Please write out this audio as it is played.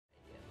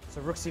So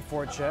rook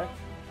c4 check.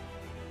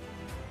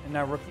 And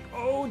now rook.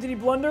 Oh, did he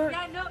blunder?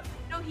 Yeah,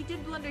 no, he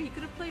did blunder. He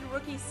could have played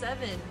rook e7.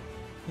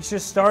 He should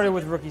have started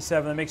with rook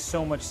e7. That makes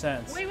so much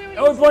sense. Wait.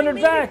 Oh, he blundered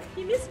back.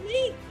 He missed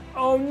me.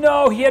 Oh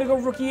no, he had to go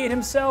rook e8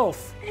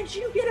 himself. And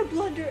you get a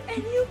blunder,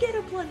 and you get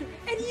a blunder,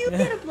 and you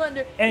get a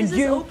blunder. And Is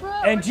you, this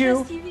Oprah and or you,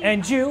 Chess TV?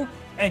 and you,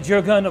 and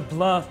you're gonna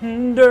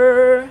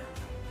blunder.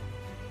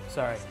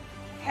 Sorry.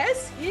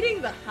 Hess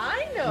hitting the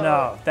high note.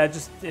 No,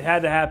 it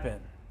had to happen.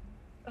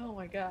 Oh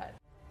my god.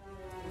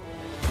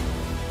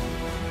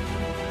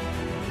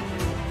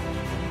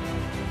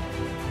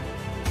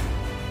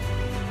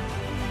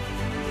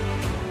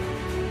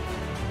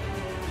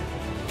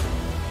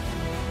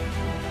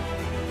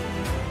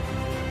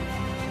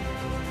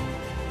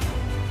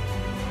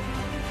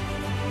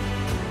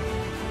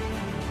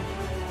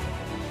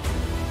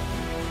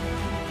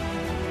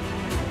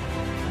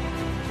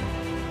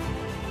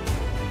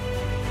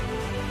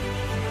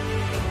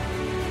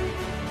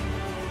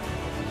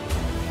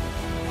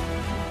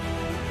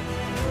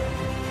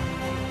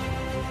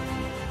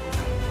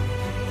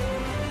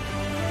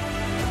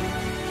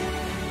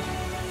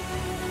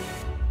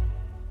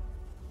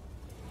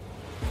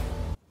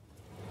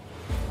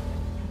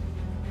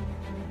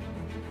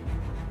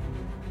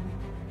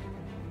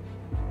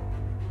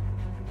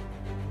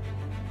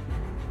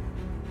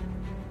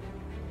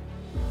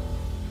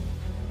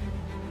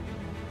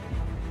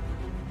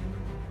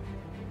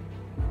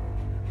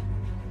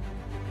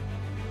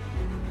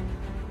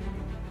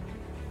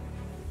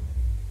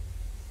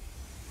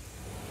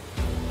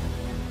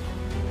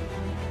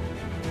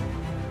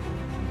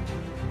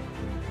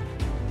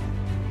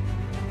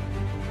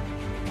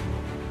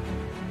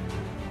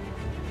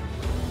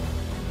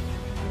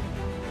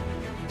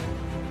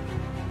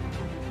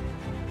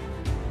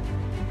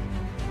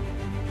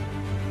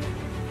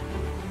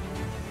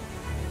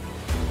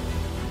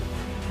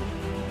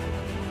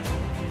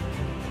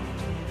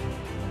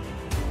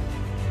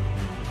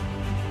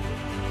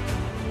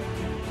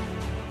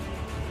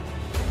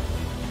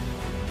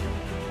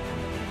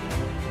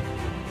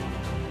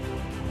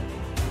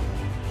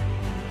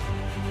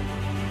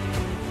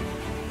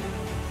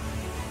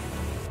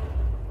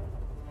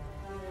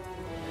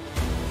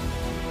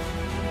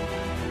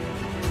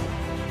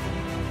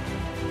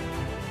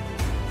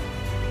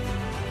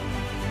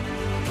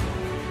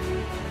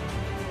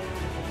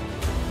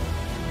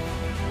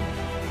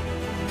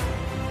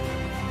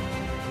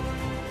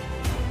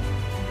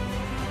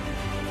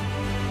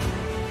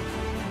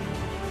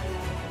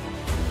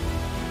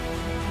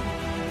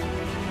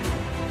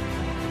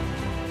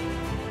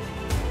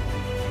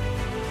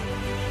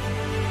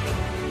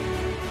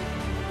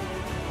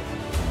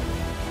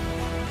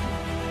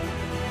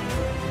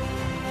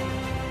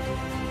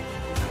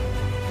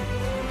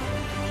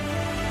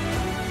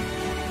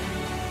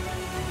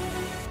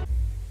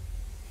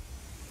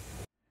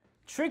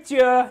 Tricked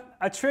ya.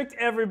 I tricked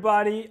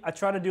everybody. I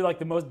tried to do like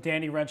the most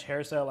Danny Wrench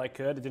hairstyle I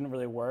could. It didn't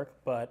really work,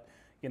 but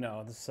you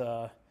know, this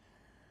the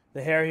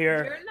hair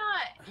here.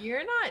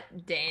 You're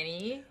not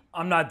Danny.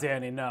 I'm not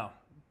Danny, no.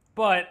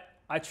 But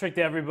I tricked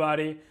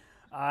everybody.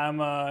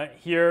 I'm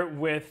here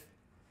with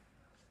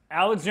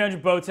Alexandra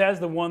Botez,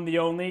 the one, the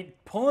only,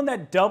 pulling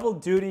that double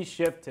duty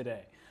shift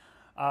today.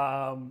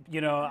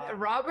 You know,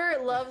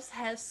 Robert loves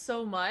Hess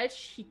so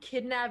much, he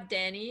kidnapped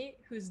Danny,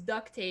 who's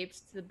duct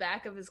taped to the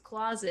back of his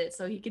closet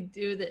so he could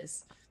do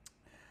this.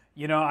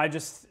 You know,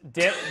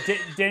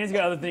 Danny's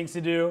got other things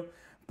to do,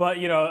 but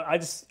you know, I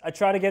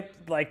try to get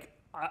like,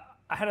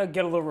 I had to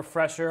get a little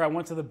refresher. I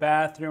went to the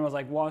bathroom, I was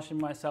like washing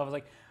myself. I was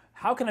like,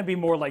 how can I be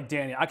more like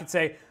Danny? I could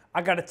say,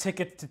 I got a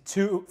ticket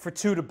for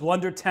two to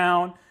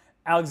Blundertown.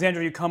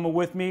 Alexandra, you coming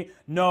with me?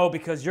 No,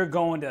 because you're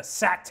going to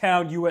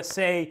Sacktown,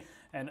 USA.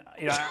 And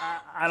you know,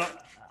 I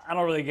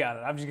don't really get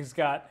it. I've just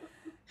got,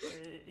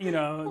 you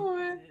know.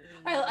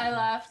 Oh, I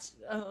laughed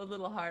a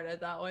little hard at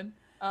that one.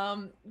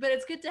 But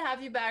it's good to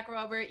have you back,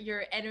 Robert.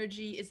 Your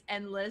energy is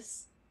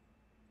endless.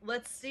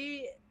 Let's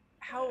see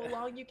how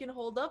long you can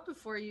hold up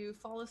before you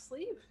fall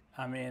asleep.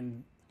 I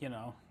mean, you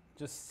know,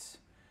 just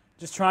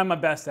trying my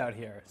best out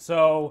here.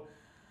 So,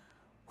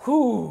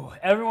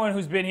 everyone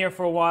who's been here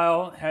for a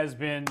while has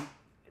been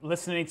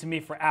listening to me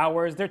for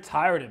hours. They're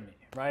tired of me,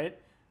 right?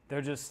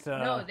 They're just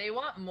no, they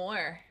want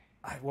more.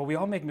 Well, we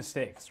all make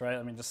mistakes, right?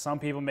 I mean, just some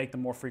people make them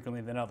more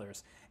frequently than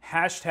others.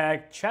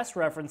 Hashtag chess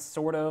reference,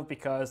 sort of,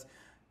 because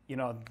you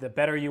know, the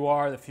better you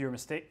are, the fewer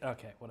mistakes.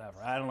 Okay,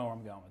 whatever. I don't know where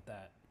I'm going with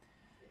that.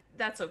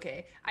 That's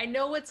okay. I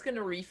know what's going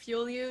to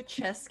refuel you.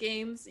 Chess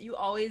games. You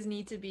always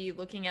need to be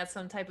looking at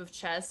some type of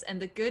chess.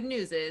 And the good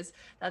news is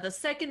that the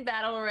second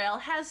Battle Royale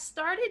has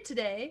started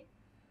today,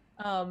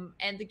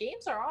 and the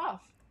games are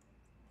off.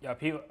 Yeah,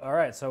 people. All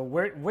right. So,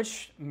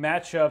 which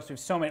matchups? We have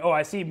so many. Oh,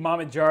 I see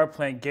Mama Jar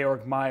playing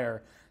Georg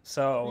Meyer.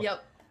 So,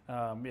 yep.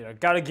 You know,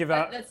 got to give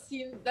out.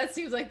 That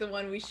seems like the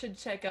one we should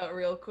check out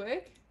real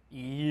quick.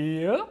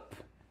 Yep.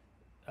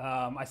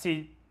 I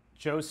see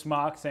Joe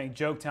Smock saying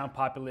Joketown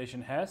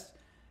population Hess.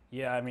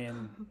 Yeah, I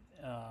mean.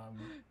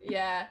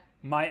 Yeah,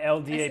 My This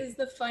LDA. is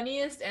the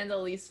funniest and the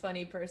least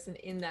funny person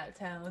in that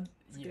town.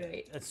 It's Yeah,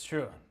 great. it's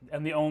true.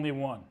 And the only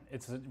one.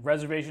 It's a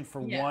reservation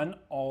for Yeah. one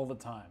all the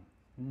time.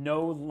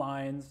 No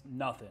lines,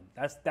 nothing.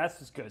 That's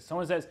just good.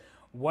 Someone says,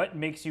 "What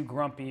makes you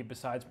grumpy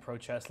besides Pro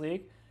Chess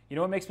League?" You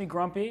know what makes me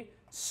grumpy?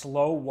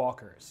 Slow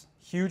walkers.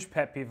 Huge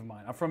pet peeve of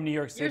mine. I'm from New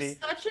York You're City.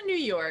 such a New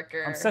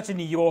Yorker. I'm such a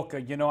New Yorker.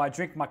 You know, I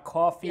drink my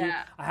coffee.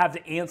 Yeah. I have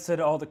the answer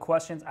to all the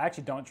questions. I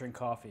actually don't drink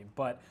coffee,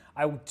 but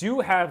I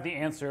do have the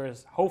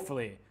answers,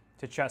 hopefully,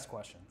 to chess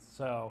questions.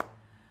 So,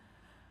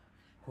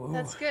 whew.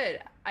 That's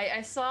good.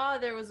 I saw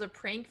there was a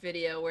prank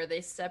video where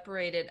they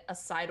separated a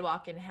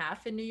sidewalk in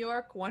half in New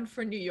York, one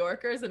for New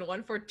Yorkers and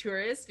one for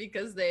tourists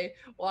because they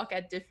walk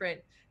at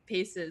different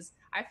paces.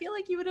 I feel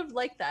like you would have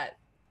liked that.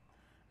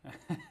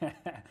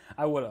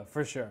 I would have,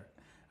 for sure.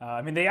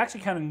 I mean, they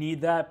actually kind of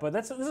need that, but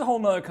this is a whole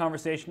nother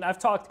conversation. I've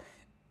talked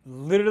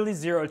literally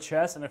zero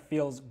chess, and it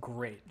feels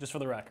great, just for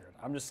the record.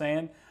 I'm just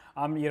saying,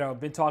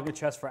 been talking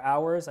chess for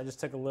hours. I just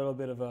took a little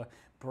bit of a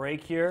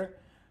break here,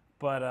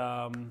 but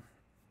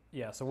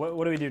yeah, so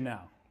what do we do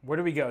now? Where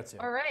do we go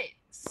to? All right.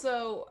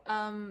 So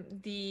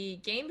the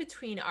game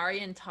between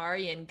Aryan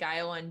Tari and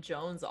Gaioan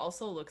Jones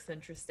also looks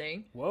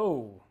interesting.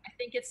 Whoa. I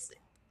think it's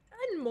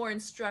a more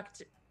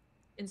instructive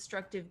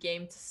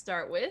game to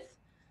start with.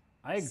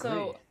 I agree.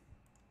 So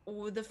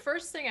the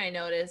first thing I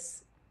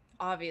notice,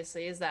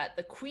 obviously, is that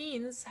the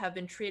queens have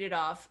been traded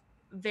off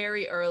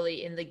very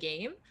early in the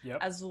game, Yep.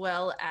 as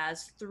well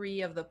as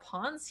 3 of the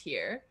pawns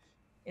here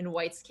in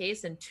white's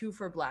case and 2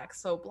 for black.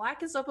 So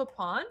black is up a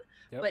pawn,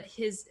 Yep. but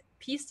his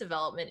piece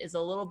development is a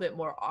little bit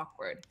more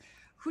awkward.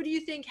 Who do you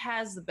think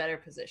has the better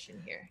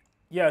position here?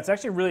 Yeah, it's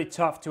actually really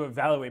tough to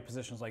evaluate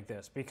positions like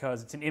this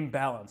because it's an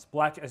imbalance.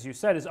 Black, as you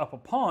said, is up a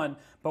pawn,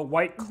 but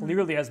white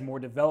clearly has more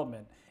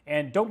development.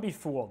 And don't be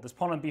fooled. This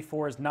pawn on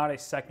b4 is not a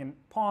second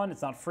pawn.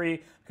 It's not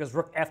free because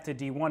rook f to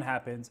d1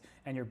 happens,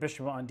 and your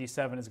bishop on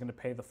d7 is going to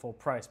pay the full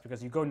price.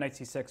 Because you go knight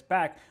c6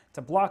 back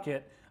to block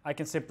it, I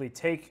can simply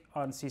take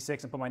on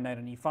c6 and put my knight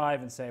on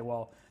e5 and say,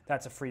 well,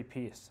 that's a free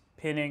piece.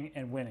 Pinning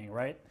and winning,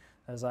 right?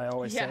 As I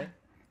always say.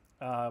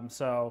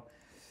 So,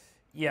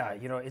 yeah,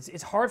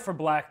 it's hard for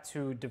black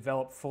to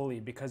develop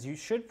fully because you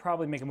should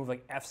probably make a move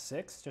like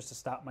f6 just to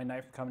stop my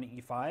knight from coming to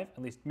e5,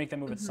 at least make that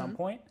move at some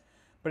point.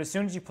 But as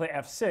soon as you play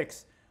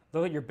f6,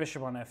 look at your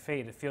bishop on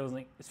f8. It feels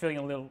like it's feeling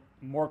a little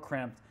more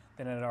cramped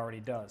than it already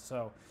does.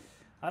 So,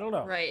 I don't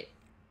know. Right.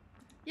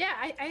 Yeah,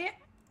 I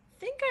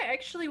think I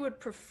actually would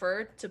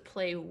prefer to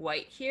play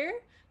white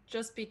here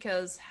just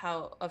because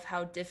of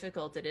how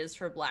difficult it is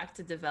for black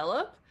to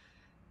develop.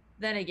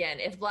 Then again,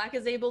 if black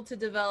is able to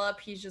develop,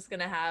 he's just going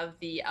to have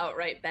the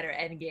outright better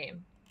endgame.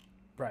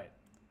 Right.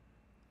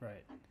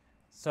 Right.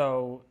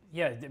 So,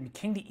 yeah, I mean,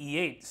 king to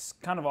e8 is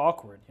kind of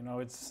awkward.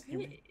 It's...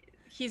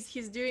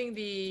 He's doing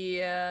the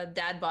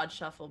dad bod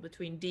shuffle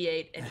between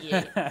d8 and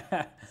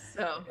e8.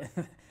 So,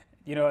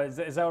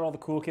 is that what all the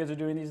cool kids are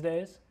doing these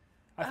days?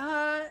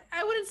 I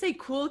wouldn't say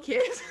cool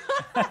kids.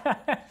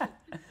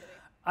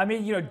 I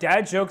mean,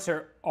 dad jokes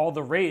are all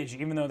the rage,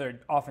 even though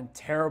they're often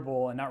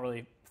terrible and not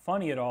really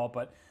funny at all.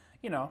 But,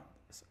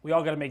 we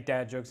all got to make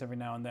dad jokes every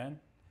now and then.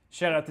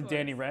 Shout out to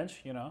Danny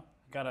Wrench,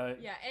 gotta.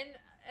 Yeah,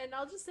 and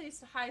I'll just say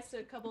hi to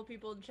a couple of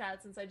people in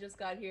chat since I just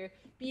got here.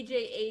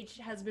 BJH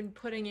has been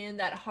putting in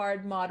that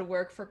hard mod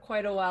work for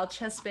quite a while.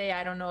 Chess Bay,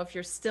 I don't know if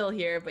you're still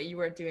here, but you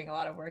were doing a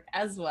lot of work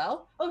as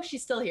well. Oh,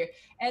 she's still here.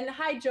 And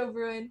hi, Joe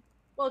Bruin.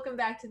 Welcome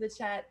back to the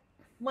chat.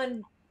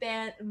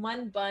 Munbunovich.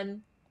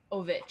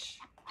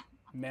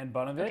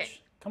 Manbunovich?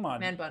 Okay. Come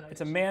on. Manbunovich.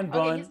 It's a man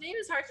bun. Okay, his name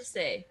is hard to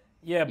say.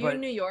 Yeah, You but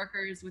New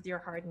Yorkers with your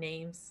hard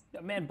names.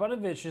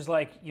 Manbunovich is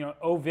like,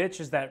 Ovich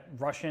is that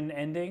Russian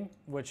ending,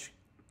 which,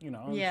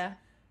 Yeah.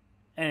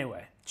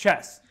 Anyway,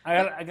 chess.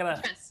 I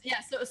gotta. Chess. Yeah.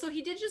 So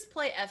he did just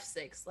play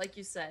f6, like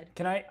you said.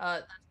 Can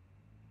I?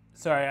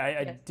 Sorry,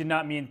 I did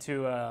not mean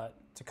to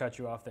cut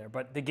you off there.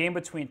 But the game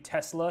between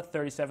Tesla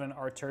 37 and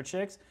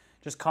Arturchix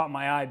just caught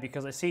my eye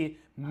because I see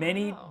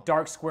many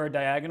dark square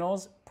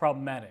diagonals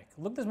problematic.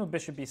 Look at this move,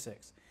 bishop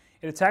b6.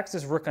 It attacks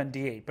this rook on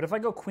d8. But if I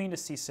go queen to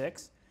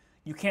c6,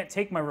 you can't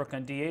take my rook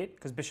on d8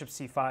 because bishop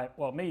c5.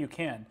 Well, maybe you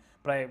can,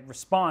 but I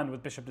respond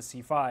with bishop to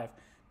c5,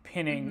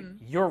 pinning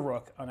your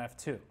rook on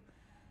f2.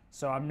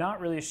 So I'm not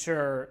really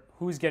sure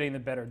who's getting the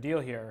better deal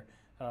here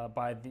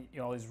by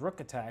all these rook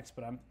attacks,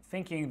 but I'm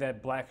thinking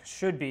that black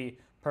should be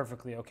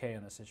perfectly okay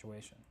in this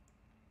situation.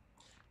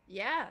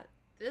 Yeah,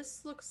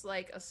 this looks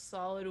like a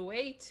solid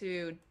way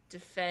to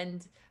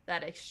defend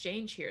that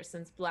exchange here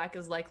since black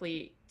is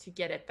likely to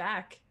get it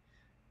back.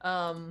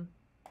 I'm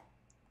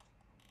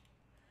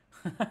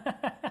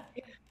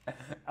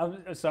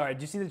sorry,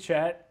 did you see the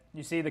chat?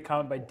 You see the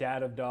comment by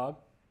Dad of Dog?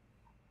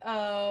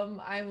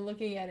 I'm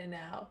looking at it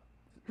now.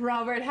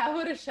 Robert, how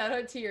about a shout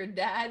out to your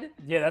dad?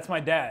 Yeah, that's my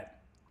dad.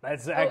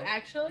 That's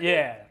actually?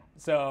 Yeah.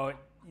 So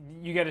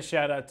you get a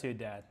shout out to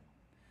Dad.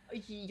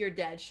 Your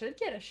dad should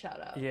get a shout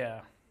out.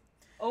 Yeah.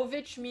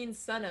 Ovich means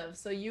son of,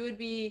 so you would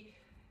be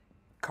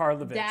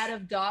Karlovich. Dad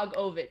of Dog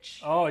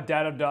Ovich. Oh,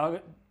 Dad of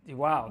Dog.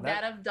 Wow.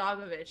 Dad of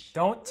Dogovich.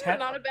 Don't tempt.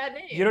 Not a bad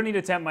name. You don't need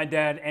to tempt my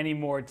dad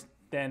anymore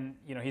then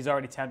he's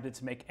already tempted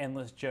to make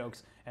endless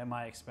jokes at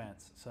my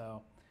expense.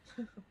 So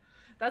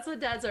That's what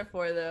dads are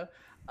for, though.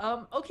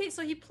 Okay,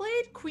 so he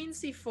played queen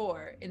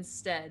c4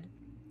 instead.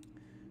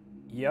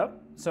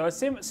 yep. So a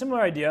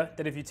similar idea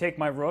that if you take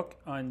my rook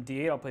on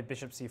d8, I'll play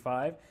bishop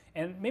c5,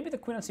 and maybe the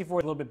queen on c4 is a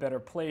little bit better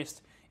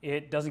placed.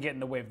 It doesn't get in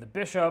the way of the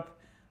bishop.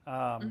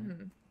 I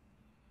don't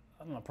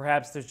know.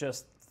 Perhaps there's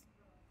just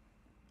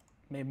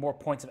maybe more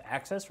points of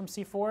access from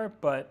c4,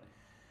 but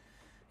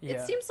yeah.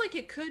 It seems like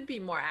it could be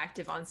more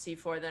active on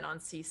c4 than on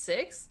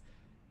c6,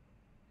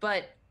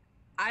 but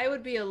I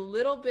would be a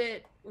little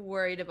bit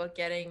worried about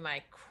getting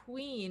my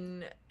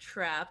queen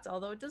trapped,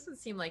 although it doesn't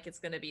seem like it's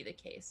going to be the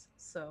case.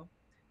 So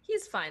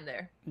he's fine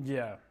there.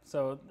 Yeah.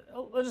 So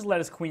let's just let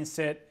his queen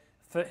sit.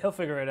 He'll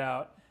figure it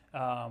out.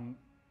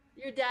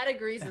 Your dad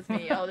agrees with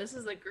me. Oh, this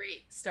is a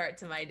great start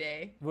to my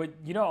day. Well,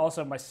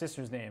 also my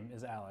sister's name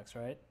is Alex,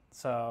 right?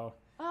 So.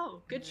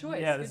 Oh, good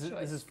choice. Yeah, this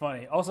is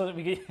funny. Also,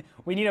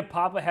 we need a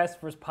Papa Hess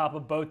versus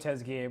Papa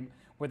Botez game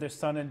with their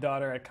son and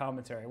daughter at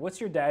commentary. What's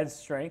your dad's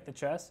strength at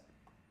chess?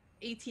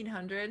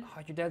 1800.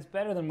 Oh, your dad's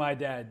better than my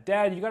dad.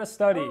 Dad, you got to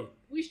study. Oh,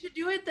 we should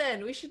do it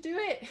then. We should do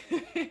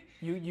it.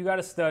 You got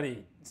to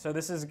study. So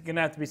this is going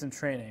to have to be some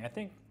training. I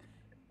think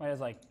my dad's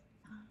like,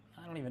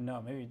 I don't even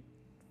know, maybe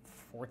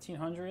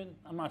 1400?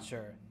 I'm not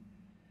sure.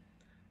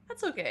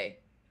 That's okay.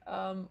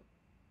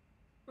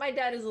 My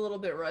dad is a little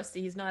bit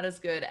rusty. He's not as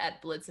good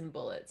at blitz and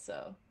bullets,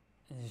 so.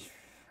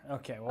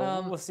 Okay,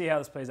 well, we'll see how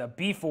this plays out.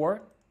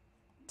 B4,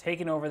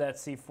 taking over that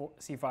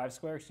C5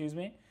 square, excuse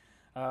me.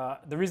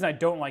 The reason I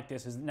don't like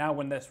this is now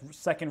when this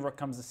second rook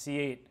comes to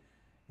C8,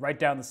 right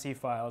down the C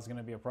file is going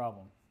to be a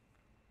problem.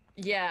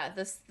 Yeah,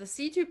 the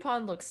C2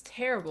 pawn looks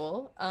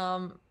terrible.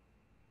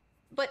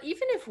 But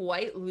even if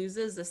white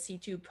loses the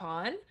C2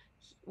 pawn,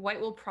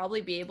 white will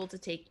probably be able to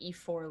take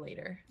E4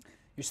 later.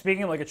 You're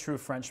speaking like a true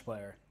French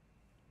player.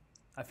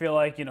 I feel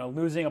like,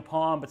 losing a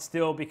pawn, but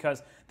still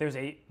because there's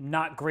a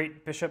not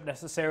great bishop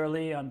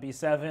necessarily on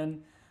B7,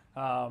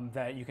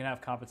 that you can have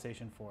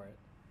compensation for it.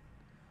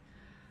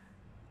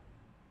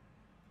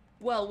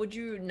 Well, would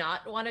you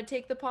not want to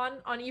take the pawn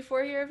on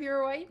E4 here if you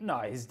were white? No,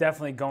 he's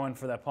definitely going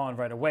for that pawn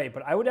right away,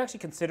 but I would actually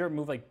consider a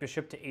move like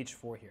bishop to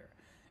H4 here.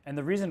 And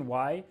the reason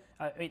why,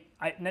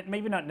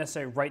 maybe not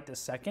necessarily right this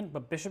second,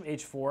 but bishop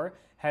H4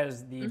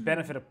 has the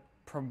benefit of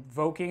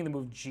provoking the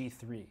move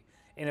G3.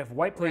 And if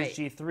white plays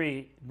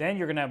G3, then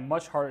you're going to have a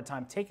much harder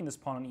time taking this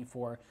pawn on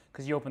E4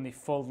 because you open the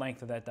full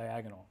length of that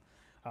diagonal.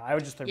 I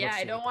would just play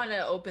I don't want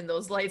to open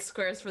those light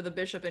squares for the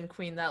bishop and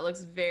queen. That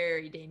looks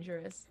very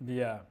dangerous.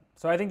 Yeah.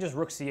 So I think just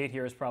rook C8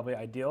 here is probably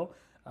ideal.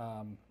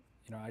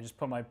 I just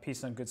put my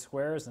piece on good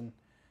squares. And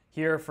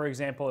here, for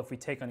example, if we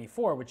take on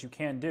E4, which you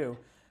can do,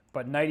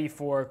 but knight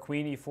E4,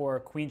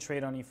 queen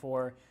trade on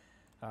E4,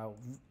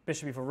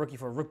 bishop E4,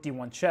 rook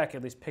D1 check,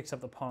 at least picks up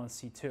the pawn on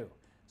C2.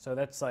 So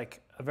that's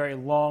like a very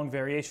long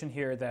variation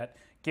here that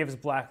gives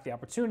black the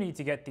opportunity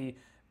to get the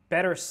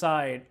better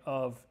side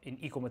of an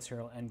equal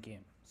material endgame.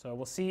 So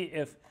we'll see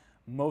if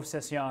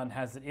Movsesian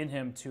has it in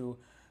him to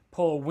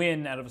pull a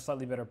win out of a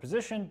slightly better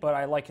position, but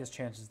I like his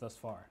chances thus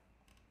far.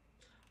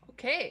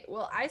 Okay,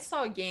 well, I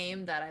saw a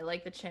game that I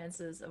like the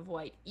chances of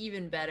white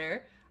even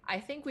better. I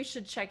think we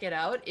should check it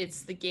out.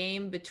 It's the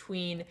game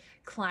between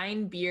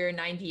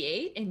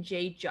Kleinbeer98 and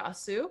Jay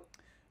Josu.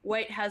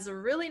 White has a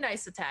really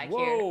nice attack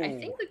here. I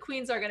think the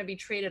queens are going to be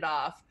traded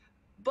off,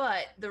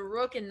 but the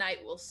rook and knight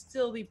will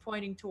still be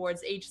pointing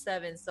towards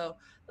H7, so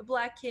the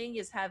black king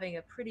is having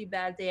a pretty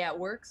bad day at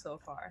work so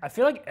far. I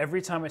feel like every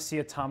time I see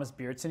a Thomas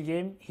Bjertsen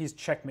game, he's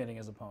checkmating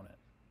his opponent.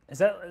 Is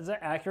that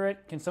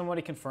accurate? Can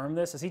somebody confirm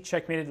this? Has he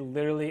checkmated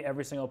literally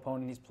every single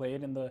opponent he's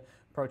played in the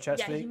Pro Chess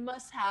League? Yeah, he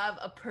must have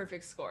a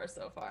perfect score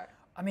so far.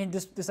 I mean,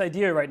 this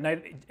idea, right,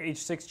 knight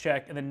H6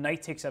 check and then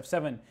knight takes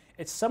F7,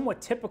 it's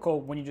somewhat typical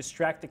when you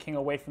distract the king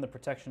away from the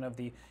protection of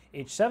the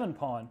H7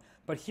 pawn.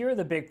 But here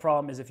the big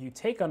problem is if you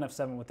take on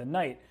F7 with the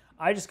knight,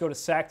 I just go to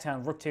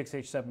Sacktown, rook takes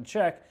H7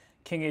 check,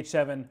 king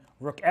H7,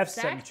 rook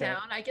F7 check.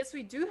 Sacktown, I guess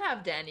we do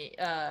have Danny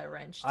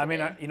Wrench today. I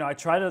mean, I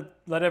try to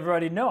let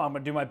everybody know I'm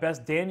going to do my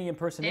best Danny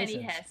impersonations.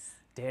 Danny Hess.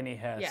 Danny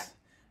Hess.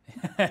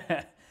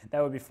 Yeah.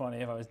 That would be funny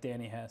if I was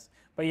Danny Hess.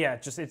 But yeah,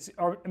 it's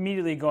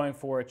immediately going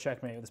for a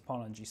checkmate with this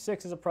pawn on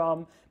G6 is a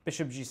problem.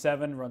 Bishop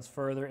G7 runs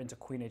further into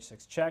queen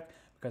H6 check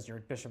because your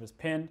bishop is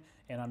pinned,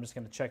 and I'm just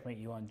going to checkmate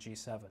you on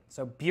G7.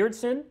 So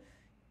Bjertsen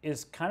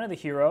is kind of the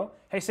hero.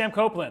 Hey, Sam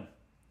Copeland.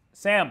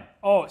 Sam.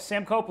 Oh,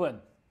 Sam Copeland.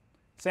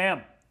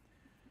 Sam.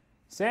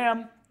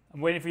 Sam.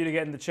 I'm waiting for you to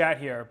get in the chat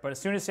here. But as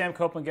soon as Sam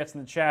Copeland gets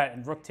in the chat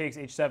and rook takes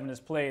H7 is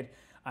played,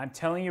 I'm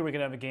telling you we're going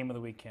to have a game of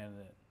the week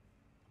candidate.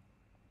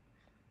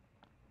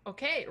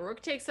 Okay,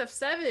 rook takes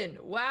F7.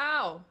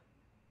 Wow.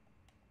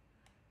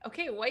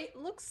 Okay, white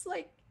looks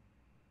like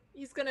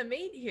he's going to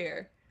mate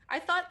here. I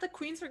thought the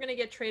queens were going to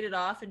get traded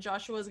off and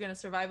Joshua was going to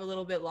survive a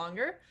little bit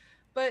longer,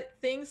 but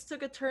things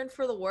took a turn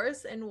for the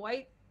worse and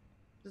white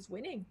is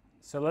winning.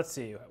 So let's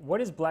see.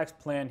 What is black's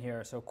plan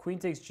here? So queen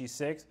takes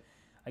G6.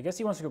 I guess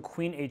he wants to go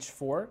queen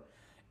H4,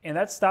 and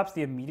that stops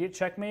the immediate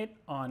checkmate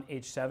on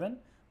H7.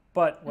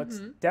 But what's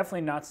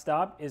definitely not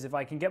stopped is if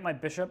I can get my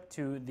bishop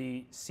to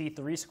the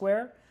c3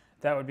 square,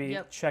 that would be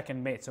check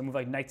and mate. So move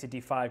like knight to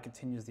d5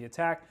 continues the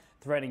attack,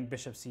 threatening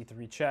bishop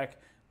c3 check,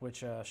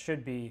 which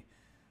should be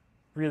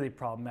really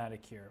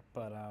problematic here.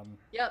 But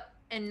Yep,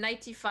 and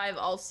knight d5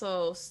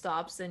 also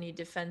stops any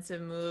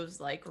defensive moves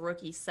like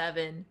rook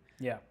e7.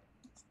 yeah.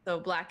 So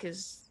black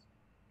is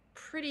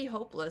pretty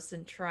hopeless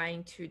in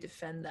trying to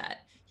defend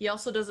that. He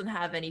also doesn't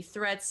have any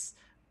threats.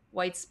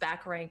 White's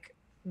back rank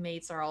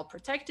mates are all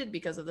protected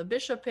because of the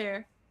bishop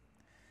pair.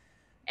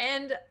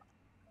 And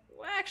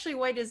well, actually,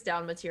 white is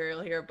down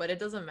material here, but it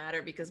doesn't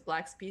matter because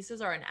black's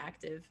pieces are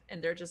inactive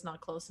and they're just not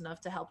close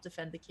enough to help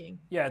defend the king.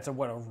 Yeah, it's a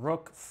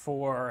rook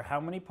for how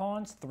many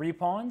pawns? 3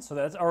 pawns. So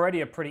that's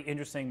already a pretty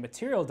interesting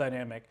material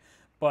dynamic.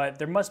 But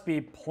there must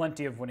be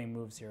plenty of winning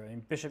moves here. I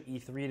mean, bishop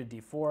e3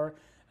 to d4.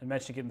 I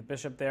mentioned getting the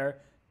bishop there.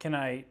 Can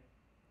I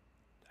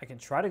can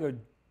try to go.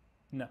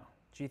 No,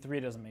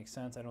 g3 doesn't make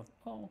sense. I don't.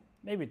 Oh,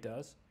 maybe it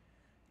does.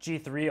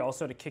 g3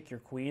 also to kick your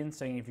queen,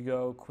 saying if you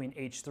go queen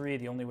h3,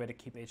 the only way to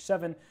keep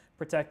h7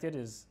 protected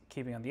is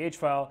keeping on the h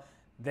file.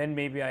 Then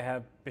maybe I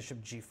have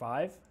bishop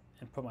g5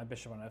 and put my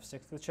bishop on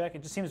f6 to check.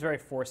 It just seems very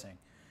forcing,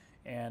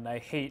 and I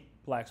hate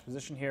black's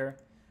position here.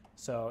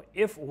 So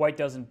if white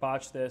doesn't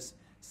botch this,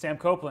 Sam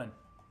Copeland,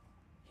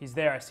 he's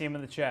there. I see him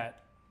in the chat.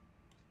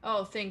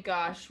 Oh, thank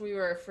gosh. We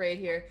were afraid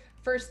here.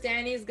 First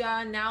Danny's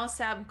gone, now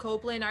Sam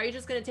Copeland. Are you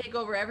just going to take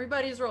over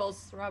everybody's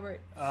roles,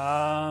 Robert?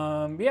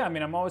 Yeah, I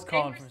mean, I'm always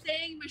calling for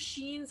saying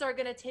machines are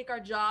going to take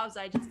our jobs.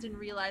 I just didn't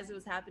realize it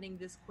was happening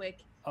this quick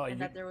and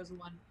that there was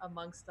one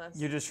amongst us.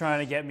 You're just trying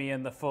to get me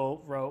in the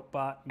full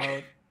robot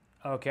mode?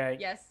 Okay.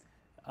 Yes.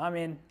 I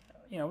mean,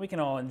 we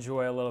can all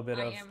enjoy a little bit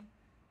of... I am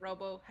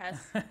Robo Hess.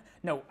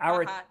 No,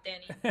 our...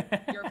 Danny,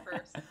 you're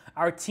first.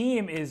 Our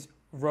team is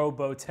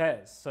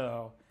Robotez,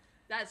 so...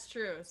 That's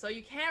true. So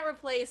you can't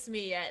replace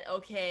me yet,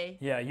 okay?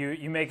 Yeah,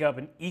 you make up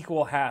an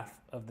equal half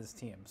of this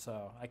team,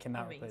 so I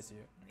cannot replace you.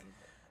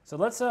 So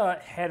let's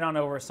head on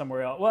over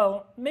somewhere else.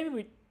 Well,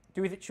 maybe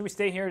should we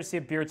stay here to see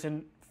if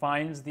Beerton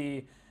finds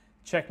the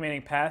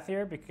checkmating path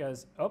here?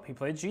 Because, he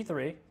played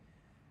g3.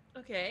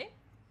 Okay.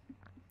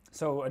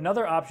 So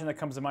another option that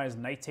comes to mind is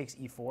knight takes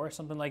e4,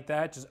 something like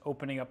that, just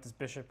opening up this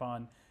bishop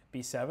on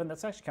b7.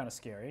 That's actually kind of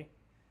scary.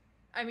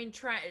 I mean,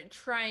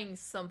 trying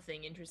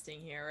something interesting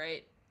here,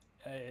 right?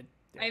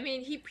 I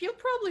mean, he'll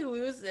probably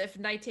lose if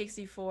knight takes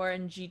e4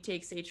 and g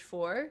takes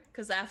h4,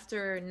 because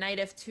after knight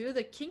f2,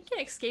 the king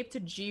can escape to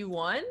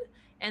g1,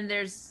 and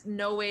there's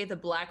no way the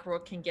black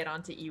rook can get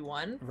onto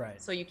e1. Right.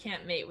 So you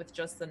can't mate with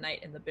just the knight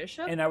and the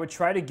bishop. And I would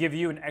try to give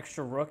you an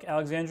extra rook,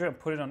 Alexandra, and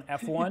put it on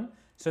f1,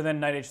 so then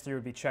knight h3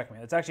 would be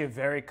checkmate. It's actually a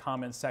very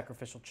common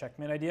sacrificial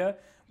checkmate idea,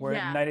 where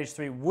knight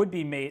h3 would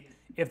be mate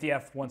if the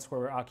f1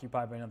 square were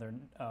occupied by another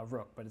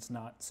rook, but it's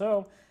not.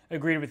 So,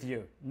 agreed with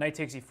you. Knight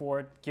takes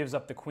e4, gives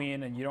up the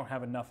queen, and you don't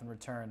have enough in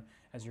return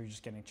as you're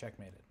just getting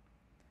checkmated.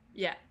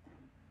 Yeah.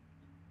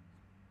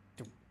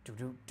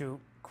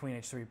 Queen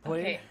h3 played.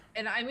 Okay,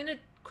 and I'm going to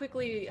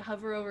quickly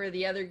hover over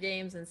the other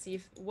games and see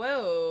if...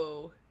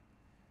 Whoa.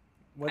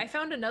 I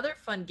found another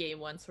fun game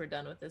once we're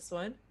done with this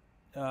one.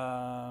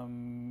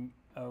 Okay.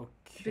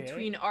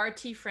 Between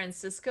RT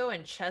Francisco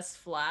and Chess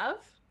Flav.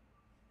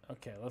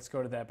 Okay, let's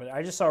go to that. But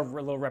I just saw a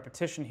little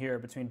repetition here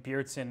between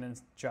Beertson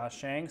and Josh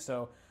Shang.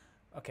 So,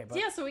 okay. But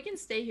yeah, so we can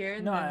stay here.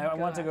 And no, I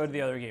want to go to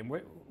the other game.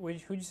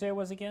 Who'd you say it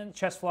was again?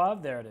 Chess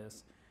Flav? There it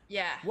is.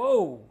 Yeah.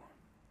 Whoa.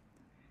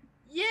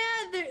 Yeah,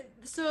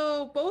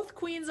 so both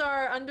queens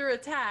are under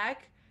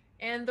attack,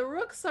 and the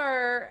rooks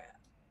are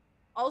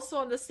also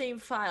on the same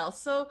file.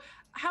 So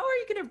how are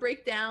you going to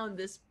break down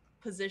this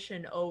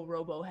position,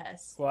 Robo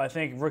Hess? Well, I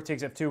think rook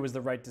takes f2 was the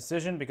right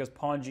decision because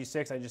pawn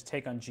g6, I just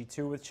take on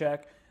g2 with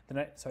check.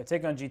 So I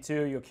take on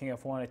g2, you go king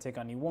f1, I take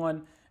on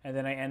e1, and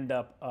then I end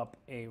up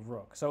a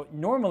rook. So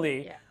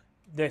normally,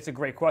 that's a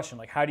great question.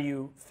 Like, how do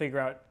you figure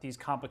out these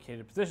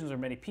complicated positions where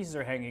many pieces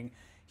are hanging?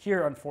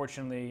 Here,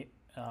 unfortunately,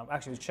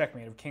 actually it was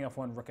checkmate of king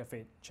f1, rook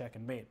f8, check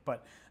and mate.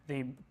 But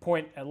the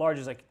point at large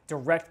is like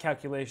direct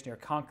calculation or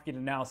concrete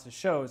analysis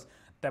shows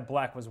that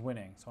black was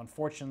winning. So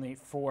unfortunately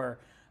for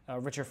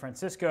Richard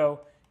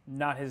Francisco,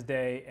 not his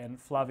day,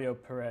 and Flavio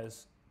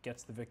Perez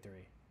gets the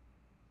victory.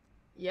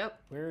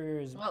 Yep.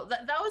 Well,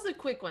 that was a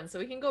quick one, so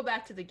we can go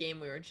back to the game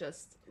we were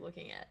just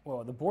looking at.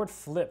 Well, the board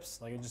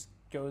flips, like it just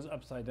goes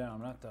upside down. I'm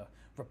going to have to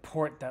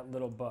report that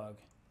little bug.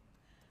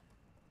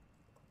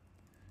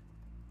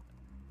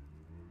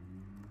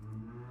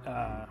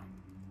 Okay,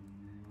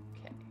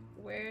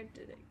 where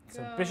did it go?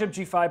 So bishop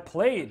g5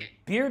 played.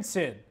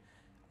 Beardson,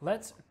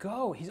 let's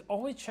go. He's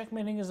always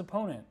checkmating his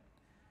opponent.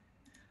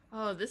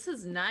 Oh, this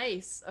is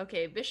nice.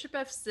 Okay, bishop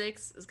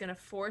f6 is going to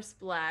force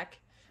black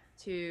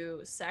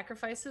to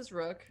sacrifice his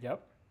rook.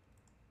 Yep.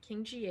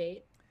 King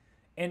g8.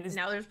 And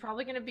now there's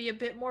probably going to be a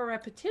bit more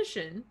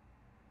repetition.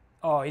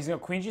 Oh, he's going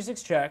to queen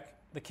g6 check.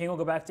 The king will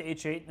go back to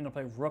h8 and he'll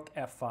play rook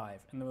f5.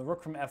 And then the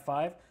rook from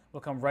f5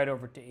 will come right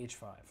over to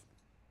h5.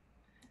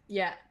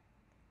 Yeah.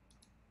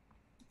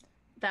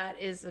 That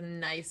is a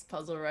nice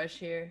puzzle rush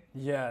here.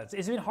 Yeah,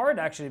 it's been hard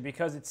actually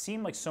because it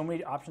seemed like so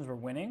many options were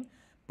winning,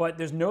 but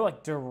there's no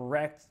like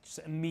direct, just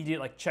immediate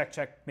like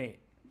checkmate,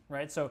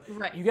 right? So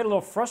Right. you get a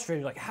little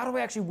frustrated, like how do I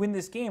actually win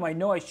this game? I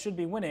know I should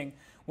be winning.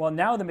 Well,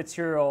 now the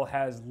material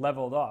has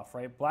leveled off,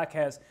 right? Black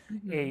has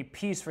a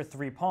piece for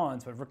 3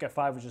 pawns, but Rook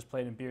F5, which is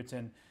played in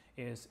Beerton,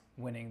 is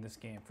winning this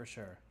game for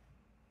sure.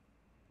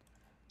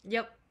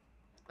 Yep.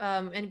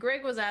 And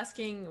Greg was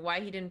asking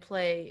why he didn't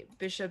play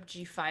Bishop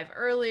G5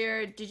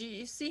 earlier. Did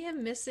you see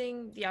him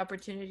missing the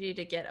opportunity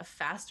to get a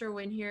faster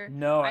win here?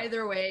 No.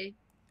 Either way.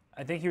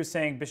 I think he was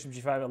saying Bishop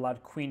G5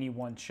 allowed Queen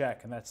E1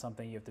 check, and that's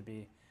something you have to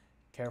be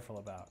careful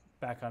about.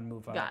 Back on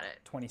move Got it.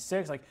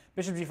 26. Like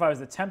Bishop G5 is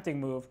the tempting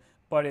move,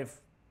 but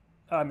if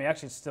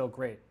actually, it's still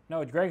great.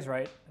 No, Greg's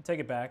right. I take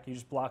it back. You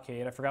just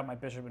blockade. I forgot my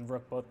bishop and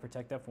rook both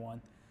protect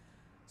F1.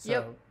 So,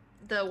 Yep.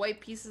 The white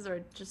pieces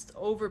are just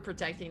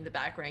overprotecting the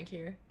back rank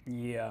here.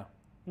 yeah.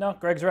 No,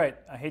 Greg's right.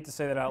 I hate to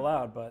say that out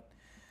loud, but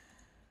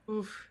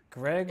Oof.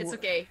 Greg. It's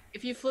okay.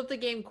 If you flip the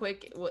game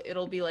quick,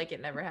 it'll be like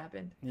it never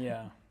happened.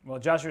 Yeah. Well,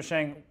 Joshua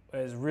Sheng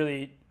is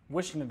really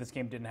wishing that this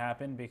game didn't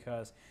happen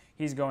because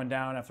he's going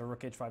down after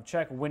rook h5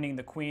 check, winning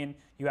the queen.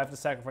 You have to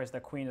sacrifice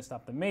that queen to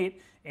stop the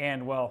mate,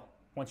 and well,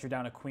 once you're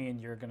down a queen,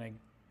 you're going to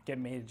get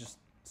mated just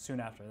soon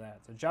after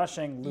that. So Josh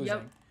Sheng losing.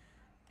 Yep.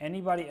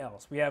 Anybody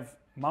else? We have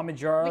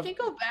Mamedyarov. We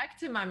can go back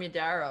to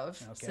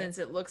Mamedyarov since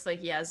it looks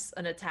like he has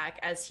an attack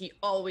as he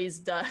always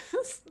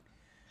does.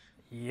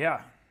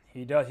 Yeah,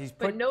 he does.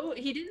 But no,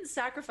 he didn't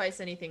sacrifice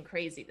anything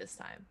crazy this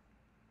time.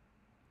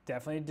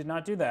 Definitely did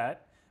not do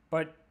that.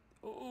 But,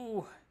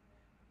 ooh,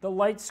 the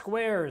light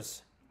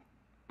squares.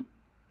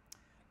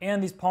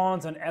 And these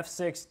pawns on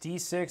f6,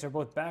 d6 are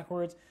both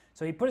backwards.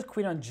 So he put his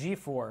queen on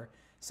g4,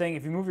 saying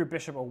if you move your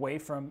bishop away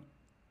from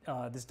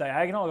this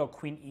diagonal, I'll go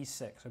queen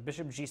e6. So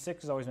bishop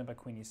g6 is always meant by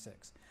queen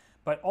e6.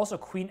 But also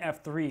queen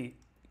f3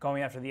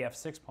 going after the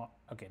f6 pawn.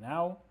 Okay,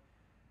 now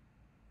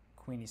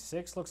queen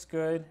e6 looks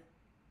good.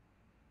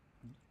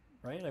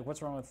 Right? Like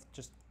what's wrong with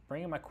just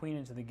bringing my queen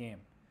into the game?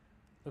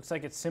 Looks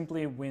like it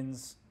simply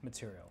wins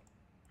material.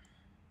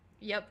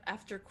 Yep,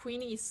 after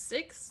queen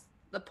e6,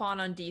 the pawn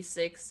on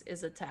d6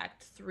 is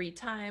attacked 3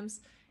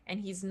 times, and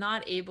he's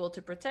not able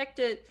to protect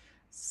it,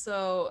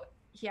 so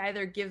he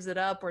either gives it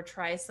up or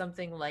tries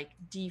something like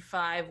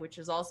d5, which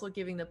is also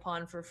giving the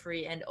pawn for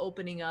free and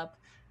opening up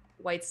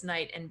white's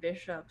knight and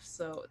bishop.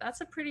 So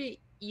that's a pretty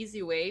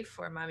easy way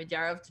for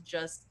Mamedyarov to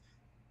just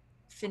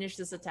finish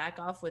this attack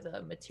off with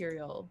a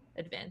material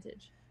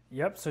advantage.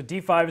 Yep, so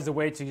d5 is a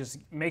way to just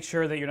make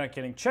sure that you're not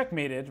getting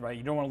checkmated, right?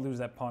 You don't want to lose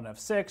that pawn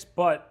f6,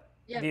 but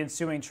the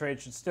ensuing trade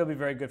should still be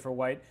very good for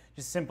white.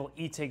 Just simple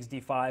e takes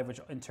d5,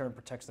 which in turn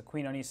protects the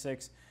queen on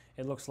e6.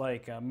 It looks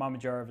like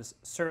Mamedyarov is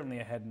certainly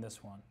ahead in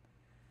this one.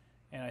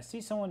 And I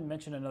see someone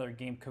mention another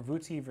game,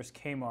 Kavutsky versus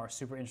Kamar,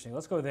 super interesting.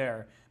 Let's go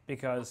there,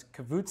 because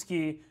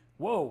Kavutsky,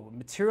 whoa,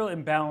 material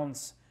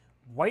imbalance.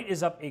 White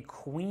is up a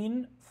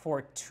queen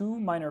for 2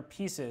 minor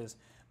pieces,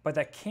 but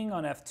that king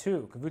on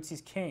f2,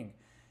 Kavutski's king,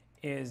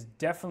 is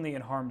definitely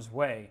in harm's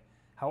way.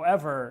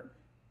 However,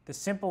 the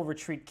simple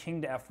retreat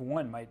king to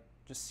f1 might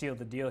just seal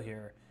the deal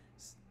here.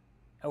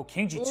 Oh,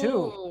 king g2.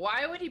 Ooh,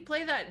 why would he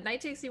play that?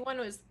 Knight takes e1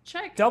 was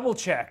check. Double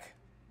check.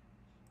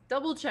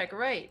 Double check,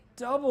 right.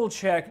 Double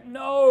check,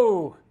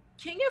 no.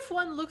 King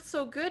f1 looked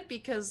so good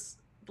because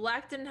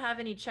black didn't have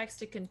any checks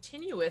to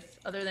continue with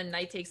other than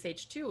knight takes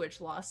h2,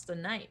 which lost the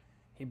knight.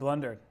 He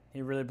blundered.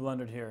 He really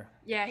blundered here.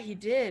 Yeah, he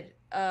did.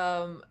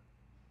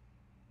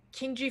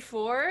 King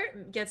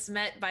g4 gets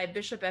met by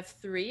bishop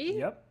f3.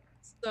 Yep.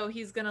 So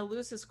he's going to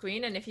lose his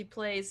queen, and if he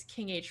plays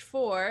king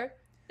h4,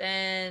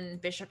 then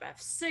bishop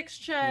f6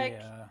 check.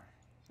 Yeah.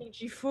 King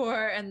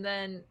g4, and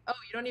then, oh,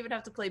 you don't even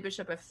have to play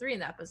bishop f3 in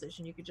that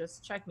position. You could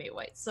just checkmate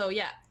white. So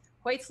yeah,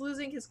 white's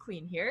losing his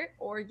queen here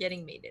or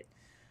getting mated.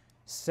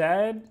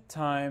 Sad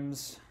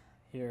times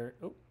here.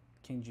 Oh,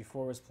 king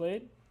g4 was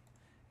played,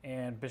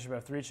 and bishop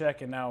f3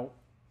 check, and now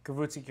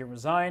Kavutsky can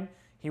resign.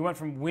 He went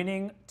from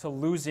winning to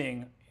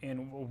losing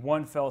in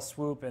one fell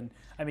swoop, and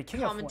I mean,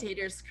 king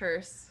Commentator's f1,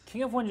 curse.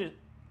 King f1 just,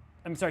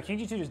 I'm sorry, king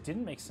g2 just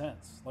didn't make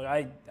sense.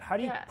 Like, how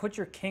do you put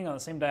your king on the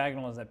same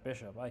diagonal as that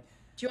bishop?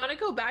 Do you want to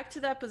go back to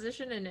that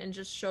position and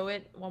just show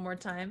it one more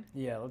time?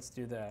 Yeah, let's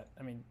do that.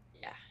 I mean,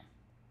 yeah.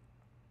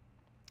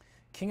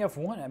 King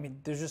f1, I mean,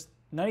 there's just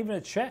not even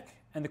a check.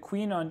 And the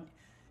queen on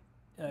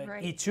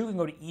e2 can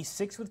go to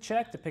e6 with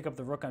check to pick up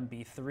the rook on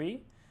b3.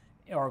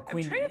 Or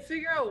queen. I'm trying to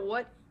figure out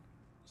what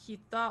he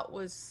thought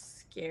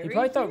was scary. He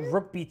probably thought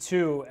rook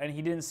b2, and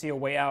he didn't see a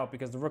way out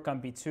because the rook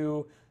on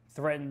b2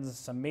 threatens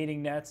some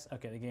mating nets.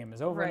 Okay, the game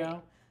is over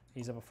now.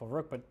 He's up a full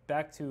rook, but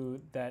back to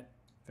that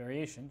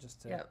variation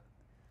just to... Yep.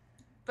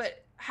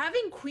 But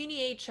having queen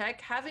e8 check,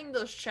 having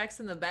those checks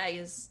in the bag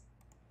is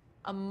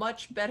a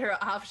much better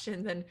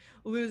option than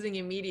losing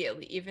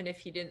immediately, even if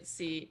he didn't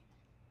see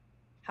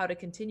how to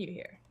continue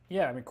here.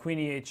 Yeah, I mean, queen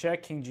e8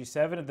 check, king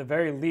g7. At the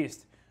very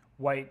least,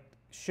 white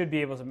should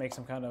be able to make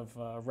some kind of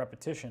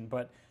repetition,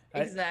 but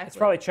it's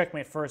probably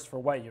checkmate first for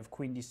white. You have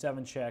queen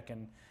d7 check,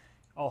 and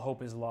all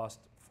hope is lost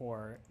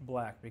for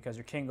black because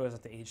your king goes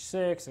up to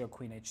h6, I go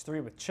queen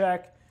h3 with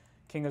check,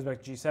 king goes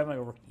back to g7, I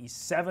go rook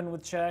e7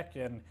 with check,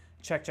 and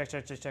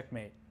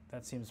checkmate.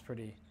 That seems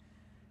pretty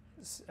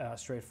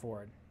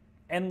straightforward.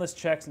 Endless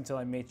checks until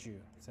I mate you,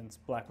 since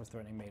black was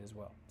threatening mate as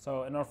well.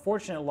 So an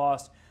unfortunate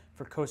loss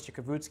for Kostya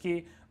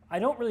Kavutskiy. I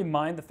don't really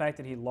mind the fact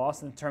that he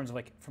lost in terms of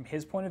like from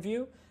his point of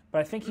view, but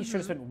I think he should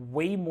have spent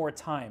way more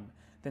time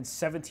than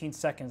 17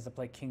 seconds to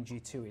play King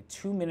G2. He had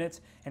 2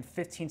 minutes and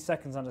 15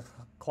 seconds on the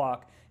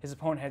clock. His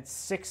opponent had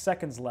 6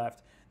 seconds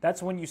left.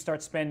 That's when you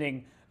start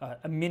spending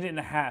a minute and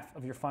a half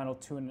of your final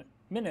 2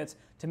 minutes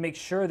to make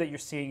sure that you're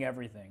seeing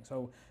everything.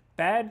 So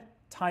bad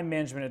time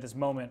management at this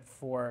moment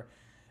for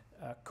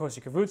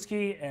Kostya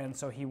Kavutskiy, and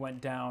so he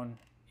went down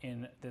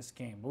in this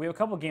game. But we have a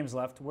couple games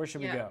left. Where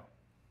should we go?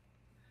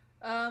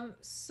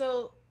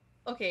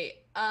 Okay.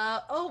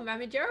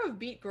 Mamedyarov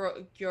beat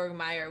Georg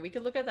Meyer. We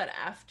could look at that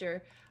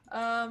after.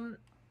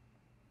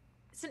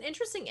 It's an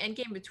interesting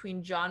endgame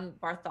between John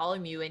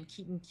Bartholomew and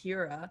Keaton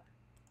Kira.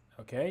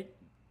 Okay.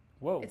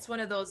 Whoa. It's one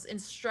of those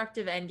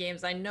instructive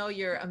endgames. I know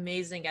you're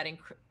amazing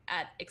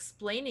at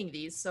explaining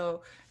these,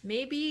 so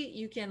maybe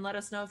you can let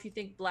us know if you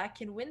think black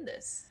can win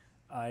this.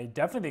 I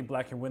definitely think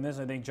black can win this.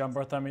 I think John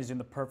Bartholomew is doing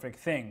the perfect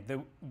thing.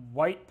 The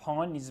white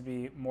pawn needs to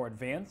be more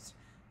advanced.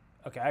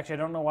 Okay, actually, I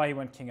don't know why he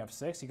went king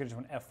f6. He could have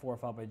just went f4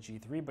 followed by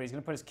g3, but he's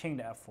going to put his king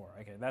to f4.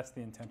 Okay, that's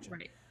the intention.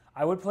 Right.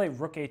 I would play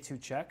rook a2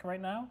 check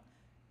right now.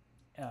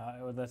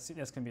 That's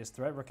going to be his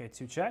threat, rook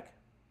a2 check.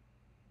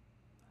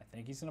 I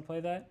think he's going to play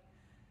that.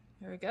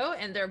 There we go.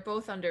 And they're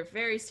both under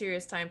very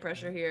serious time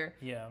pressure here.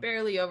 Yeah.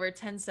 Barely over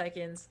 10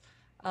 seconds.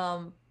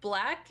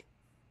 Black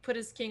put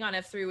his king on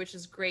f3, which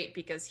is great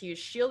because he was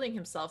shielding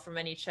himself from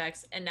any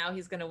checks, and now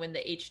he's going to win the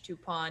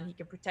h2 pawn. He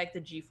can protect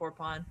the g4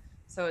 pawn,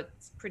 so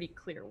it's a pretty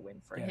clear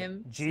win for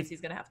him since he's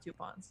going to have 2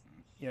 pawns.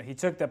 Yeah, he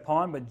took the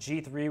pawn, but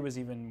g3 was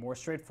even more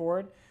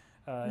straightforward.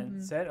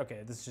 And said,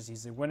 okay, this is just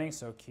easily winning,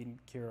 so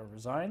Kira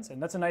resigns,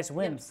 and that's a nice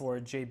win for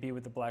JB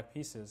with the black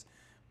pieces.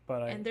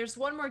 But and there's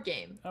one more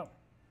game.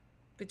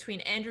 Between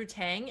Andrew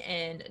Tang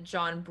and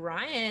John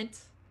Bryant.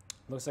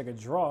 Looks like a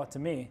draw to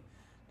me.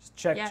 Just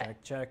check,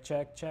 check,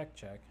 check, check,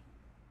 check.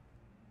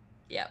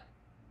 Yep.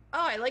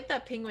 Oh, I like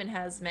that Penguin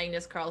has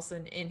Magnus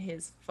Carlsen in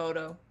his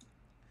photo.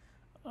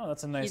 Oh,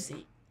 that's a nice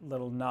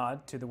little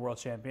nod to the world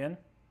champion.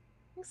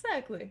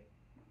 Exactly.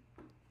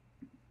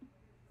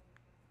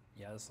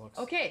 Yeah, this looks...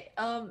 Okay,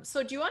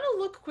 so do you want to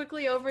look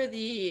quickly over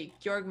the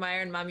Georg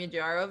Meyer and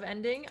Mamedyarov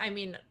ending? I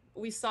mean,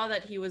 we saw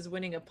that he was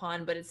winning a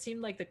pawn, but it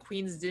seemed like the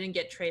queens didn't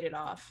get traded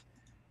off.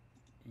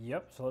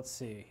 Yep, so let's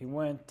see. He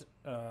went...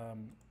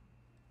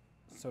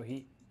 so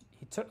he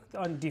took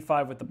on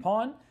d5 with the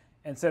pawn.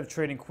 Instead of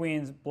trading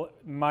queens,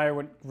 Meyer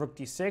went rook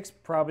d6,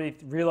 probably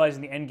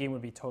realizing the endgame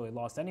would be totally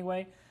lost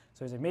anyway.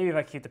 So he's like, maybe if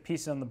I keep the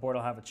pieces on the board,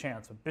 I'll have a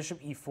chance. But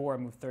bishop e4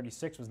 and move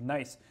 36 was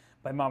nice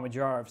by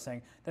Mamedyarov,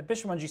 saying that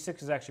bishop on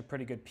g6 is actually a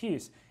pretty good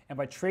piece. And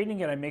by trading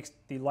it, I make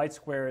the light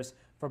squares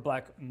for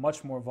black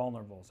much more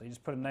vulnerable. So he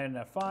just put a knight in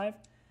f5,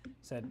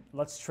 said,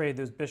 let's trade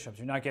those bishops.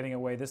 You're not getting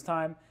away this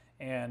time.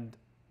 And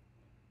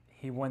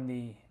he won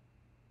the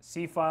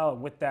c file,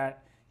 and with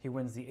that, he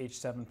wins the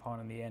h7 pawn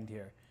in the end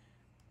here.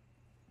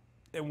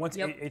 And once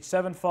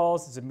h7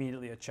 falls, it's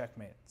immediately a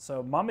checkmate.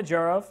 So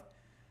Mamedyarov,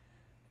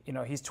 you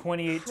know, he's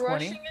 28-20.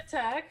 Crushing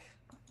attack.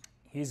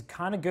 He's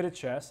kind of good at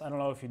chess. I don't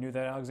know if you knew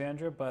that,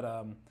 Alexandra, but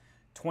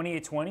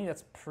 28-20,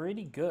 that's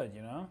pretty good,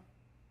 you know?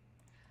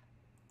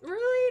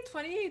 Really?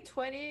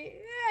 28-20? Yeah,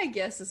 I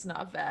guess it's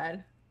not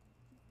bad.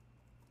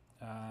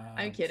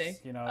 I'm kidding.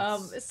 You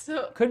know,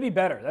 so could be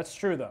better. That's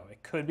true, though.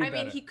 It could be better.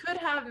 I mean, he could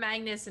have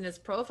Magnus in his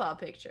profile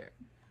picture.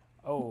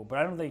 Oh, but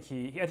I don't think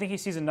I think he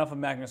sees enough of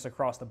Magnus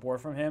across the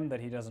board from him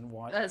that he doesn't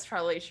want That's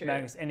probably true.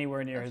 Magnus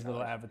anywhere near his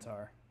little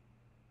avatar.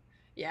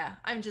 Yeah,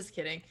 I'm just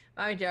kidding.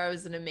 Mamedyarov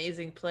is an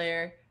amazing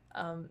player.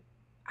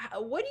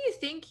 What do you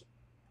think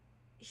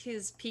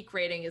his peak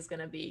rating is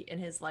going to be in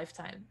his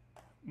lifetime?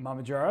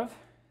 Mamedyarov?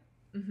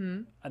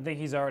 I think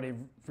he's already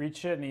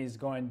reached it, and he's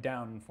going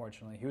down,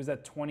 unfortunately. He was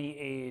at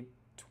 28-20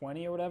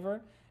 or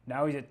whatever.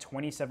 Now he's at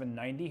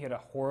 27-90. He had a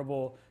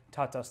horrible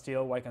Tata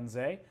Steel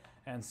Waikanze.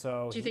 And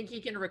so... Do you think he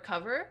can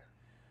recover?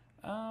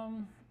 I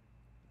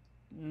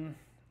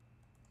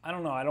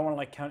don't know. I don't want to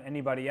like count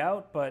anybody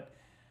out, but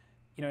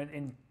you know,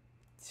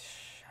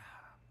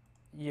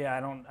 I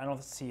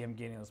don't see him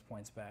getting those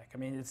points back. I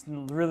mean, it's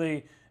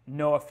really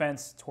no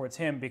offense towards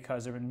him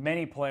because there have been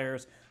many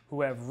players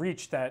who have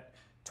reached that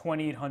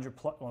 2,800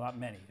 plus. Well, not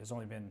many. There's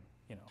only been,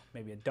 you know,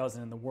 maybe a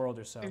dozen in the world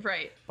or so.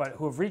 Right. But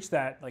who have reached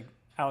that, like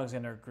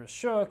Alexander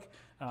Grishuk,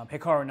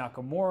 Hikaru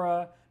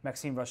Nakamura,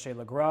 Maxime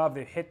Vacher-Lagrave.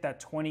 They've hit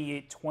that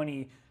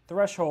 28-20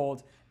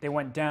 threshold. They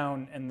went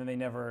down, and then they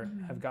never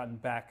have gotten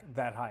back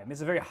that high. I mean,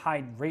 it's a very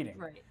high rating.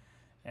 Right.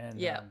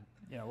 And you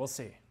know, we'll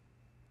see.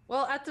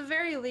 Well, at the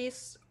very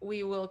least,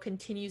 we will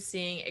continue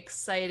seeing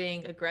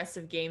exciting,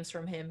 aggressive games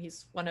from him.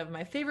 He's one of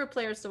my favorite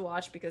players to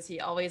watch because he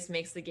always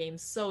makes the game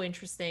so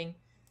interesting.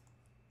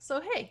 So,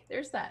 hey,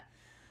 there's that.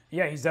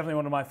 Yeah, he's definitely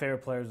one of my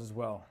favorite players as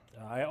well.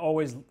 I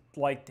always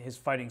liked his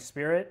fighting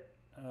spirit.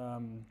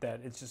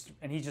 That it's just,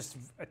 and he's just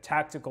a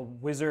tactical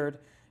wizard,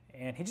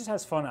 and he just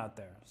has fun out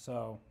there.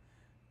 So,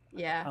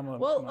 yeah.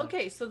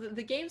 Okay. So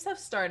the games have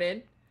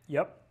started.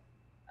 Yep.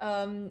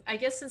 I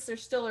guess since they're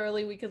still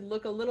early, we could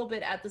look a little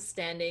bit at the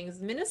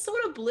standings.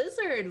 Minnesota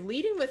Blizzard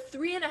leading with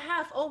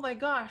 3.5. Oh my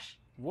gosh,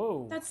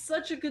 Whoa. that's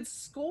such a good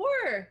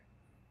score.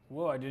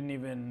 Whoa, I didn't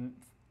even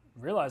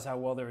realize how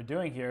well they were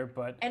doing here,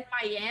 but And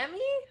Miami?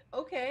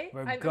 Okay,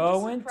 we're I'm just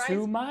going to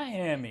surprised.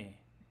 Miami.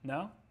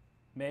 No?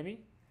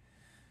 Maybe?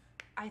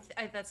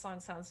 That song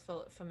sounds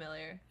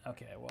familiar.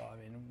 Okay, well, I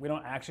mean, we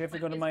don't actually have to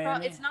But go to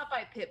Miami. it's not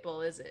by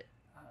Pitbull, is it?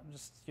 I'm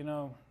just, I'm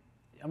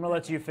going to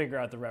let you figure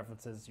out the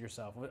references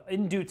yourself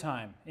in due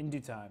time. In due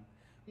time.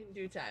 In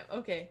due time.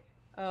 Okay.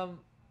 Um,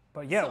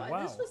 But yeah, so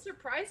wow. this was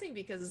surprising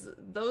because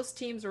those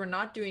teams were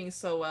not doing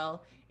so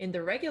well in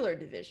the regular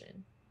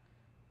division.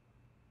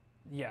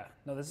 Yeah,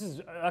 no, this is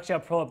actually,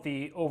 I'll pull up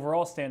the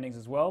overall standings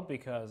as well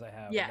because I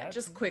have Yeah, that.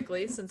 just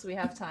quickly since we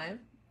have time.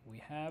 We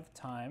have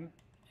time,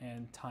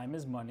 and time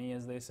is money,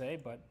 as they say,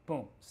 but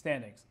boom,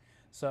 standings.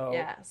 So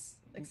Yes,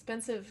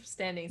 expensive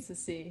standings to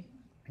see.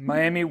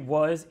 Miami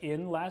was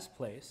in last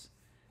place,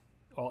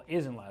 well,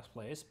 is in last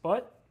place,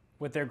 but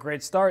with their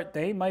great start,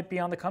 they might be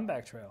on the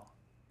comeback trail.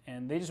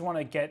 And they just want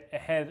to get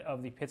ahead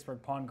of the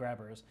Pittsburgh Pawn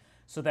Grabbers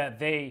so that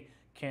they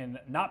can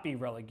not be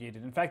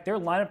relegated. In fact, their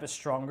lineup is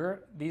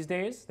stronger these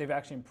days. They've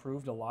actually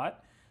improved a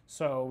lot.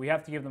 So we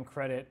have to give them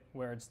credit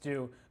where it's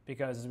due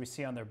because as we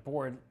see on their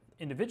board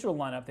individual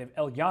lineup, they have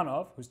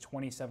Elyanov, who's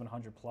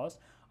 2,700 plus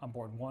on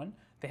board one.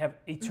 They have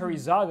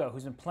Iturizaga,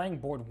 who's been playing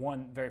board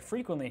one very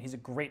frequently. He's a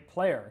great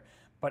player.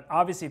 But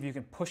obviously, if you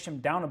can push him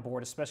down a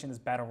board, especially in this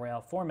Battle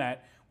Royale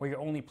format, where you're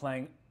only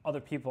playing other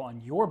people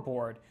on your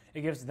board,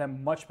 it gives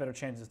them much better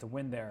chances to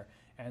win there.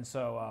 And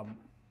so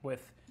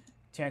with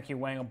Tianqi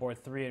Wang on board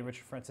 3 and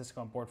Richard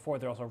Francisco on board 4,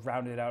 they're also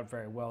rounded out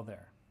very well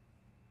there.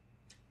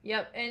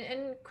 Yep,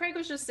 and Craig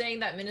was just saying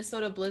that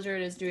Minnesota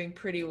Blizzard is doing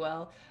pretty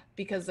well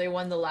because they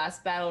won the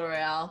last Battle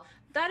Royale.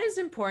 That is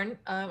important.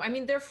 I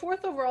mean, they're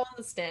fourth overall in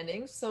the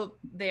standings, so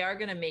they are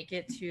going to make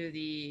it to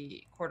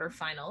the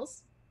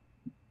quarterfinals.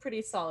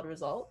 Pretty solid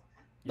result.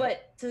 Yep.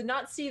 But to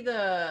not see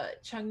the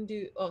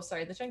Chengdu,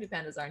 the Chengdu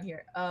Pandas aren't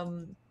here.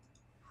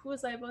 Who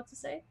was I about to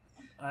say?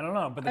 I don't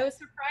know, but I was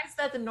surprised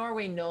that the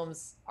Norway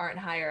Gnomes aren't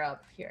higher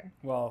up here.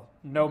 Well,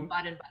 no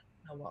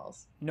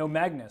Walls. No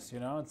Magnus,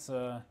 it's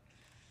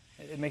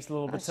it makes it a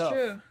little bit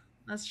tough.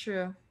 That's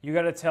true. You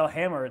got to tell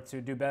Hammer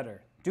to do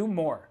better, do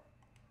more,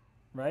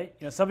 right?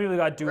 Some people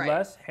got to do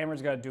less.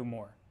 Hammer's got to do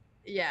more.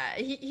 Yeah,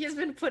 he's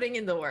been putting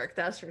in the work,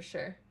 that's for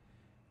sure.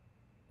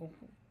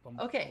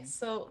 Okay,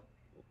 so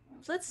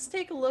let's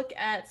take a look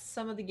at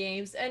some of the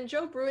games. And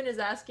Joe Bruin is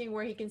asking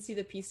where he can see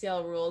the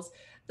PCL rules.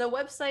 The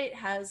website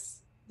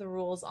has the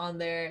rules on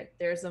there.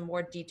 There's a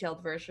more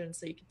detailed version,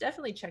 so you can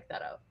definitely check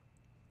that out.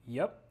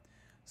 Yep.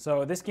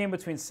 So this game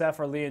between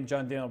Sapphire Lee and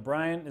John Daniel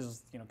Bryan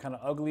is kind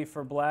of ugly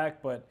for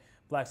Black, but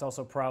Black's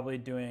also probably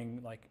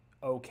doing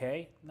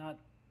okay, not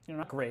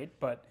great,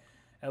 but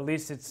at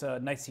least it's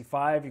knight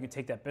c5. You can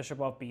take that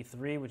bishop off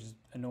b3, which is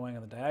annoying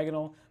on the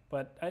diagonal.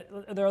 But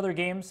are there other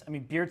games? I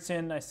mean,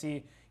 Beardson, I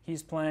see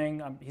he's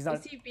playing. He's not.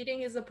 Is he beating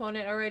his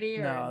opponent already,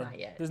 or not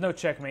yet? There's no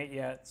checkmate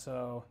yet.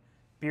 So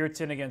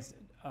Beardson against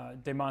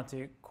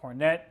DeMonte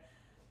Cornet.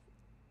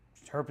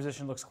 Her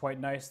position looks quite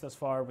nice thus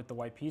far with the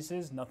white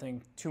pieces.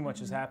 Nothing too much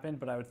has happened,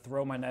 but I would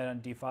throw my knight on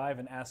d5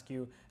 and ask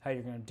you how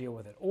you're going to deal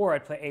with it. Or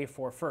I'd play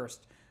a4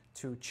 first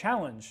to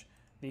challenge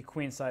the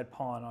queenside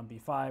pawn on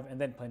b5 and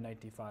then play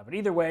knight d5. But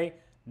either way,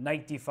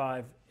 knight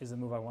d5 is the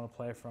move I want to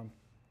play from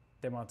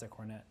DeMonte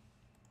Cornet.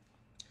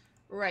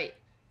 Right.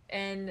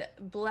 And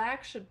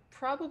Black should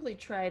probably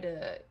try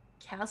to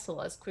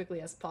castle as quickly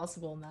as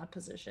possible in that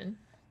position.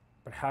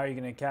 But how are you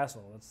going to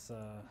castle?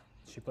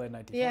 She played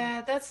knight d5.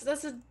 Yeah, that's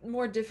a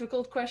more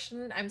difficult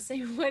question. I'm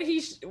saying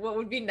what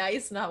would be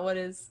nice, not what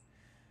is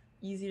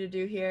easy to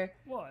do here.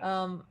 What?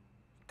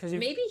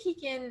 Maybe he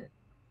can.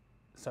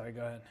 Sorry,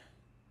 go ahead.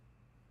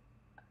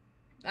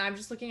 I'm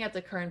just looking at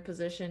the current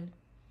position.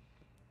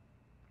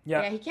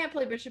 Yeah, he can't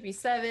play bishop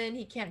e7.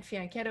 He can't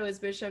fianchetto his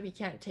bishop. He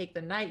can't take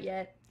the knight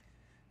yet.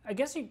 I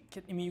guess you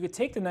could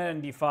take the knight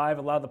on d5,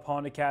 allow the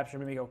pawn to capture,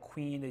 maybe go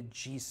queen to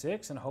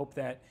g6, and hope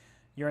that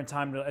you're in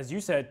time to, as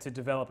you said, to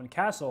develop and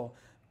castle.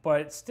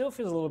 But it still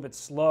feels a little bit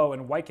slow,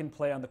 and white can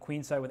play on the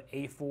queen side with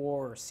a4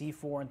 or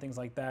c4 and things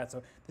like that.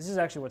 So this is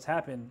actually what's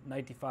happened,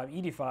 knight d5,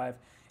 e d5,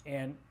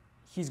 and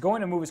he's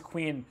going to move his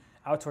queen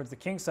out towards the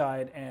king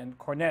side, and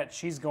Cornet,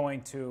 she's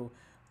going to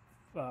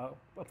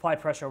apply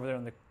pressure over there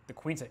on the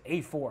queen side,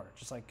 a4,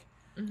 just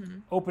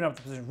open up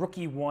the position. Rook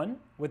e1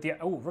 with the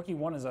rook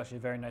e1 is actually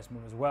a very nice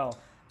move as well.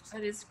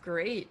 That is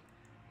great.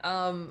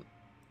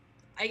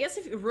 I guess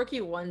if rook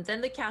e1,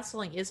 then the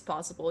castling is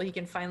possible. He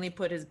can finally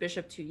put his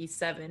bishop to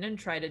e7 and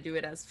try to do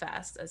it as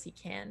fast as he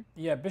can.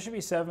 Yeah, bishop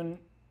e7,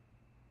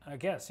 I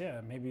guess, yeah.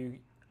 Maybe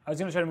I was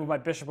going to try to move my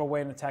bishop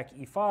away and attack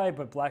e5,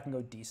 but Black can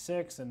go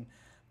d6, and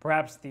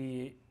perhaps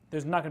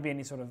there's not going to be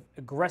any sort of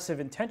aggressive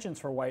intentions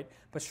for White,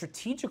 but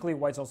strategically,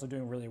 White's also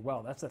doing really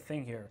well. That's the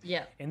thing here.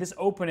 Yeah. In this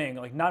opening,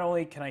 not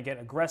only can I get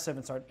aggressive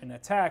and start an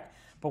attack,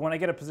 but when I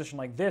get a position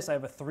like this, I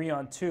have a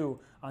 3-on-2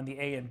 on the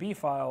A and B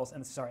files,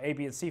 A,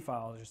 B, and C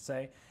files, I should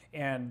say,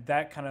 and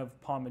that kind of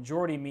pawn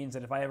majority means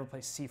that if I ever play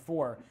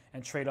c4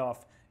 and trade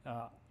off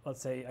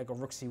Let's say I go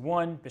rook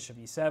c1, bishop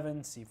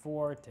e7,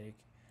 c4,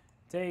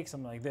 take,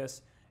 something like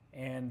this.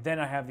 And then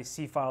I have the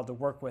c file to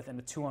work with and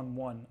a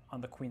 2-on-1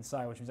 on the queen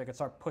side, which means I can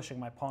start pushing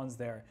my pawns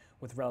there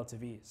with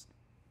relative ease.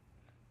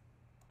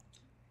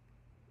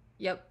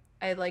 Yep,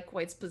 I like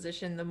white's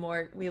position the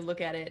more we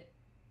look at it.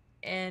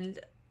 And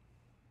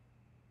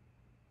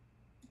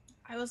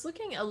I was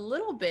looking a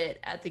little bit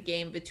at the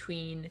game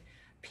between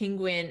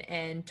Penguin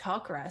and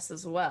Talkgrass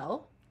as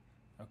well.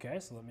 Okay,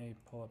 so let me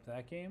pull up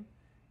that game.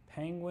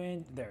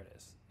 Penguin, there it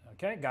is.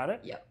 Okay, got it.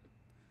 Yep.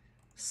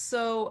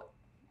 So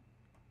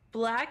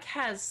Black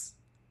has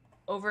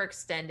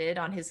overextended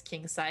on his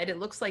king side. It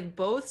looks like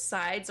both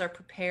sides are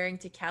preparing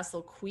to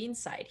castle queen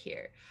side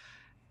here.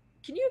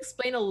 Can you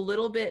explain a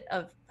little bit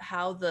of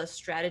how the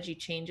strategy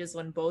changes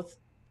when both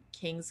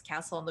kings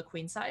castle on the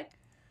queen side?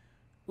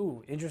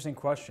 Ooh, interesting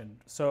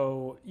question.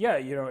 So yeah,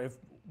 if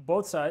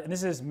both sides, and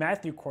this is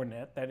Matthew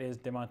Cornet, that is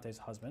Demonte's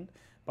husband,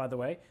 by the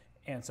way,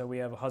 and so we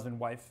have a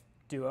husband-wife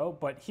duo.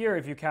 But here,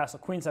 if you castle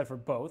queenside for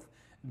both,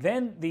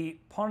 then the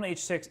pawn on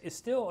h6 is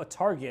still a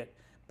target,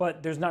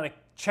 but there's not a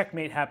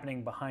checkmate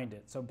happening behind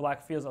it. So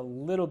black feels a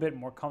little bit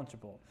more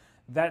comfortable.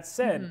 That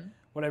said,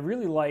 what I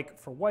really like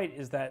for white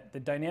is that the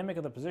dynamic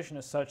of the position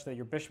is such that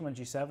your bishop on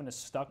g7 is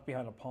stuck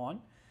behind a pawn,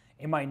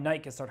 and my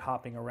knight can start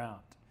hopping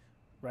around,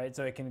 right?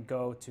 So it can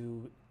go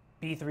to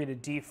b3 to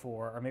d4,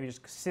 or maybe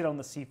just sit on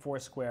the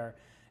c4 square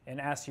and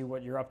ask you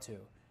what you're up to.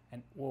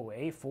 And whoa,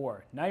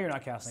 a4. Now you're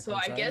not castling. So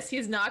I guess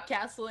he's not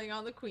castling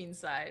on the queen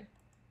side.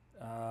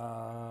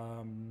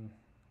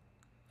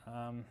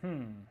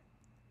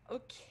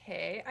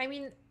 Okay. I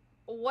mean,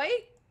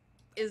 white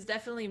is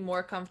definitely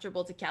more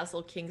comfortable to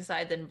castle king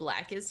side than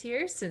black is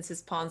here, since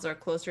his pawns are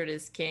closer to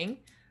his king.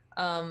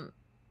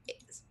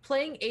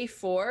 Playing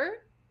a4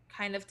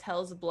 kind of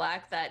tells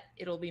black that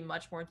it'll be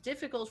much more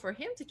difficult for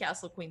him to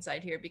castle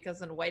queenside here, because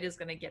then white is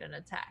going to get an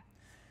attack.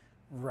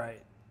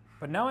 Right.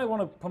 But now I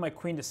want to put my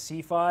queen to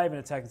c5 and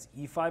attack this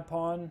e5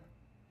 pawn.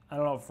 I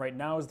don't know if right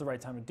now is the right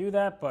time to do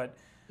that, but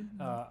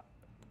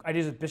I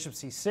do bishop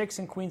c6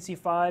 and queen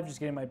c5,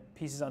 just getting my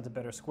pieces onto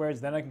better squares.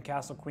 Then I can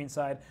castle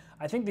queenside.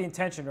 I think the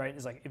intention, right,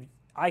 is like if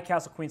I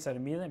castle queenside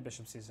immediately and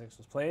bishop c6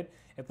 was played,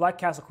 if black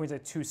castle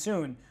queenside too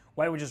soon,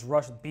 white would just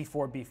rush with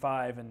b4,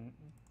 b5, and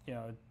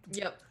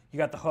Yep. You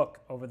got the hook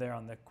over there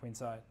on the queen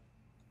side.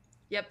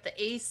 Yep, the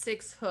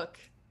a6 hook.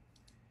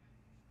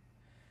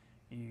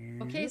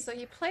 Okay, so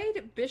he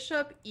played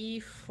bishop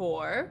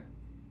e4.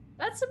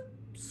 That's a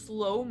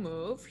slow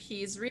move.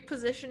 He's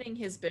repositioning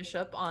his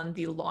bishop on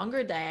the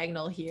longer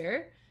diagonal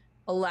here,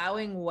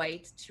 allowing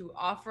white to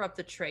offer up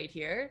the trade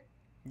here.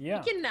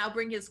 Yeah. He can now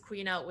bring his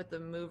queen out with the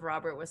move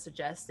Robert was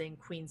suggesting,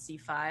 queen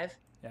c5.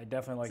 Yeah, I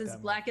definitely like that.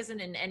 Since black isn't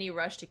in any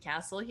rush to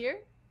castle here.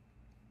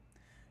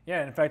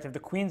 Yeah, in fact, if the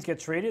queens get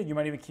traded, you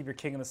might even keep your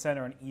king in the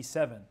center on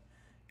e7.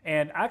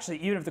 And actually,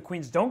 even if the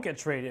queens don't get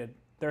traded,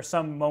 there are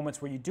some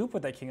moments where you do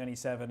put that king on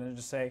e7 and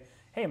just say,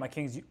 hey, my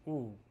king's,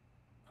 ooh.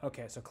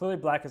 Okay, so clearly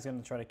black is going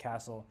to try to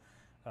castle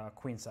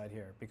queenside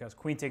here, because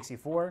queen takes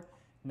e4,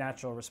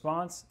 natural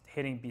response,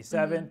 hitting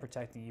b7,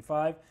 protecting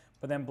e5,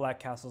 but then black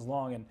castles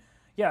long. And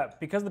yeah,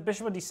 because the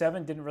bishop on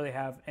d7 didn't really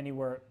have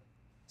anywhere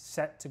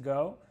set to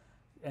go,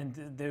 and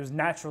it was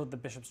natural that the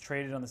bishop's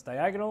traded on this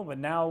diagonal, but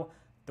now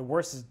the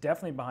worst is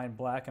definitely behind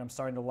black, and I'm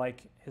starting to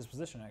like his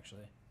position,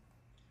 actually.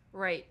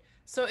 Right.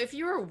 So if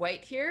you were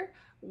white here,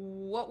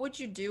 what would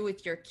you do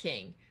with your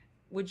king?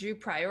 Would you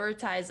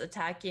prioritize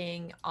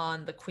attacking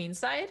on the queen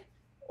side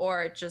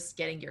or just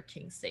getting your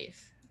king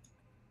safe?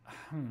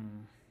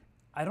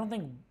 I don't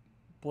think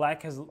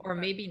black has... Or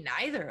maybe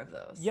neither of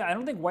those. Yeah, I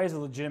don't think white is a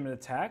legitimate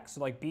attack.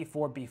 So like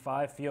b4,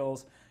 b5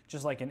 feels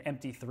just like an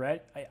empty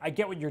threat. I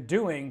get what you're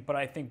doing, but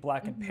I think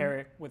black can pair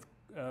it with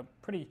a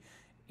pretty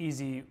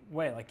easy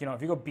way. Like,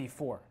 if you go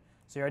b4.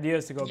 So your idea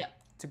is to go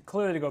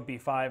clearly to go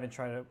b5 and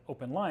try to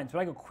open lines. But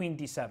I go queen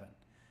d7.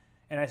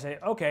 And I say,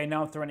 okay,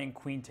 now I'm threatening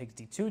queen takes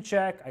d2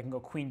 check. I can go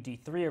queen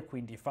d3 or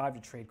queen d5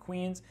 to trade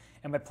queens.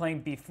 And by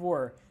playing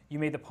b4, you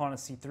made the pawn on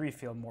c3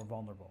 feel more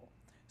vulnerable.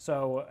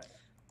 So,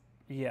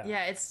 yeah.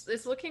 Yeah,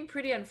 it's looking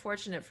pretty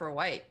unfortunate for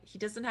white. He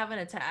doesn't have an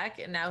attack,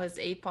 and now his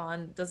a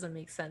pawn doesn't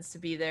make sense to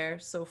be there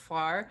so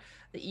far.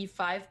 The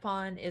e5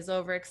 pawn is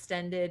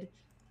overextended.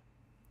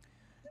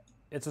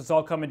 It's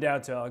all coming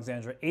down to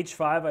Alexandra.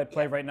 h5 I'd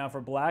play right now for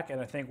black, and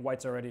I think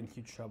white's already in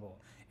huge trouble.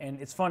 And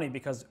it's funny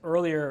because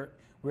earlier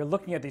we were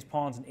looking at these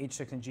pawns in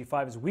h6 and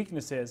g5 as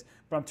weaknesses,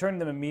 but I'm turning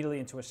them immediately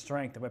into a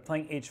strength. And by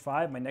playing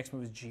h5, my next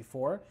move is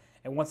g4.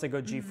 And once I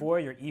go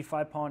g4, your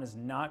e5 pawn is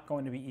not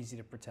going to be easy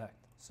to protect.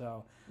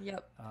 So.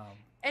 Yep.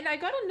 And I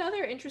got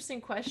another interesting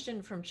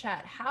question from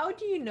chat. How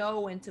do you know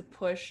when to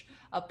push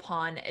a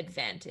pawn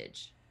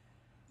advantage?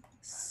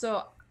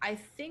 So I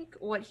think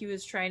what he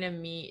was trying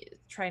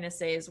to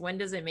say is, when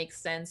does it make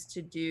sense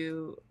to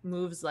do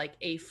moves like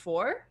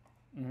a4?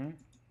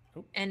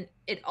 And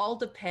it all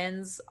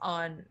depends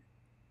on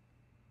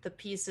the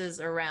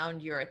pieces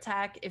around your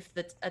attack. If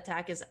the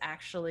attack is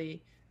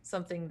actually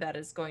something that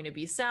is going to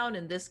be sound.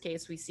 In this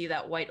case, we see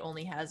that white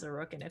only has a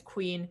rook and a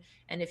queen.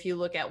 And if you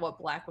look at what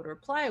black would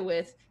reply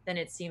with, then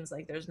it seems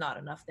like there's not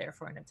enough there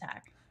for an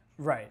attack.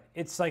 Right.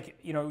 It's like,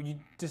 you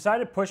decide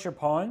to push your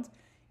pawns.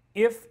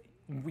 If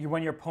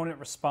when your opponent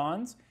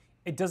responds,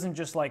 it doesn't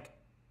just like,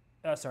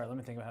 sorry, let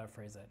me think about how to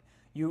phrase that.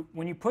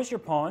 When you push your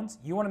pawns,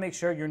 you want to make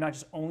sure you're not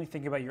just only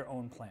thinking about your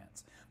own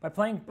plans. By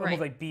playing a move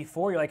like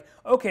b4, you're like,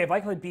 okay, if I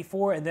play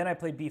b4 and then I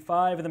play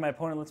b5 and then my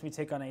opponent lets me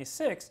take on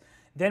a6,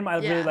 then I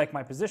really like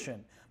my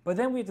position. But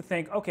then we have to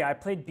think, okay, I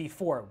played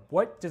b4.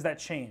 What does that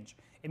change?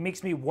 It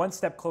makes me one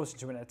step closer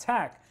to an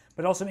attack,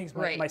 but it also makes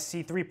my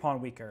c3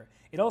 pawn weaker.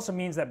 It also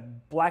means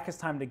that black has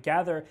time to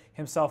gather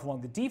himself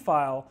along the d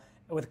file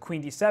with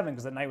queen d7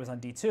 because the knight was on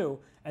d2,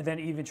 and then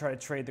even try to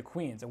trade the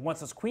queens. And once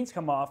those queens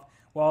come off,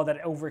 well,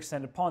 that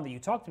overextended pawn that you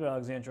talked about,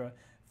 Alexandra,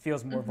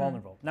 feels more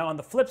vulnerable. Now, on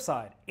the flip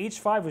side,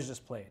 h5 was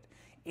just played.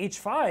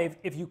 h5,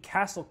 if you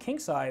castle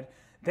kingside,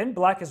 then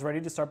black is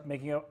ready to start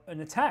making an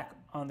attack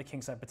on the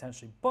kingside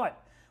potentially.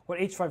 But what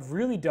h5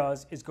 really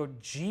does is go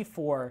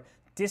g4,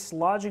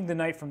 dislodging the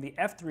knight from the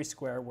f3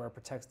 square where it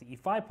protects the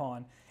e5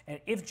 pawn. And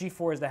if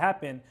g4 is to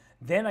happen,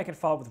 then I can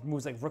follow with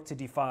moves like rook to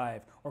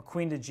d5, or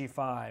queen to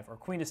g5, or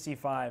queen to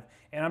c5,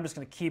 and I'm just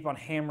going to keep on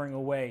hammering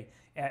away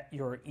at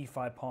your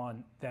e5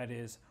 pawn that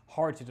is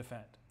hard to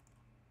defend.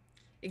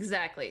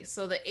 Exactly.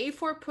 So the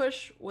a4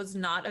 push was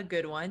not a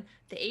good one.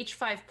 The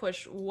h5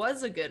 push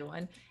was a good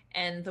one.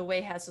 And the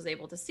way Hess was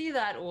able to see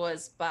that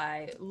was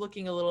by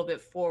looking a little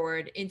bit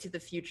forward into the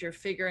future,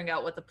 figuring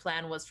out what the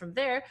plan was from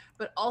there,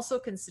 but also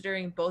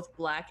considering both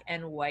black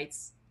and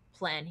white's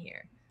plan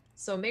here.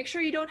 So make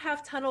sure you don't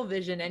have tunnel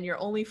vision and you're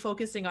only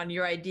focusing on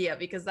your idea,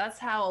 because that's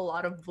how a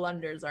lot of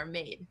blunders are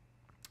made.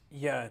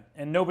 Yeah,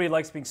 and nobody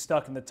likes being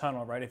stuck in the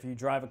tunnel, right? If you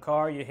drive a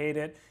car, you hate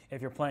it.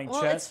 If you're playing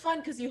chess... Well, it's fun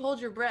because you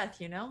hold your breath,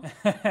 you know?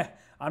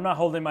 I'm not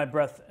holding my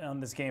breath on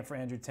this game for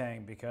Andrew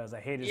Tang because I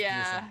hate his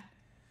position.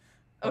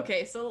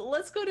 Okay, so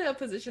let's go to a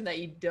position that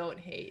you don't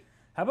hate.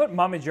 How about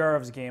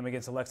Mamijarov's game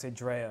against Alexei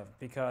Dreyev?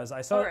 Because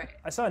I saw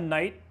a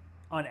knight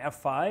on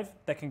f5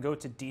 that can go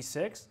to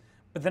d6,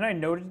 but then I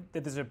noted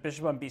that there's a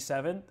bishop on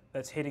b7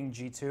 that's hitting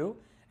g2,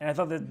 and I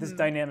thought that this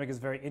dynamic is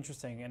very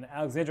interesting. And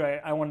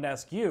Alexandra, I wanted to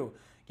ask you,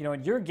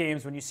 in your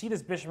games, when you see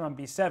this bishop on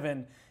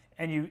b7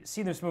 and you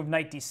see this move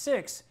knight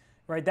d6,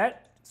 right,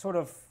 that sort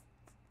of,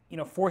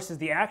 forces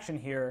the action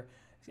here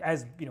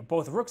as,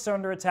 both rooks are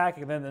under attack,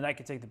 and then the knight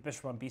can take the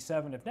bishop on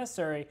b7 if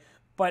necessary.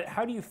 But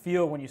how do you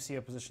feel when you see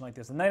a position like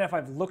this? The knight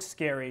f5 looks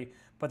scary,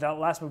 but that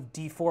last move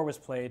d4 was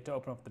played to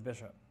open up the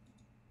bishop.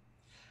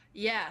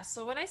 Yeah,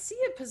 so when I see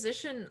a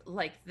position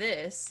like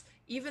this,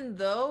 even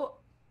though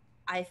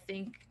I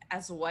think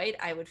as white,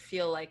 I would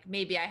feel like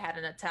maybe I had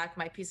an attack,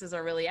 my pieces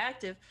are really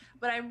active,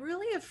 but I'm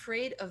really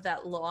afraid of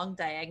that long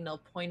diagonal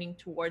pointing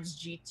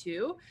towards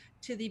g2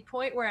 to the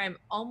point where I'm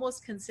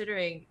almost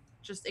considering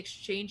just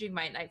exchanging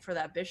my knight for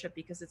that bishop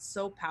because it's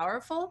so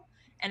powerful.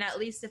 And at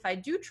least if I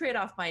do trade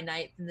off my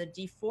knight, then the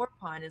d4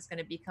 pawn is going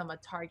to become a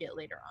target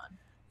later on.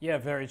 Yeah,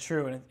 very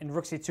true. And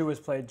rook c2 was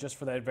played just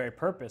for that very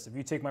purpose. If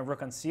you take my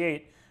rook on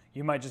c8,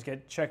 you might just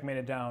get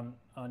checkmated down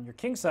on your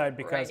king side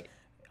because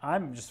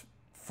I'm just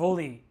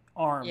fully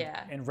armed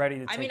and ready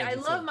to take it. I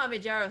love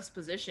Mamijarov's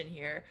position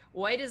here.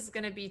 White is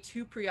going to be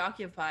too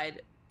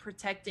preoccupied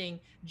protecting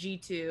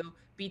g2.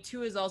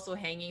 b2 is also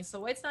hanging, so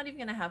white's not even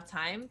going to have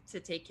time to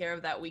take care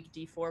of that weak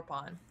d4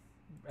 pawn.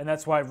 And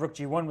that's why rook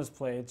g1 was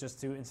played, just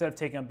to, instead of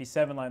taking on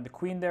b7, line the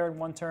queen there in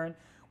one turn,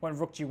 when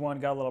rook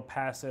g1 got a little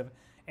passive.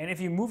 And if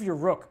you move your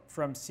rook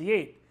from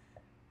c8,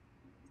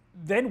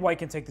 then white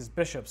can take this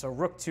bishop. So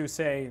rook to,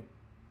 say,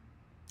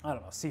 I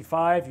don't know,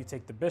 c5, you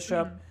take the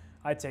bishop,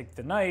 I take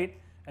the knight,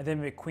 and then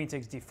maybe queen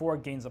takes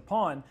d4, gains a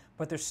pawn.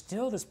 But there's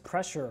still this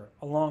pressure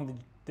along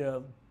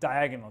the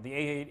diagonal, the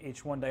a8,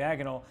 h1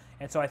 diagonal.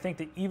 And so I think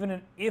that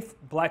even if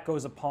black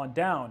goes a pawn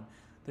down,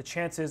 the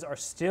chances are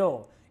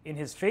still in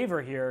his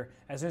favor here.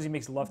 As soon as he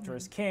makes love to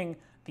his king,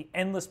 the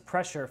endless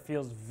pressure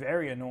feels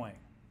very annoying.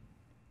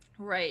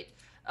 Right.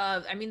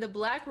 The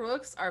black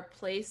rooks are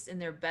placed in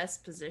their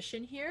best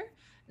position here.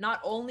 Not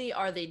only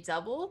are they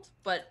doubled,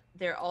 but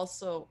they're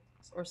also,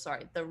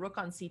 the rook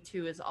on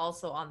c2 is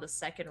also on the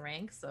second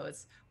rank, so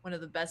it's one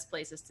of the best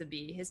places to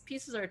be. His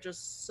pieces are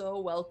just so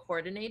well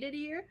coordinated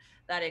here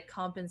that it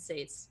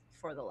compensates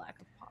for the lack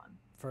of pawn.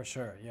 For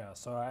sure, yeah.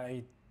 So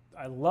I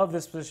love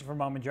this position for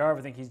Mamijarov.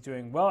 I think he's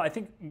doing well. I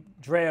think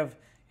Dreyev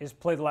has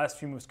played the last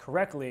few moves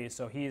correctly,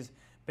 so he's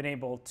been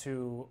able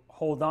to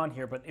hold on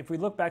here. But if we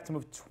look back to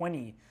move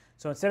 20,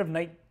 so instead of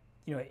knight,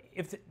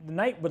 if the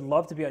knight would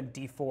love to be on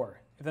d4.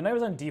 If the knight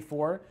was on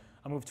d4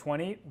 on move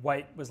 20,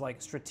 white was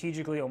like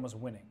strategically almost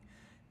winning.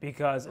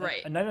 Because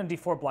a knight on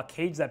d4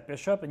 blockades that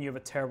bishop, and you have a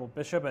terrible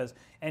bishop, as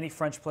any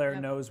French player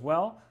knows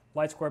well.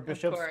 Light square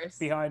bishops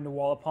behind the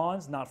wall of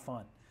pawns, not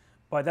fun.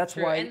 But that's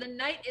why... And the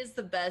knight is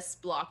the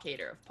best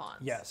blockader of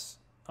pawns. Yes,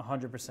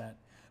 100%.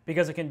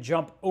 Because it can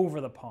jump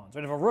over the pawns.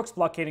 Right? If a rook's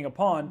blockading a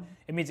pawn,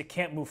 it means it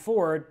can't move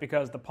forward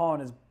because the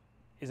pawn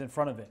is in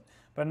front of it.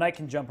 But a knight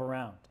can jump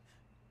around.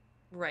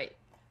 Right.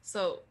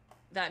 So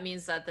that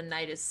means that the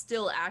knight is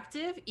still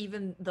active,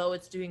 even though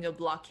it's doing a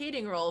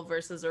blockading role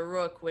versus a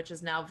rook, which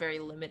is now very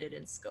limited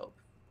in scope.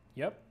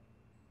 Yep.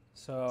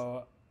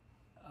 So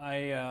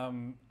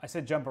I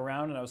said jump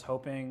around, and I was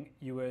hoping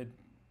you would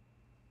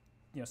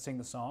sing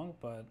the song,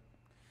 but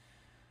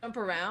Jump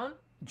around?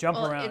 jump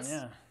Well, around,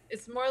 yeah.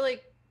 it's more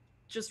like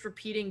just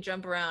repeating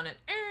jump around and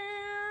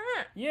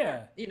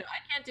Yeah. I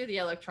can't do the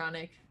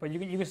electronic. But you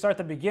can start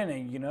the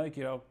beginning,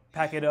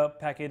 pack it up,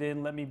 pack it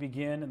in, let me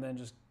begin, and then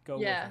just go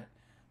with Yeah. it.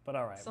 But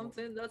all right.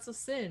 Something that's a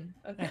sin.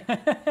 Okay.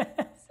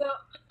 So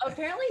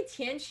apparently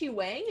Tian Shi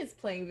Wang is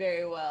playing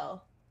very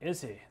well.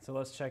 Is he? So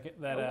let's check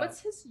that out. What's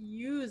his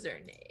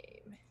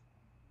username?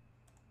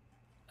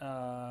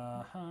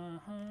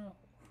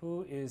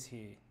 Who is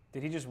he?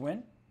 Did he just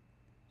win?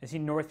 Is he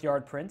North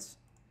Yard Prince?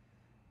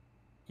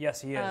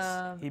 Yes, he is.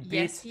 He beat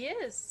yes, he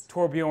is.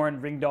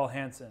 Torbjorn Ringdahl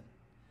Hansen.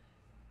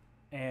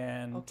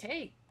 And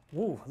okay.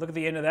 Woo, look at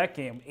the end of that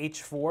game.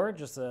 H4,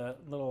 just a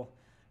little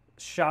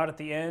shot at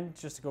the end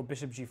just to go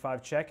bishop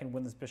g5 check and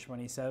win this bishop on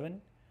e7.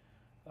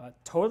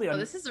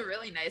 This is a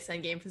really nice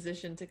endgame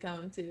position to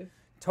come to.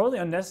 Totally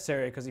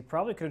unnecessary because he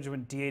probably could have just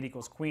went d8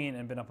 equals queen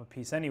and been up a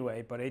piece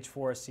anyway, but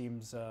h4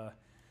 seems,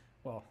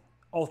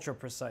 ultra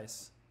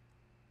precise.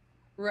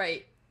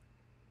 Right.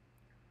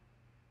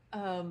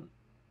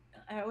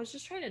 I was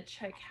just trying to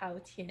check how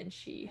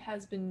Tianxi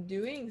has been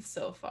doing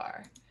so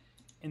far.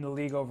 In the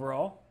league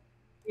overall?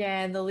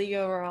 Yeah, in the league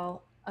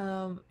overall.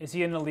 Is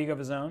he in a league of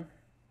his own?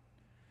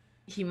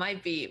 He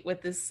might be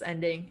with this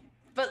ending.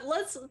 But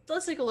let's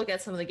take a look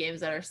at some of the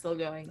games that are still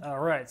going. All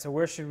right, so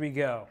where should we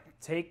go?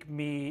 Take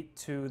me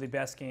to the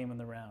best game in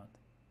the round.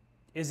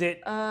 Is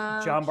it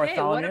John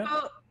Bartholomew? What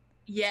about...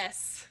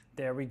 Yes.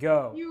 There we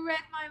go. You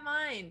read my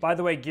mind. By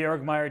the way,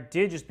 Georg Meyer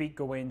did just beat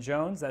Gawain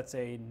Jones. That's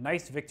a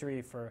nice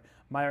victory for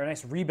Meyer, a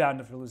nice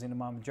rebound after losing to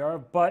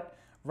Mamadjarov. But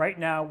right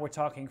now we're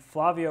talking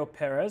Flavio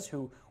Perez,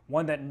 who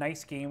won that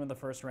nice game in the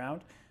first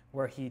round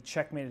where he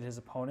checkmated his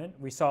opponent.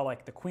 We saw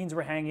like the queens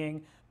were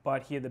hanging,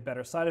 but he had the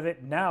better side of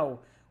it. Now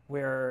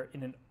we're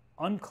in an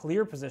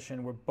unclear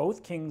position where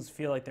both kings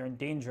feel like they're in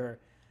danger.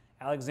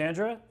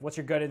 Alexandra, what's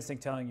your gut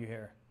instinct telling you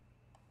here?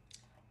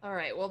 All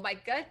right, well, my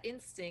gut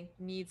instinct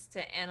needs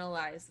to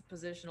analyze the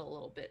position a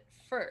little bit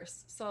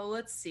first. So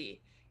let's see.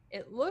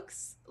 It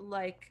looks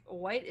like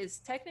white is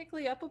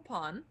technically up a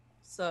pawn,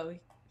 so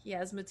he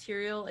has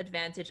material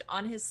advantage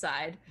on his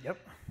side. Yep.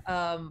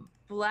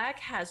 Black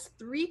has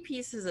 3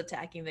 pieces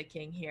attacking the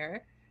king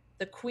here.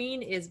 The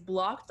queen is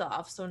blocked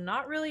off, so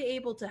not really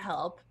able to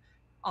help.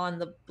 On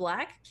the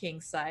black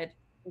king side,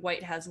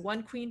 white has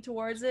 1 queen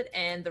towards it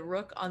and the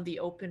rook on the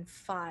open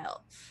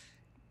file.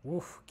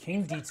 Oof,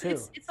 king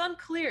d2. It's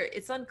unclear.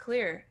 It's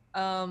unclear.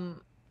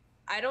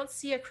 I don't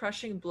see a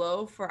crushing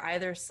blow for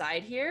either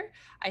side here.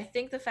 I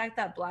think the fact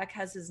that black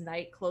has his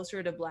knight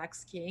closer to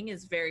black's king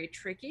is very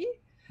tricky.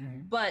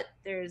 Mm-hmm. But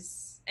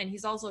and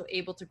he's also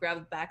able to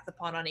grab back the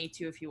pawn on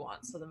a2 if he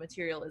wants. So the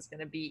material is going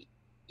to be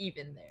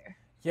even there.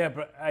 Yeah,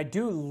 but I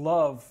do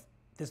love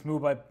this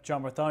move by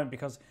John Bartholomew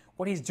because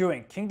what he's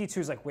doing, king d2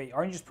 is like, wait,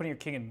 aren't you just putting your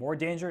king in more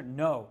danger?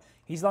 No,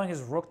 he's allowing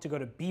his rook to go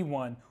to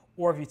b1.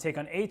 Or if you take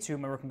on a2,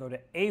 my rook can go to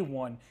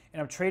a1, and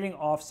I'm trading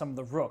off some of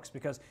the rooks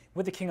because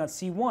with the king on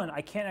c1,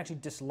 I can't actually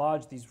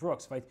dislodge these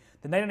rooks.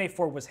 The knight on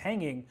a4 was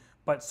hanging,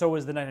 but so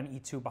was the knight on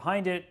e2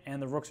 behind it,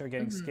 and the rooks are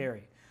getting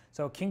scary.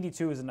 So king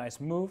d2 is a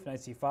nice move, knight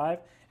c5,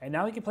 and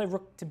now he can play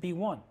rook to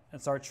b1 and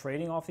start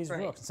trading off these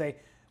rooks and say,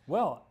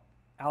 well,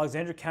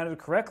 Alexandra counted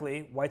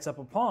correctly, white's up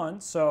a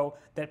pawn, so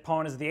that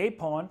pawn is the a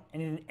pawn,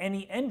 and in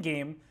any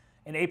endgame,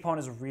 an a pawn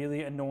is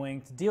really annoying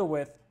to deal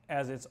with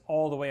as it's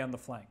all the way on the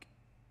flank.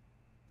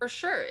 For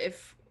sure,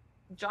 if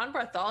John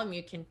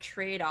Bartholomew can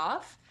trade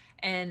off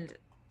and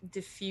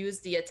diffuse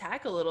the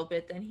attack a little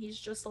bit, then he's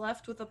just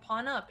left with a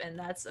pawn up, and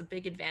that's a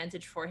big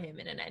advantage for him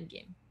in an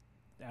endgame.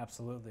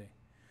 Absolutely.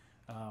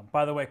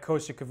 By the way,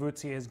 Kostya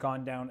Kavutsi has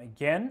gone down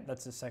again.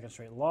 That's his 2nd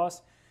straight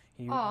loss.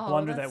 He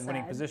blundered that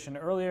winning position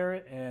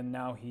earlier, and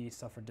now he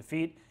suffered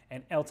defeat.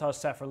 And Eltosh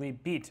Safrali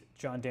beat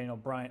John Daniel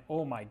Bryant.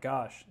 Oh my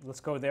gosh. Let's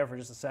go there for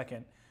just a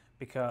second,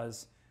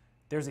 because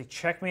there's a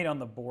checkmate on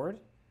the board,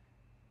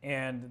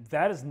 and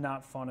that is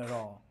not fun at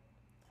all.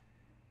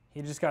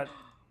 He just got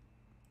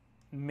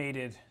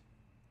mated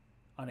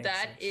on a6.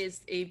 That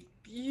is a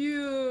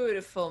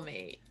beautiful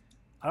mate.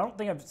 I don't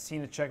think I've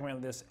seen a checkmate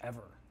like this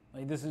ever.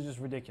 Like, this is just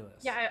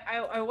ridiculous. Yeah,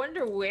 I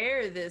wonder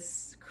where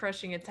this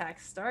crushing attack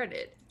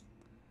started.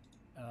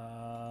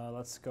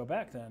 Let's go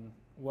back then.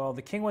 Well,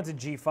 the king went to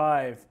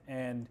g5,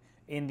 and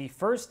in the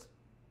first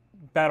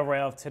Battle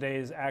Royale of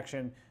today's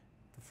action,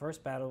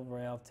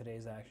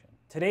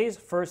 today's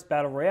first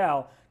Battle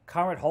Royale,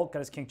 Conrad Holt got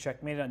his king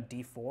checkmated on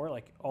d4,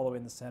 like all the way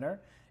in the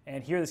center.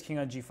 And here this king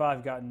on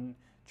g5 got in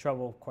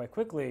trouble quite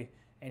quickly,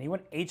 and he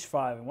went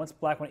h5. And once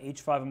black went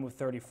h5 and moved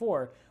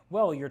 34,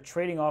 well, you're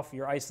trading off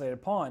your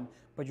isolated pawn,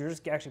 but you're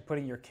just actually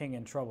putting your king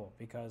in trouble,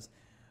 because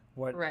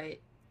what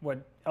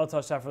Eltosh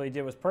Safrali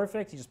did was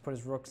perfect. He just put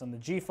his rooks on the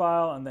g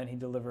file, and then he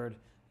delivered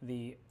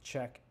the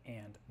check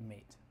and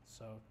mate.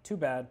 So too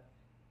bad.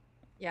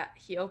 Yeah,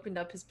 he opened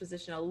up his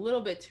position a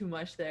little bit too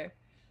much there.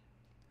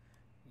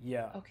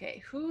 Yeah.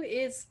 Okay, who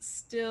is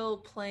still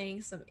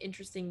playing some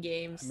interesting I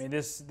games? mean,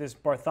 this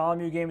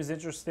Bartholomew game is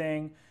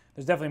interesting.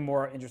 There's definitely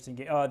more interesting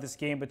game. This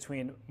game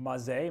between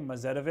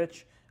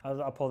Mazetovic,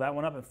 I'll pull that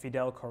one up, and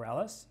Fidel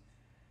Corrales.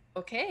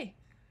 Okay.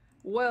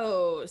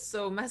 Whoa,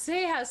 so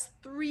Masei has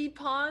three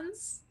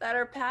pawns that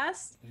are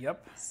passed.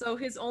 Yep. So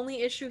his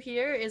only issue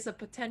here is a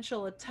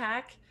potential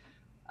attack.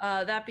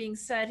 That being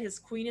said, his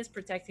queen is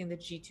protecting the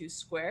g2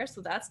 square,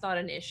 so that's not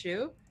an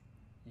issue.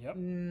 Yep.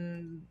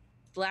 Mm,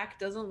 Black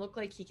doesn't look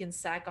like he can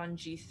sack on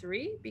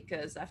g3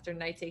 because after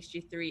knight takes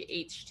g3,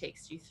 h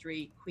takes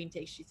g3, queen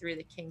takes g3,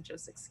 the king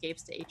just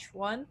escapes to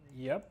h1.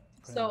 Yep.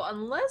 So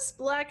unless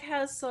Black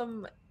has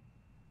some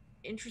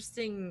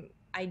interesting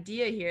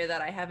idea here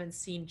that I haven't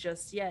seen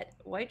just yet,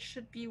 White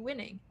should be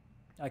winning.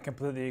 I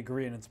completely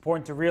agree, and it's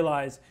important to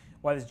realize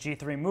why this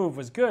g3 move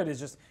was good. Is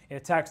just it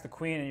attacks the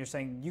queen, and you're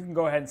saying you can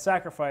go ahead and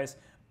sacrifice,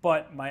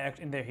 but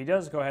and there he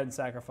does go ahead and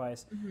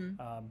sacrifice,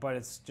 but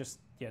it's just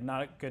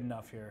not good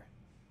enough here.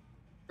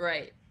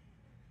 Right.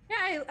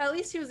 Yeah, at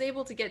least he was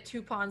able to get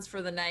two pawns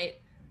for the knight.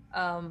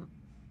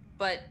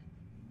 But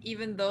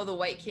even though the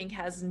White King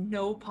has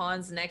no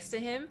pawns next to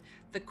him,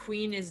 the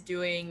queen is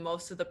doing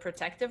most of the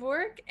protective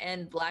work,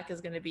 and Black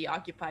is going to be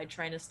occupied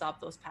trying to stop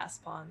those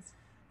passed pawns.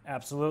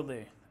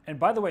 Absolutely. And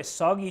by the way,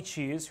 Soggy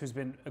Cheese, who's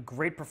been a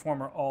great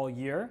performer all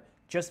year,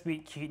 just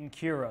beat Keaton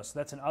Kira. So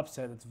that's an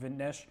upset. That's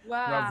Vignesh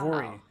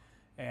Ravuri.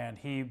 And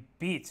he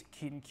beat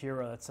Keaton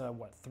Kira. That's a,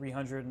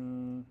 300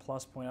 and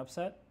plus point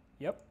upset?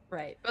 Yep.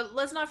 Right. But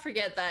let's not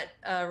forget that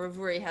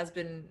Ravuri has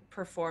been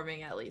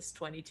performing at least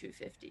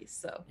 2250.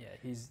 So yeah,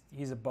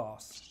 he's a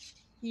boss.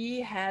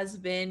 He has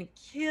been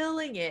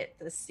killing it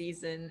this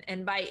season.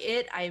 And by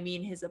it, I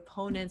mean his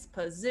opponent's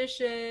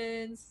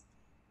positions.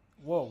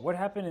 Whoa, what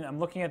happened? I'm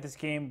looking at this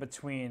game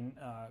between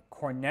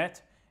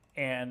Cornet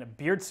and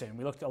Beardson.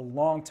 We looked a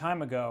long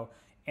time ago,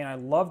 and I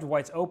loved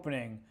White's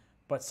opening,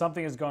 but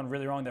something has gone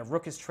really wrong. That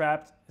rook is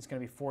trapped. It's going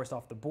to be forced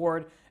off the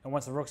board, and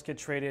once the rooks get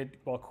traded,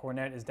 well,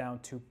 Cornet is down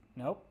two.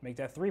 Nope, make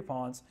that 3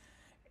 pawns,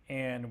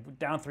 and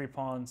down 3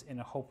 pawns in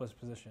a hopeless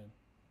position.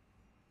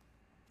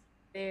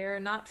 They're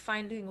not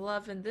finding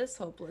love in this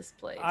hopeless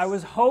place. I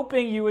was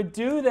hoping you would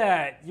do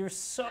that. You're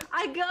so...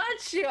 I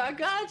got you. I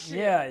got you.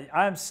 Yeah,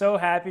 I'm so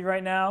happy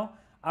right now.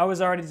 I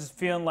was already just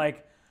feeling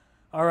like,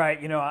 all right,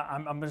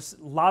 I'm going to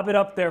lob it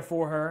up there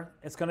for her.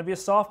 It's going to be a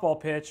softball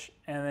pitch,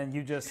 and then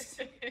you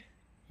just,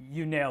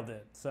 you nailed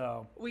it.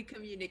 So we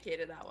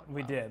communicated that one.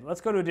 We did.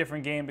 Let's go to a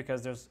different game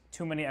because there's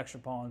too many extra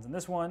pawns in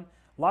this one.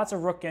 Lots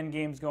of rook end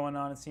games going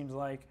on, it seems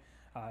like.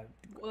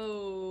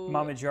 Whoa.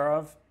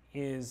 Mamedyarov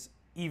is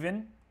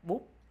even.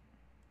 Whoop.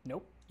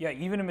 Nope. Yeah,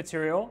 even in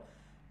material,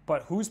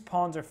 but whose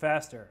pawns are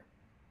faster?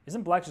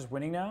 Isn't Black just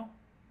winning now?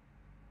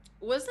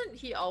 Wasn't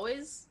he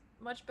always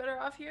much better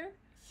off here?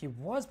 He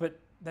was, but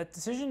that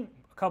decision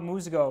a couple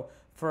moves ago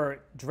for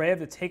Dreyev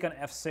to take on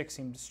f6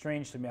 seemed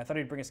strange to me. I thought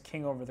he'd bring his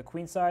king over the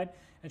queen side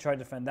and try to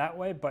defend that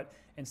way, but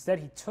instead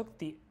he took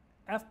the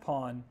f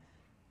pawn,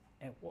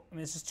 and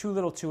it's just too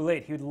little too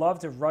late. He would love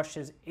to rush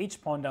his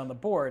h pawn down the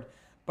board,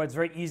 but it's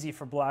very easy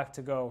for Black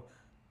to go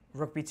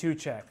rook b2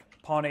 check,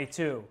 pawn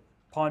a2,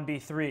 pawn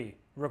b3,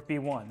 rook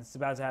b1. It's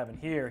about to happen.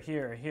 Here,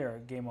 here,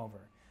 here, game over.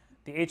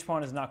 The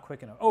h-pawn is not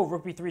quick enough. Oh,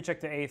 rook b3 check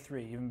to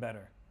a3, even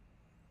better.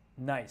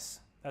 Nice.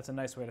 That's a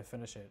nice way to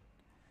finish it.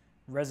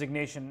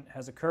 Resignation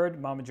has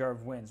occurred.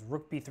 Mamedyarov wins.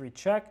 Rook b3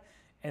 check,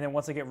 and then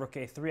once I get rook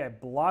a3, I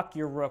block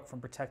your rook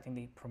from protecting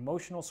the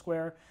promotional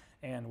square,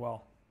 and,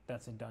 well,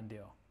 that's a done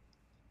deal.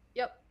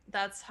 Yep,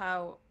 that's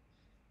how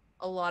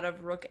a lot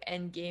of rook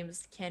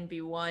endgames can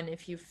be won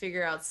if you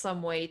figure out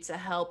some way to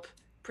help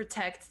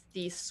protect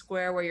the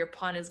square where your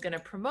pawn is going to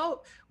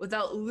promote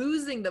without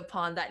losing the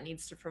pawn that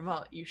needs to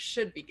promote. You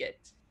should be good.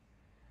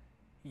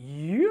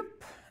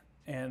 Yep.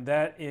 And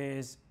that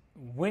is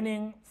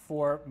winning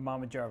for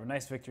Mamedyarov.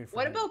 Nice victory for him.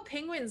 What about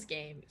Penguin's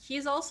game?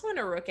 He's also in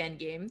a rook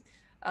endgame.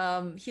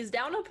 He's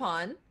down a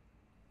pawn,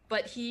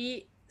 but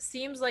he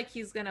seems like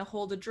he's going to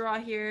hold a draw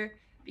here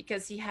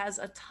because he has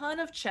a ton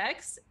of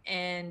checks,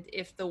 and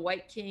if the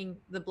black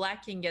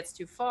king gets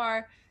too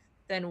far,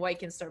 then White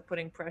can start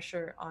putting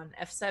pressure on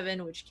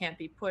f7, which can't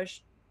be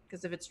pushed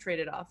because if it's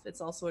traded off,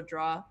 it's also a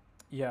draw.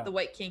 Yeah. The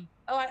White king.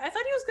 Oh, I thought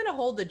he was going to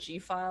hold the g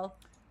file,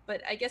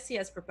 but I guess he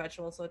has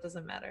perpetual, so it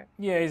doesn't matter.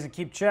 Yeah, he's a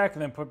keep check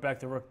and then put back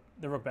the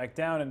rook back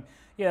down, and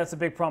yeah, that's a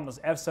big problem. This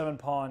f7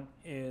 pawn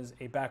is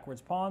a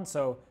backwards pawn,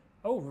 so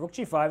rook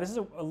g5. This is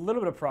a little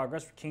bit of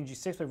progress. King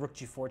g6, play rook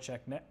g4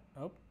 check.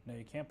 Oh, no,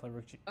 you can't play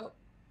rook g. Oh.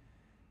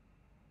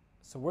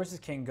 So where's his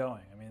king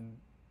going? I mean,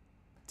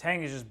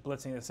 Tang is just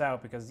blitzing this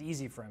out because it's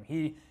easy for him.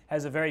 He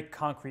has a very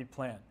concrete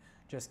plan.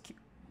 His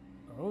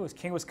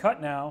king was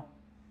cut now.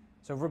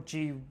 So rook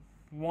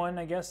g1,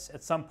 I guess,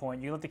 at some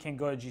point. You let the king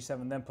go to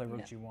g7, then play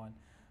rook g1.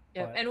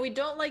 Yeah, and we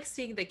don't like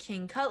seeing the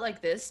king cut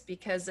like this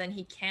because then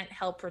he can't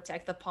help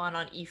protect the pawn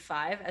on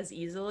e5 as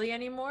easily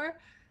anymore.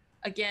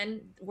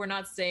 Again, we're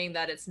not saying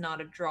that it's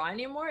not a draw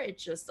anymore.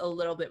 It's just a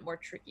little bit more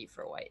tricky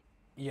for White.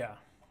 Yeah,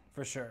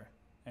 for sure.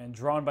 And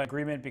drawn by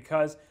agreement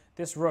because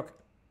this rook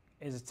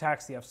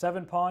attacks the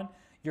f7 pawn.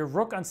 Your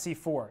rook on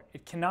c4,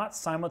 it cannot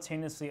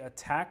simultaneously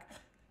attack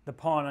the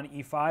pawn on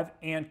e5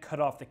 and cut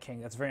off the king.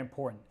 That's very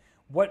important.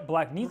 What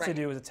black needs to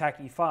do is attack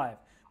e5.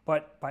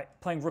 But by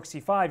playing rook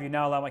c5, you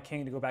now allow my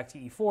king to go back to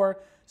e4,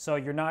 so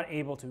you're not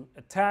able to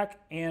attack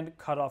and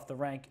cut off the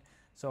rank.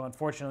 So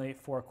unfortunately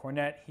for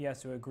Cornet, he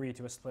has to agree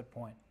to a split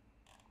point.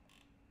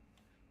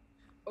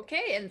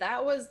 Okay, and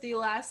that was the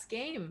last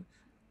game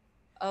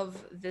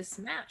of this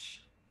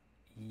match.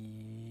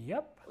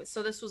 Yep.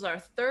 So this was our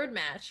third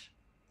match.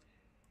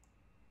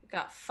 We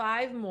got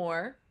 5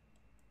 more.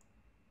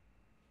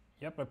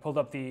 Yep, I pulled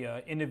up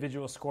the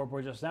individual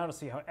scoreboard just now to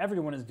see how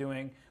everyone is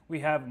doing. We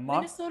have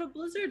Minnesota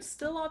Blizzard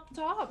still up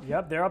top.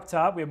 Yep, they're up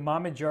top. We have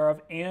Mamedyarov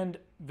and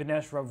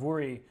Vinesh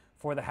Ravuri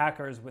for the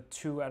Hackers with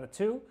 2 out of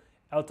 2.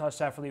 Eltosh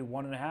Safferly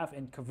 1.5,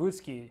 and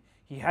Kavutsky.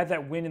 He had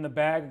that win in the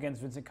bag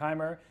against Vincent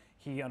Keimer.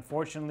 He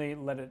unfortunately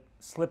let it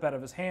slip out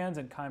of his hands,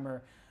 and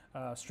Keimer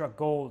struck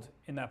gold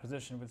in that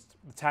position, with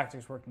the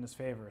tactics worked in his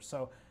favor.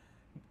 So,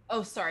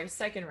 oh, sorry,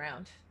 second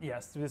round.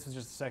 Yes, this was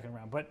just the second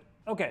round. But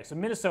okay, so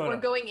Minnesota. We're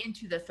going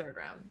into the third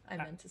round, I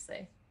meant to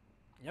say.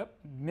 Yep,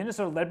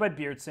 Minnesota led by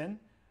Beardson.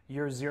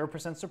 You're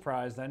 0%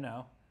 surprised, I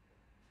know.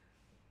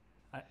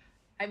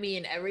 I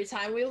mean, every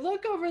time we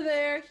look over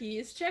there, he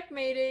is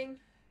checkmating.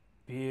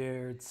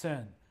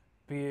 Beardson.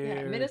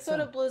 Yeah,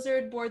 Minnesota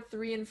Blizzard board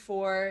 3 and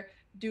 4,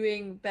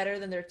 doing better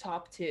than their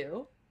top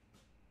 2.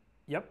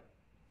 Yep,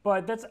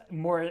 but that's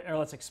more or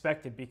less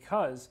expected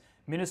because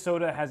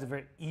Minnesota has a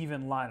very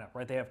even lineup,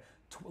 right? They have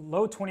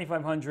low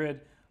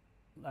 2,500,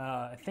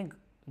 I think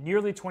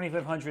nearly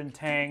 2,500 in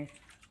Tang,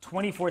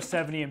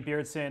 2,470 in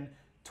Beardson,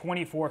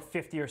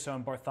 2,450 or so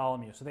in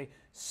Bartholomew. So they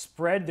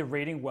spread the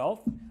rating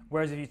wealth,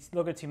 whereas if you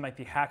look at a team like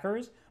the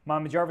Hackers,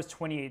 Mamedyarov is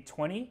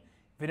 2,820,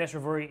 Vinesh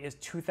Ravuri is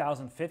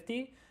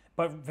 2,050,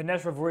 but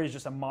Vinesh Ravuri is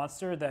just a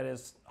monster that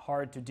is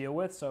hard to deal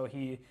with, so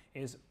he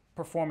is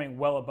performing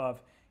well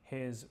above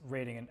his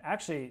rating. And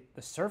actually,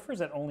 the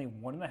Surfers at only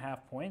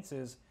 1.5 points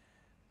is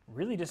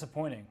really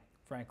disappointing,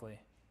 frankly.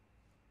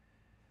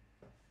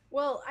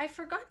 Well, I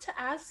forgot to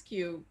ask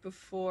you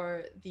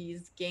before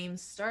these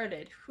games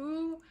started,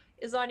 who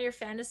is on your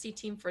fantasy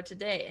team for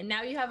today? And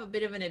now you have a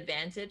bit of an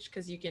advantage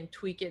because you can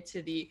tweak it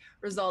to the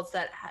results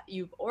that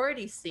you've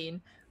already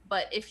seen.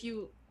 But if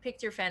you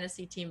picked your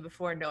fantasy team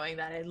before knowing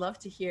that, I'd love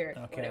to hear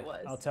what it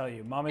was. I'll tell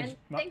you.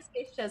 Thanks,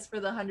 Chess, for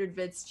the 100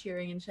 bits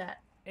cheering in chat.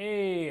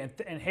 Hey,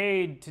 and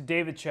hey to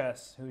David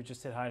Chess, who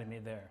just said hi to me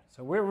there.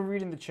 So we're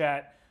reading the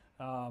chat.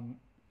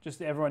 Just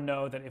to everyone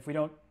know that if we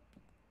don't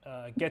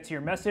get to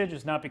your message,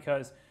 it's not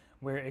because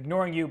we're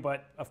ignoring you,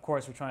 but of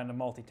course we're trying to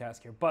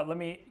multitask here. But let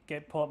me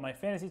pull up my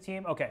fantasy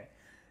team. Okay,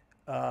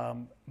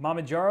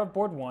 Mamedyarov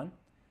board 1,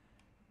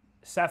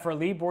 Safar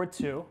Ali board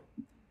 2,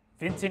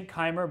 Vincent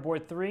Keimer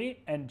board 3,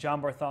 and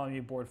John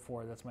Bartholomew board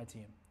 4. That's my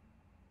team.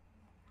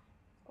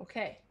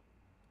 Okay.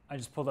 I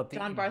just pulled up the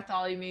John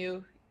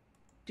Bartholomew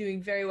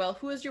doing very well.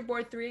 Who is your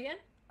board 3 again?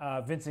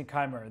 Vincent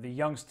Keimer, the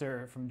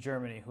youngster from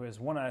Germany, who is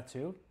 1 out of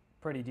 2.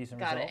 Pretty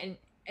decent result. Got it.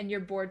 And your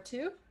board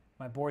 2?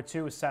 My board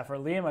 2 is Safar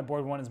Ali, and my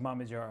board 1 is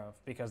Mamedyarov,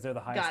 because they're the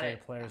highest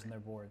rated players in their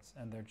boards,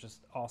 and they're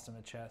just awesome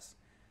at chess.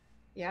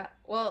 Yeah,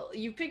 well,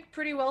 you picked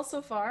pretty well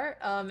so far,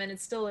 and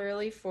it's still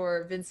early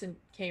for Vincent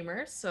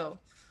Keimer, so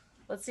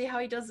let's see how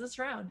he does this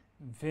round.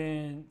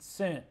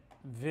 Vincent,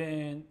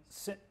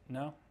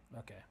 no?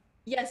 Okay.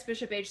 Yes,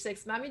 Bishop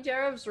H6.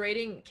 Mamedyarov's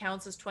rating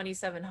counts as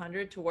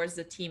 2,700 towards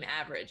the team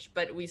average,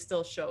 but we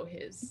still show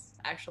his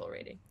actual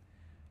rating.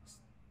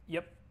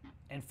 Yep,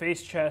 and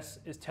Face Chess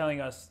is telling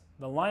us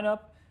the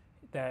lineup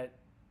that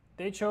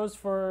they chose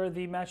for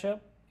the matchup.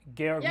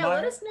 Georg Meyer,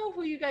 let us know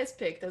who you guys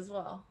picked as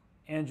well.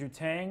 Andrew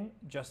Tang,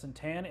 Justin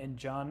Tan, and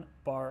John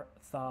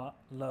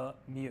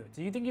Bartholomew.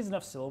 Do you think he's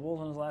enough syllables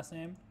on his last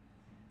name?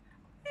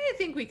 I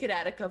think we could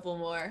add a couple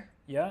more.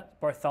 Yeah,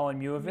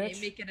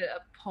 Bartholomewovich. Make it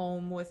a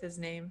poem with his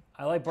name.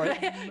 I like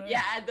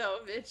Yeah,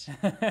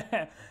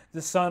 Adovich.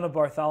 The son of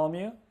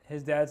Bartholomew.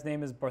 His dad's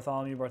name is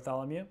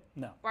Bartholomew.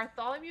 No.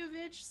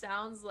 Bartholomewovich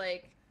sounds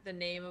like the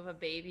name of a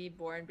baby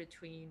born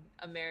between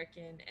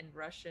American and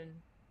Russian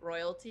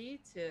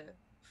royalty to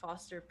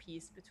foster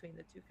peace between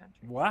the two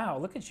countries. Wow,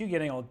 look at you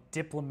getting all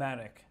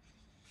diplomatic.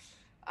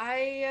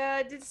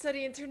 I did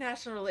study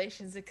international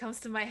relations. It comes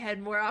to my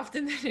head more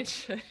often than it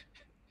should.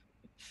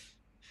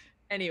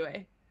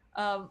 Anyway,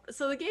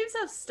 so the games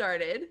have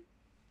started.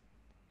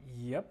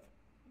 Yep.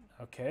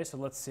 Okay, so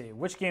let's see.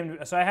 Which game?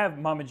 So I have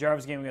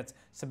Mamedyarov's game against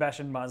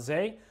Sebastian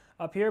Mazet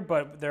up here,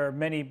 but there are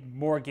many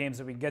more games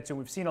that we can get to.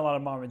 We've seen a lot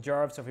of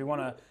Mamedyarov, so if we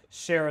want to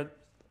share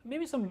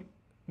maybe some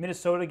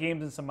Minnesota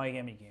games and some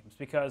Miami games,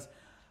 because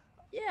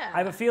I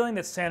have a feeling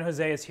that San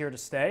Jose is here to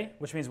stay,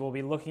 which means we'll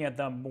be looking at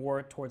them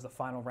more towards the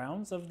final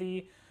rounds of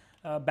the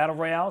Battle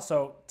Royale.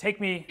 So take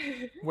me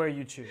where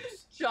you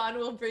choose. John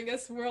will bring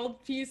us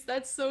world peace.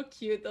 That's so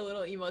cute, the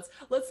little emotes.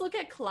 Let's look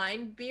at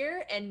Klein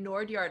Beer and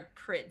Nordyard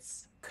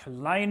Prince.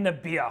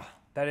 Kleine Beer,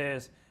 that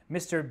is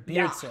Mr.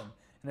 Beardson. Yeah.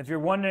 And if you're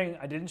wondering,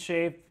 I didn't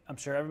shave. I'm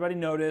sure everybody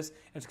noticed.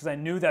 It's because I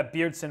knew that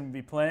Beardson would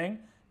be playing.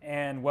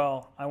 And,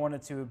 well, I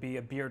wanted to be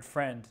a beard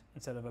friend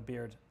instead of a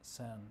beard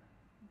son.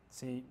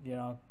 See,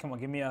 come on,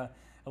 give me a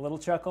little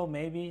chuckle,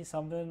 maybe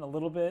something, a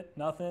little bit,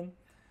 nothing.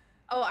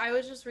 Oh, I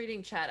was just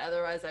reading chat.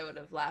 Otherwise, I would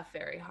have laughed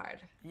very hard.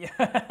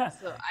 Yeah.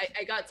 So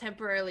I got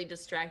temporarily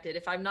distracted.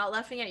 If I'm not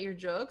laughing at your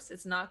jokes,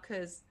 it's not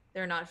because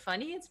they're not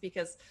funny. It's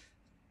because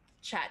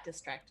chat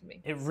distracted me.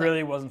 It So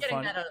really wasn't getting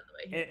funny. that out of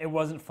the way here. It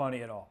wasn't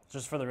funny at all,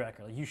 just for the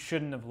record. Like, you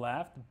shouldn't have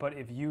laughed, but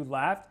if you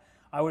laughed,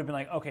 I would have been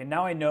like, okay,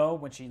 now I know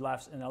when she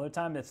laughs another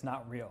time, it's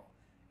not real.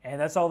 And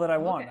that's all that I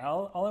want. Okay.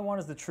 All I want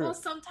is the Well, truth.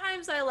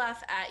 sometimes I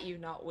laugh at you,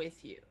 not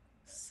with you.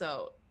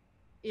 So,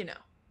 you know,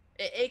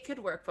 it could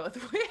work both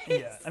ways.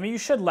 Yeah, I mean, you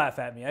should laugh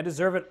at me. I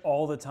deserve it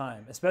all the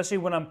time, especially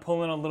when I'm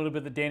pulling a little bit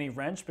of the Danny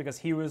wrench because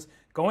he was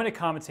going to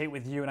commentate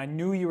with you, and I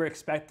knew you were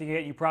expecting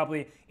it. You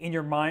probably, in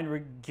your mind,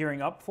 were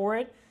gearing up for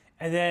it.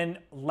 And then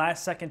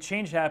last second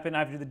change happened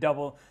after the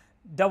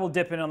double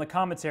dipping on the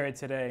commentary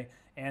today.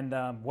 And,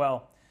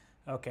 well,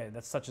 okay,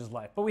 that's such his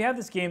life. But we have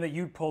this game that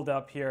you pulled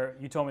up here,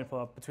 you told me to pull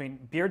up, between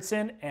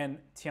Beardson and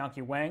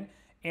Tianqi Wang.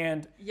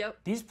 And Yep.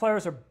 these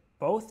players are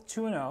both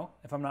 2-0,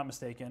 if I'm not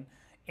mistaken.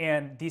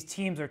 And these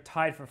teams are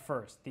tied for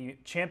first. The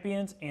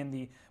Champions and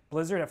the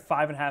Blizzard have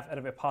 5.5 out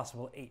of a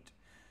possible 8.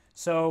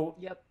 So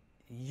Yep.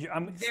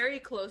 I'm Very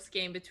close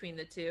game between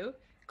the two.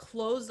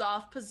 Close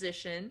off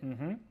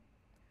position.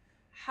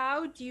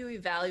 How do you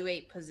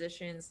evaluate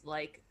positions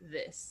like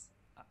this?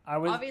 I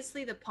was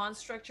Obviously, the pawn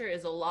structure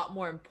is a lot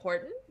more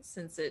important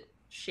since it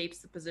shapes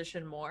the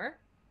position more.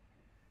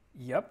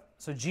 Yep.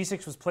 So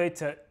G6 was played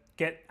to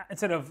get,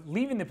 instead of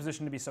leaving the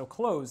position to be so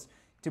closed,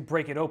 to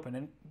break it open.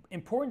 And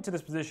important to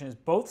this position is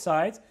both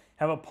sides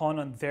have a pawn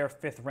on their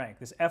 5th rank.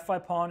 This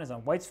F5 pawn is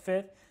on White's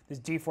 5th. This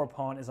D4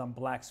 pawn is on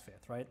Black's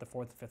 5th, right? The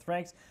 4th and 5th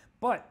ranks.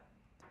 But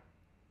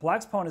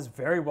Black's pawn is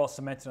very well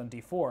cemented on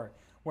D4,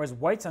 whereas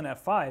White's on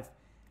F5.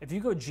 If you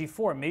go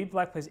G4, maybe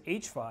Black plays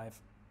H5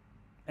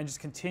 and just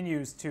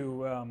continues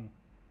to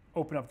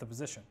open up the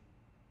position.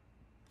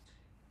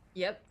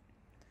 Yep.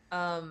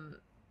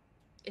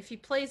 If he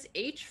plays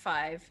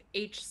H5,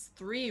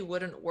 H3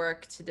 wouldn't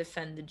work to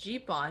defend the G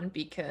pawn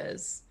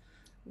because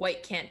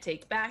White can't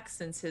take back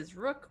since his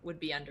rook would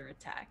be under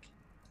attack.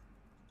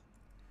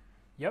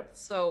 Yep.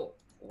 So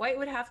White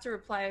would have to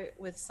reply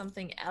with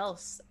something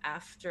else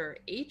after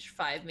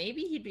H5.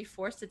 Maybe he'd be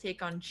forced to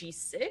take on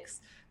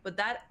G6, but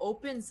that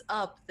opens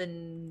up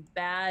the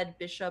bad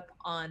bishop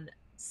on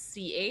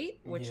C8,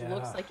 which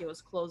looks Yeah. like it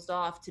was closed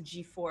off to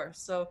G4.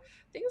 So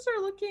things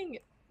are looking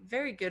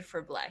very good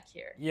for Black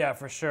here. Yeah,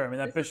 for sure. I mean,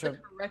 that This is the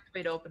bishop, correct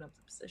way to open up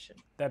the position.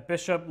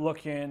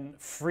 looking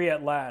free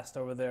at last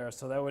over there.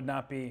 So that would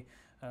not be.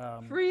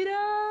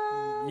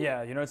 Freedom!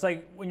 Yeah, it's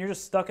like when you're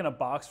just stuck in a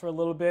box for a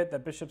little bit,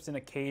 that bishop's in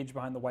a cage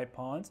behind the white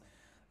pawns,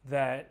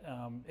 that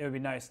it would be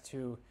nice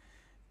to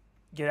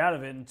get out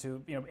of it and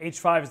to,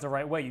 H5 is the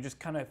right way. You just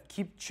kind of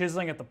keep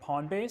chiseling at the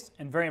pawn base,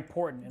 and very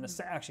important, and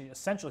actually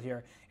essential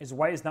here, is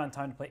White is not in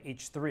time to play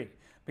H3.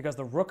 Because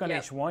the rook on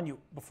Yep. H1,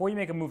 before you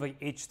make a move like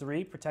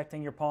H3,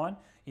 protecting your pawn,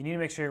 you need to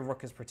make sure your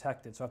rook is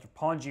protected. So after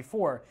pawn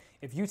G4,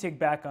 if you take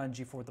back on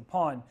G4 with the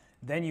pawn,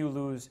 then you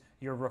lose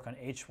your rook on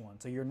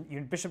H1. So your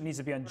bishop needs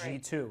to be on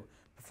Right. G2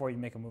 before you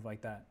make a move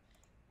like that.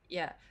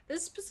 Yeah,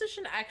 this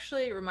position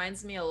actually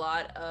reminds me a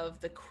lot of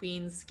the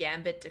Queen's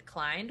Gambit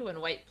declined when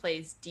White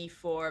plays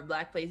D4,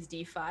 Black plays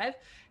D5,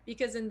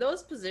 because in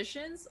those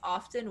positions,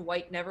 often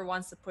White never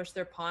wants to push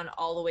their pawn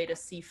all the way to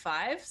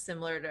C5,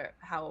 similar to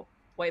how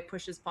White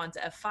pushes pawn to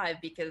F5,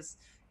 because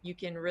you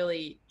can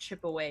really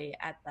chip away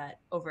at that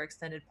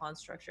overextended pawn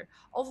structure.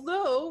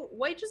 Although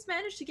White just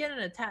managed to get an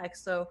attack,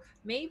 so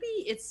maybe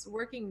it's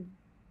working.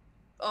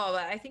 Oh,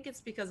 I think it's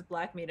because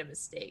Black made a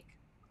mistake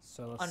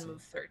So let's on see.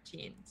 move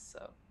 13.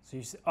 So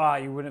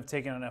You wouldn't have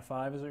taken on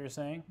F5, is what you're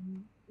saying?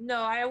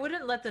 no, I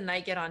wouldn't let the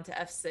knight get onto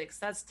F6.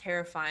 That's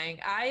terrifying.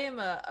 I am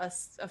a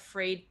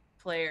afraid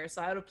player,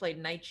 so I would have played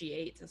knight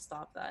G8 to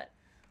stop that.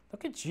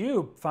 Look at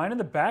you, finding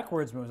the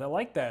backwards moves. I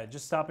like that.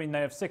 Just stopping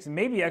knight F6. And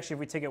maybe actually if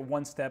we take it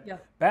one step Yeah.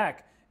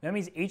 back, that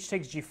means H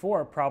takes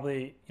G4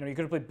 probably, you could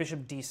have played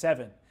bishop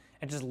D7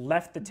 and just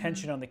left the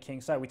tension on the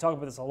king side. We talk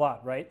about this a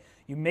lot, right?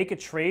 You make a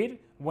trade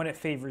when it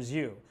favors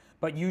you.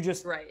 But you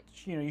just, Right.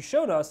 You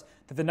showed us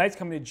that the knight's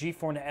coming to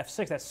G4 and to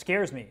F6. That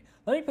scares me.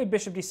 Let me play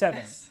bishop D7.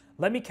 Yes.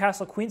 Let me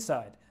castle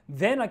queenside.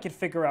 Then I can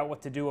figure out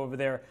what to do over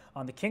there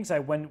on the king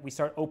side when we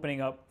start opening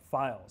up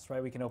files,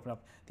 right? We can open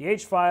up the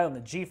H file and the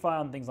G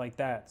file and things like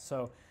that.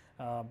 So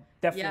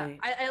definitely.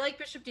 Yeah, I like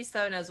bishop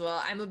D7 as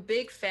well. I'm a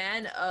big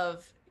fan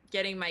of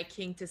getting my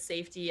king to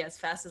safety as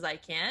fast as I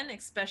can,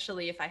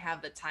 especially if I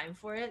have the time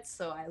for it.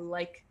 So I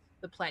like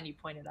the plan you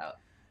pointed out.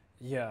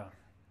 Yeah.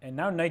 And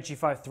now knight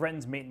G5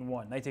 threatens mate in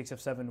 1. Knight takes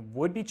F7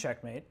 would be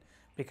checkmate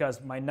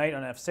because my knight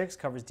on F6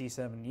 covers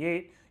D7 and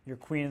E8. Your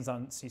queen's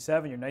on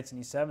C7, your knight's on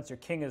E7, so your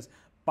king is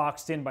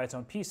boxed in by its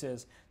own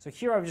pieces. So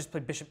here I would just play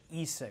bishop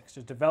E6,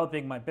 just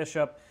developing my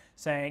bishop,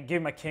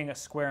 giving my king a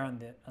square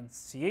on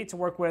C8 to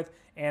work with,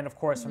 and of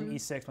course from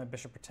E6 my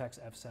bishop protects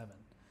F7.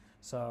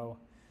 So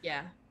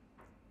Yeah.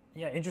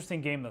 yeah, interesting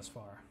game thus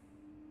far.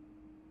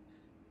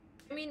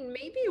 I mean,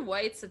 maybe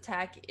White's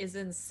attack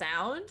isn't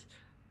sound,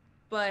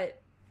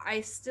 but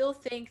I still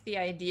think the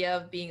idea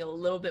of being a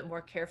little bit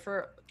more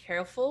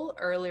careful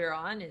earlier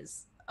on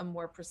is a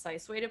more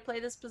precise way to play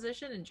this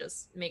position, and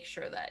just make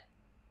sure that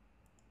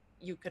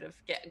you could have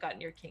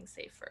gotten your king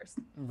safe first.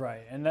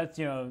 Right, and that's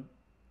um,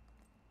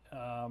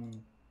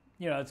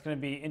 it's going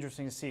to be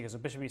interesting to see because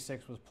bishop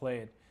e6 was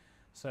played.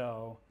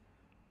 So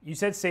you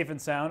said safe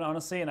and sound,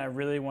 honestly, and I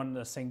really wanted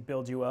to sing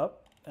 "Build You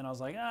Up," and I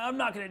was like, I'm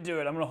not going to do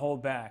it. I'm going to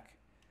hold back.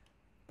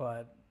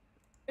 But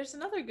There's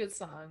another good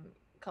song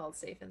called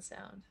Safe and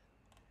Sound.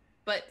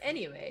 But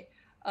anyway,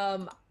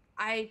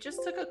 I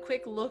just took a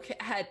quick look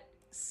at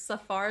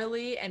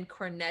Safarli and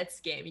Cornet's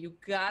game. You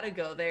gotta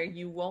go there.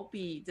 You won't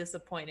be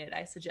disappointed.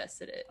 I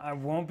suggested it. I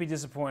won't be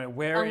disappointed.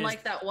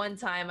 Unlike that one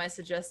time I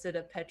suggested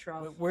a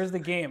Petrov. Where's the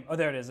game? Oh,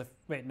 there it is.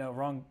 Wait, no,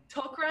 wrong.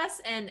 Tokras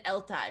and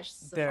Eltaj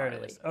Safarli. There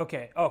it is.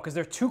 Okay. Oh, because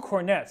there are two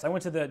cornets. I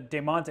went to the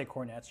Demonte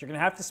cornets. You're going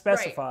to have to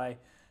specify. Right.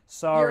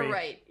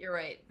 Sorry. You're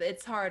right.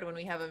 It's hard when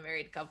we have a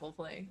married couple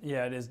playing.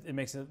 Yeah, it is. It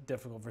makes it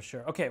difficult for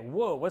sure. Okay,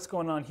 whoa, what's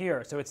going on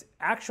here? So it's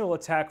actual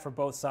attack for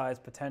both sides,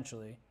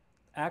 potentially.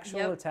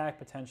 Actual attack,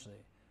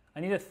 potentially. I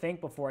need to think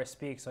before I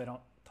speak so I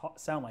don't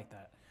sound like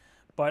that.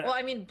 But well,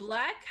 I mean,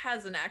 black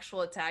has an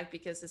actual attack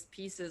because his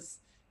pieces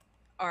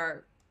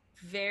are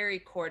very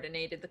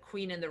coordinated. The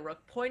queen and the rook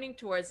pointing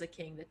towards the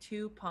king, the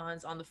two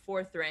pawns on the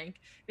fourth rank.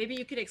 Maybe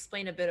you could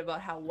explain a bit about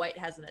how white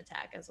has an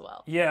attack as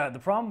well. Yeah, the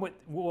problem with,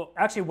 well,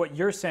 actually what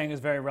you're saying is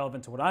very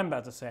relevant to what I'm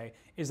about to say,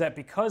 is that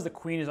because the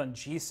queen is on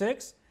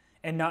g6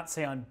 and not,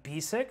 say, on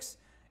b6,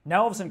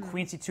 now all of a sudden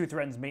queen c2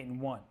 threatens mate in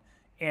 1.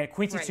 And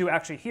queen c2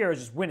 actually here is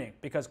just winning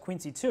because queen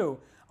c2,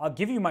 I'll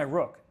give you my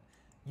rook.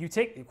 You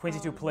take queen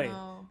c2 played.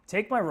 No.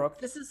 Take my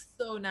rook. This is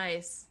so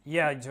nice.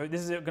 Yeah, so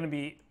this is going to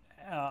be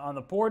on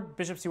the board,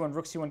 bishop c1,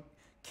 rook c1,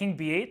 king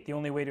b8, the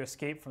only way to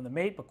escape from the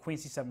mate, but queen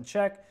c7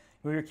 check,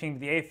 move your king to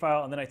the a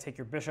file, and then I take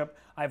your bishop.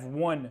 I've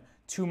won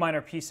 2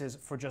 minor pieces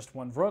for just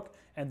 1 rook,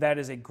 and that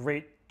is a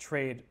great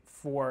trade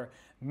for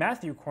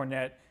Matthew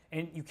Cornet.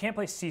 And you can't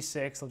play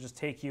c6, he'll just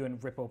take you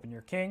and rip open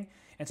your king.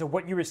 And so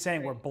what you were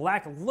saying, where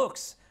black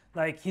looks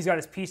like he's got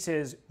his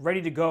pieces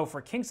ready to go for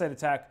a kingside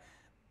attack,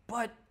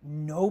 but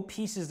no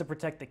pieces to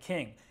protect the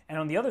king. And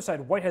on the other side,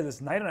 white has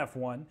this knight on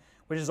f1,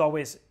 which is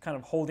always kind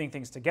of holding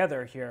things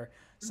together here.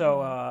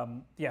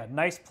 So, yeah,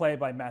 nice play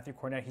by Matthew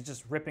Cornet. He's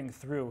just ripping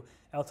through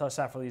Eltaj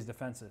Safarli's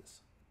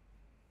defenses.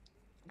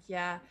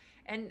 Yeah,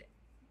 and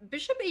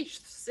bishop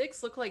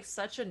h6 looked like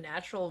such a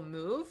natural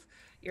move.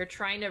 You're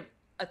trying to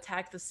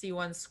attack the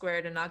c1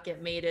 square to not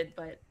get mated,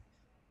 but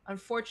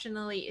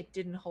unfortunately it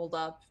didn't hold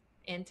up.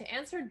 And to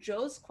answer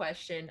Joe's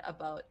question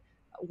about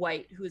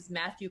white, who's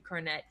Matthew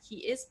Cornet, he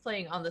is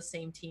playing on the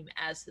same team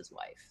as his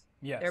wife.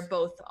 Yes. They're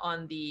both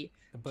on the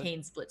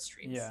Kane's Blitz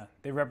streams. Yeah,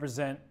 they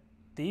represent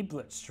the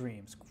Blitz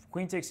streams.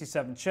 Queen takes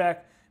c7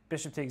 check,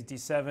 bishop takes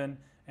d7,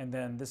 and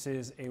then this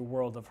is a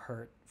world of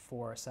hurt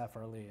for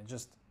Safarli. And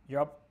just,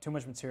 you're up too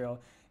much material.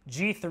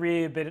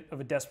 g3, a bit of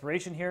a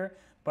desperation here,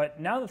 but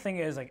now the thing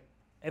is, like,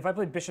 if I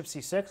play bishop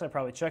c6, I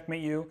probably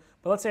checkmate you,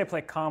 but let's say I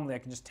play calmly, I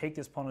can just take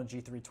this pawn on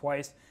g3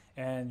 twice,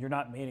 and you're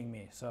not mating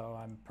me, so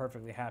I'm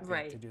perfectly happy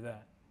to do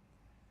that.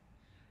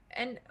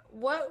 And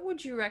what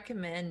would you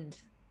recommend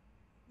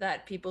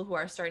that people who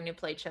are starting to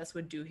play chess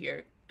would do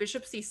here?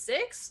 Bishop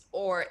c6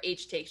 or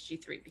h takes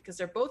g3? Because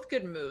they're both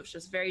good moves,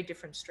 just very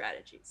different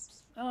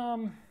strategies.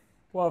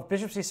 Well, if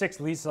bishop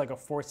c6 leads to like a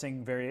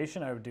forcing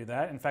variation, I would do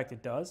that. In fact,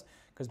 it does,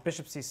 because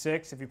bishop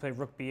c6, if you play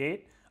rook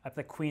b8, I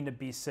play queen to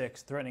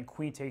b6, threatening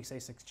queen takes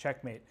a6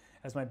 checkmate,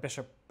 as my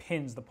bishop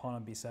pins the pawn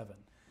on b7.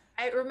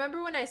 I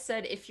remember when I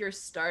said if you're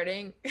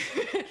starting,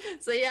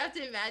 so you have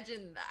to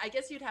imagine, I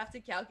guess you'd have to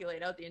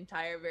calculate out the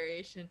entire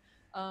variation.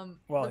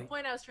 The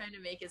point I was trying to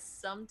make is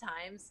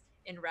sometimes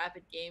in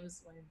rapid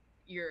games when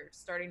you're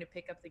starting to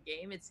pick up the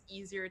game, it's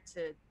easier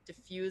to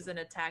diffuse an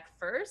attack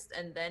first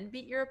and then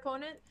beat your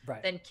opponent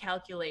than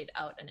calculate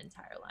out an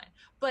entire line.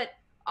 But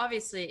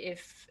obviously,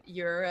 if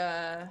you're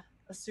a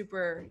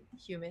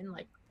superhuman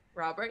like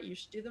Robert, you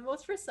should do the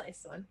most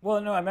precise one. Well,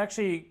 no, I'm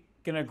actually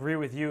going to agree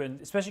with you, and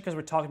especially because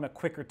we're talking about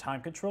quicker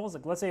time controls.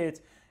 Like, let's say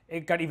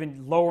it got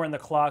even lower in the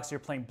clock, so you're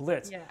playing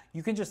blitz. Yeah.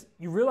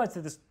 You realize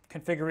that this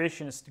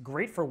configuration is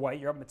great for white.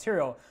 You're up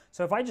material.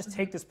 So if I just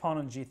take this pawn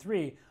on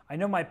g3, I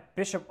know my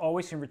bishop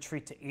always can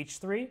retreat to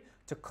h3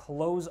 to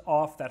close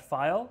off that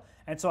file,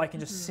 and so I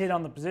can just sit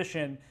on the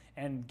position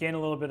and gain a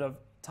little bit of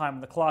time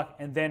on the clock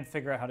and then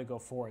figure out how to go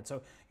forward.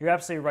 So you're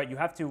absolutely right. You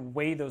have to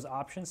weigh those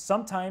options.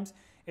 Sometimes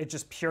it's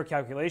just pure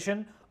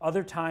calculation.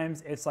 Other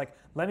times it's like,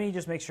 let me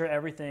just make sure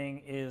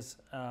everything is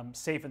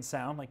safe and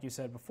sound, like you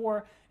said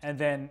before, and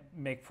then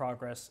make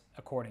progress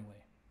accordingly.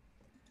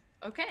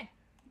 Okay,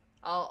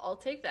 I'll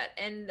take that.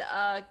 And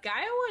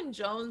Gaiwan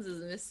Jones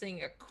is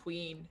missing a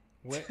queen.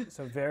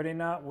 So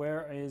Verdinat,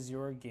 where is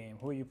your game?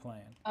 Who are you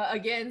playing?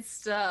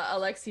 Against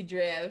Alexei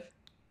Dreyev.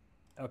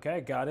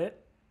 Okay, got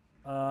it.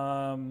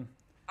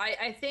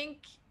 I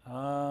think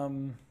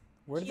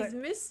he's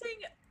missing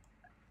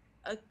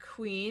a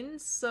queen,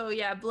 so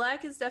yeah,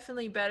 black is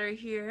definitely better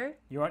here.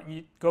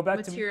 You go back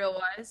material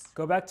wise.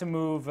 Go back to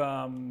move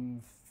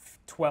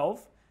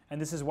 12, and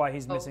this is why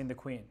he's missing the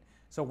queen.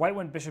 So white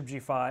went bishop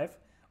g5.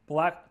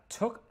 Black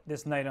took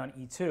this knight on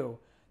e2,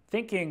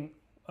 thinking,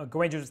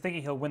 Gawain was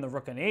thinking he'll win the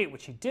rook on e8,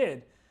 which he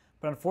did,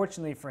 but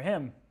unfortunately for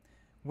him,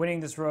 winning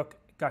this rook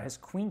got his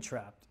queen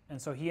trapped.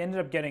 And so he ended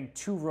up getting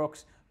 2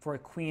 rooks for a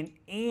queen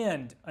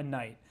and a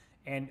knight.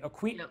 And a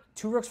queen, Yep.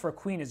 2 rooks for a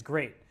queen is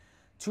great.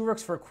 2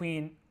 rooks for a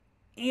queen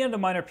and a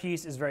minor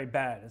piece is very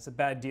bad. It's a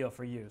bad deal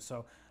for you.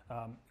 So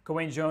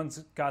Gawain Jones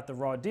got the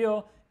raw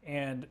deal,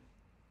 and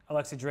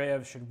Alexei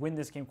Dreyev should win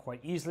this game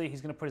quite easily.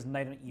 He's going to put his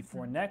knight on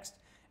e4 next,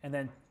 and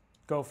then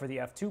go for the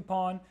f2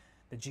 pawn.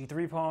 The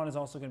g3 pawn is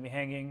also going to be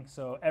hanging,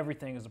 so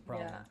everything is a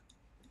problem. Yeah.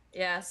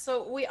 Yeah,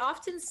 so we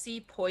often see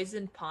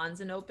poisoned pawns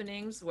in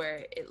openings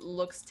where it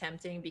looks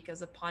tempting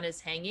because a pawn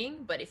is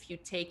hanging, but if you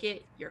take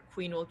it, your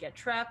queen will get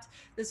trapped.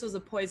 This was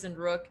a poisoned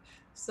rook,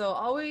 so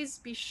always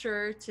be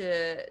sure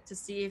to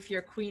see if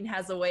your queen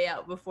has a way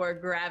out before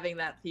grabbing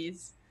that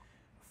piece.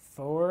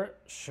 For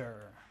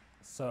sure.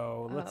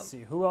 So let's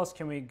see, who else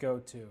can we go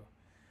to?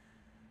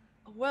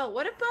 Well,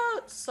 what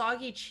about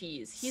Soggy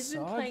Cheese? He's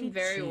been playing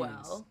very Cheese.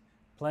 well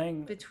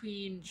Playing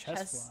between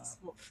Chess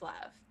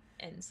Flav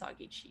and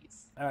Soggy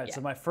Cheese. All right, Yeah.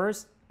 so my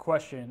first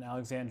question,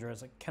 Alexandra,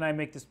 is like, can I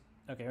make this,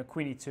 okay,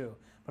 queen e2,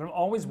 but I'm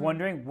always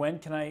wondering when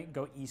can I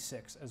go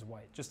e6 as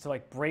white, just to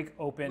like break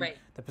open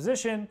the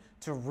position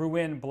to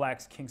ruin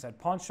black's kingside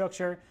pawn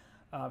structure.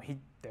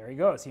 There he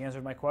goes, he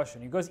answered my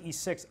question. He goes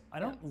e6. I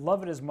don't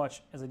love it as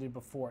much as I did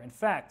before. In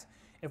fact,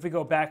 if we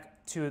go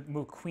back to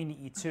move queen to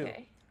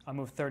e2, I'll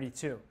move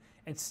 32.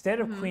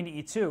 Instead of queen to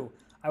e2,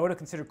 I would have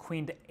considered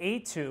queen to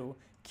a2,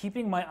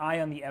 keeping my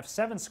eye on the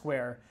f7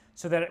 square,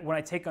 so that when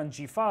I take on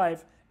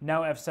g5,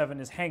 now f7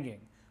 is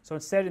hanging. So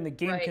instead, in the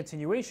game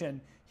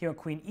continuation, he went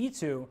queen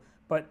e2,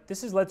 but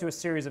this has led to a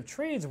series of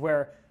trades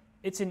where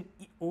it's an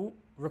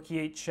rook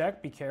e8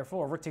 check, be careful,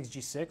 or rook takes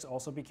g6,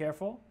 also be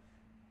careful.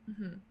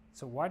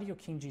 So why do you go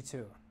king g2?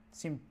 It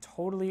seemed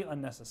totally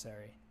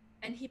unnecessary.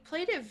 And he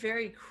played it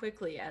very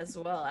quickly as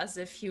well, as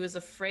if he was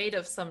afraid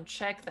of some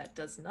check that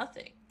does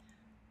nothing.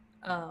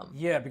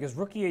 Yeah, because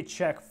rook e8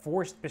 check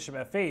forced bishop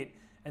f8,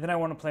 and then I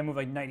want to play a move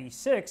like knight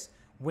e6,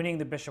 winning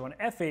the bishop on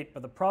f8,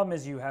 but the problem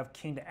is you have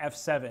king to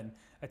f7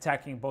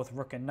 attacking both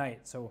rook and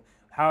knight. So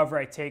however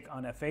I take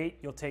on f8,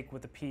 you'll take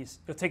with the piece,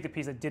 you'll take the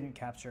piece that didn't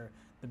capture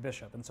the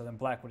bishop, and so then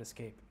black would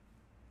escape.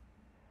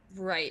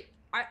 Right.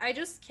 I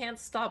just can't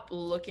stop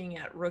looking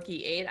at rook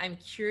e8. I'm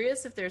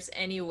curious if there's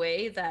any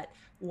way that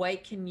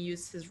white can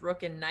use his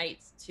rook and knight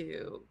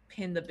to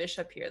pin the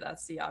bishop here.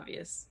 That's the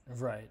obvious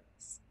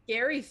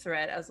scary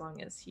threat, as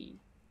long as he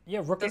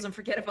doesn't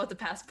forget about the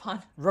passed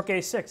pawn. Rook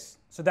a6.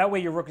 So that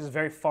way your rook is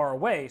very far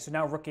away. So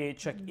now rook a8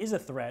 check is a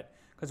threat,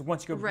 because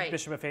once you go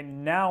bishop f8,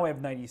 now I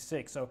have knight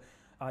e6. So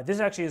this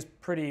actually is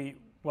pretty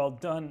well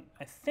done,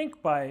 I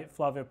think, by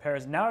Flavio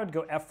Perez. Now I would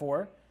go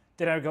f4.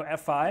 Then I would go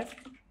f5.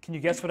 Can you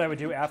guess what I would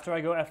do after I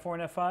go f4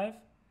 and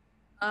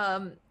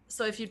f5?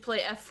 So if you'd play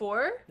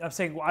f4 I'm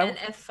saying, and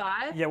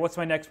f5? Yeah, what's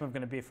my next move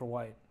going to be for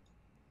white?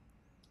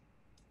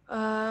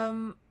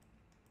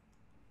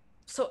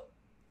 So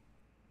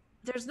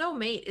there's no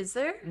mate, is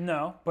there?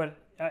 No, but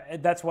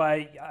that's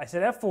why I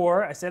said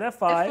f4, I said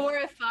f5.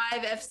 f4,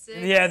 f5,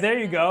 f6. Yeah, there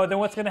you go. Then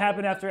what's going to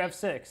happen after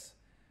f6?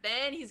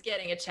 Then he's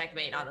getting a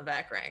checkmate on the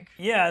back rank.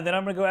 Yeah, then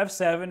I'm going to go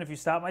f7 if you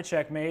stop my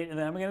checkmate, and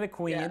then I'm going to get a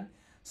queen. Yeah.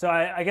 So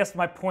I guess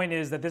my point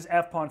is that this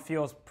f-pawn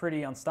feels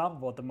pretty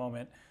unstoppable at the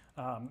moment.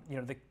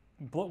 You know,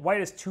 white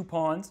has 2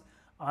 pawns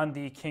on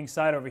the king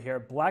side over here.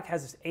 Black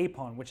has this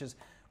a-pawn, which is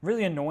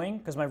really annoying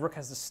because my rook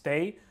has to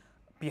stay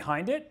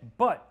behind it.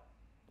 But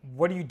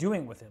what are you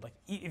doing with it? Like,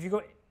 if you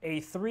go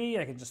a3,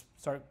 I can just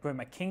start going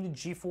my king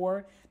to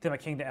g4, then my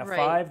king to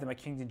f5, then my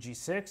king to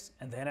g6,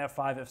 and then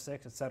f5,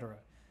 f6, etc.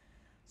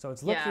 So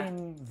it's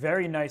looking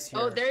very nice here.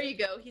 Oh, there you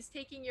go. He's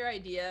taking your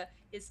idea.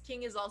 His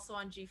king is also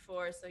on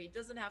g4, so he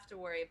doesn't have to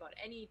worry about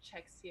any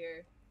checks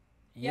here.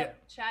 Yeah.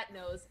 Yep, chat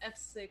knows.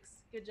 f6.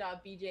 Good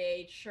job,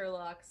 BJ,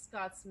 Sherlock,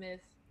 Scott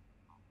Smith.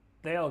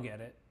 They all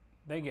get it.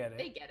 They get it.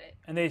 They get it.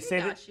 And they say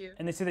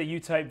that you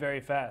type very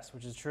fast,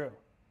 which is true.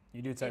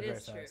 You do type very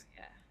fast. It is true,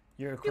 yeah.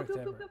 You're a quick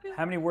typer.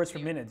 How many words per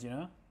minute, do you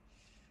know?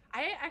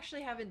 I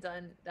actually haven't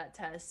done that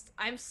test.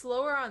 I'm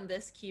slower on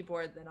this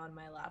keyboard than on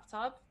my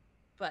laptop,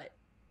 but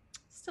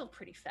still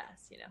pretty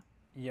fast, you know?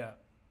 Yeah.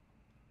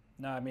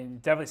 No, I mean,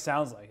 it definitely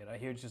sounds like it. I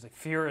hear just like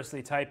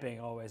furiously typing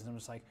always, and I'm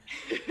just like,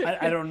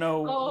 I don't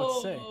know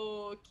what to say.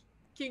 Oh,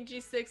 king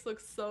g6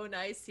 looks so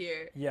nice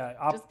here. Yeah.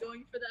 Just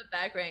going for that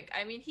back rank.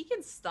 I mean, he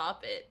can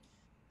stop it,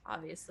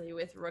 obviously,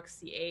 with rook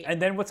c8.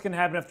 And then what's going to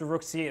happen after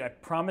rook c8? I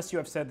promise you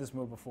I've said this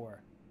move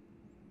before.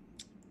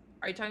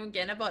 Are you talking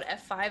again about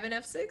f5 and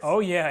f6? Oh,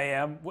 yeah, I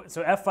am.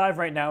 So f5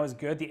 right now is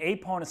good. The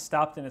a-pawn is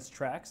stopped in its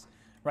tracks,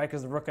 right?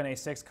 Because the rook on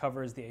a6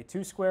 covers the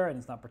a2 square, and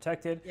it's not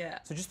protected. Yeah.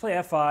 So just play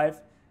f5.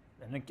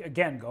 And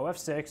again, go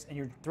f6, and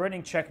you're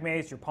threatening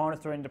checkmates, your pawn is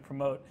threatening to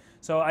promote.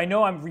 So I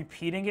know I'm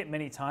repeating it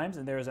many times,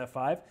 and there's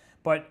f5,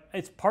 but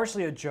it's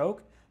partially a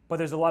joke, but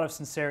there's a lot of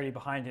sincerity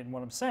behind it in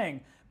what I'm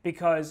saying,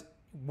 because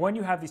when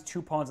you have these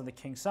 2 pawns on the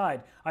king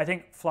side, I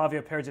think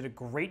Flavio Perez did a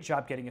great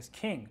job getting his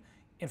king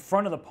in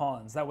front of the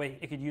pawns. That way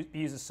it could be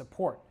used as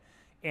support.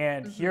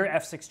 And here,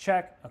 f6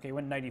 check. Okay,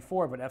 went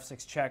 94, but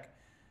f6 check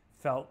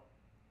felt.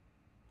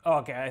 Oh,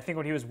 okay, I think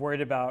what he was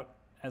worried about,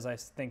 as I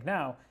think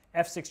now,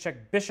 f6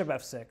 check, bishop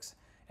f6.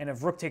 And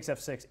if rook takes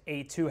f6,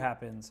 a2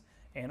 happens.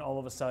 And all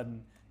of a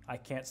sudden, I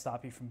can't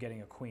stop you from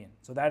getting a queen.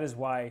 So that is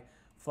why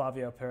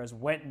Flavio Perez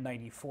went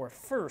 94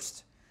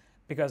 first,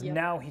 because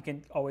now he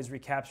can always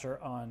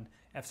recapture on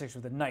f6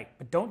 with a knight.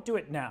 But don't do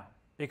it now,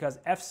 because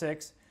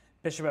f6,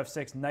 bishop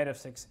f6, knight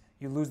f6,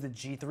 you lose the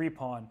g3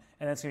 pawn,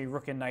 and that's going to be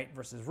rook and knight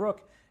versus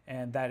rook,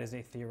 and that is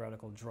a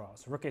theoretical draw.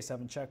 So rook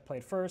a7 check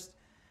played first,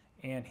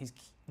 and he's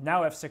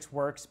now f6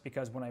 works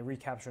because when I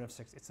recapture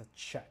f6, it's a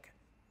check.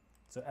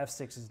 So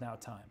f6 is now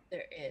time.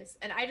 There is.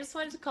 And I just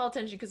wanted to call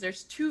attention because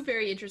there's two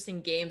very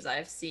interesting games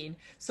I've seen.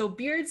 So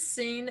Beard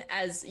Sin,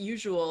 as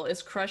usual,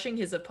 is crushing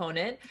his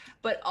opponent,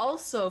 but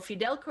also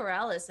Fidel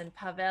Corrales and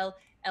Pavel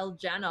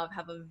Eljanov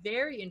have a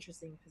very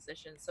interesting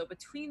position. So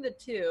between the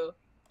two,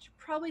 should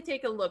probably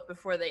take a look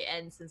before they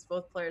end since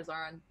both players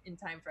are in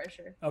time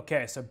pressure.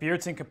 Okay, so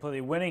Beardson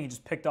completely winning. He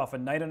just picked off a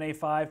knight on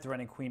a5,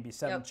 threatening queen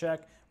b7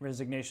 check.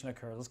 Resignation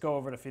occurs. Let's go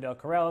over to Fidel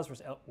Corrales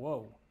versus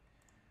Whoa.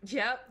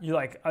 Yep. You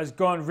like, I was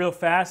going real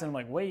fast and I'm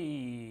like,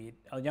 wait,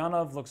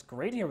 Elyanov looks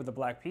great here with the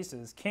black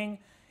pieces. King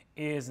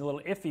is a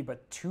little iffy,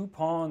 but 2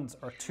 pawns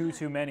are too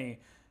many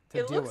to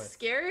deal with. It looks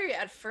scary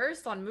at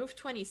first on move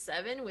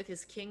 27 with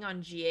his king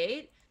on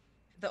g8.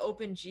 The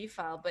open G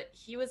file, but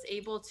he was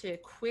able to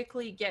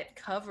quickly get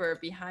cover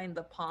behind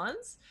the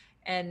pawns,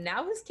 and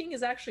now his king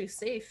is actually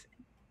safe.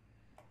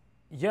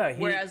 Yeah.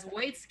 Whereas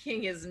White's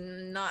king is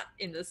not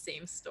in the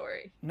same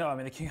story. No, I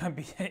mean the king on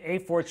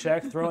a4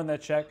 check, throw in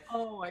that check.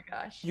 Oh my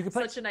gosh! You could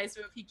play such a nice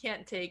move. He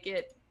can't take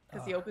it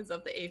because he opens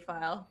up the a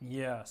file.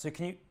 Yeah. So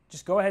can you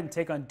just go ahead and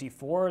take on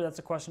d4? That's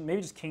a question.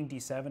 Maybe just king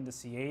d7 to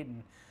c8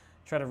 and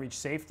try to reach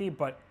safety.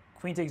 But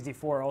queen takes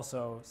d4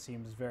 also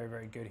seems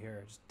very good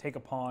here. Just take a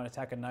pawn,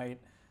 attack a knight,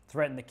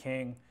 threaten the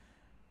king.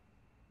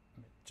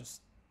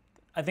 Just,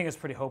 I think it's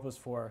pretty hopeless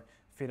for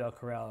Fidel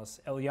Corrales.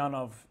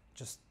 Elyanov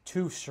just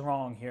too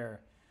strong here.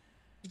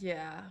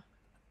 Yeah.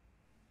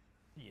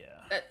 Yeah.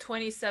 That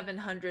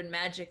 2700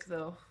 magic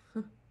though.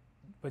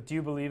 But do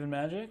you believe in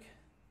magic?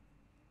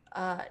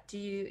 Do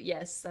you?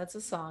 Yes, that's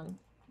a song.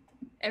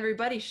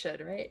 Everybody should,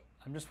 right?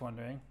 I'm just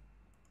wondering.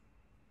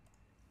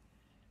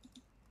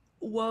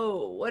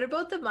 Whoa, what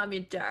about the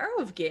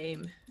Mamedyarov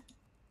game?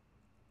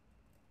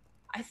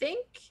 I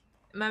think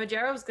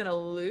Mamedyarov gonna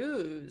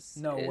lose.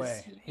 No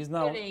way. He's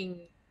not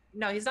getting.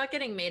 No, he's not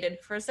getting mated.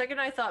 For a second,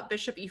 I thought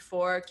bishop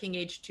e4, king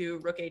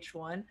h2, rook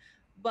h1.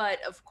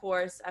 But of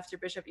course, after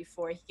bishop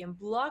e4, he can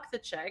block the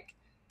check.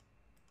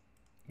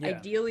 Yeah.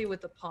 Ideally with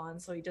the pawn,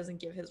 so he doesn't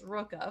give his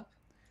rook up.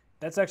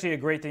 That's actually a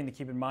great thing to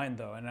keep in mind,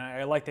 though. And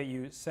I like that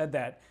you said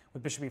that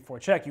with bishop e4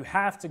 check. You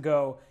have to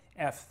go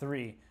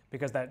f3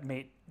 because that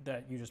mate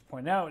that you just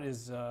pointed out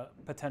is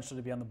potential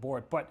to be on the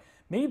board. But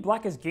maybe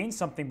black has gained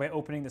something by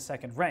opening the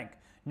second rank.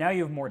 Now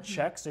you have more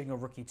checks, so you can go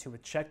rook e2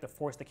 with check to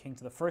force the king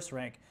to the first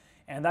rank.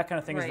 And that kind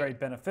of thing is very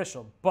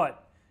beneficial.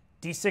 But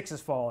d6 is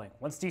falling.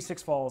 Once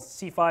d6 falls,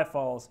 c5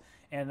 falls.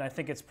 And I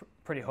think it's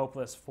pretty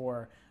hopeless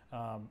for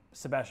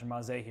Sebastian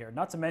Maze here.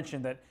 Not to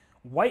mention that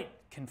white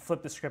can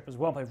flip the script as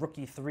well, play rook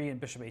e3 and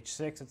bishop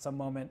h6 at some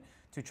moment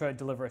to try to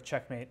deliver a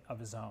checkmate of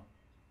his own.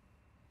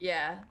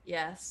 Yeah.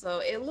 So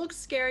it looked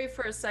scary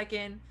for a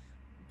second,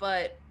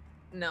 but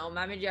no,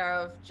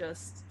 Mamedyarov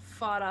just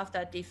fought off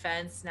that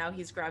defense. Now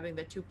he's grabbing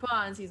the 2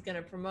 pawns. He's going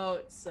to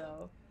promote,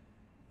 so...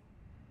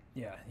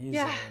 Yeah,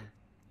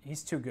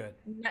 he's too good.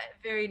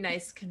 Very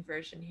nice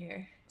conversion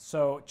here.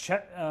 So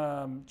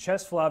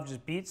Chesflov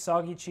just beat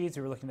Soggy Cheese.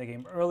 We were looking at the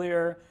game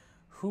earlier.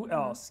 Who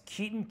else?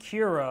 Keaton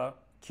Kira,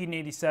 Keaton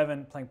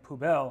 87 playing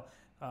Poubelle.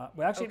 Well,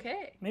 actually,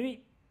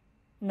 maybe...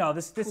 No,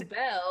 this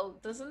Poubelle,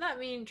 doesn't that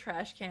mean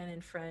trash can in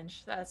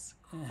French? That's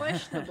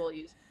questionable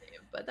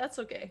username, but that's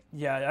okay.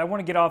 Yeah, I want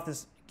to get off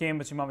this game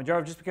between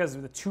Mamedyarov just because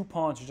the 2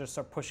 pawns just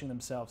start pushing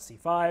themselves.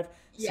 C5,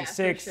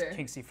 C6,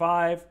 king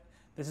C5.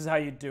 This is how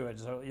you do it.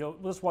 So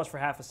we'll just watch for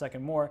half a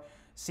second more.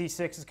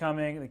 C6 is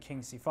coming, then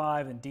king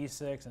C5, then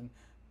D6, and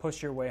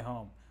push your way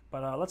home.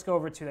 But let's go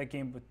over to that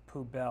game with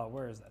Poubelle.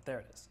 Where is that? There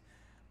it is.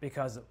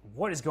 Because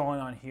what is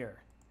going on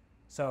here?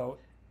 So...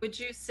 Would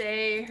you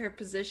say her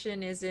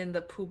position is in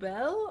the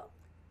Poubelle?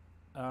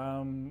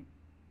 I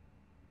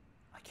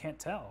can't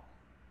tell.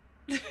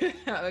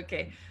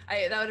 Okay,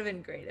 that would have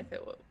been great if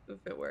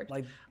it worked.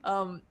 Like,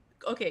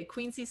 okay,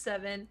 Queen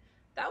C7.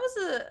 That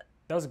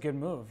was a good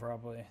move,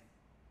 probably.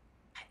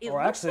 It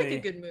looks like a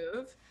good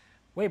move.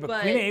 Wait,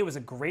 but Queen A8 was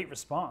a great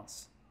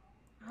response.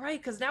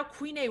 Right, because now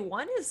Queen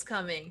A1 is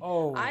coming.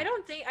 Oh. I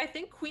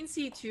think Queen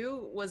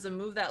C2 was a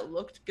move that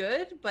looked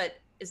good, but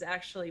is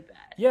actually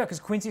bad. Yeah, because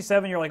Queen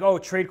C7, you're like, oh,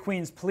 trade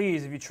queens,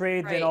 please. If you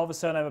trade, then all of a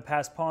sudden I have a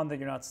passed pawn that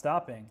you're not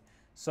stopping.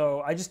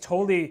 So I just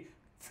totally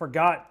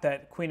forgot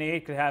that Queen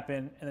A8 could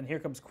happen, and then here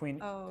comes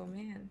Queen. Oh,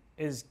 man.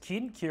 Is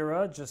Keaton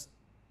Kira just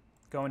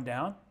going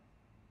down?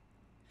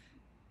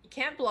 He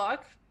can't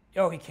block.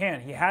 Oh, he can.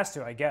 He has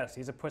to, I guess. He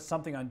has to put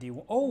something on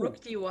D1. Oh.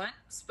 Rook D1.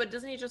 But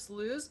doesn't he just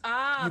lose?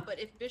 But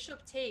if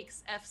bishop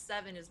takes,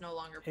 F7 is no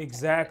longer protected.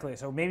 Exactly.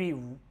 So maybe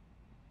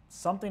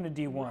something to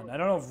d1. I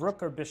don't know if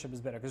rook or bishop is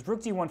better, because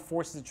rook d1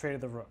 forces a trade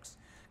of the rooks.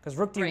 Because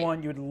rook d1,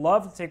 Right. you would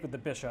love to take with the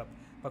bishop,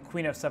 but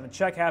queen f7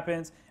 check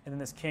happens, and then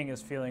this king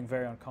is feeling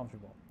very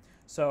uncomfortable.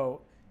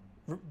 So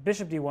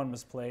bishop d1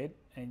 was played,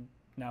 and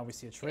now we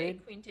see a trade.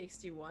 Okay, queen takes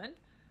d1.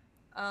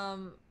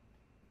 Um,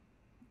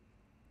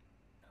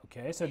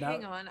 Okay, so now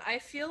hang on. I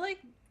feel like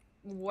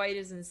white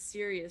is in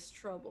serious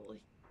trouble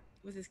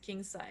with his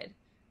king side.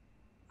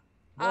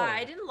 whoa.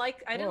 I didn't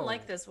like Whoa.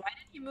 this. Why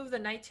didn't he move the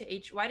knight to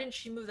h? Why didn't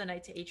she move the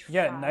knight to h5?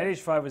 Yeah, knight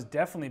h5 was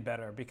definitely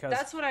better because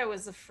That's what I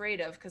was afraid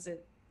of because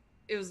it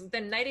was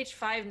then knight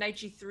h5, knight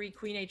g3,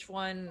 queen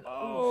h1.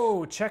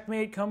 oh,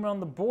 checkmate coming on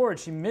the board.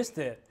 She missed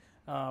it.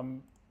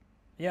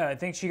 Yeah, I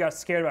think she got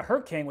scared about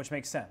her king, which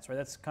makes sense, right?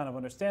 That's kind of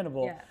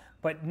understandable. Yeah.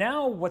 But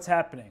now what's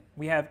happening?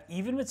 We have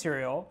even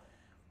material.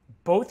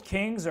 Both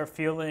kings are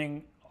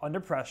feeling under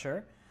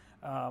pressure.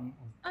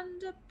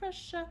 Under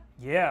pressure.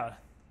 Yeah,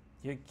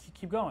 you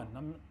keep going.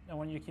 I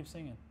want you to keep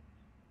singing.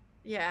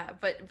 Yeah,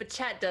 but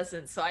chat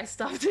doesn't, so I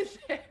stopped it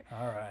there.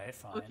 All right,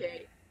 fine.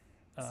 Okay.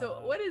 So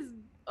what is?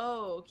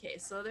 Oh, okay.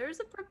 So there's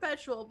a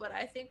perpetual, but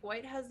I think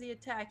white has the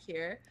attack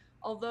here.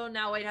 Although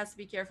now white has to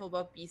be careful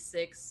about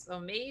b6. So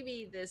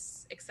maybe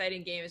this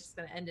exciting game is just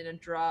going to end in a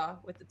draw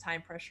with the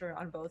time pressure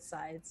on both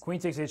sides. Queen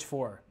takes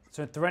h4.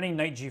 So threatening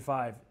knight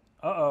g5.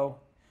 Uh-oh.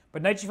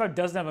 But knight g5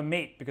 doesn't have a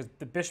mate because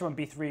the bishop on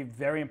b3,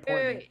 very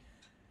important. Wait.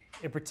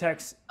 It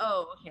protects.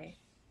 Oh, okay.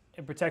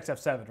 It protects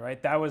f7,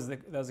 right? That was a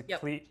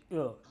Yep. key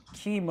moment.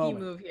 Key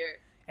move here.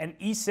 And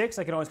e6,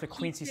 I can always put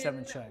queen c7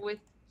 Keeping check. with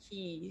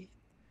key.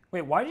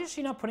 Wait, why is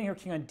she not putting her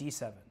king on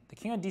d7? The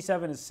king on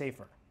d7 is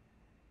safer.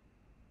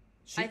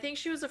 I think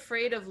she was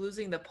afraid of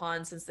losing the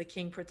pawn since the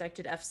king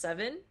protected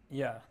f7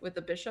 Yeah. with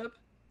the bishop.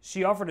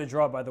 She offered a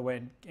draw, by the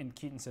way, and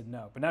Keaton said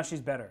no. But now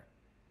she's better.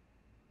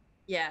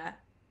 Yeah.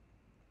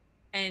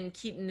 And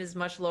Keaton is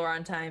much lower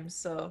on time,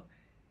 so.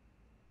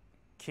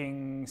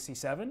 King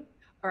c7?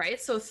 All right,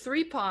 so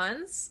 3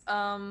 pawns.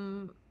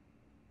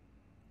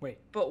 Wait.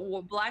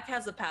 But black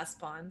has a passed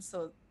pawn,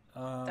 so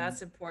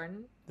that's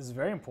important. This is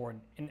very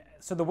important. And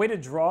so the way to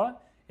draw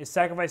is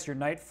sacrifice your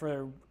knight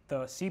for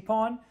the c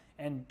pawn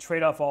and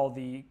trade off all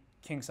the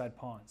kingside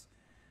pawns.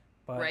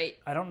 But Right.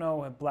 I don't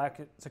know if black.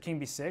 So king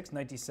b6,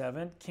 knight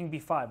d7, king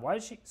b5. Why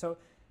is she? So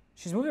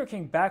she's moving her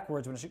king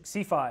backwards when she,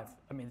 c5.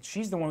 I mean,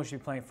 she's the one who should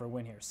be playing for a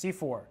win here.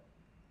 c4.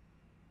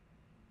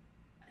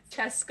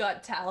 Chess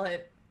got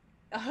talent.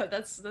 Oh,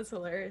 that's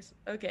hilarious.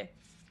 Okay.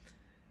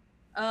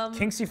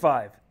 King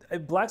c5.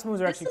 Black's moves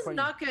are This actually is quite.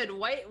 not good.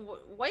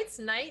 White's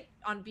knight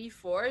on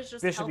b4 is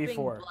just Bishop helping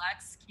e4.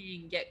 black's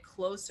king get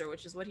closer,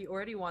 which is what he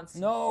already wants to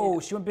No,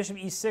 do. she went bishop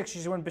e6.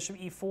 She went bishop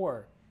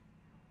e4.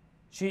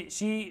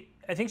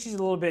 I think she's a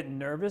little bit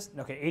nervous.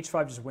 Okay,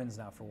 h5 just wins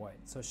now for white.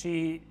 So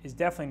she is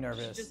definitely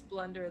nervous. She just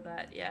blundered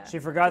that, yeah. She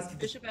forgot. 'Cause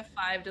bishop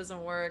f5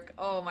 doesn't work.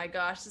 Oh my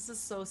gosh, this is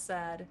so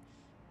sad.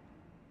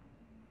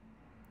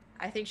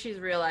 I think she's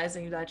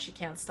realizing that she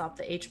can't stop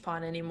the h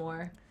pawn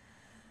anymore.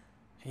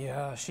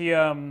 Yeah, she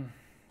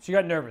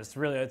got nervous.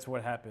 Really, that's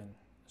what happened.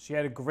 She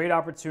had a great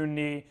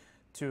opportunity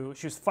to.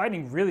 She was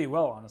fighting really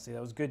well, honestly.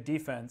 That was good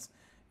defense,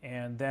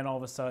 and then all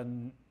of a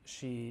sudden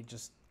she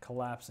just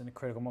collapsed in a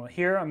critical moment.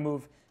 Here, on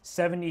move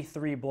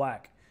 73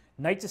 black,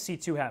 knight to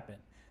c2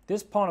 happened.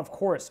 This pawn, of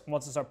course,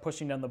 wants to start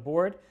pushing down the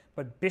board,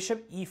 but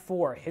bishop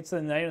e4 hits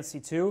the knight on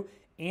c2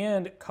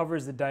 and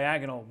covers the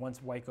diagonal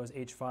once white goes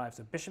h5.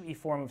 So bishop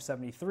e4 move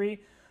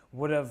 73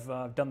 would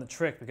have done the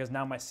trick because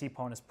now my c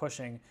pawn is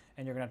pushing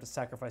and you're going to have to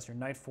sacrifice your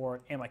knight for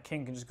it, and my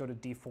king can just go to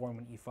d4 and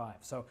win e5.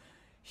 So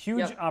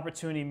huge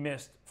opportunity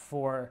missed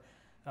for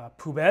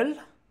Poubelle.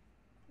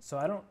 So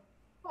I don't.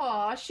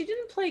 Aw, she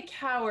didn't play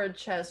coward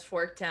chess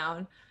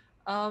Forktown.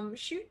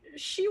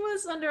 She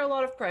was under a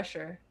lot of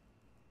pressure.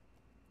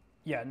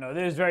 Yeah, no,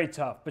 it was very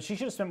tough, but she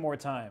should have spent more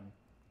time.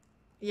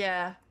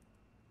 Yeah.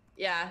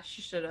 Yeah,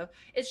 she should have.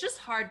 It's just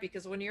hard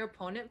because when your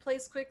opponent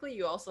plays quickly,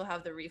 you also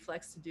have the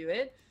reflex to do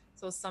it.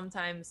 So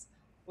sometimes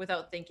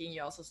without thinking,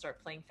 you also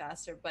start playing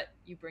faster, but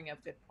you bring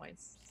up good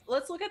points.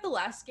 Let's look at the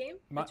last game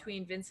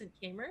between Vincent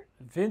Kamer.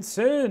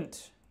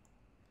 Vincent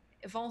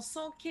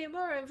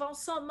Kamer and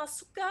Vincent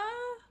Masuka.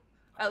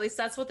 At least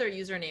that's what their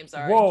usernames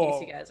are, Whoa. in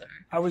case you guys are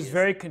confused. I was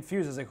very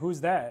confused. I was like,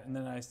 who's that? And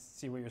then I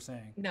see what you're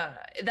saying. No,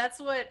 that's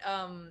what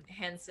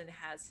Hansen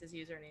has his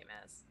username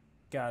as.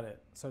 Got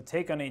it. So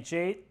take on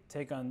h8,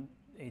 take on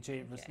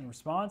h8 in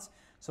response.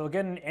 So we'll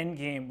get an end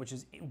game, which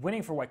is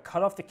winning for white.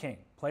 Cut off the king.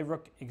 Play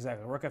rook,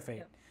 exactly, rook f8.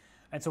 Yep.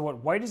 And so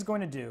what white is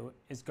going to do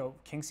is go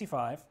king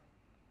c5.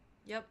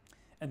 Yep.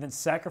 And then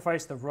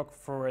sacrifice the rook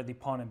for the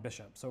pawn and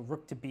bishop. So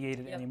rook to b8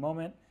 at any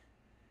moment.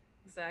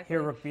 Exactly.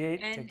 Here, rook b8,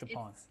 and take the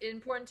pawn. It's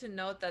important to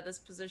note that this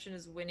position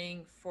is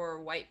winning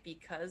for white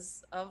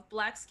because of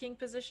black's king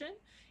position.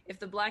 If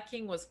the black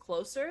king was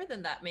closer,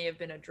 then that may have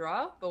been a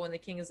draw. But when the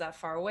king is that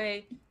far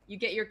away, you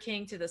get your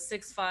king to the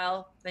 6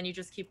 file, then you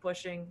just keep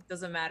pushing.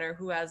 Doesn't matter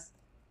who has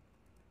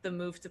the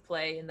move to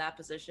play in that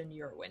position,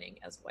 you're winning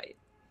as white.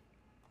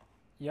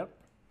 Yep.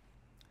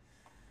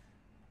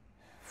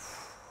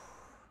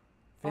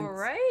 All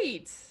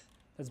right.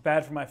 That's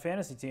bad for my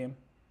fantasy team.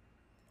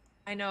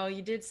 I know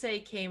you did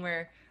say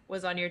Kamer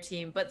was on your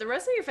team, but the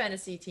rest of your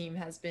fantasy team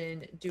has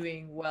been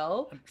doing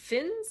well.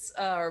 Finn's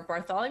or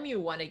Bartholomew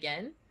won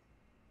again.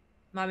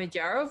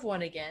 Mamidyarov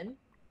won again.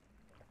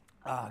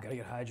 Gotta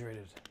get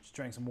hydrated. Just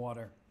drank some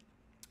water.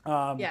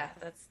 Yeah,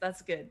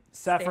 that's good.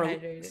 Stay Sapphire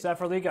hydrated.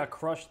 Sapphire Lee got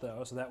crushed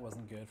though, so that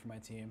wasn't good for my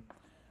team.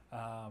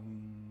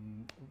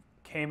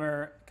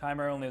 Keimer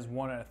only has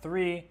 1 out of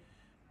 3.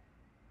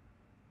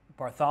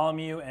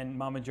 Bartholomew and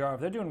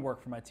Mamajarov, they're doing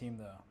work for my team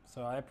though,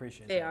 so I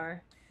appreciate They that.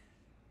 are.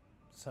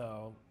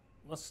 So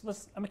let's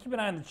I'm gonna keep an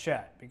eye on the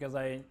chat because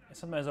I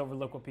sometimes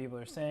overlook what people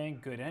are saying.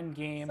 Good end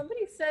game.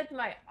 Somebody said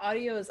my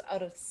audio is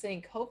out of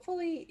sync.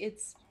 Hopefully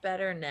it's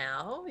better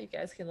now. You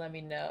guys can let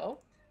me know.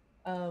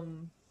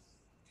 Um,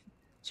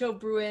 Joe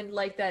Bruin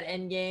liked that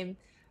end game.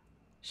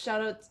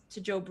 Shout out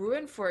to Joe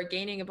Bruin for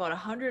gaining about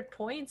 100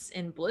 points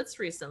in Blitz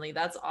recently.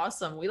 That's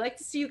awesome. We like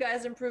to see you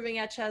guys improving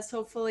at chess.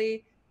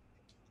 Hopefully,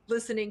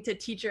 listening to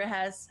Teacher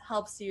Hess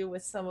helps you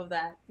with some of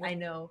that. I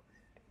know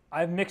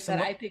I've mixed that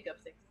emo- I pick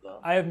up things as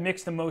well. I have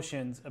mixed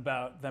emotions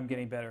about them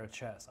getting better at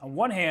chess. On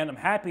one hand, I'm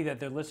happy that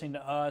they're listening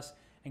to us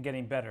and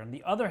getting better. On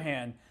the other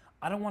hand,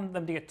 I don't want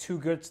them to get too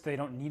good so they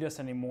don't need us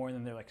anymore and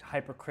then they're like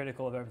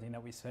hypercritical of everything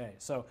that we say.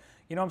 So,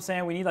 you know what I'm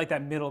saying? We need like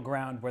that middle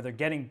ground where they're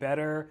getting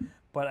better,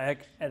 but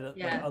at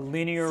like a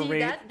linear See,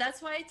 rate.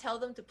 that's why I tell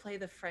them to play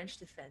the French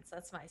defense.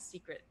 That's my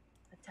secret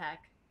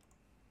attack.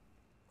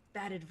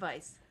 Bad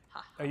advice.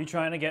 Ha. Are you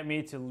trying to get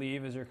me to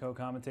leave as your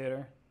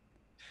co-commentator?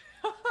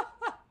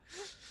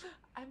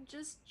 I'm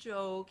just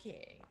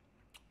joking.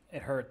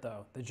 It hurt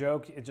though. The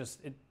joke,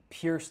 it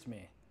pierced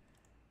me.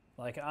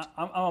 Like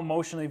I'm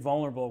emotionally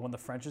vulnerable when the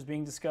French is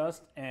being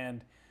discussed,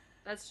 and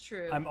That's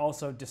true. I'm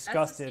also That's the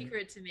disgusted.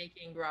 secret to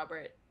making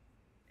Robert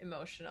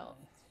emotional.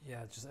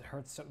 Yeah, it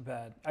hurts so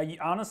bad. I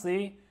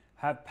honestly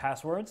have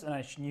passwords, and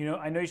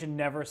I know you should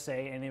never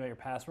say anything about your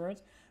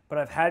passwords, but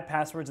I've had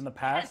passwords in the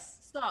past. Yes,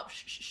 stop.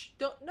 Shh, shh, shh.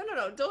 Don't. No.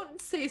 Don't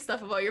say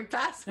stuff about your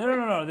password.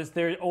 No.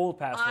 They're old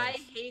passwords. I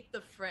hate the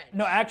French.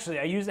 No, actually,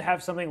 I used to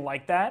have something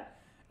like that,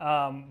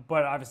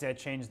 but obviously I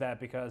changed that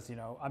because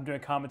I'm doing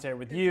commentary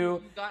with you.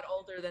 You got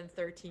older than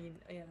 13.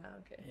 Yeah.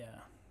 Okay. Yeah,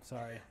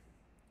 sorry.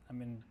 I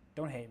mean,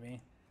 don't hate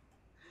me.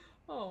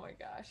 Oh my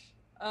gosh.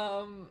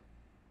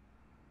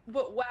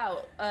 But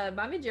wow,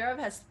 Mami Jarov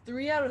has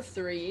 3 out of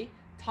 3.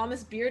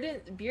 Thomas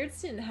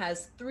Beardson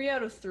has 3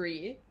 out of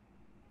 3.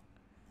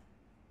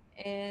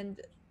 And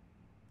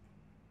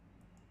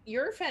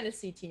your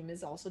fantasy team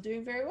is also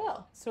doing very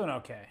well. It's doing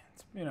okay.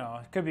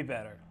 It could be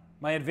better.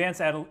 My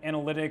advanced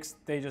analytics,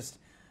 they just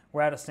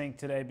were out of sync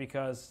today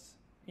because,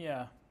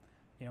 yeah,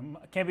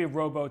 I can't be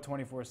robo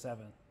 24/7.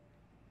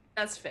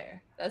 That's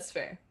fair. That's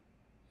fair.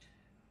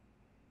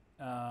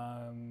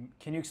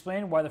 Can you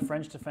explain why the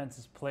French defense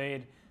is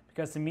played?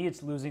 Because to me,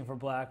 it's losing for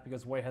black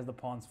because white has the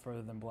pawns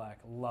further than black.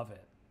 Love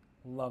it.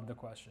 Love the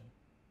question.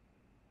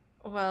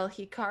 Well,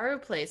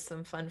 Hikaru plays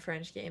some fun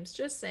French games,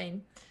 just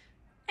saying.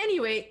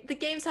 Anyway, the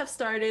games have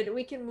started.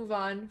 We can move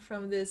on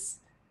from this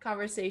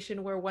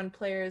conversation where one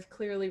player is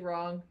clearly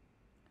wrong.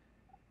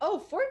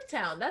 Oh,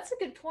 Forktown, that's a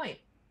good point.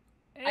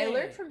 I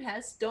learned from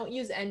Hess, don't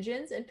use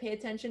engines and pay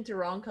attention to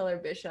wrong color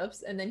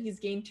bishops, and then he's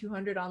gained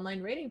 200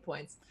 online rating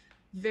points.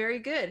 Very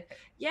good.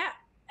 Yeah,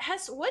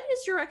 Hess, what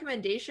is your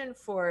recommendation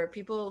for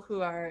people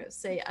who are,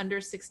 say, under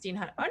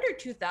 1600, under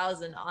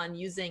 2000 on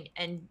using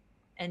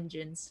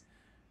engines?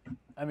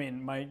 I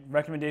mean, my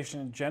recommendation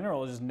in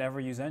general is just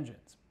never use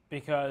engines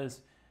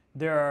because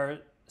there are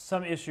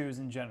some issues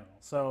in general.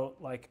 So,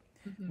 like,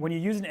 when you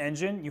use an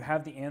engine, you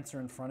have the answer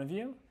in front of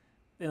you.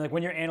 And, like,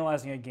 when you're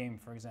analyzing a game,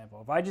 for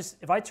example,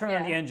 if I turn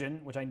on the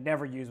engine, which I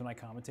never use when I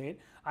commentate,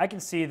 I can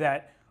see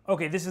that,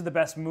 okay, this is the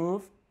best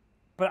move,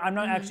 but I'm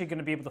not actually going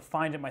to be able to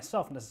find it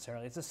myself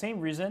necessarily. It's the same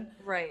reason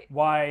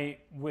why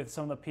with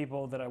some of the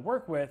people that I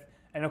work with,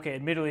 and okay,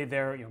 admittedly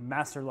they're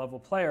master level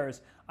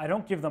players, I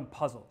don't give them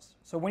puzzles.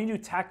 So when you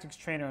do tactics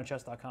trainer on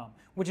chess.com,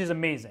 which is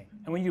amazing,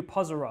 and when you do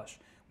puzzle rush,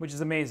 which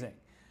is amazing,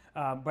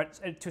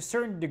 but to a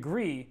certain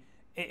degree,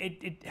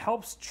 it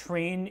helps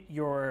train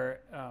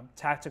your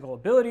tactical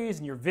abilities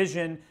and your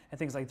vision and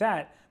things like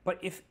that. But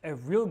if a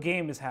real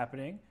game is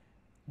happening,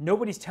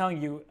 nobody's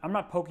telling you, I'm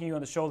not poking you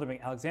on the shoulder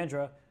being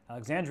Alexandra,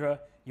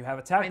 you have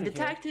a tactic. Find the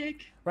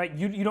tactic. Right?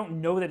 You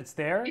don't know that it's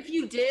there. If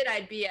you did,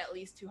 I'd be at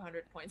least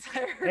 200 points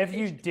higher. If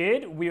you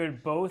did, we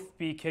would both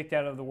be kicked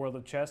out of the world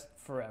of chess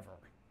forever.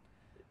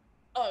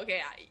 Oh,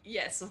 okay.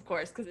 Yes, of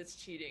course, because it's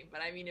cheating.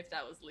 But I mean, if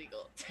that was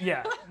legal.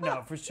 Yeah,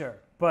 no, for sure.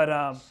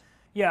 But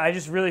yeah, I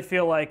just really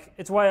feel like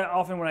it's why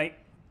often when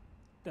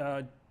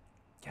I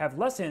have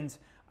lessons,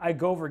 I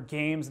go over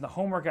games, and the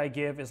homework I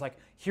give is like,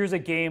 here's a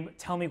game,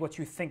 tell me what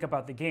you think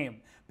about the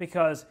game.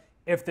 Because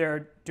if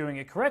they're doing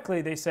it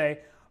correctly, they say,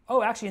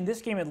 oh, actually in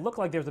this game it looked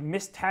like there was a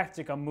missed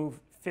tactic on move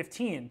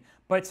 15,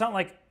 but it's not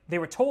like they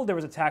were told there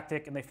was a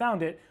tactic and they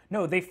found it.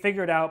 No, they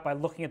figured out by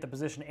looking at the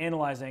position,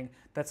 analyzing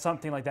that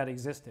something like that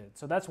existed.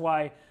 So that's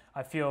why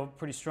I feel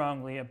pretty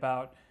strongly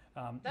about...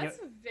 that's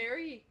a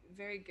very,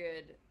 very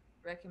good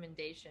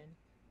recommendation.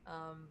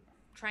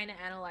 Trying to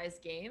analyze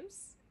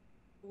games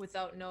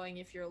without knowing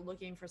if you're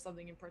looking for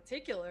something in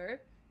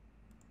particular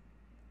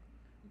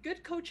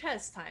good coach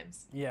has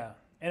times. Yeah,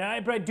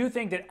 but I do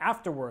think that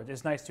afterwards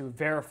it's nice to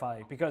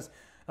verify because,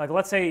 like,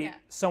 let's say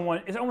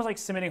someone, it's almost like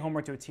submitting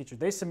homework to a teacher.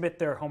 They submit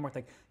their homework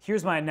like,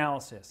 here's my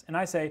analysis, and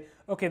I say,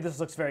 okay, this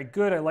looks very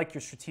good. I like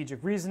your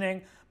strategic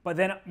reasoning, but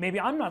then maybe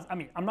I'm not. I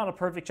mean, I'm not a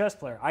perfect chess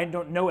player. I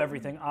don't know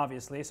everything,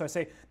 obviously. So I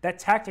say that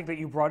tactic that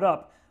you brought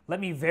up. Let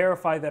me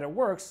verify that it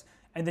works,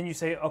 and then you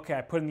say, okay,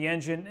 I put in the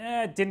engine.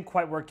 It didn't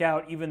quite work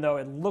out, even though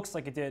it looks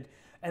like it did.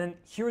 And then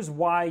here's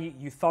why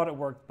you thought it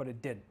worked, but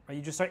it didn't. Right?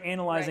 You just start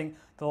analyzing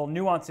the little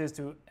nuances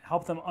to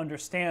help them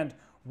understand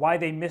why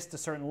they missed a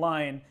certain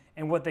line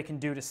and what they can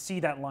do to see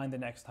that line the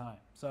next time.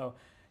 So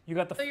you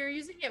got the. So you're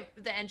using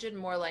the engine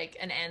more like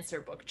an answer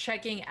book,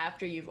 checking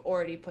after you've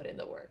already put in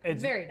the work.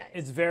 It's very nice.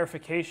 It's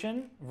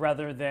verification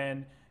rather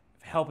than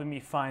helping me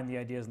find the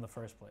ideas in the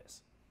first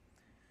place.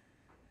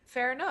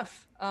 Fair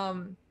enough.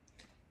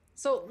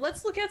 So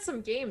let's look at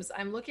some games.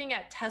 I'm looking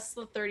at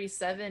Tesla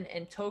 37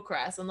 and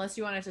Tokras, unless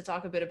you wanted to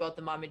talk a bit about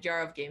the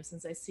Mamedyarov game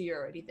since I see you're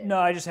already there. No,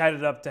 I just had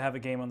it up to have a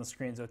game on the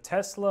screen. So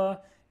Tesla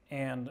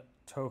and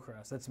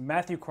Tokras. That's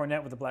Matthew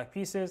Cornett with the black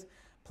pieces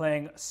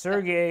playing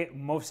Sergei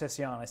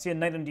Movsesyan. I see a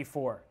knight on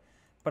d4,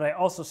 but I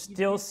also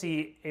still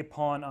see a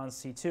pawn on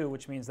c2,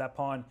 which means that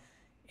pawn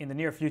in the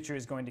near future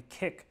is going to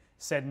kick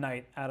said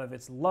knight out of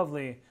its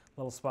lovely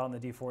little spot in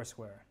the d4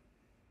 square.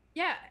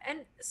 Yeah, and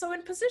so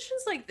in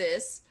positions like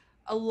this,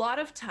 a lot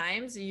of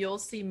times you'll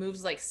see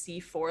moves like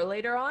c4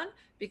 later on,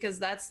 because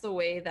that's the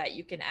way that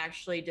you can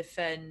actually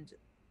defend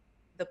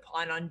the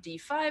pawn on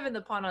d5 and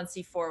the pawn on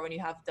c4 when you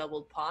have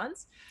doubled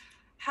pawns.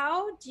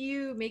 How do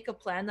you make a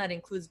plan that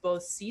includes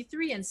both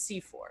c3 and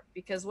c4?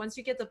 Because once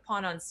you get the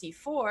pawn on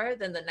c4,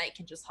 then the knight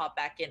can just hop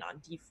back in on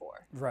d4.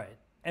 Right.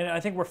 And I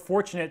think we're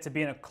fortunate to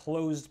be in a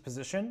closed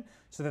position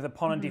so that the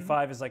pawn on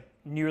d5 is like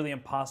nearly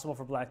impossible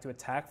for black to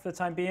attack for the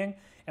time being.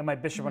 And my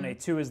bishop on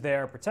a2 is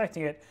there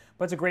protecting it.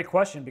 But it's a great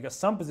question because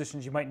some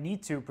positions you might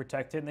need to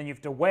protect it. And then you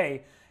have to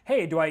weigh,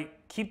 hey, do I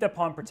keep that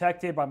pawn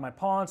protected by my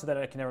pawn so that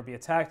it can never be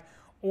attacked?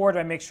 Or do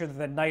I make sure that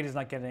the knight is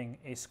not getting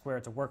a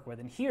square to work with?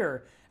 And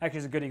here, actually,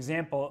 is a good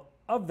example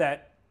of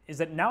that, is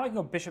that now I can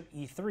go bishop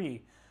e3.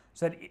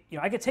 So that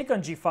I could take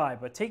on g5,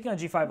 but taking on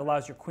g5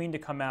 allows your queen to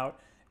come out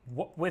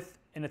with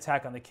an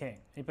attack on the king.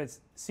 He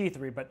plays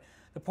c3, but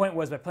the point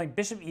was by playing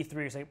bishop e3,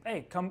 you're saying,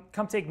 hey, come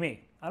take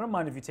me. I don't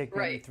mind if you take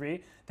me on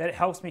e3. That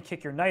helps me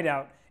kick your knight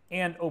out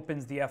and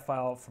opens the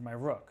f-file for my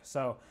rook.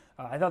 So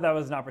I thought that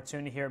was an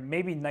opportunity here.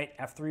 Maybe knight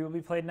f3 will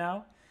be played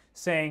now,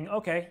 saying,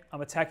 okay,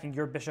 I'm attacking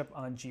your bishop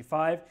on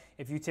g5.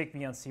 If you take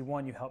me on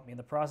c1, you help me in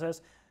the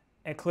process.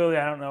 And clearly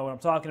I don't know what I'm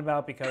talking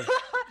about because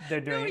they're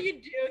doing... No, you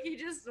do. He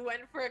just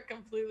went for a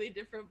completely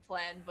different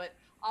plan, but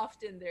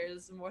often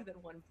there's more than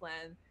one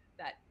plan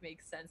that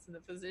makes sense in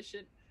the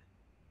position.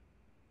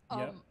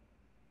 Yep.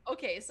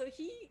 Okay, so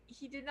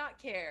he did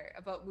not care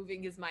about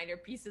moving his minor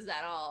pieces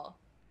at all.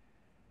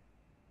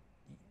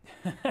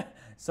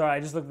 Sorry, I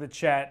just looked at the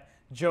chat.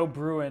 Joe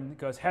Bruin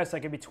goes, Hess, I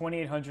could be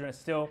 2,800 and I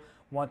still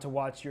want to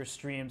watch your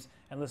streams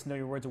and listen to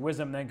your words of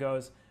wisdom. And then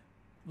goes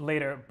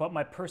later, but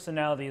my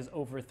personality is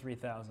over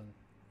 3,000.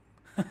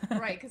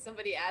 Right, because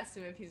somebody asked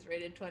him if he's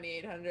rated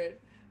 2,800.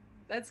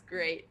 That's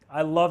great.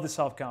 I love the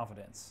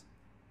self-confidence.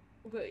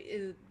 But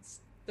it's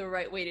the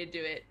right way to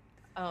do it.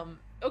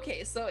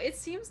 Okay, so it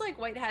seems like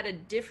White had a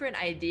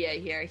different idea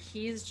here.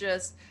 He's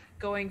just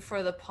going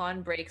for the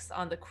pawn breaks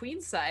on the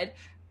queen side.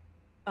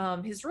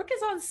 His rook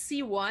is on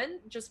c1,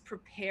 just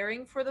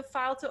preparing for the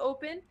file to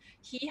open.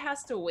 He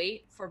has to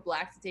wait for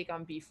black to take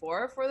on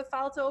b4 for the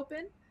file to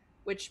open,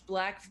 which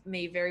black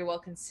may very well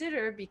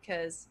consider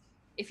because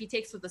if he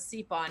takes with the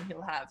c pawn,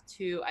 he'll have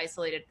two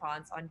isolated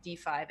pawns on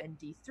d5 and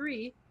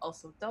d3,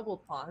 also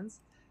doubled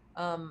pawns.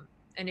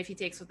 And if he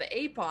takes with the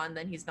a pawn,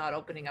 then he's not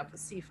opening up the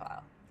c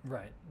file.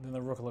 Right. Then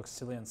the rook looks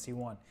silly on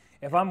c1.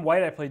 If I'm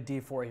white, I play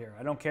d4 here.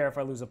 I don't care if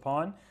I lose a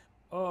pawn.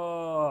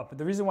 Oh, but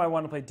the reason why I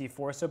want to play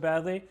d4 so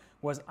badly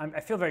was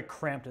I feel very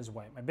cramped as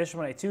white. My bishop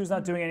on a2 is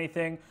not doing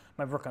anything.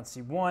 My rook on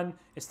c1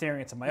 is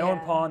staring into my own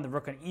pawn. The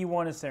rook on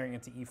e1 is staring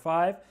into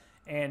e5.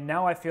 And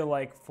now I feel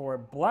like for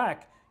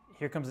black,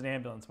 here comes an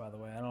ambulance, by the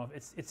way. I don't know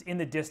if it's in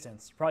the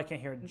distance. You probably can't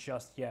hear it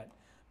just yet.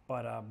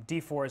 But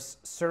d4 is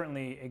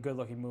certainly a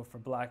good-looking move for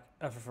black,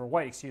 for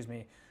white, excuse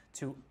me,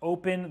 to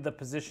open the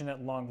position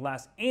at long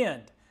last.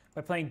 And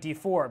by playing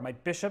d4, my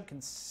bishop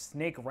can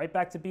snake right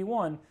back to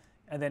b1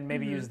 and then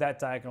maybe use that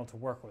diagonal to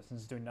work with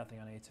since it's doing nothing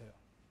on a2.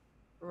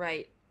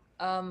 Right.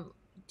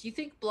 Do you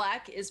think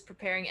black is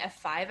preparing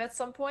f5 at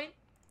some point?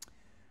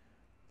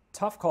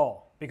 Tough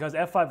call, because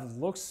f5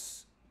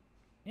 looks,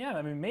 yeah,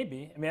 I mean,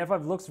 maybe. I mean,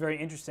 f5 looks very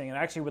interesting, and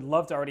I actually would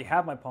love to already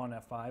have my pawn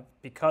on f5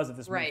 because of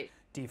this move,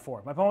 d4.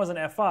 If my pawn was on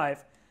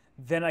f5,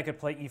 then I could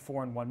play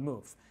e4 in one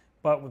move.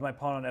 But with my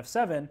pawn on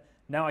f7,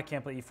 now I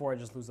can't play e4, I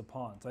just lose a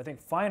pawn. So I think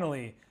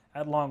finally,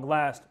 at long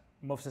last,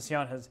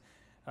 Movsesyan has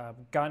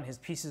gotten his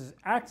pieces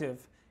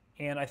active,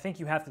 and I think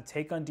you have to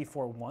take on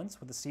d4 once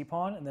with the c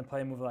pawn and then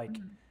play a move like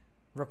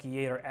rook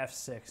e8 or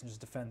f6 and just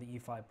defend the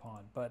e5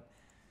 pawn. But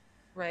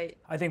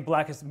I think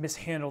black has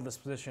mishandled this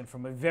position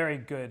from a very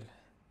good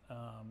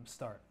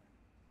start.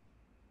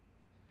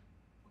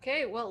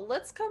 Okay, well,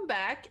 let's come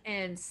back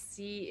and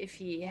see if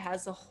he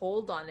has a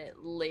hold on it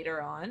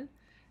later on.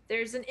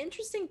 There's an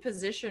interesting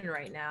position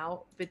right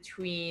now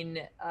between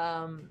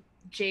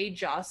Jay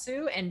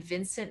Josu and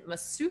Vincent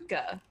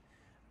Masuka.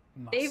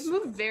 Must. They've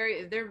moved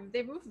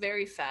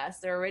very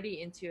fast. They're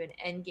already into an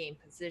endgame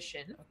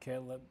position. Okay,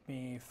 let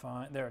me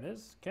find. There it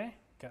is. Okay.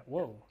 Got.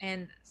 Whoa.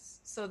 And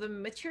so the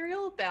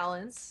material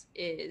balance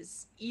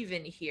is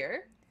even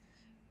here.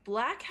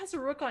 Black has a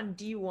rook on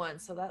d1,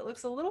 so that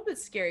looks a little bit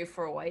scary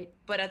for white,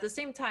 but at the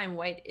same time,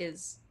 white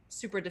is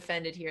super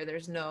defended here.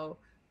 There's no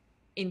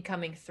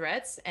incoming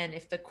threats, and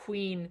if the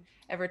queen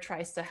ever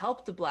tries to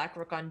help the black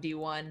rook on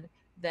d1,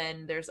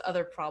 then there's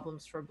other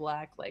problems for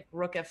black, like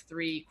rook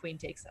f3, queen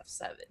takes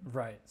f7.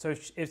 Right. So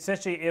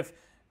essentially, if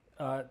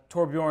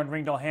Torbjorn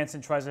Ringdal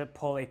Hansen tries to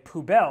pull a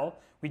Poubelle,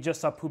 we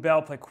just saw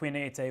Poubelle play queen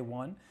a to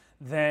a1,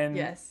 then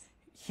Yes.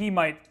 he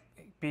might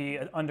be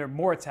under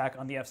more attack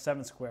on the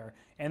f7 square.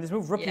 And this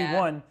move rook Yeah.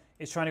 e1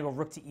 is trying to go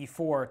rook to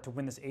e4 to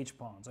win this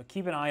h-pawn. So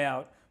keep an eye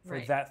out for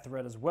Right. that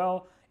threat as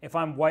well. If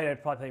I'm white,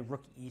 I'd probably play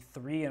rook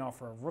e3 and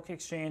offer a rook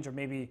exchange, or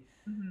maybe,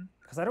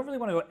 because I don't really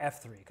want to go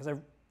f3, because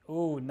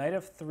knight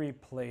f3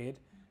 played,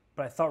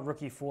 but I thought rook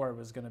e4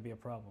 was going to be a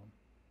problem.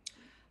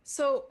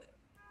 So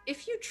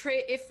if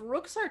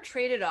rooks are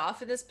traded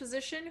off in this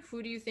position,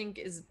 who do you think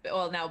is,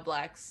 well, now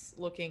black's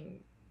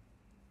looking,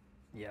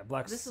 Yeah,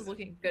 black's... this is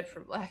looking good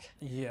for black.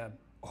 Yeah.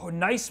 Oh,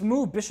 nice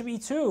move, bishop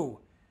e2.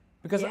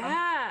 Because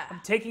Yeah. I'm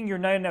taking your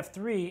knight in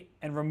f3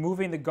 and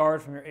removing the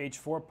guard from your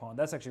h4 pawn.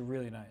 That's actually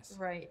really nice.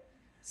 Right.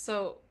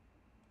 So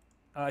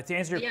To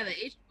answer your... yeah,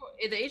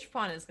 the H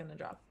pawn is gonna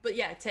drop. But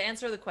yeah, to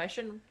answer the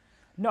question,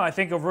 No, I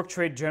think a rook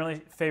trade generally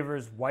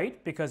favors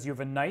white because you have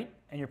a knight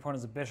and your pawn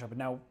is a bishop. And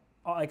now,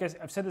 like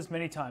I've said this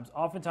many times,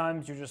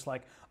 oftentimes you're just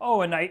like,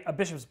 oh, a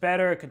bishop's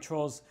better, it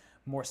controls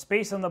more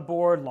space on the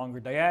board, longer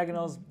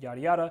diagonals,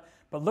 yada yada.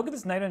 But look at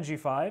this knight on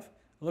g5,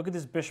 look at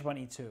this bishop on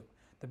e2.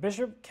 The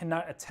bishop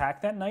cannot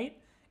attack that knight.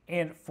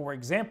 And for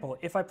example,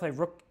 if I play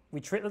rook,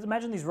 let's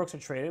imagine these rooks are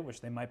traded, which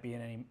they might be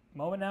in any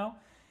moment now,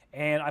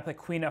 and I play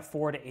queen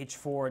f4 to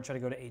h4 and try to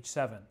go to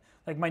h7.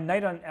 Like my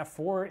knight on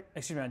f4,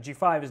 excuse me, on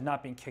g5 is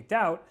not being kicked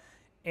out,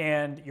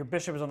 and your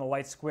bishop is on the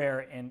light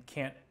square and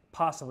can't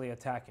possibly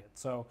attack it.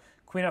 So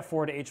queen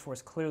f4 to h4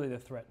 is clearly the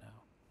threat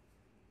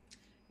now.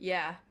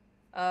 yeah,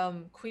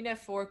 queen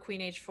f4,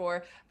 queen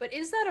h4. But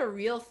is that a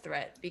real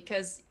threat?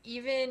 Because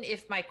even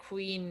if my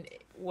queen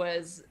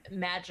was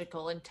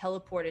magical and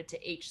teleported to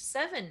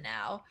h7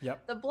 now,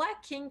 Yep. the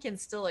black king can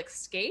still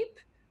escape,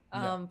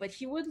 Yeah. but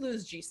he would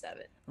lose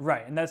g7.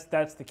 Right, and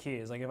that's the key.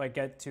 Is like if I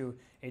get to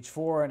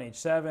h4 and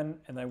h7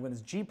 and then I win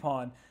this g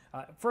pawn,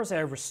 first I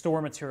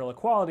restore material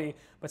equality,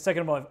 but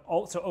second of all, I've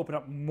also opened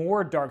up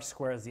more dark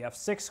squares, the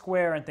f6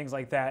 square and things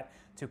like that,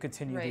 to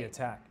continue the Right.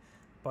 attack.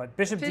 But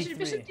bishop d3,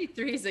 Bishop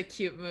d3 is a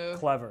cute move.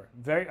 clever.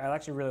 I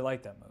actually really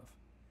like that move.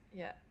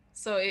 Yeah.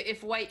 So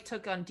if white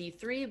took on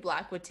d3,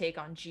 black would take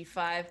on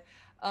g5.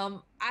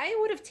 I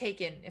would have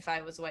taken if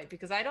I was white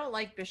because I don't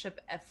like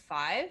bishop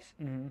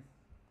f5.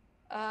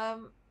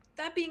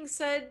 That being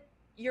said,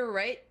 you're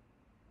right.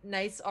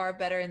 Knights are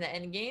better in the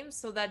endgame,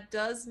 so that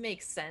does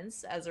make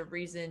sense as a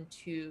reason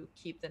to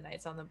keep the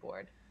knights on the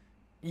board.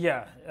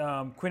 Yeah,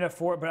 queen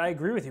f4, but I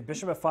agree with you.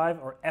 Bishop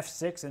f5 or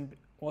f6, and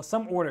well,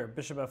 some order,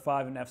 bishop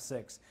f5 and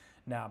f6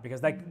 now,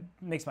 because that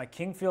makes my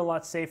king feel a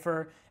lot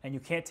safer, and you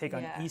can't take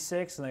on Yeah.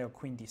 e6, and I go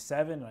queen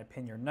d7, and I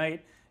pin your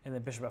knight, and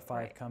then bishop f5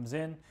 Right. comes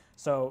in.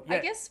 So yeah, I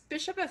guess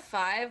bishop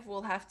f5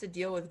 will have to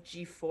deal with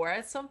g4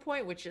 at some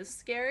point, which is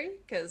scary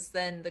because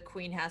then the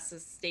queen has to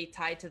stay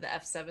tied to the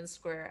f7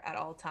 square at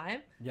all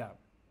time. yeah,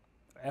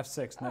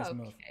 f6, nice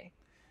move. Okay.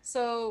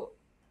 So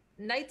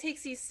knight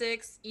takes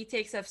e6, e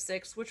takes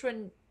f6. Which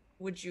one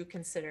would you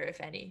consider, if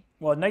any?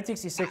 Well, knight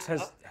takes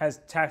e6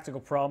 has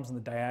tactical problems in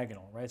the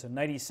diagonal, right? So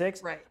knight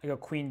e6, Right. I go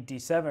queen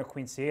d7 or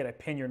queen c8, I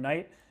pin your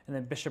knight, and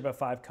then bishop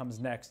f5 comes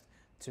next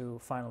to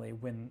finally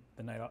win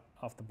the knight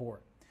off the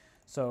board.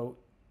 So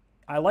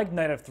I like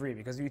knight f3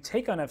 because if you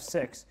take on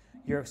f6,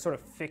 you're sort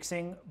of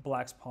fixing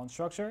black's pawn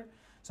structure.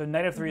 So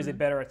knight f3 is a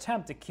better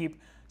attempt to keep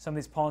some of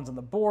these pawns on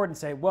the board and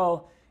say,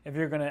 well, if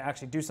you're going to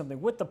actually do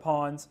something with the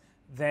pawns,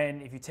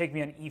 then if you take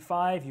me on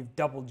e5, you've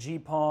doubled g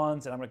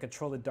pawns, and I'm going to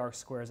control the dark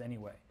squares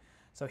anyway.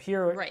 So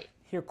here, Right.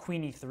 here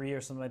queen e3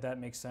 or something like that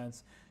makes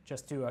sense,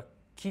 just to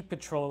keep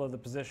control of the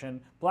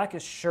position. Black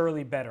is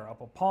surely better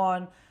up a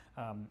pawn,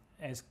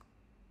 as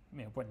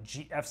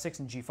f6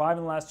 and g5 in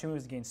the last two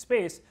moves to gain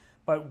space,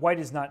 but white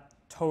is not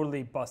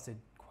totally busted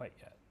quite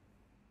yet.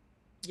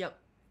 Yep.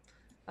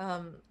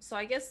 So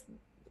I guess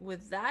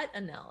with that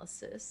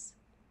analysis,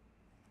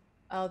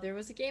 there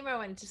was a game I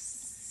wanted to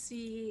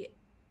see.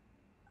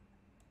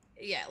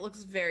 Yeah, it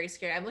looks very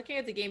scary. I'm looking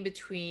at the game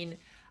between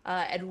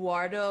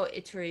Eduardo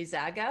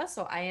Iturrizaga.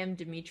 So I am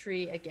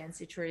Dimitri against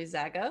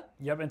Iturrizaga.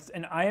 Yep,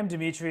 and I am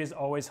Dimitri is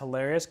always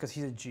hilarious because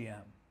he's a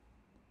GM.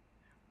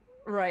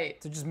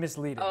 Right. So just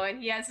misleading. Oh,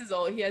 and he has his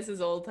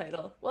old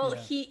title. Well,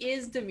 Yeah. he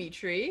is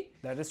Dimitri.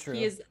 That is true.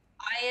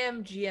 I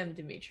am GM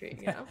Dimitri,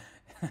 you know?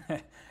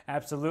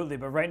 Absolutely,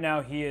 but right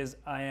now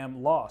I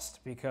am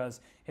lost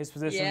because his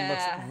position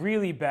looks Yeah.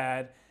 really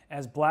bad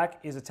as black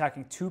is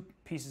attacking two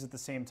pieces at the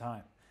same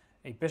time.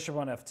 A bishop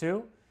on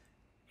f2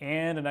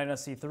 and a knight on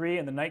c3,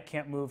 and the knight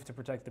can't move to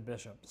protect the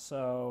bishop.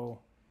 So,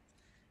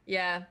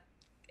 Yeah.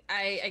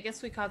 I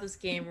guess we caught this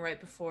game right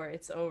before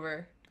it's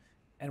over.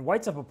 and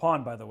white's up a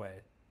pawn, by the way.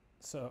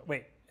 So,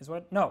 wait, is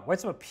white? No,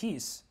 white's up a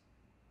piece.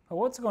 Oh,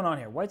 what's going on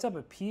here? White's up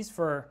a piece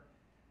for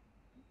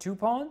two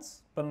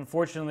pawns, but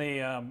unfortunately,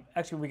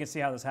 actually, we can see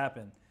how this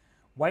happened.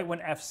 White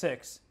went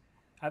f6,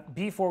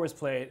 b4 was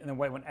played, and then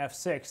white went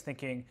f6,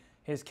 thinking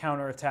his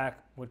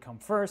counterattack would come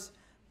first,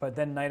 but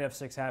then knight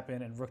f6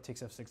 happened, and rook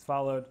takes f6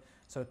 followed.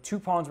 So two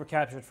pawns were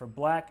captured for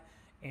black,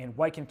 and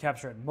white can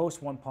capture at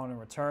most one pawn in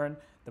return.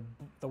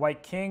 The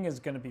white king is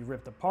going to be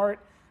ripped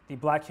apart. The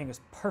black king is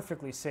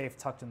perfectly safe,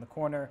 tucked in the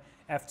corner.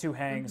 f2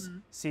 hangs,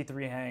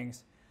 c3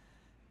 hangs.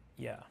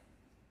 Yeah,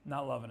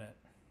 not loving it.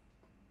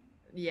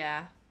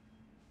 Yeah.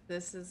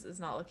 This is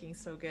not looking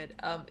so good.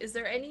 Is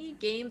there any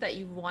game that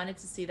you wanted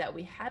to see that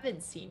we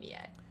haven't seen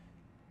yet?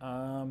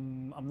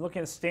 I'm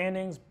looking at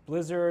standings,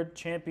 Blizzard,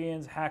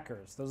 Champions,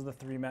 Hackers. Those are the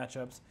three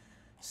matchups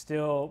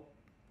still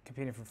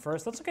competing for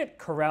first. Let's look at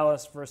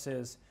Corrales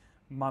versus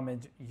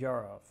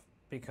Yarov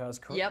because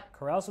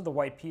Corrales with the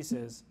white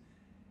pieces,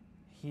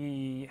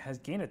 he has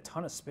gained a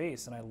ton of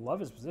space, and I love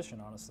his position,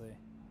 honestly.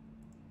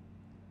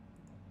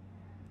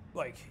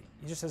 Like,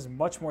 he just has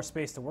much more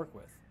space to work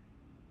with.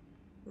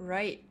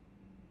 Right.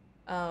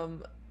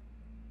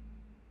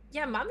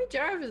 Yeah,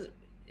 Mamijarov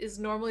is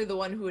normally the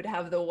one who would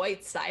have the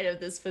white side of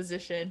this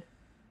position.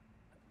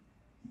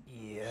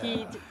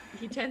 Yeah.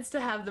 He tends to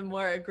have the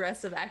more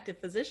aggressive active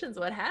positions.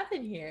 What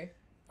happened here?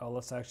 Oh,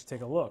 let's actually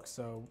take a look.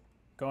 So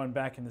going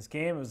back in this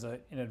game, it was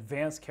an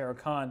advanced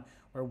Caro-Kann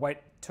where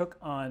white took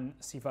on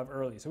c5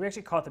 early. So we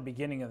actually caught the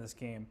beginning of this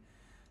game.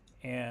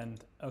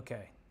 And,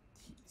 okay.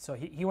 So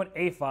he went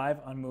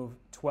a5 on move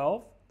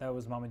 12. That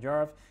was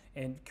Mamijarov.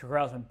 And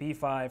Corrales went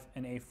b5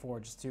 and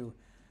a4 just to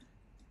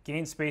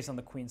gain space on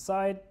the queen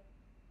side.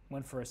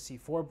 Went for a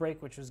c4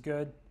 break, which was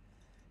good.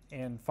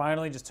 And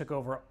finally just took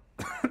over,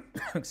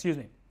 excuse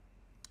me,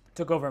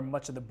 took over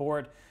much of the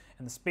board.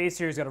 And the space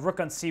here, he's got a rook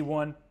on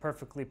c1,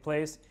 perfectly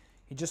placed.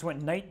 He just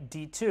went knight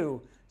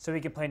d2, so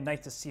he can play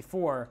knight to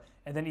c4,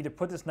 and then either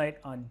put this knight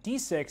on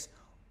d6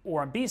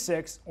 or on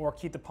b6, or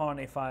keep the pawn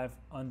on a5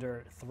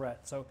 under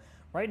threat. So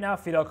right now,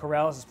 Fidel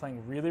Corrales is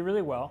playing really,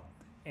 really well,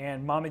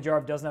 and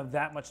Mamijarov doesn't have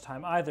that much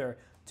time either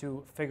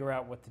to figure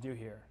out what to do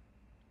here.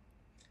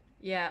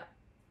 Yeah.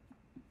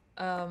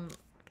 Man,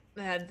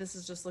 this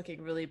is just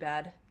looking really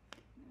bad.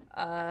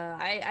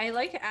 I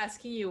like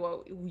asking you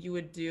what you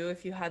would do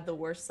if you had the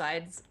worst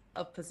sides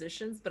of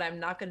positions, but I'm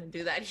not going to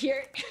do that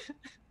here.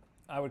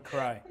 I would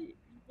cry.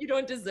 You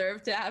don't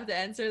deserve to have to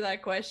answer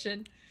that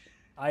question.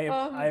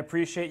 I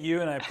appreciate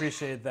you, and I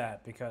appreciate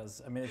that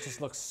because, I mean, it just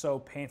looks so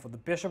painful. The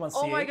bishop on c8.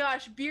 Oh my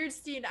gosh,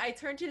 Beardstein, I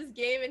turned his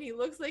game and he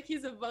looks like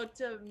he's about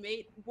to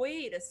mate.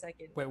 Wait a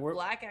second. Wait,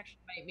 Black actually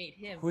might mate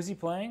him. Who's he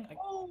playing?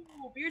 Oh,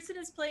 Beardstein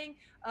is playing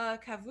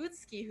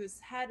Kavutsky, who's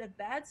had a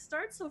bad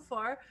start so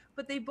far,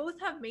 but they both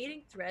have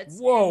mating threats.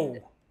 Whoa.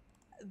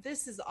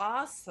 This is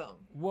awesome.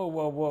 Whoa,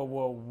 whoa, whoa,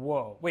 whoa,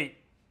 whoa. Wait,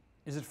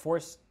 is it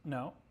forced?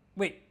 No.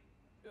 Wait.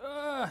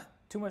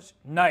 Too much.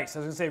 Nice. I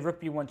was going to say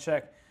rook b1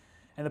 check.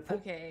 And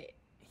okay.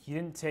 He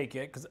didn't take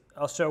it, because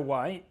I'll show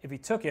why. If he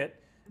took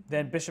it,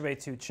 then bishop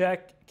a2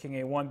 check, king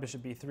a1,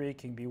 bishop b3,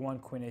 king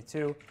b1, queen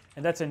a2.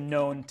 And that's a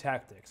known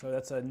tactic. So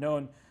that's a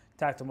known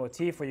tactical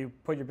motif where you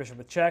put your bishop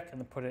a check and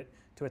then put it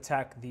to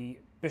attack the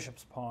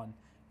bishop's pawn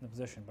in the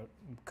position. But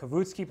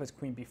Kavutsky puts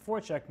queen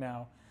b4 check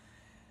now.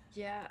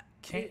 Yeah.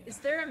 Is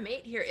there a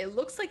mate here? It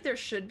looks like there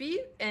should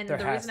be, and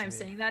the reason I'm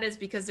saying that is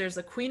because there's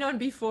a queen on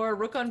b4,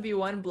 rook on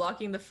b1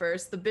 blocking the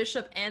first, the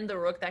bishop and the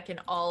rook that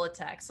can all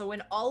attack. So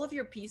when all of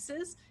your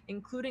pieces,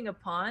 including a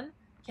pawn,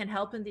 can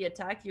help in the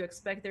attack, you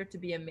expect there to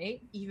be a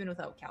mate, even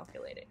without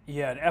calculating.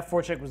 Yeah, an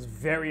f4 check was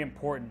very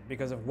important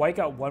because if white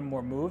got one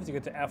more move to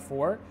get to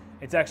f4,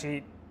 it's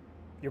actually,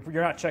 you're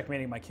not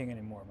checkmating my king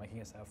anymore. My king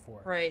is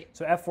f4. Right.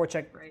 So f4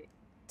 check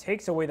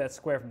takes away that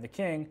square from the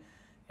king,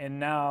 and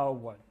now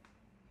what?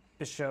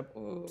 Bishop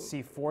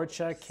c4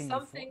 check, king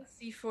something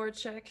c4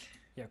 check.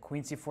 Yeah,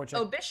 queen c4 check.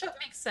 Oh, bishop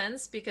makes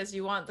sense because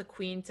you want the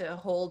queen to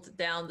hold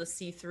down the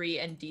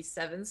c3 and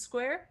d7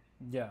 square.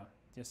 Yeah,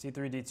 c3,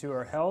 d2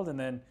 are held, and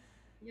then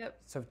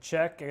so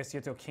check. I guess you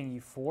have to go king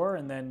e4,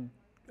 and then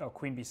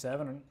queen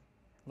b7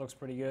 looks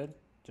pretty good.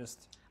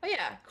 Just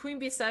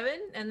queen b7,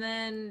 and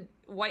then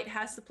white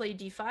has to play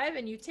d5,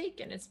 and you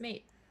take, and it's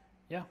mate.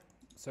 Yeah.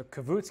 So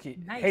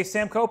Kavutsky. Nice. Hey,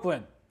 Sam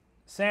Copeland.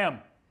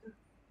 Sam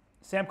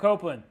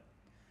Copeland.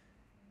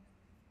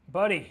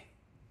 Buddy,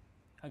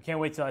 I can't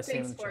wait till I see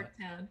him in the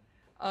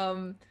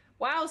chat.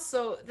 Wow,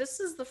 so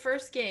this is the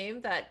first game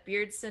that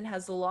Beardson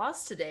has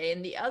lost today.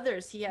 In the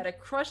others, he had a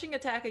crushing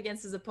attack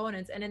against his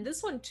opponents. And in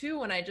this one, too,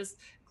 when I just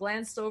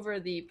glanced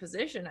over the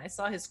position, I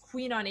saw his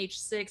queen on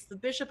h6, the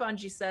bishop on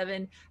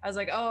g7. I was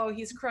like, oh,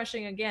 he's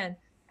crushing again.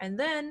 And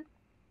then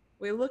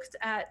we looked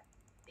at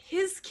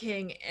his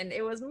king, and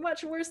it was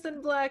much worse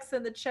than black's,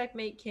 and the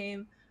checkmate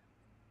came.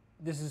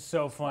 This is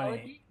so Solid funny.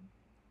 game.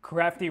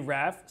 Crafty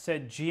Raf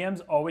said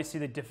GMs always see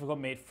the difficult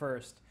mate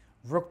first.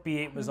 Rook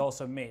b8 was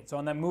also mate. So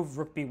on that move,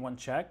 rook b1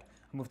 check,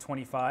 move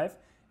 25.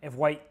 If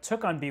white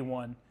took on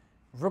b1,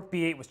 rook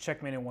b8 was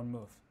checkmate in one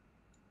move.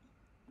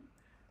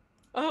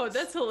 Oh,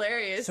 that's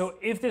hilarious. So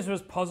if this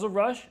was Puzzle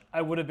Rush,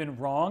 I would have been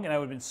wrong and I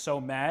would have been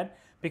so mad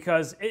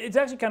because it's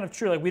actually kind of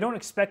true. Like, we don't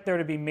expect there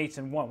to be mates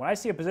in one. When I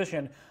see a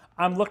position,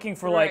 I'm looking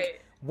for Right.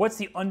 like, what's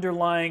the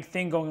underlying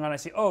thing going on? I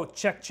see, oh,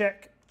 check,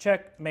 check,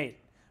 check, mate,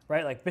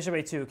 right? Like bishop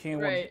a2, king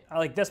a1. Right. I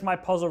like, that's my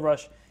Puzzle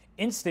Rush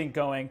instinct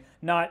going,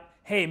 not,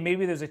 hey,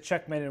 maybe there's a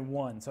checkmate in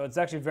one. So it's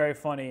actually very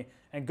funny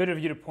and good of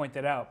you to point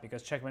that out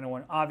because checkmate in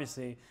one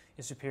obviously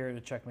is superior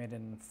to checkmate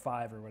in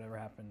five or whatever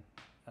happened.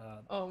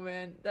 Oh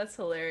man, that's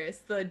hilarious.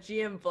 The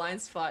GM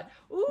blind spot.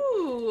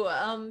 Ooh,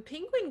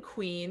 Penguin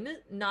Queen,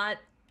 not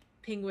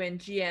Penguin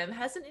GM,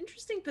 has an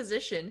interesting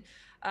position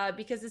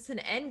because it's an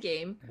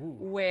endgame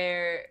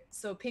where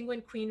so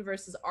Penguin Queen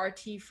versus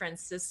RT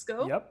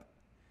Francisco. Yep.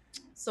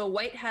 So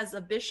white has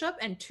a bishop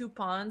and two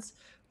pawns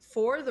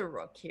for the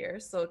rook here.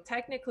 So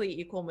technically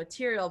equal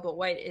material, but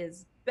white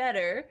is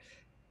better.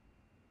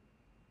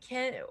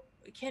 Can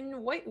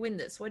white win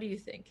this? What do you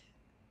think?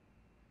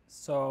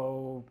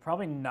 So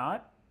probably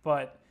not,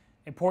 but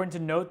important to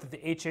note that the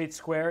h8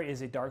 square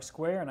is a dark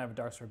square, and I have a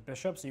dark square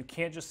bishop, so you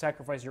can't just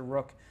sacrifice your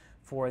rook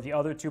for the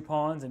other two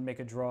pawns and make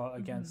a draw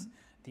against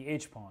the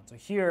h pawn. So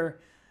here,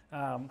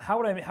 how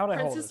would I hold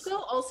this? Francisco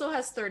also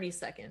has 30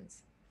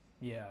 seconds.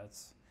 Yeah,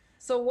 it's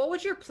So what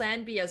would your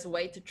plan be as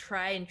white to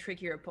try and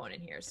trick your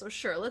opponent here? So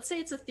sure, let's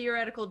say it's a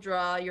theoretical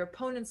draw, your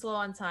opponent's low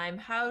on time.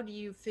 How do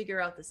you figure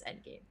out this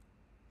endgame?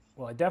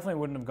 well, I definitely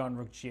wouldn't have gone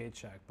rook g8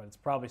 check, but it's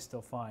probably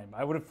still fine.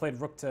 I would have played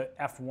rook to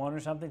f1 or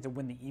something to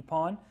win the e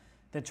pawn,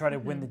 then try to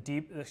win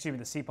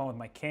the c pawn with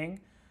my king.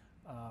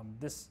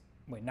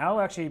 Now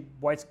actually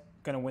white's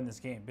gonna win this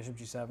game. Bishop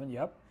g7,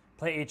 yep.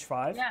 Play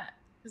h5. Yeah,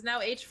 because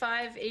now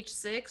h5,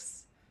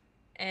 h6,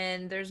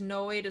 and there's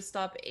no way to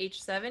stop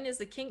h7. Is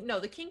the king? No,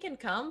 the king can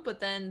come, but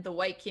then the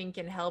white king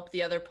can help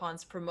the other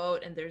pawns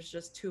promote, and there's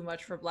just too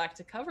much for black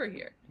to cover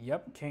here.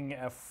 Yep, king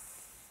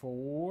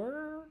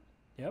f4.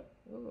 Yep.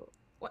 Ooh.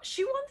 What,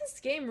 she won this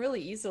game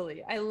really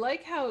easily. I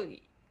like how,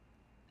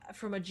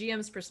 from a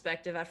GM's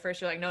perspective, at first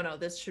you're like, no,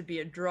 this should be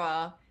a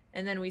draw.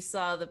 And then we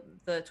saw the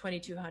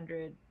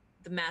 2200,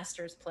 the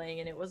Masters playing,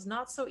 and it was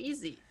not so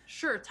easy.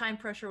 Sure, time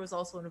pressure was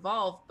also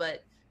involved,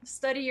 but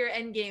study your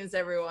end games,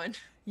 everyone.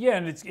 Yeah,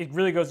 and it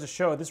really goes to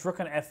show this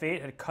rook on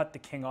f8 had cut the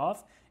king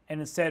off,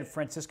 and instead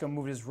Francisco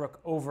moved his rook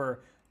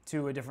over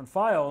to a different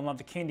file and allowed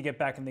the king to get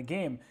back in the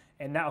game.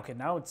 And now,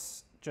 now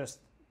it's just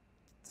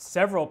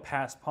several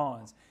passed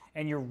pawns.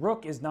 And your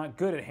rook is not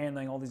good at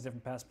handling all these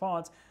different passed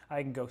pawns.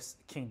 I can go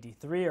king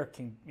d3 or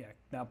king,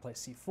 now play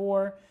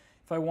c4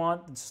 if I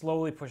want, and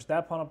slowly push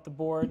that pawn up the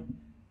board.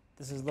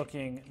 This is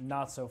looking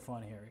not so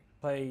fun here.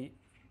 Play,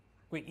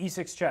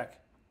 e6 check.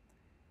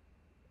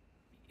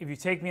 If you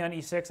take me on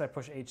e6, I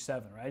push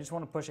h7, right? I just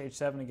want to push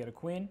h7 and get a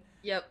queen.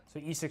 Yep. So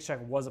e6 check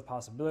was a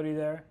possibility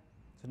there.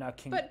 So now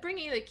king. But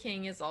bringing the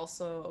king is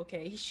also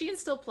okay. She can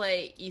still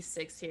play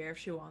e6 here if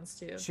she wants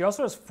to. She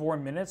also has 4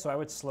 minutes, so I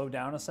would slow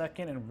down a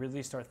second and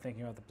really start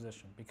thinking about the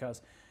position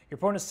because your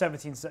opponent is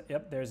 17.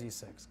 Yep, there's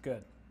e6.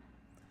 Good.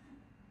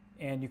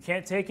 And you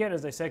can't take it,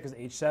 as I said, because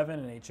h7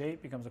 and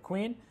h8 becomes a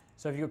queen.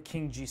 So if you go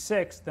king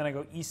g6, then I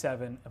go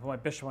e7 and put my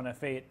bishop on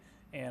f8,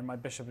 and my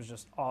bishop is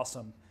just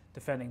awesome,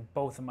 defending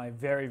both of my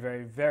very,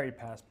 very, very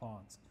passed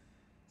pawns.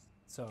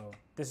 So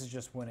this is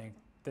just winning.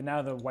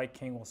 Now the white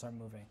king will start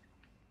moving.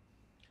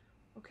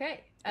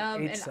 Okay.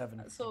 H7.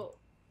 And so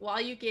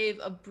while you gave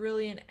a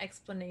brilliant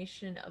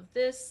explanation of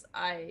this,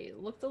 I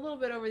looked a little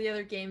bit over the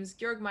other games.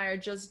 Georg Meyer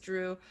just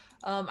drew.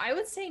 I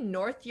would say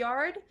North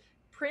Yard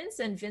Prince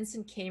and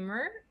Vincent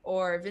Kamer,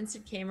 or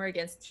Vincent Kamer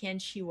against Tian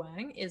Chi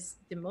Wang, is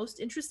the most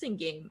interesting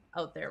game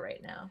out there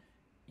right now.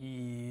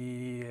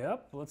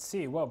 Yep. Let's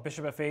see. Well,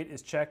 bishop f8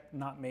 is check,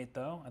 not mate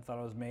though. I thought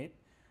it was mate.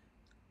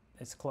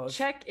 It's close.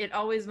 Check, it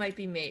always might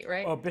be mate,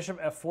 right? Oh, bishop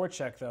f4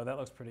 check though. That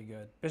looks pretty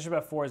good. Bishop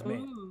f4 is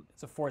mate. Ooh.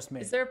 It's a forced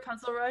mate. Is there a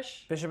puzzle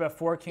rush? Bishop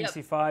f4, king Yep.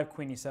 c5,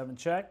 queen e7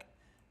 check,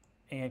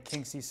 and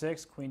king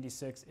c6, queen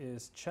d6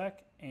 is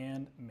check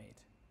and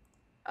mate.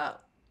 Oh,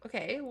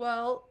 okay.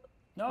 Well,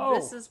 No,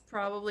 this is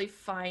probably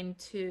fine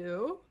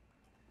too.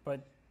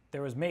 but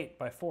there was mate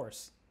by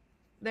force.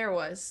 There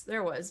was,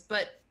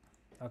 but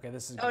Okay,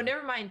 this is. oh, good.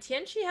 never mind.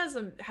 Tianchi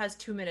has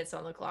 2 minutes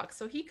on the clock,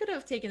 so he could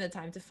have taken the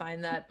time to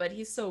find that, but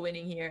he's still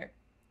winning here.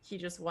 He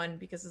just won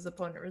because his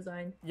opponent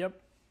resigned.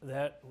 Yep,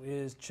 that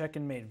is check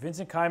and mate.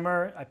 Vincent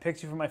Keimer, I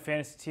picked you for my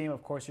fantasy team.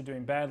 Of course, you're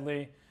doing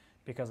badly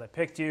because I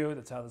picked you.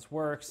 That's how this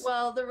works.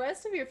 Well, the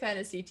rest of your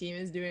fantasy team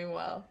is doing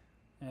well.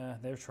 Yeah,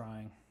 they're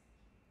trying.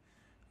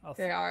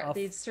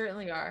 They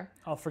certainly are.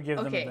 I'll forgive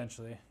them Okay.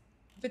 eventually.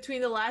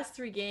 Between the last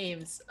 3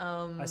 games,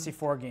 I see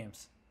 4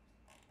 games.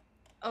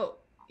 Oh,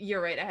 you're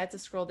right. I had to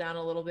scroll down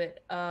a little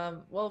bit.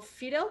 Well,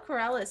 Fidel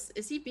Corrales,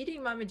 is he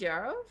beating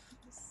Mamedyarov?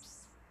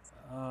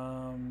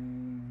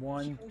 1,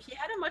 one. He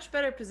had a much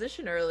better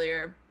position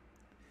earlier.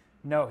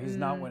 No, he's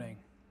not winning.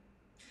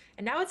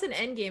 And now it's an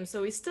endgame,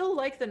 so we still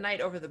like the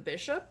knight over the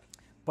bishop.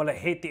 But I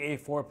hate the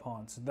a4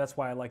 pawn, so that's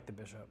why I like the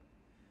bishop.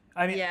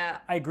 I mean, Yeah.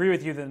 I agree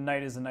with you that the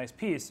knight is a nice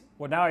piece.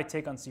 Well, now I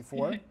take on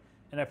c4,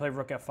 and I play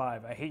rook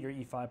f5. I hate your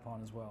e5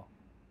 pawn as well.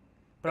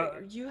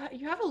 But You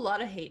have a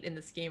lot of hate in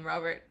this game,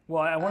 Robert.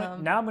 well, I want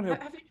to. Now I'm gonna.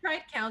 Have you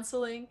tried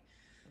counseling?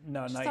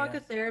 No, Just not talk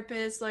yet. to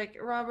therapists. Like,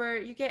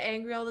 Robert, you get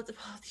angry all the time.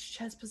 Oh, these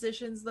chess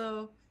positions,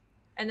 though.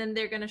 And then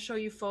they're gonna show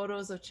you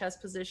photos of chess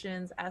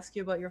positions, ask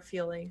you about your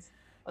feelings.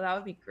 Oh, that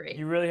would be great.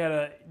 You really had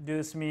to do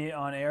this to me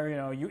on air. You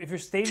know, if you're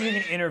staging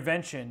an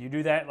intervention, you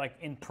do that like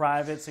in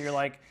private. So you're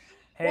like,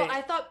 hey, Well,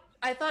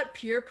 I thought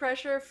peer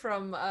pressure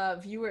from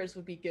viewers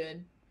would be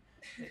good.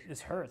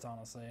 this hurts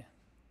honestly.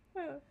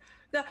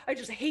 No, I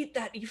just hate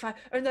that e5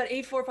 or that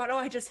a4 pawn. Oh,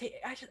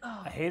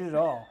 I hate it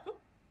all.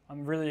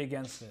 I'm really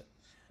against it.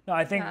 No,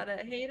 I think. Gotta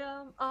hate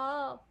them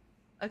all.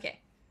 Okay.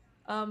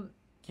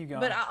 Keep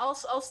going. But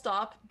I'll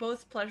stop.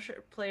 Both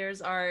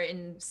players are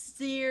in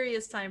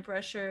serious time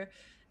pressure.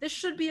 This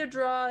should be a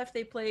draw if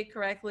they play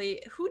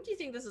correctly. Who do you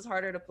think this is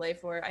harder to play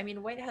for? I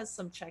mean, White has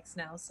some checks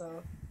now,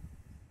 so.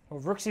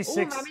 Well, rook c6.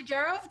 Oh,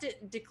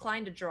 Mamijarov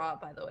declined a draw,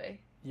 by the way.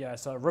 Yeah,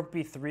 so rook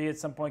b3 at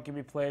some point can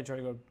be played. Try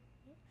to go.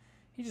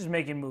 He's just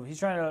making moves. He's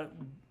trying to.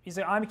 He's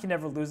like, I can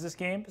never lose this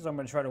game, so I'm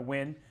going to try to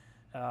win,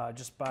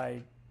 just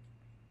by,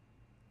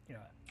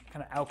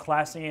 kind of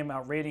outclassing him,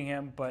 outrating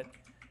him. But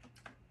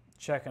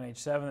check on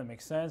h7. That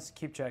makes sense.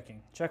 Keep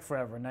checking. Check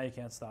forever. Now you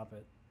can't stop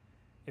it.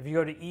 If you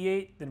go to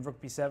e8, then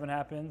rook b7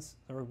 happens.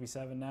 So rook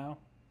b7 now.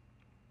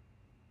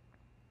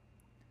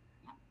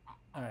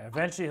 All right.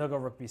 Eventually he'll go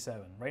rook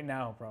b7. Right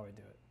now he'll probably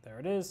do it. There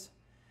it is.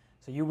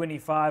 So you win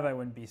e5. I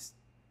win b.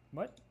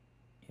 What?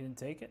 He didn't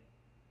take it?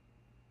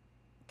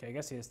 Okay, I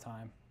guess he has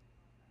time.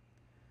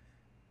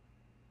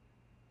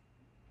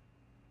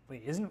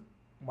 Wait, isn't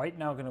White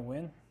now going to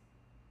win?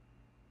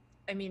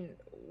 I mean,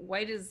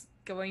 White is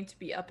going to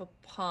be up a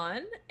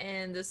pawn,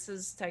 and this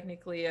is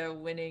technically a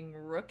winning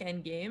rook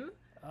endgame.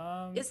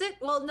 Is it?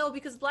 Well, no,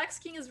 because Black's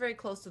king is very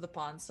close to the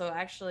pawn, so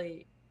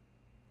actually...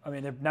 I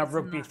mean, now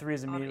rook b3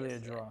 is immediately a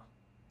draw.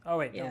 Oh,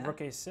 wait, no,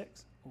 rook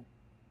a6? Ooh.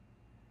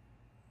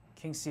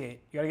 King c8. You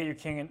got to get your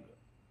king in...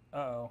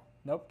 Uh-oh.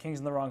 Nope, king's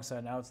on the wrong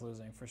side. Now it's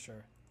losing, for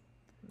sure.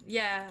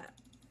 Yeah.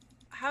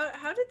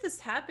 How did this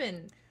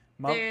happen?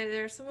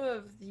 There are some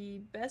of the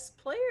best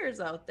players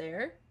out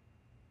there.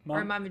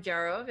 Or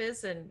Mamijarov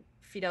is, and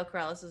Fidel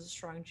Corrales is a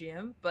strong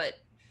GM, but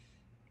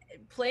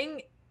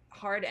playing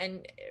hard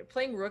and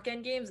playing rook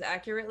endgames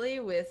accurately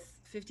with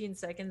 15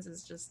 seconds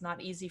is just not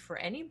easy for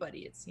anybody,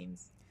 it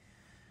seems.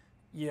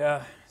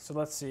 Yeah, so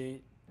let's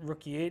see.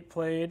 Rook e8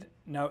 played.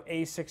 Now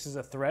a6 is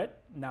a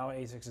threat. Now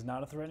a6 is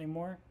not a threat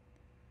anymore.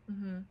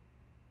 Mm-hmm.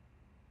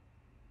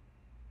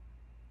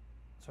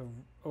 So,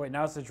 oh wait,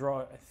 now it's a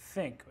draw, I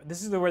think.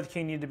 This is where the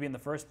king needed to be in the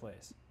first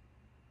place.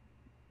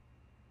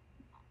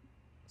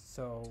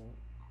 So,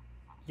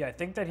 yeah, I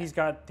think that he's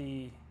got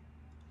the...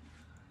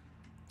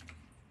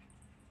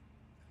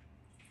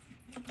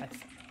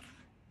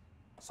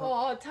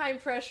 Oh, time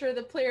pressure.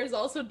 The players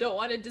also don't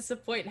want to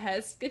disappoint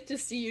Hess. Good to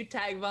see you,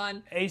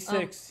 Tagvon.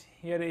 A6.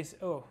 He had a...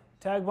 Oh,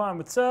 Tagvon,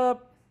 what's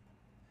up?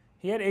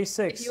 He had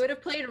a6. If he would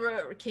have played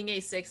king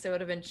a6, it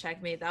would have been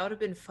checkmate. That would have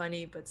been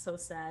funny, but so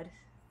sad.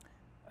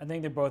 I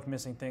think they're both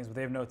missing things, but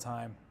they have no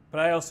time.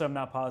 But I also am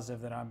not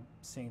positive that I'm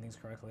seeing things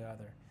correctly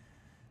either.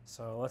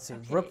 So let's see.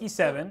 Okay, rook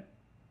e7.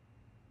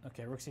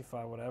 Okay, rook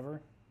c5,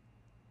 whatever.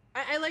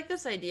 I like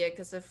this idea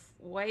because if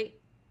White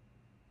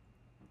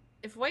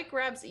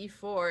grabs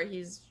e4,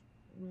 he's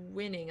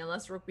winning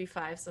unless rook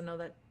b5. So no,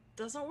 that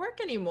doesn't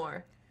work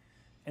anymore.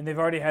 And they've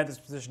already had this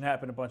position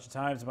happen a bunch of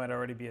times. It might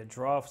already be a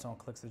draw if someone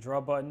clicks the draw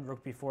button.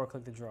 Rook b4,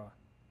 click the draw.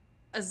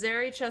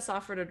 Azeri Chess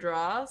offered a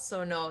draw,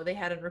 so no, they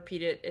hadn't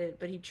repeated it,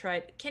 but he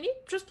tried. Can he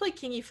just play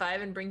king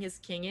e5 and bring his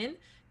king in?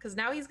 Because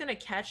now he's going to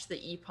catch the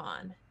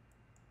e-pawn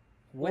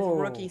with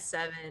rook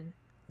e7.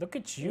 Look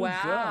at you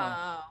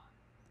wow.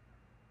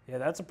 go. Yeah,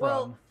 that's a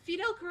problem. Well,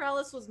 Fidel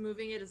Corrales was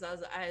moving it as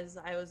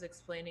I was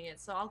explaining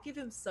it, so I'll give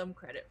him some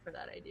credit for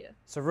that idea.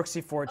 So rook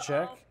c4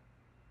 check.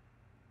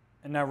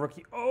 And now rook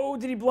e... Oh,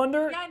 did he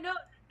blunder? Yeah,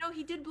 no,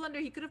 he did blunder.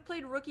 He could have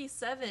played rook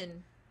e7.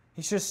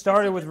 He should have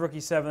started with rook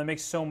e7. That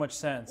makes so much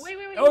sense. Wait.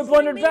 Oh, he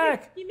blundered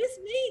back. He missed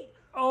mate.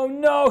 Oh,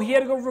 no. He had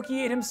to go rook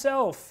e8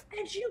 himself.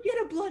 And you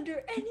get a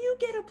blunder. And you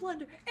get a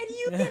blunder. And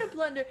you get a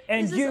blunder.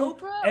 And Is you,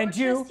 this Oprah and or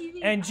you, Chess TV?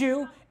 and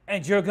you,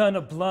 and you're going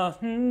to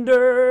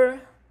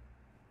blunder.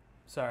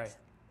 Sorry.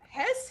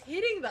 Hess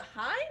hitting the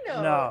high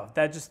note. No,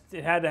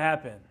 it had to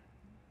happen.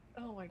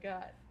 Oh, my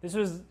God. This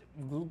was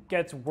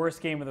Get's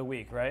worst game of the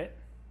week, right?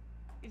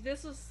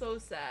 This was so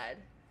sad.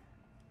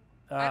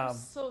 I'm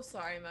so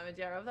sorry,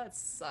 Mamijarov. That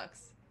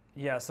sucks.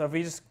 Yeah, so if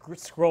we just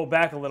scroll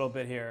back a little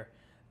bit here,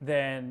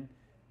 then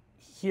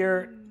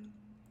here,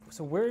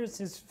 so where is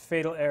his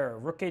fatal error?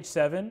 Rook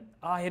h7.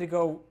 He had to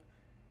go.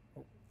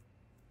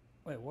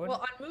 Wait, what?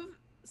 Well,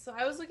 so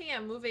I was looking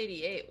at move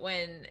 88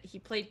 when he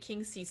played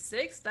king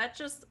c6. That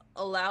just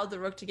allowed the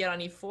rook to get on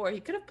e4. He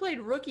could have played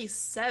rook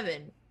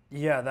e7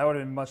 Yeah, that would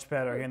have been much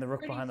better. Getting the rook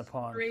Pretty behind the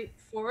pawn.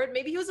 straightforward.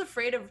 Maybe he was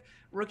afraid of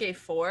rook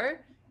a4,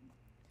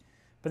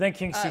 But then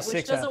king which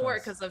c6 doesn't work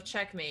happens. because of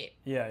checkmate.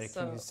 Yeah, king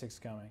So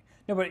c6 coming.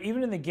 No, but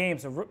even in the game,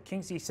 so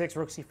king c6,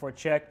 rook c4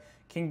 check,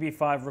 king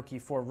b5, rook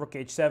e4, rook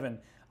h7.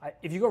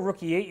 If you go rook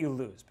e8, you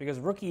lose because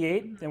rook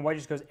e8, then white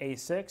just goes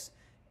a6,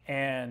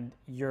 and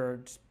your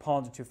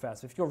pawns are too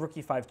fast. If you go rook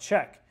e5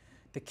 check,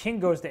 the king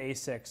goes to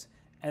a6,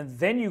 and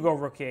then you go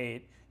rook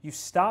a8. You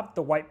stop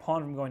the white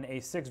pawn from going to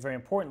a6, very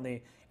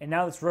importantly, and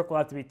now this rook will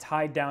have to be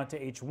tied down to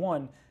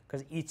h1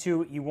 because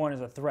e2, e1 is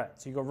a threat.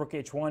 So you go rook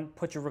h1,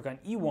 put your rook on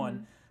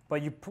e1,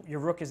 but your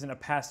rook is in a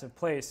passive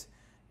place,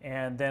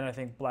 and then I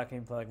think black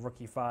can play like rook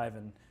e5,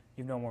 and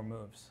you have no more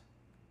moves.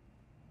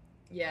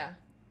 yeah.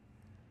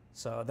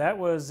 So that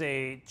was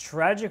a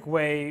tragic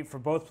way for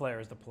both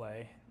players to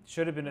play.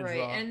 Should have been a Right,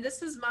 draw. and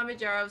this is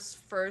Mamijarov's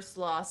first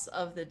loss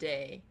of the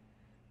day.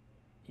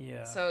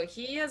 Yeah. So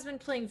he has been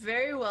playing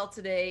very well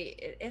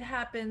today. It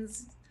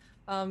happens.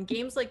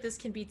 Games like this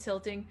can be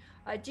tilting.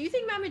 Do you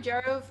think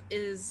Mamijarov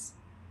is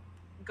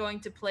going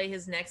to play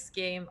his next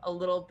game a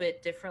little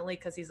bit differently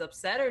because he's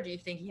upset, or do you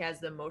think he has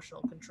the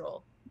emotional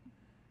control?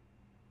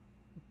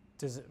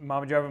 Does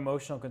Mamajaro have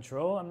emotional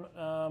control?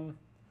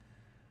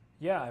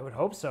 Yeah, I would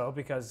hope so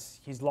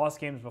because he's lost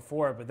games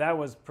before, but that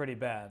was pretty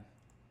bad.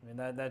 I mean,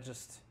 that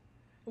just...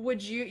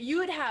 Would you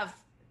would have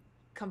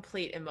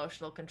complete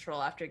emotional control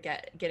after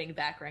getting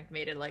back rank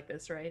mated like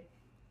this, right?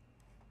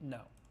 No.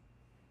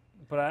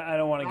 But I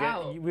don't want to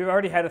Wow. get... We've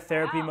already had a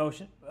therapy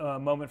Wow.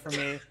 moment for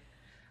me.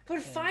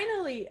 But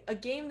finally, a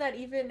game that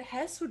even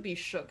Hess would be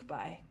shook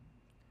by.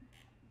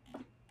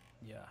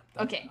 Yeah.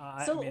 Okay,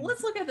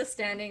 let's look at the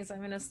standings.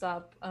 I'm gonna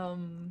stop.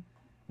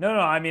 No,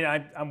 I mean,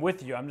 I'm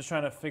with you. I'm just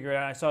trying to figure it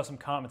out. I saw some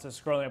comments. I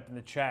was scrolling up in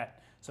the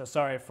chat, so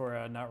sorry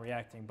for not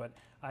reacting. But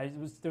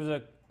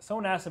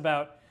someone asked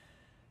about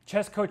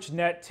Chess Coach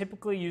Net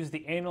typically use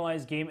the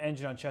Analyze game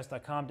engine on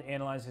chess.com to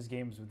analyze his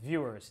games with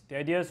viewers. The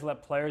idea is to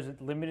let players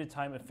with limited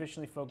time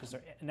efficiently focus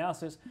their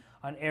analysis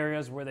on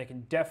areas where they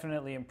can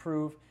definitely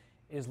improve.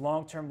 Is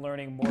long-term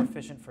learning more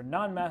efficient for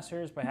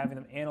non-masters by having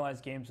them analyze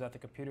games without the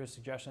computer's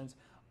suggestions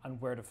on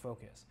where to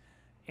focus?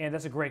 And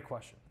that's a great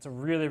question. It's a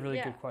really,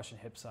 really good question,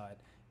 Hipside.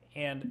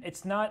 And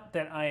it's not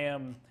that I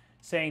am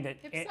saying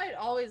that... Hipside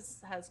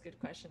always has good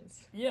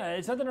questions. Yeah,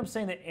 it's not that I'm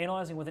saying that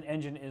analyzing with an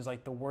engine is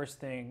like the worst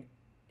thing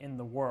in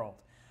the world.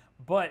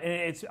 But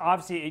it's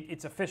obviously,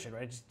 it's efficient,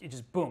 right? It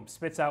just boom,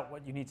 spits out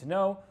what you need to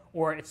know,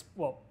 or it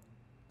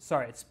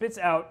spits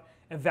out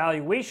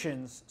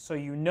evaluations so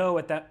you know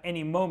at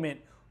any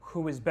moment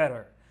who is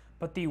better.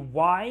 But the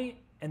why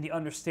and the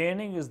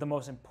understanding is the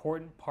most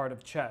important part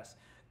of chess.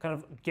 Kind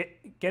of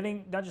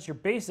getting not just your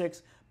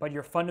basics, but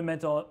your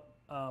fundamental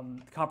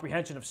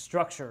comprehension of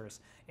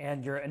structures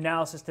and your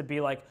analysis to be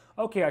like,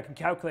 okay, I can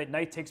calculate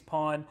knight takes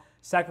pawn,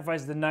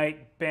 sacrifices the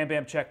knight, bam,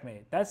 bam,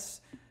 checkmate.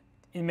 That's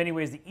in many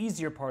ways the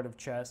easier part of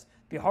chess.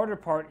 The harder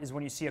part is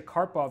when you see a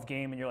Karpov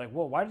game and you're like,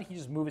 whoa, why did he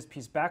just move his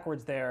piece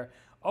backwards there?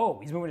 Oh,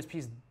 he's moving his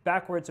piece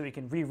backwards so he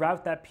can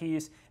reroute that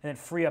piece and then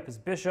free up his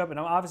bishop. And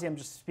obviously I'm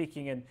just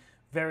speaking in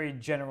very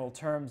general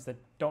terms that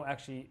don't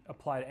actually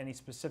apply to any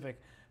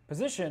specific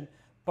position,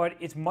 but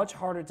it's much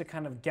harder to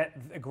kind of get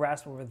a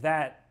grasp over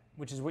that,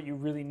 which is what you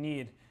really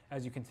need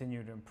as you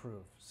continue to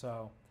improve.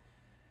 So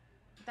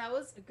that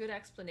was a good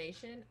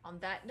explanation. On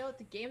that note,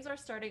 the games are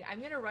starting. I'm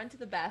going to run to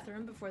the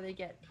bathroom before they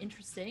get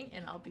interesting,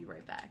 and I'll be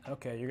right back.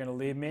 Okay, you're going to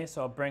leave me,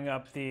 so I'll bring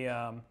up the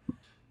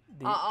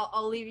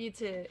I'll leave you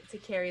to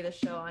carry the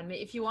show on me.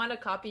 If you want to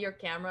copy your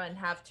camera and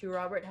have two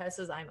Robert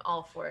Hesses, I'm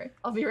all for it.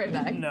 I'll be right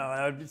back.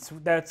 No,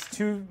 that's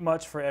too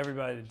much for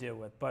everybody to deal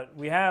with. But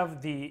we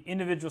have the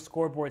individual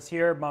scoreboards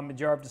here.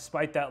 Mamijarov,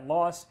 despite that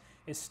loss,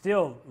 is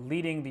still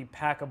leading the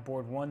pack of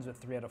board ones with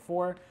 3 out of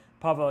 4.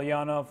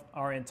 Pavelyanov,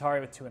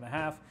 Ariantari with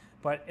 2.5.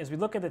 But as we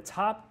look at the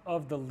top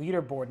of the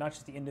leaderboard, not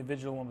just the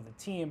individual one with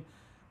the team,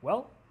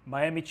 well,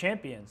 Miami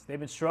champions. They've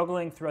been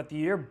struggling throughout the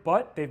year,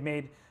 but they've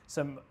made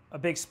a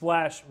big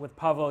splash with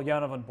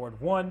Pavelyanov on board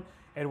 1,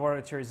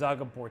 Eduardo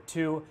Tirizaga board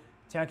 2,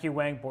 Tianqi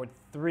Wang board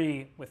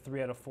 3 with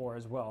 3 out of 4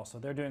 as well. So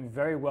they're doing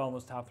very well on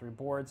those top 3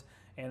 boards.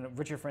 And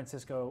Richard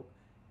Francisco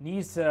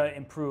needs to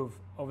improve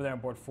over there on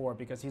board 4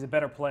 because he's a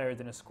better player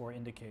than his score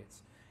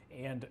indicates.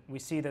 And we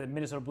see that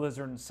Minnesota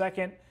Blizzard in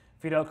second,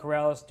 Fidel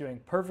Corrales doing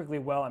perfectly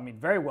well. I mean,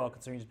 very well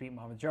considering he's beat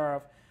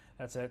Mamijarov.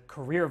 That's a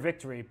career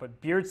victory.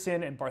 But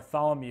Beardson and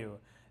Bartholomew,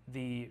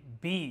 the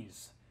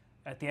Bs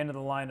at the end of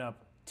the lineup,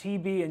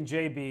 TB and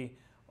JB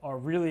are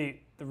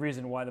really the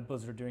reason why the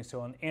Blizzard are doing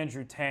so. And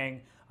Andrew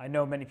Tang, I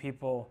know many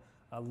people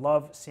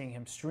love seeing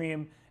him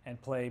stream and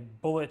play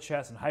bullet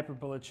chess and hyper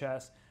bullet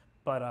chess.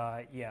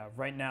 But yeah,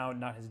 right now,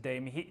 not his day. I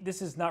mean,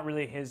 this is not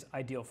really his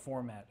ideal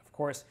format. Of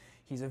course,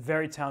 he's a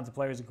very talented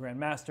player as a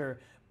grandmaster,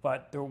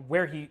 but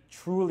where he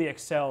truly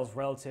excels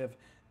relative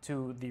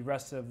to the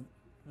rest of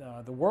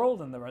the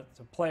world and the rest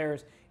of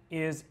players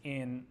is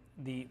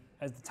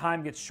as the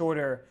time gets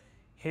shorter,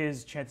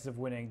 his chances of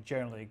winning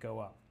generally go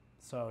up.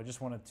 So I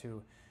just wanted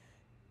to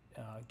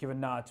give a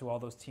nod to all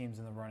those teams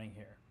in the running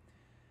here.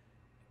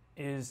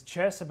 Is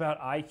chess about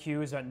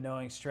IQ? Is about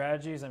knowing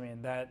strategies? I mean,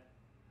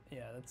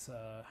 yeah,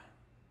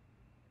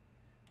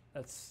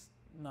 that's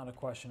not a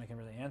question I can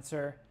really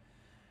answer.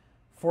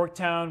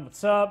 Forktown,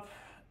 what's up?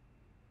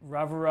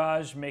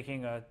 Ravaraj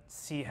making a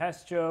C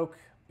Hess joke.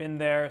 Been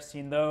there,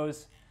 seen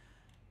those.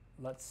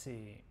 Let's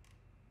see.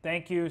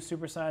 Thank you,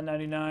 Super Saiyan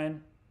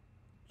 99.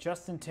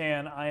 Justin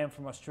Tan, I am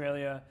from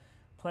Australia.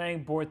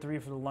 Playing board 3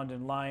 for the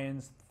London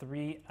Lions,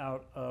 3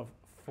 out of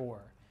 4.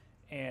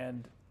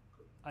 And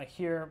I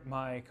hear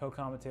my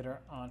co-commentator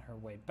on her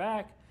way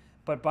back.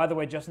 But by the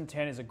way, Justin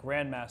Tan is a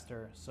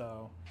grandmaster,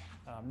 so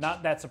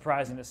not that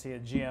surprising to see a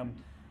GM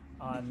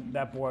on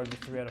that board with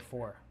 3 out of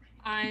 4.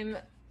 I'm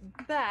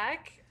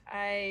back.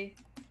 I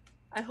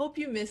hope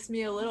you missed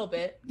me a little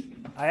bit.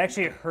 I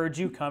actually heard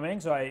you coming,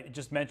 so I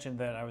just mentioned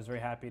that I was very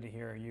happy to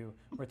hear you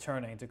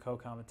returning to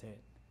co-commentate.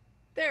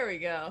 There we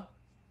go.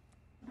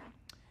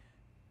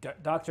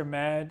 Dr.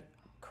 Mad,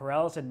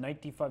 Corrales had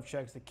knight d5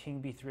 checks to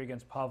king b3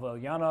 against Pavel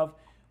Ulyanov.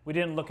 We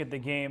didn't look at the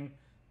game,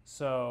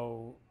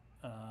 so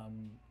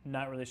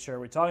not really sure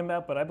what we're talking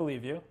about, but I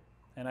believe you.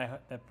 And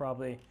that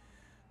probably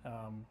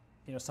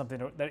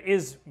something that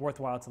is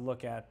worthwhile to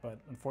look at, but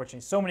unfortunately,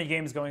 so many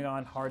games going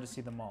on, hard to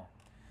see them all.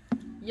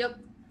 Yep.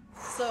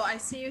 So I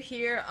see you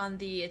here on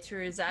the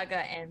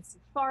Turizaga and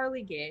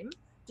Farley game.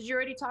 Did you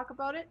already talk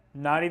about it?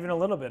 Not even a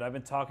little bit. I've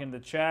been talking to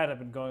the chat. I've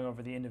been going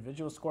over the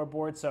individual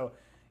scoreboard. So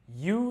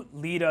you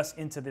lead us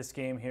into this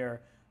game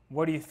here.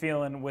 What are you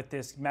feeling with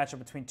this matchup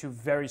between two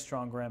very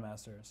strong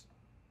grandmasters?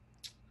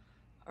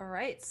 All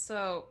right.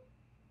 So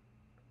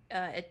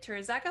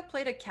Turizaga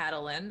played a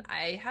Catalan.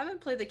 I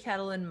haven't played the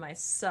Catalan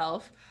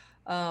myself.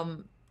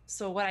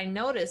 So what I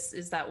noticed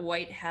is that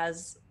White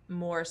has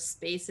more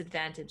space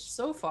advantage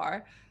so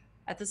far.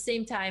 At the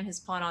same time, his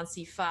pawn on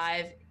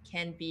c5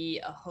 can be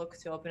a hook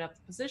to open up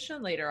the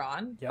position later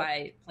on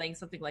by playing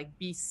something like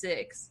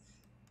b6.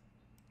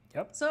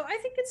 Yep. So I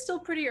think it's still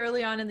pretty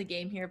early on in the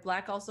game here.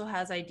 Black also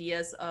has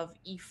ideas of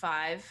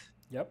e5.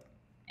 Yep.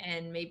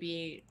 And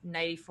maybe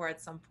knight e4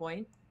 at some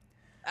point.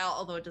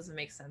 Although it doesn't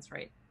make sense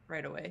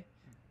right away.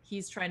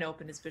 He's trying to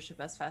open his bishop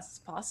as fast as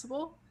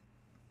possible.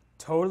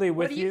 Totally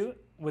with you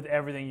with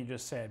everything you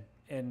just said.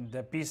 And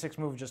the b6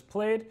 move just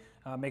played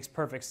makes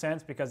perfect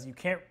sense because you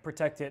can't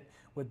protect it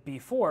with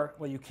b4.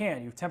 Well, you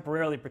can. You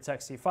temporarily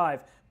protect c5,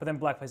 but then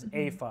black plays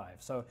a5.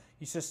 So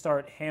you just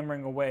start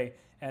hammering away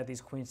at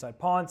these queenside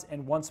pawns.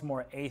 And once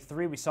more,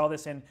 a3. We saw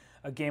this in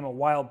a game a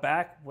while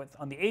back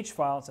on the h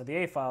file instead of the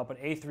a file, but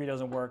a3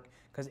 doesn't work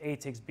because a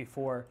takes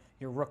b4.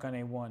 Your rook on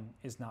a1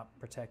 is not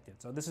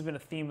protected. So this has been a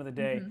theme of the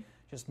day.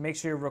 Just make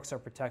sure your rooks are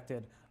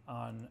protected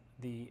on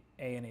the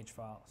a and h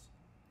files.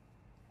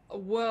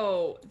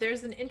 Whoa,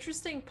 there's an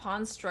interesting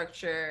pawn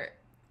structure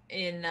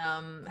in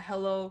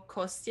Hello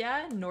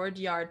Kostya,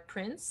 Nordyard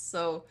Prince.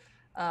 So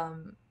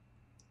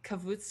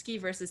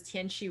Kavutsky versus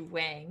Tianchi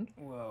Wang.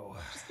 Whoa.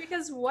 Just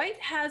because White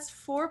has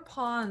 4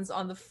 pawns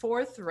on the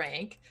 4th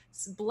rank,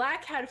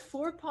 Black had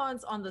 4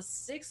 pawns on the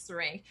 6th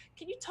rank.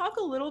 Can you talk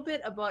a little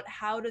bit about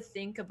how to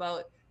think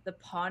about the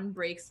pawn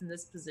breaks in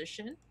this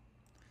position?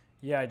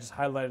 Yeah, I just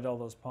highlighted all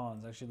those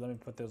pawns. Actually, let me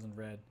put those in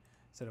red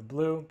instead of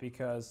blue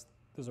because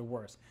those are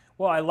worse.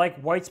 Well, I like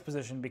White's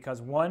position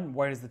because 1,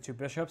 White has the 2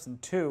 bishops,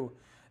 and 2,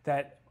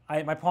 that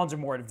my pawns are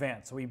more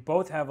advanced. So we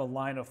both have a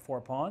line of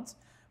 4 pawns,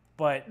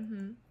 but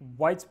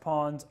White's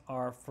pawns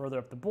are further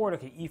up the board.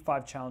 Okay,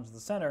 e5 challenges the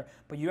center,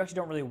 but you actually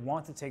don't really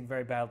want to take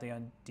very badly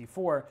on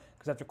d4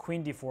 because after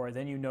queen d4,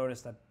 then you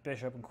notice that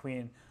bishop and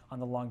queen on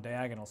the long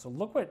diagonal. So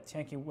look what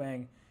Tianqi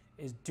Wang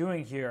is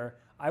doing here.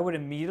 I would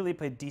immediately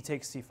play d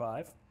takes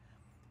c5,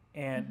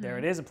 and there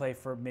it is, a play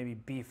for maybe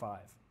b5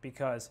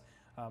 because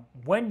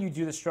when you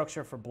do the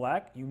structure for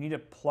black, you need to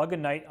plug a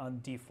knight on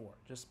d4.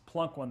 Just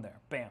plunk one there,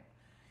 bam.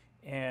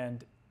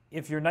 And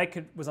if your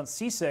knight was on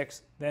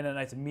c6, then a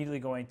knight's immediately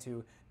going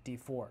to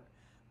d4.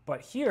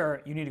 But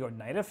here, you need to go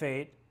knight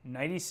f8,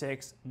 knight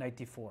e6, knight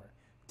d4.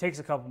 Takes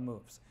a couple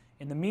moves.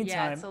 In the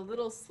meantime... Yeah, it's a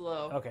little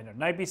slow. Okay, no,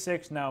 knight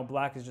b6, now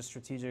black is just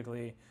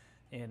strategically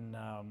in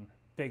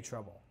big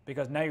trouble.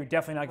 Because now you're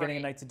definitely not getting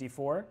a knight to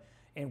d4,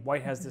 and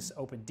white has this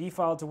open d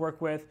file to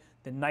work with.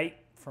 The knight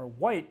for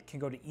white can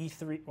go to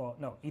e3. Well,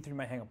 no, e3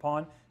 might hang a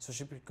pawn, so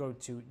she could go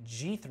to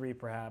g3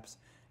 perhaps,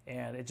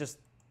 and it just,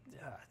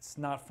 it's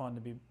not fun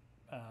to be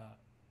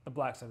the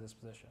black side of this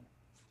position.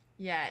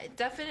 Yeah, it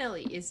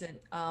definitely isn't.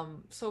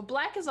 So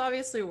black is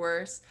obviously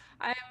worse.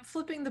 I'm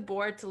flipping the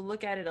board to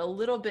look at it a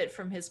little bit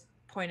from his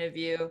point of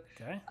view,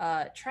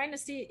 trying to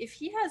see if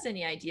he has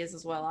any ideas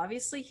as well.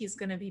 Obviously, he's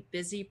going to be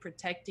busy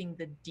protecting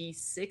the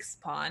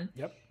d6 pawn.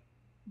 Yep.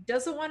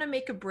 Doesn't want to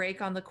make a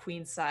break on the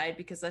queen side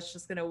because that's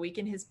just going to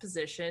weaken his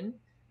position.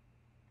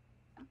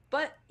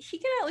 But he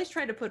can at least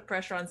try to put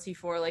pressure on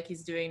c4 like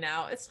he's doing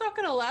now. It's not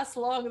going to last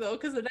long, though,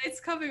 because the knight's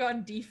coming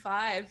on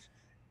d5.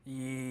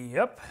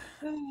 Yep.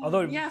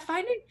 Although yeah,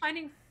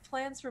 finding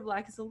plans for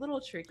black is a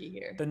little tricky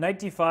here. The knight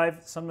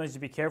d5, sometimes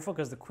you be careful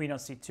because the queen on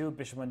c2,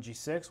 bishop on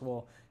g6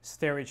 will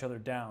stare each other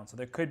down. So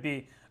there could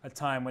be a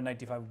time when knight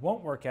d5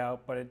 won't work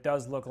out, but it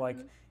does look like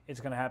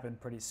it's going to happen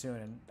pretty soon.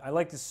 And I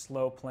like this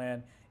slow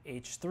plan.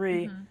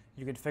 h3.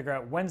 You could figure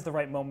out when's the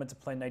right moment to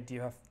play knight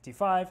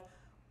d5.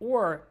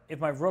 Or if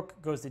my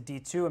rook goes to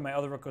d2 and my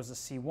other rook goes to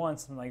c1,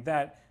 something like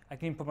that, I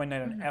can even put my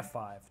knight on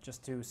f5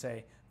 just to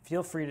say,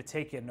 feel free to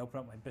take it and open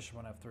up my bishop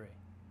on f3.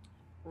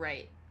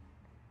 Right.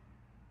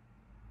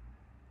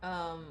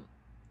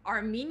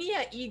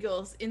 Armenia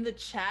Eagles in the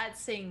chat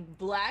saying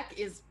black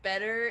is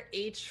better,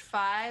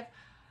 h5.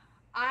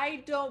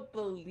 I don't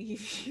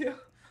believe you.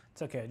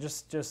 It's okay.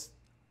 Just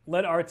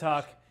let Art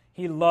talk.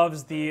 He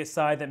loves the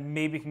side that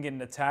maybe can get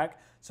an attack.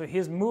 So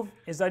his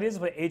idea is to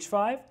play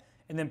h5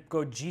 and then go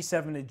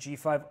g7 to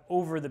g5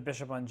 over the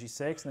bishop on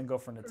g6 and then go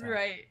for an attack.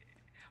 Right.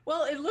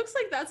 Well, it looks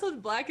like that's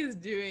what black is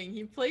doing.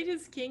 He played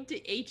his king to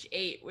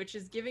h8, which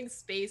is giving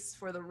space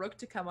for the rook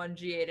to come on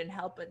g8 and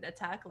help an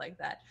attack like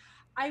that.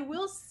 I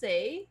will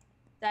say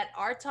that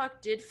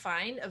Artok did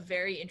find a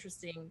very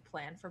interesting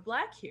plan for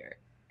black here.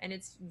 And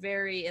it's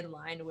very in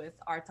line with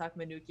Artok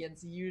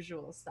Manukyan's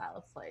usual style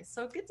of play.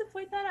 So good to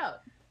point that out.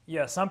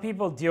 Yeah, some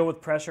people deal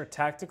with pressure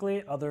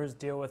tactically, others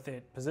deal with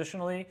it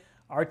positionally.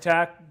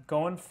 Artak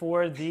going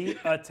for the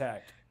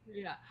attack.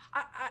 Yeah,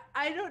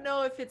 I don't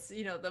know if it's,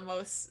 you know, the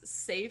most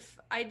safe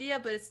idea,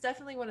 but it's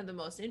definitely one of the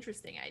most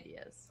interesting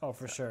ideas. Oh,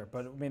 for sure.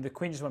 But I mean, the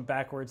queen just went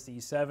backwards to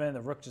e7.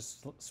 The rook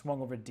just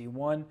swung over to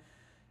d1.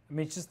 I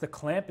mean, it's just the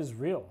clamp is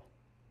real.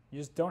 You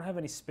just don't have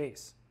any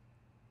space.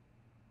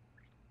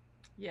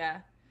 Yeah.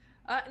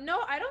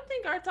 No, I don't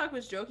think Artok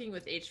was joking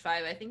with h5.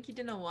 I think he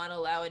didn't want to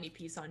allow any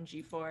piece on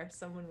g4.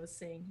 Someone was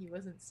saying he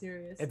wasn't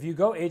serious. If you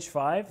go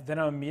h5, then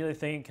I'm immediately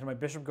thinking, can my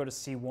bishop go to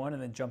c1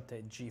 and then jump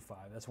to g5?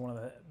 That's one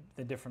of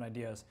the different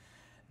ideas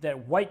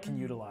that white can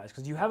utilize.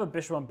 Because you have a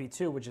bishop on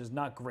b2, which is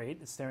not great.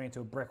 It's staring into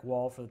a brick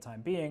wall for the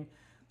time being.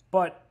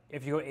 But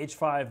if you go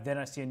h5, then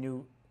I see a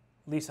new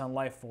lease on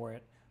life for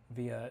it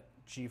via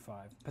g5,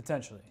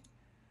 potentially.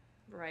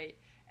 Right.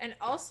 And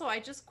also, I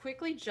just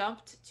quickly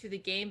jumped to the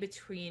game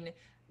between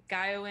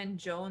Gaioen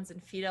Jones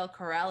and Fidel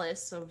Corrales.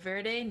 So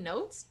Verde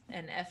notes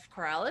and F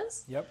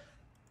Corrales. Yep.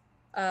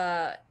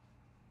 I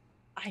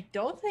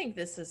don't think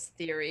this is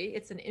theory.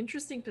 It's an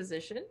interesting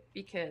position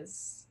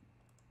because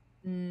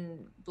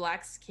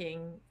Black's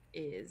king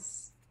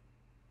is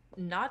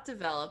not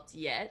developed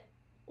yet.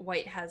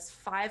 White has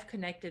 5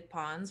 connected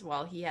pawns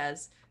while he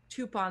has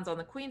 2 pawns on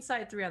the queen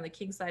side, 3 on the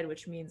king side,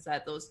 which means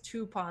that those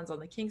 2 pawns on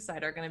the king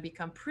side are going to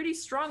become pretty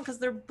strong because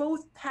they're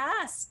both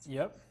passed.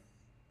 Yep.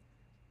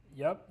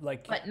 Yep.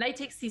 But knight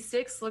takes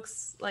c6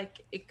 looks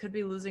like it could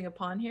be losing a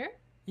pawn here.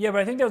 Yeah,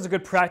 but I think that was a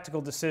good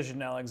practical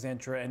decision,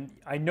 Alexandra. And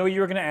I know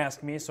you were going to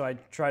ask me, so I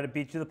try to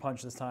beat you to the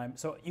punch this time.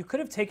 So you could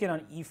have taken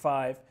on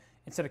e5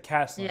 instead of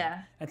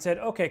castling and said,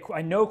 okay,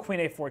 I know queen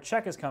a4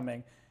 check is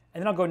coming,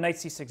 and then I'll go knight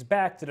c6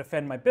 back to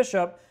defend my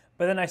bishop.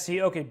 But then I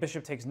see, okay,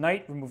 bishop takes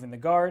knight, removing the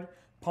guard.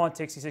 Pawn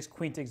takes c6,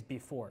 queen takes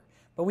b4.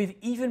 But we've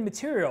even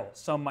material,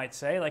 some might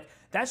say. Like,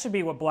 that should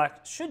be what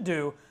black should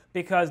do,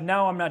 because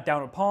now I'm not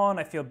down a pawn,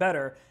 I feel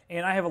better,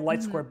 and I have a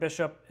light square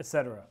bishop,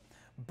 etc.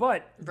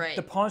 But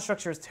the pawn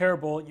structure is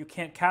terrible, you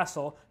can't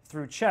castle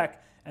through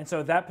check, and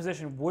so that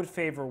position would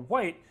favor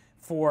white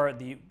for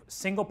the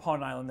single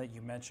pawn island that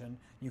you mentioned.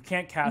 You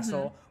can't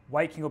castle,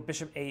 white can go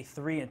bishop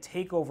a3 and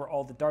take over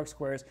all the dark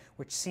squares,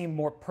 which seem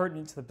more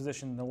pertinent to the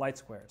position than the light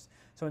squares.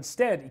 So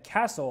instead, he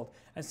castled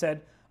and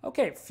said,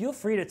 okay, feel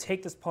free to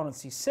take this pawn on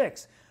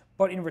c6,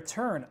 but in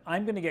return,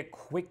 I'm going to get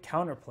quick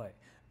counterplay,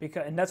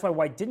 and that's why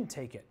white didn't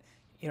take it.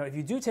 You know, if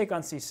you do take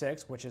on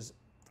c6, which is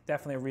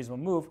definitely a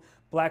reasonable move,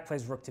 black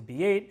plays rook to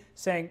b8,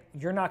 saying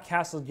you're not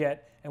castled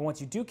yet, and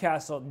once you do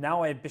castle,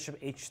 now I have bishop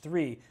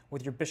h3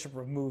 with your bishop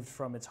removed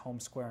from its home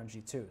square on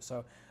g2.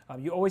 So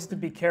you always have to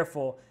be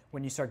careful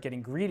when you start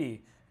getting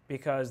greedy,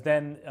 because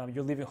then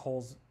you're leaving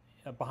holes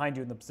behind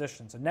you in the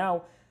position. So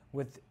now,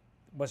 with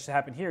what's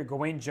happened here,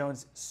 Gawain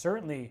Jones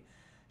certainly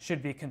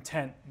should be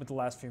content with the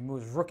last few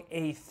moves. Rook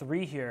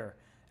a3 here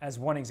as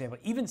one example.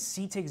 Even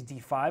c takes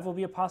d5 will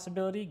be a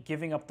possibility,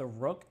 giving up the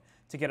rook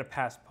to get a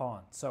passed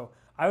pawn. So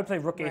I would play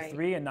rook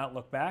a3 and not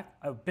look back.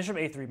 Bishop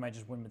a3 might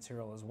just win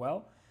material as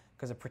well,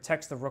 because it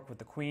protects the rook with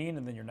the queen,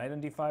 and then your knight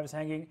on d5 is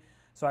hanging.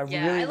 So I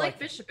really like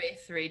bishop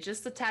a3.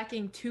 Just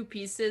attacking 2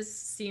 pieces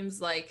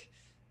seems like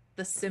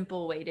the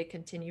simple way to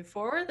continue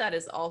forward. That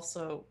is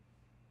also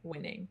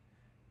winning.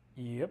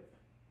 Yep.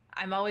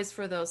 I'm always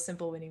for those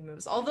simple winning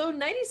moves. Although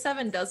knight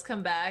e7 does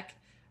come back,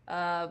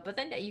 but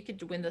then you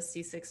could win the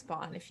c6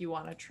 pawn if you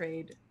want to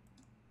trade.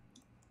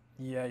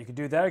 Yeah, you could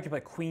do that. Or you could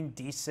play queen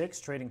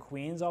d6, trading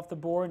queens off the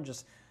board, and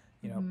just,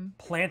 you know,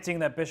 planting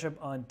that bishop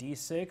on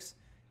d6.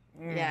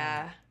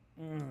 Yeah.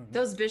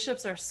 Those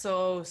bishops are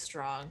so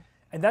strong.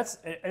 And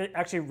it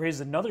actually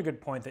raises another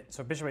good point.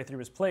 So bishop a3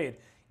 was played.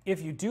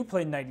 If you do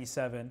play knight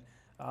e7,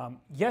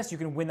 yes, you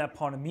can win that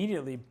pawn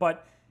immediately,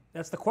 but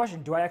that's the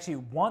question. Do I actually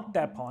want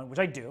that pawn? Which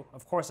I do.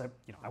 Of course,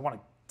 I want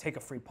to take a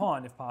free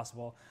pawn if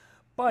possible.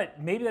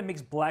 But maybe that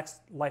makes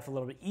black's life a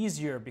little bit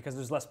easier because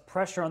there's less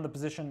pressure on the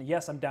position.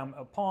 Yes, I'm down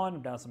a pawn,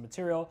 I'm down some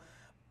material,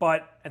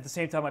 but at the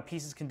same time, my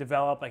pieces can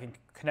develop. I can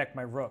connect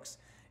my rooks.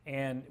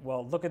 And,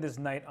 well, look at this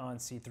knight on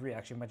c3.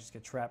 Actually, I might just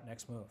get trapped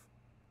next move.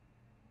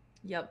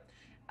 Yep.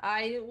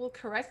 I will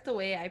correct the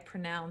way I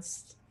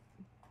pronounced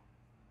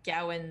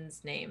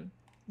Gowan's name.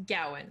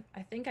 Gowan.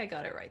 I think I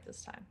got it right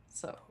this time.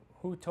 So,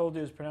 Who told you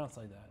it was pronounced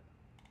like that?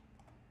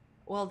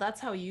 well,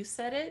 that's how you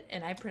said it,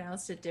 and I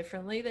pronounced it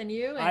differently than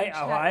you, I and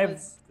oh, chat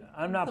was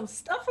I'm some not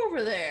stuff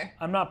over there.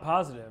 I'm not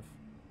positive.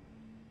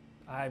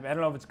 I don't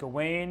know if it's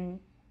Gawain,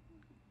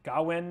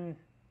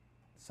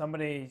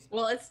 somebody.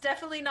 Well, it's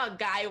definitely not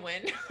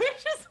Guywan,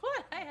 which is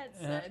what I had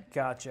said.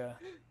 Gotcha.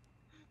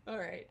 All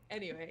right.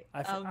 Anyway,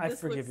 I this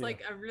forgive looks you.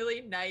 like a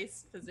really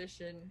nice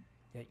position.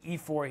 Yeah,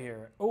 e4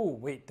 here. Oh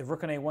wait, the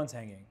rook on a1's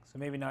hanging, so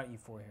maybe not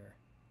e4 here.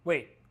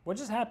 Wait, what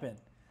just happened?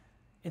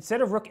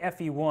 Instead of rook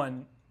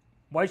fe1,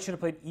 white should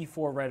have played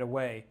e4 right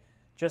away,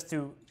 just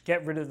to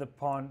get rid of the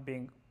pawn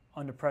being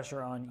under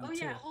pressure on e2. Oh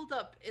yeah, hold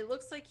up. It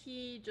looks like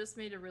he just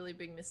made a really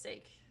big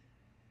mistake.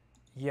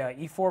 Yeah,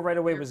 e4 right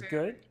away You're was very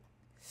good. right.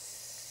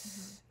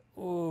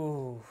 Mhm.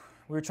 Ooh,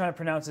 we were trying to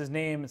pronounce his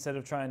name instead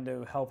of trying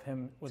to help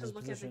him with To his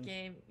look position. at the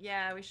game.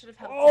 Yeah, we should have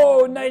helped him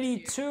Oh, with the knight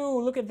moves here.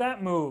 e2. Look at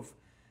that move.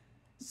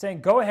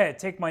 Saying, go ahead,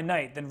 take my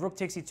knight. Then rook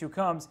takes e2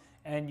 comes,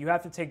 and you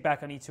have to take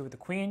back on e2 with the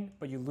queen,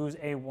 but you lose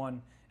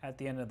a1 at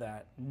the end of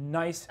that.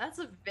 Nice. That's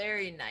a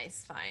very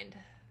nice find.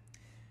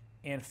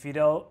 And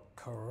Fidel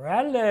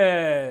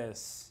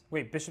Corrales.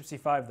 Wait, bishop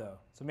c5, though.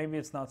 So maybe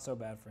it's not so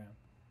bad for him.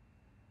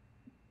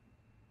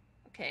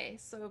 Okay,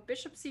 so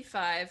bishop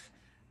c5,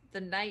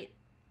 the knight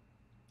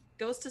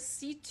goes to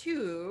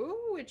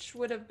c2, which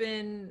would have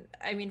been,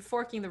 I mean,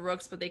 forking the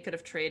rooks, but they could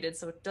have traded,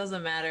 so it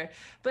doesn't matter.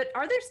 But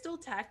are there still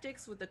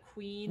tactics with the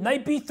queen?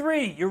 Knight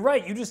b3. You're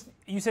right.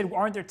 You said,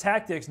 aren't there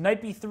tactics?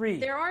 Knight b3.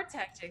 There are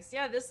tactics.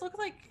 Yeah, this looked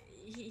like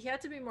he had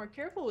to be more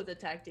careful with the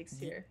tactics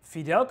here.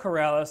 Fidel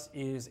Corrales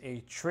is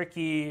a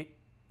tricky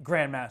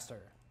grandmaster.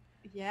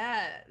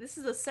 Yeah, this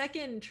is the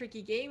second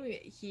tricky game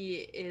he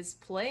is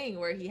playing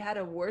where he had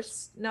a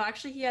worse. No,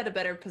 actually, he had a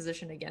better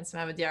position against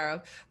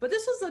Mamedyarov. But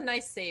this was a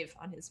nice save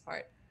on his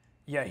part.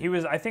 Yeah,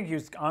 I think he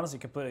was honestly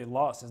completely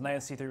lost. His knight on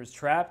c3 was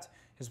trapped.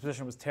 His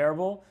position was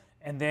terrible.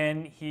 And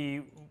then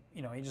he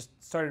just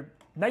started.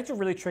 Knights are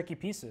really tricky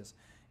pieces.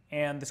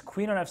 And this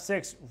queen on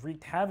f6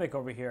 wreaked havoc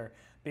over here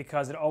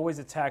because it always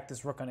attacked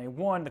this rook on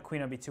a1. The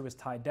queen on b2 is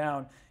tied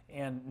down.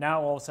 And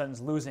now all of a sudden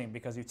it's losing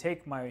because you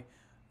take my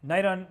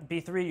knight on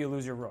b3, you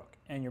lose your rook,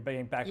 and you're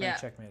getting back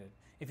checkmated.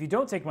 If you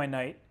don't take my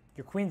knight,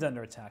 your queen's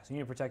under attack, so you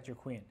need to protect your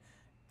queen.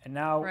 And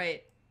now,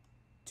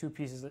 two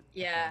pieces.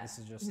 Yeah. Okay, this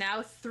is just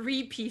now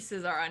 3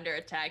 pieces are under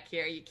attack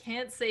here. You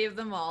can't save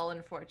them all,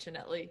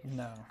 unfortunately.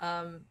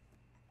 no.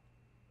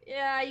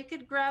 Yeah, you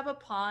could grab a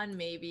pawn,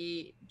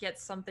 maybe get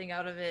something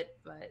out of it,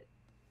 but.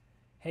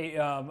 Hey,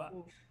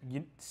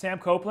 Sam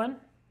Copeland,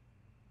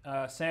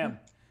 Sam.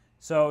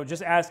 So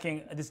just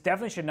asking, this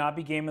definitely should not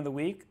be game of the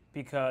week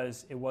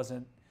because it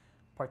wasn't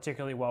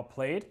particularly well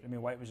played. I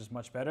mean, white was just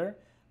much better.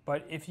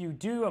 But if you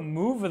do a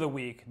move of the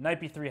week,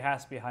 knight b3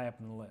 has to be high up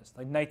in the list.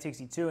 Like knight takes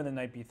e2 and then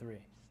knight b3.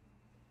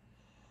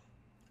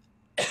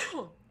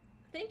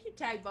 Thank you,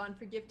 Tagbon,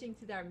 for gifting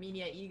to the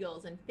Armenia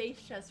Eagles, and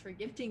Faith Chess for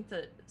gifting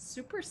to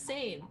Super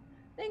Sane.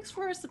 Thanks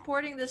for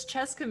supporting this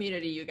chess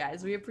community, you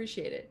guys. We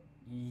appreciate it.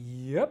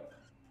 Yep.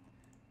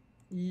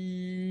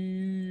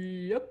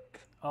 Yep.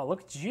 Oh,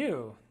 look at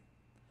you.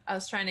 I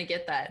was trying to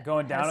get that.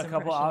 Going down a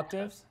couple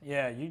octaves?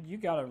 Yeah, you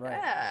got it right.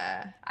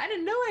 Yeah, I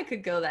didn't know I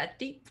could go that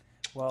deep.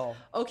 Well.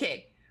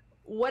 Okay,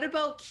 what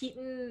about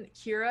Keaton,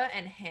 Kira,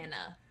 and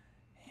Hannah?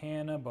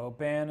 Hannah,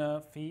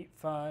 Bobana, feet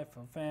 5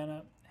 from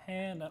Fana,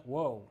 Hannah.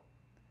 Whoa.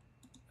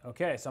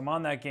 Okay, so I'm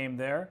on that game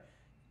there.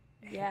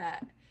 Yeah.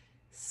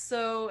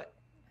 So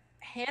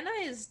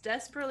Hannah is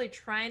desperately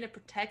trying to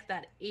protect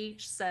that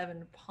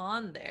h7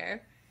 pawn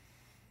there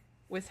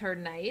with her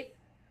knight.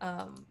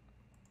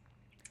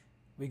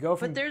 We go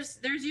from. But there's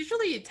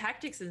usually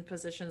tactics in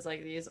positions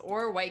like these,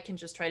 or white can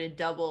just try to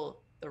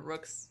double the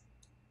rooks.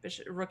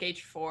 Rook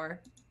h4.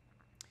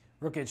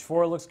 Rook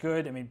h4 looks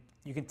good. I mean,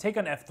 you can take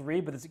on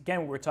f3, but it's again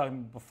what we were talking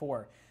about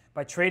before.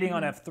 By trading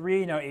on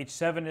f3, now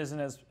h7 isn't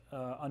as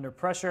under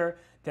pressure.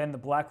 Then the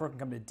black rook can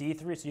come to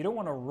d3. So you don't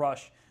want to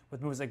rush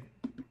with moves like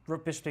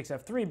rook bishop takes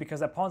f3 because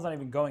that pawn's not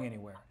even going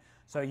anywhere.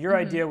 So your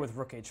idea with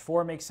rook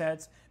h4 makes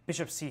sense.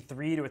 Bishop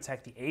c3 to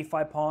attack the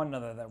a5 pawn. Now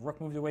that rook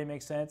moved away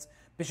makes sense.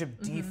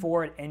 Bishop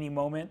d4 at any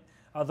moment.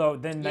 Although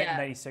then knight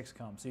 96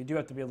 comes. So you do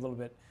have to be a little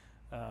bit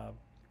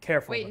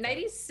careful. Wait,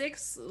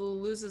 96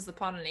 loses the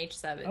pawn on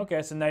h7.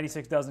 Okay, so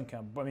 96 doesn't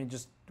come. I mean,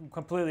 just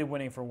completely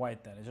winning for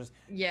white then. It's just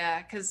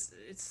because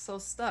it's so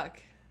stuck.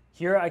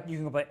 Here you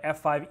can play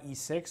f5,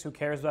 e6. Who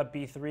cares about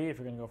b3 if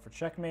you're going to go for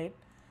checkmate?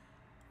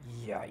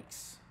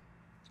 Yikes.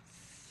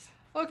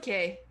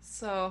 Okay,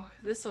 so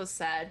this was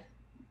sad.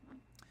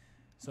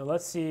 So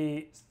let's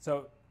see.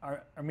 So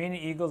our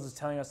Armenian Eagles is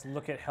telling us to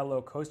look at Hello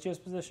Kostya's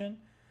position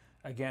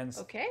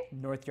against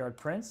North Yard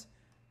Prince.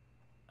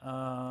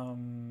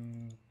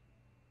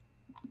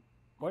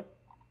 What?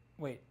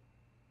 Wait.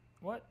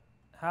 What?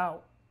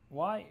 How?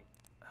 Why?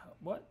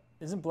 What?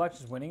 Isn't black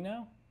just winning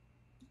now?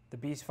 The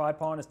b5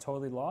 pawn is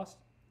totally lost?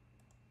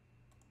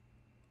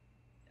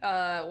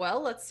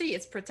 Well, let's see.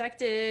 It's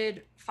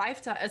protected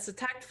 5 times. It's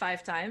attacked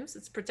 5 times.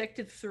 It's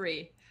protected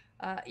 3.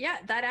 Yeah,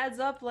 that adds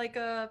up like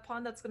a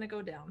pawn that's gonna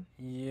go down.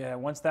 Yeah,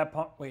 once that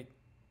pawn. Wait.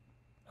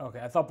 Okay,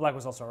 I thought black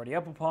was also already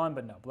up a pawn,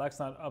 but no, black's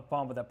not up a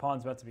pawn, but that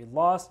pawn's about to be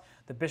lost.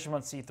 The bishop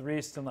on c3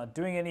 is still not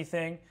doing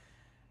anything.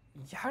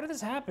 How did this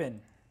happen?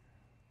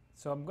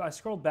 So I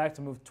scrolled back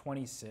to move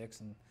 26,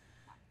 and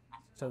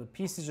so the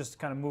pieces just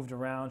kind of moved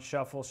around,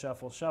 shuffle,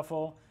 shuffle,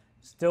 shuffle.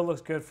 Still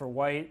looks good for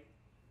white.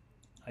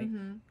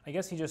 I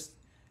guess he just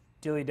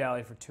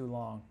dilly-dallied for too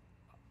long.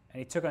 And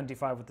he took on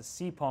d5 with the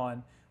c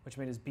pawn, which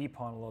made his b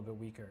pawn a little bit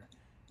weaker.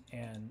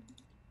 And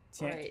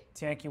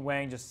Tianqi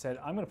Wang just said,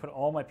 I'm going to put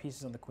all my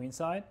pieces on the queen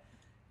side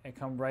and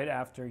come right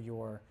after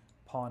your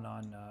pawn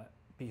on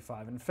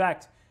b5. In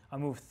fact,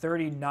 on move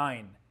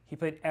 39, he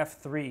played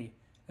f3,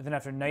 and then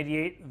after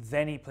 98,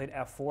 then he played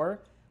f4,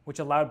 which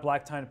allowed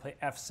black time to play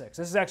f6.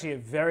 This is actually a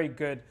very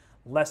good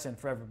lesson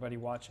for everybody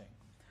watching.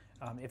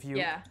 If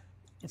you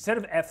Instead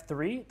of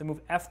f3, the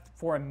move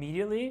f4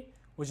 immediately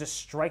was just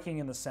striking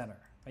in the center.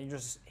 Right? You're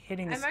just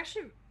hitting. I'm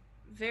actually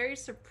very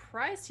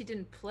surprised he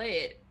didn't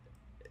play it,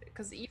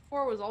 because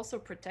e4 was also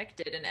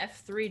protected, and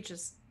f3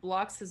 just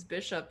blocks his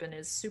bishop and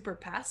is super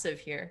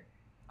passive here.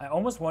 I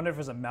almost wonder if it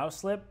was a mouse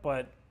slip,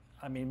 but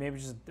I mean, maybe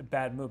just a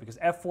bad move, because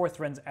f4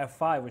 threatens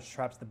f5, which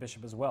traps the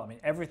bishop as well. I mean,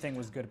 everything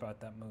was good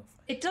about that move.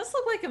 It does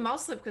look like a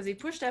mouse slip because he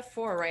pushed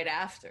f4 right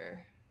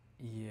after.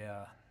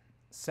 Yeah.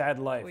 Sad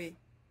life.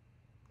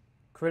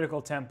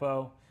 Critical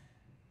tempo.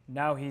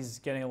 Now he's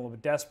getting a little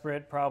bit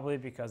desperate, probably,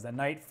 because the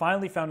knight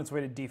finally found its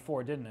way to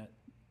d4, didn't it?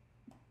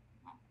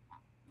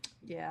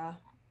 Yeah.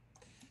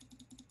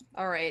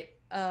 All right.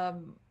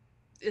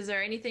 Is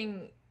there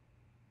anything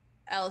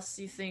else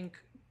you think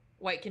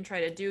white can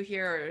try to do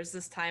here, or is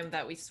this time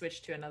that we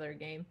switch to another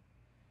game?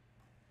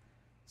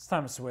 It's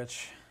time to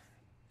switch.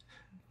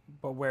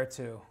 But where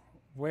to?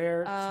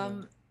 Where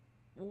to?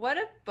 What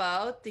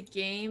about the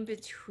game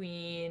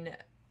between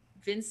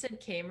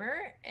Vincent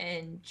Kamer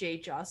and Jay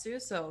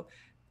Josu? So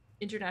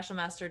international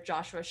master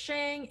Joshua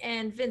Shang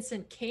and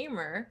Vincent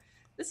Kamer.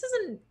 This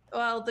isn't,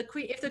 well,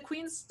 if the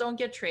queens don't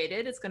get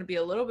traded, it's going to be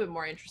a little bit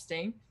more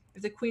interesting.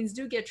 If the queens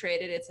do get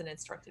traded, it's an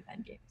instructive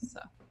endgame. So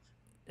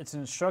it's an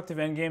instructive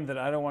endgame that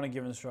I don't want to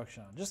give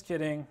instruction on. Just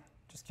kidding.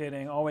 Just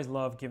kidding. Always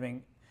love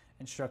giving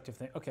instructive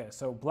things. Okay,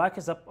 so black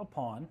is up a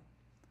pawn.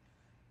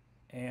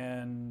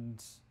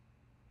 And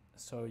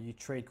so you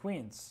trade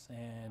queens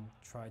and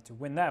try to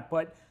win that.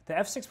 But the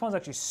f6 pawn is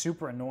actually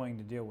super annoying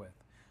to deal with.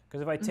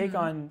 Because if I take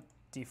on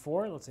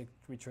d4, let's say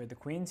we trade the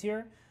queens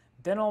here,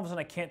 then all of a sudden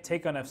I can't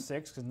take on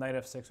f6 because knight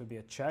f6 would be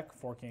a check,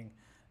 forking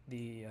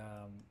the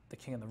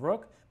king and the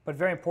rook. But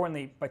very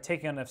importantly, by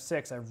taking on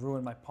f6, I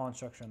ruin my pawn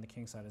structure on the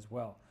king side as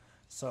well.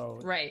 So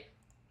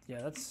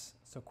yeah,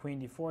 so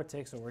queen d4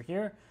 takes over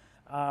here.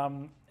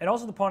 And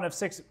also the pawn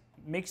f6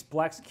 makes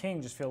black's king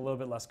just feel a little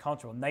bit less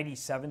comfortable. Knight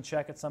e7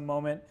 check at some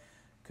moment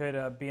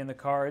could be in the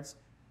cards.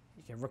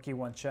 You get rook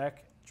e1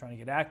 check, trying to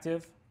get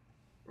active.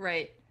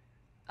 Right.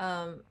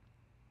 But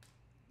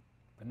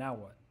now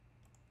what?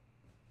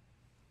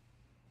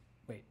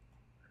 Wait.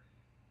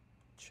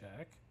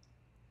 Check.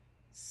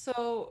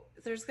 So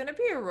there's going to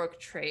be a rook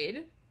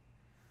trade.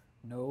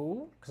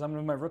 No, because I'm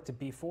moving my rook to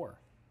b4.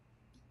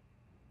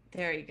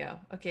 There you go.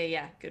 Okay,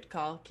 yeah, good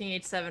call. King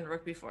h7,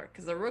 rook b4,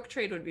 because the rook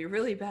trade would be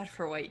really bad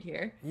for white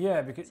here.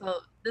 Yeah, because so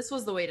this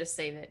was the way to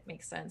save it.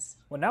 Makes sense.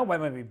 Well, now white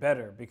might be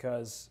better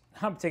because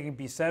I'm taking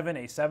b7,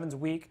 a7's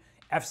weak,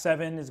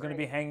 f7 is going to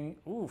be hanging.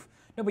 Oof.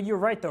 No, but you're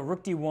right though.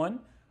 Rook d1,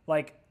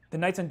 like the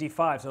knight's on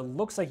d5, so it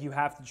looks like you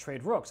have to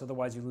trade rooks,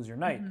 otherwise you lose your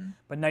knight.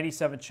 But knight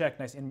e7 check,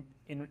 nice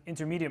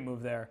intermediate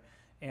move there,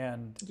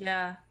 and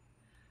yeah.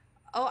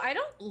 Oh, I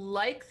don't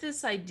like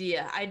this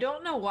idea. I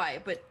don't know why,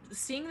 but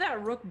seeing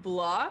that rook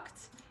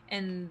blocked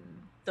and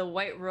the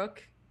white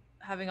rook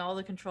having all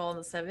the control on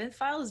the 7th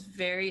file is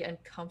very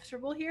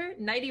uncomfortable here.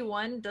 Knight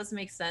e1 does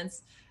make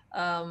sense.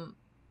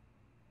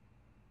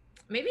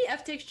 Maybe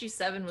f takes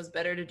g7 was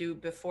better to do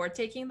before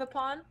taking the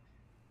pawn.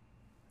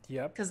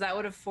 Yep. Because that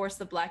would have forced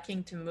the black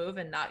king to move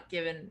and not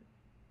given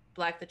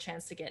black the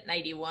chance to get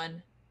knight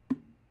e1.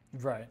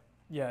 Right.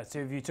 Yeah, so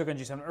if you took on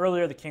g7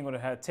 earlier, the king would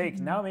have had take.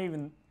 Now maybe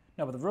even...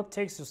 No, but the rook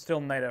takes, is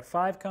still knight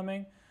f5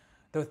 coming.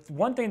 The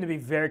one thing to be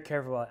very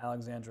careful about,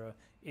 Alexandra,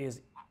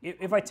 is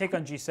if I take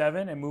on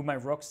g7 and move my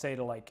rook, say,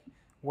 to like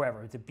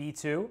wherever, to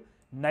b2,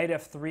 knight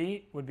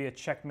f3 would be a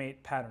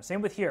checkmate pattern.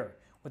 Same with here.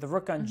 With the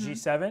rook on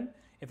g7,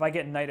 if I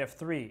get knight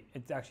f3,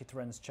 it actually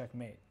threatens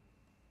checkmate.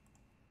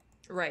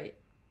 Right.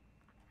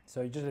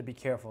 So you just have to be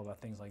careful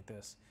about things like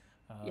this.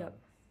 Yep.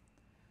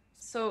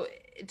 So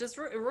does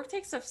rook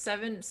takes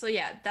f7? So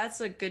yeah,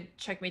 that's a good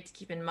checkmate to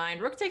keep in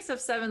mind. Rook takes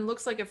f7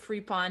 looks like a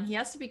free pawn. He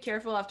has to be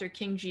careful after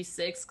king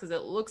g6 because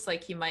it looks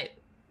like he might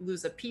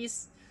lose a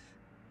piece.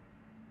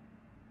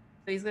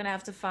 So he's going to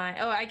have to find...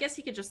 Oh, I guess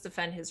he could just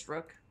defend his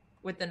rook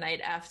with the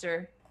knight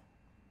after.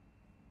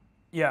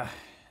 Yeah.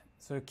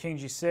 So king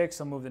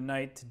g6, I'll move the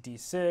knight to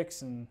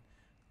d6. And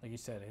like you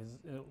said,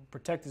 it'll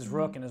protect his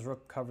rook, and his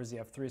rook covers the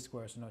f3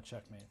 square, so no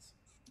checkmates.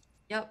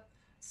 Yep.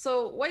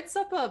 So white's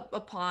up a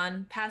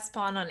pawn, passed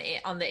pawn on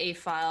the a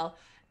file.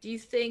 Do you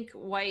think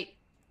white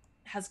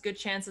has good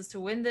chances to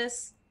win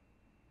this?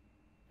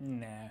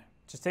 Nah.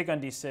 Just take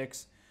on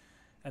d6,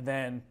 and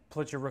then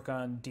put your rook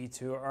on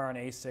d2 or on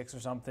a6 or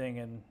something,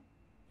 and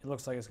it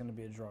looks like it's going to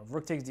be a draw.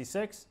 Rook takes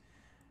d6,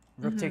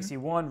 rook takes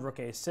e1, rook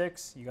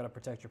a6. You got to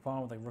protect your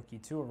pawn with like rook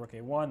e2 or rook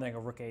a1, then go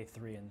rook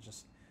a3, and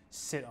just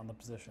sit on the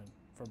position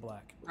for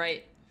black.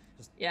 Right.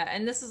 Yeah,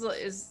 and this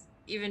is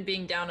even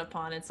being down a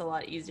pawn, it's a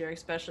lot easier,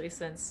 especially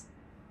since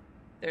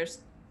there's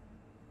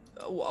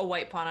a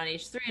white pawn on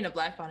h3 and a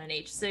black pawn on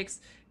h6,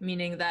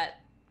 meaning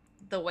that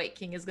the white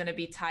king is going to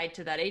be tied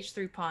to that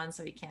h3 pawn,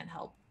 so he can't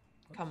help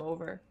come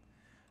over.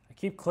 I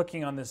keep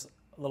clicking on this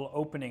little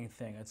opening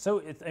thing.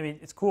 I mean,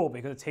 it's cool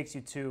because it takes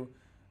you to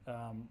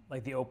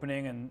like the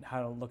opening and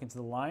how to look into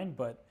the line,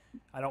 but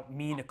I don't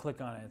mean to click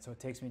on it, so it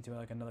takes me to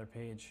like another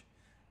page.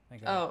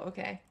 Oh,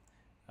 okay.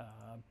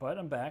 But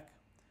I'm back.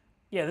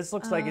 Yeah, this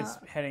looks like it's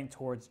heading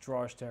towards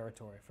drawish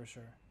territory for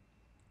sure.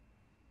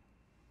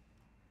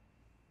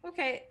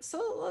 Okay,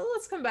 so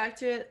let's come back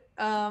to it.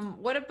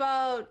 What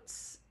about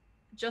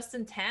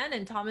Justin Tan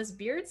and Thomas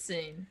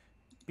Beardson?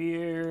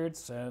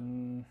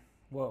 Beardson,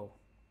 whoa.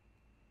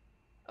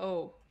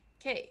 Oh,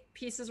 okay.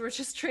 Pieces were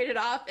just traded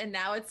off, and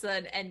now it's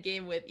an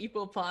endgame with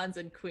equal pawns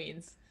and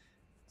queens.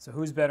 So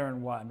who's better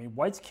and what? I mean,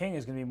 white's king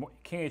is going to be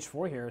king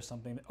h4 here or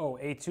something. Oh,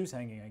 a2's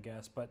hanging, I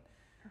guess, but...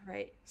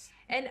 Right.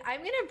 And I'm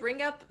going to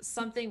bring up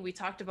something we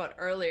talked about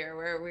earlier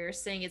where we were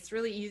saying it's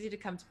really easy to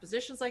come to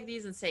positions like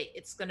these and say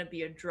it's going to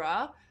be a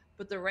draw,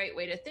 but the right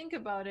way to think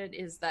about it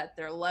is that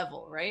they're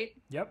level, right?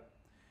 Yep.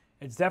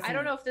 It's definitely... I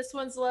don't know if this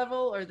one's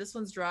level or this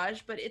one's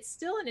drawish, but it's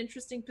still an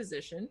interesting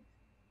position.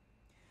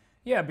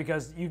 Yeah,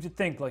 because you could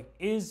think, like,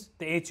 is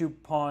the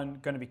a2 pawn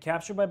going to be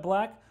captured by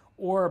black?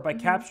 Or by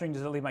capturing,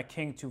 does it leave my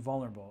king too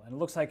vulnerable? And it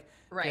looks like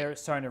they're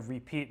starting to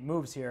repeat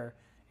moves here,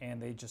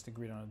 and they just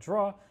agreed on a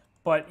draw.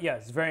 But yeah,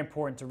 it's very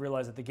important to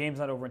realize that the game's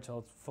not over until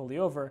it's fully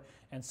over.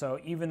 And so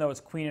even though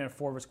it's queen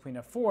f4 versus queen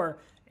f4,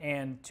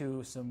 and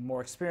to some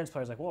more experienced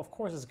players, like, well, of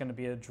course it's going to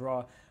be a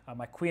draw.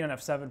 My queen on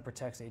f7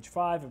 protects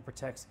h5 and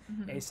protects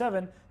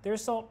a7.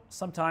 There's still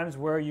some times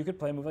where you could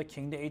play a move like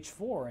king to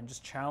h4 and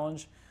just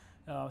challenge,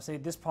 say,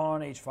 this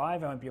pawn h5, I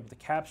might be able to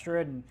capture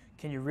it. And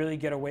can you really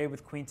get away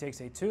with queen takes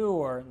a2?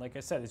 Or, like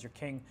I said, is your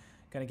king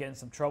going to get in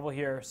some trouble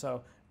here?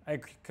 So I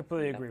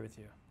completely agree with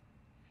you.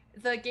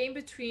 The game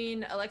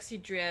between Alexei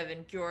Drev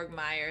and Georg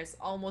Myers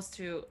almost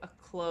to a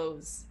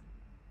close.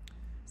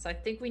 So I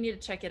think we need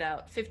to check it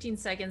out. 15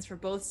 seconds for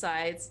both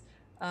sides.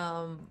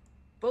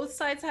 Both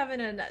sides have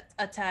an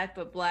attack,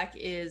 but black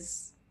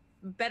is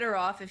better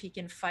off if he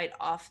can fight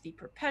off the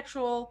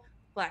perpetual.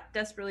 Black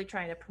desperately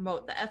trying to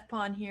promote the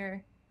f-pawn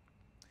here.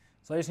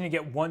 So I just need to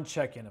get one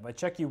check in. If I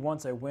check you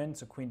once, I win.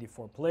 So queen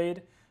d4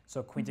 played.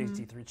 So queen takes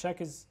d3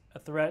 check is a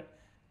threat.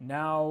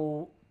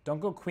 Now, don't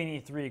go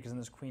queen e3 because then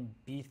there's queen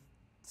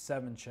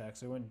b7 check.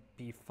 So I went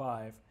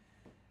b5.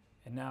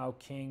 And now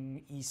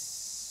king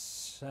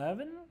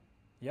e7?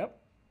 Yep.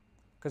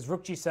 Because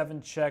rook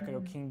g7 check, I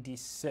go king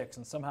d6.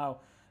 And somehow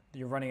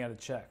you're running out of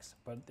checks.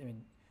 But, I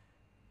mean,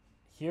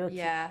 here,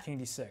 king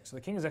d6. So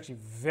the king is actually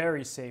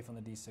very safe on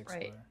the d6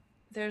 layer.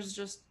 There's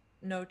just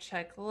no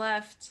check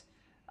left.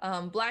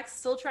 Black's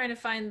still trying to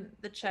find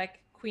the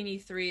check, queen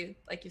e3,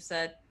 like you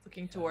said,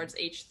 looking towards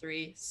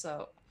h3.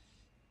 So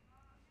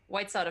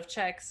white's out of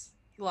checks.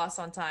 He lost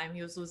on time.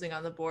 He was losing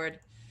on the board.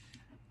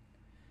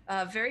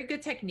 Very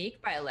good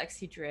technique by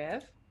Alexei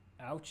Drev.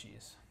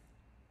 Ouchies.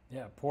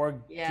 Yeah, poor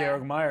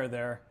Georg Meyer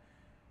there.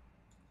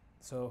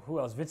 So who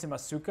else? Vincent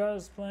Masuka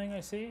is playing,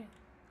 I see.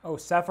 Oh,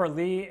 Safar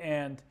Lee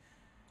and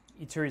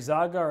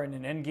Iturizaga are in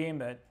an endgame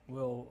that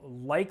will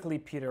likely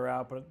peter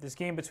out. But this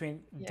game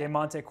between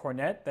Demonte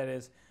Cornet, that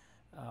is,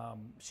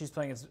 she's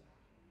playing as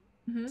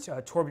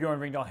Torbjorn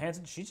Ringdal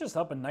Hansen. She's just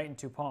up a knight and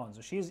 2 pawns.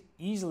 So she's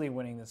easily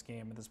winning this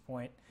game at this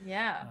point.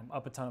 Yeah.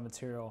 Up a ton of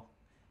material.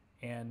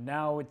 And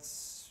now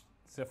it's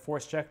a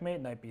forced checkmate,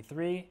 knight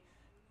b3,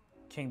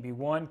 king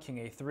b1, king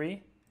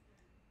a3.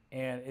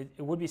 And it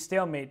would be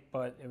stalemate,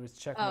 but it was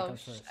checkmate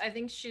comes first. I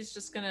think she's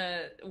just going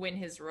to win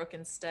his rook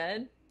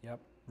instead. Yep.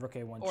 Rook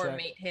a1 or check.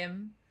 mate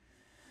him.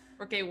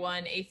 Rook a1,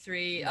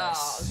 a3. Nice.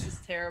 Oh, this is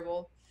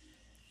terrible.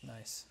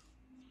 Nice.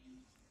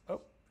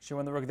 Oh, she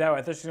won the rook that way.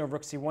 I thought she was going to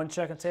rook c1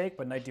 check and take,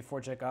 but knight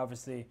d4 check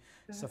obviously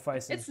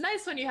suffices. It's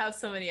nice when you have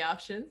so many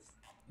options.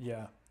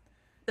 Yeah.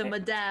 The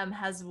madame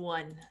has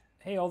won.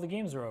 Hey, all the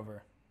games are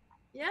over.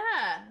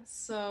 Yeah,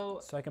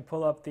 so I can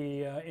pull up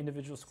the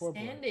individual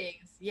scoreboard.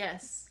 Standings,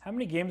 yes. How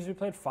many games have we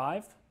played?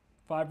 5?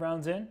 5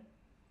 rounds in?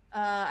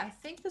 I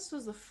think this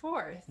was the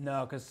 4th.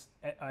 No, because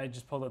I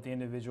just pulled up the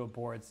individual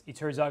boards.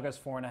 Iturzaga's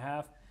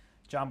 4.5.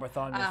 John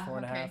Bartholomew is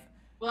 4.5.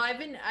 Well,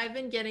 I've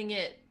been getting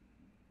it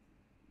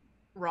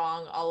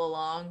wrong all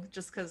along,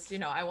 just because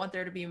I want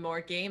there to be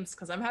more games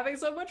because I'm having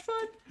so much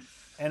fun.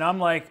 And I'm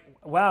like,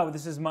 wow,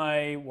 this is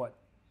my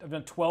I've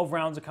done 12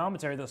 rounds of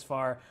commentary thus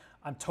far.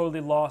 I'm totally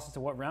lost as to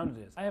what round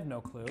it is. I have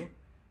no clue.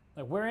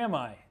 Like, where am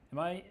I? Am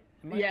I?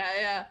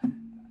 Yeah.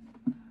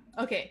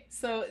 Okay,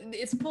 so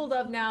it's pulled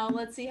up now.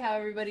 Let's see how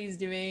everybody's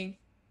doing.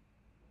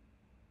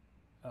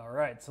 All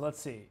right, so let's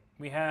see.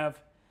 We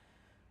have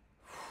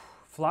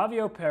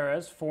Flavio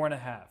Perez,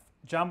 4.5.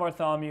 John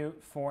Bartholomew,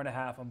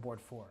 4.5 on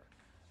board 4.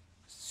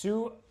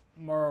 Sue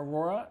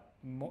Maroroa,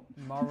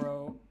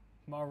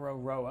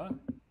 Maroroa,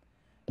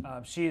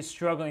 she is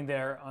struggling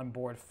there on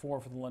board 4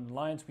 for the London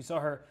Lions. We saw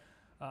her,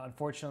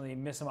 unfortunately,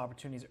 miss some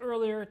opportunities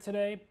earlier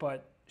today,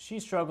 but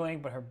she's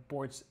struggling, but her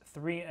boards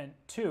 3 and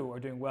 2 are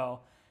doing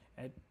well.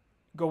 And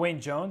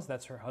Gawain Jones,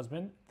 that's her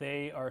husband,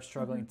 they are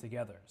struggling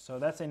together. So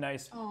that's a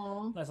nice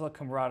little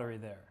camaraderie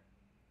there.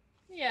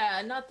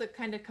 Yeah, not the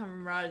kind of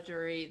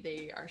camaraderie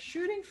they are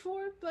shooting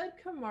for, but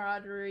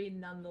camaraderie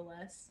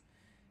nonetheless.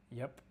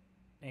 Yep.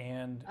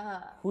 And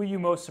who are you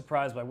most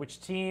surprised by?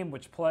 Which team,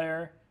 which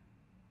player?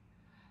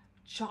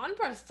 John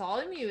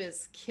Bartholomew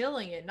is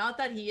killing it. Not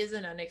that he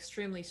isn't an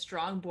extremely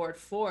strong board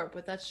 4,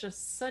 but that's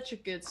just such a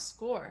good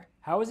score.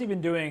 How has he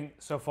been doing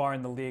so far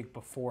in the league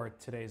before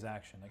today's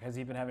action? Like, has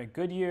he been having a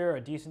good year,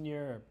 a decent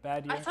year, a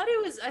bad year? I thought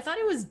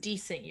it was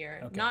decent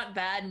year. Okay. Not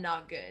bad,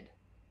 not good.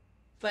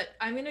 But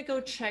I'm gonna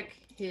go check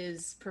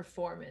his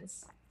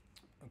performance.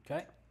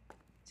 Okay.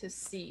 To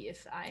see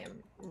if I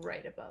am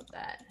right about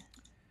that.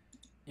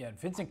 Yeah,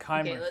 Vincent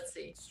Keimer let's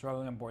see.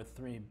 Struggling on board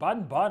 3.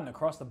 Baden-Baden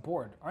across the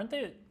board. Aren't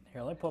they?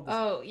 Here, let me pull up this.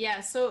 Oh, yeah.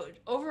 So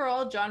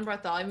overall, John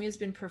Bartholomew has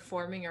been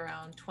performing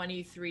around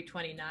 23,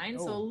 29.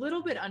 So a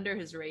little bit under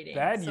his rating.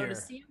 Bad year. So to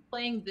see him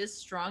playing this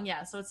strong,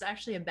 yeah. So it's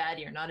actually a bad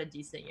year, not a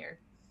decent year.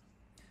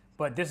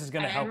 But this is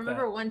going to help. I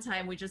remember one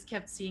time we just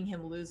kept seeing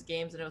him lose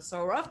games and it was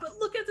so rough. But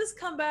look at this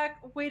comeback.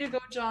 Way to go,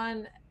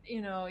 John.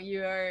 You know,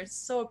 you are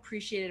so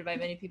appreciated by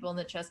many people in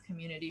the chess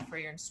community for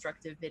your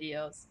instructive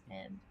videos.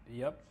 And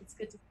it's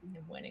good to see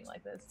him winning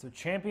like this. So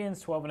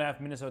champions,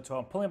 12.5, Minnesota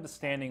 12. I'm pulling up the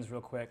standings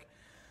real quick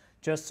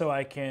just so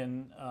I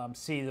can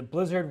see. The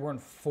Blizzard were in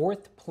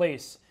 4th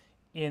place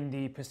in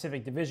the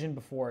Pacific Division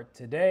before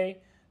today.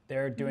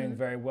 They're doing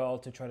very well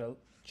to try to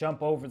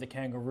jump over the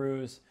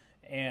Kangaroos.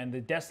 And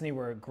the Destiny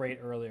were great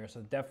earlier,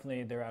 so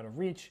definitely they're out of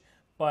reach.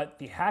 But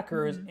the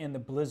Hackers and the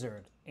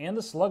Blizzard and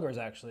the Sluggers,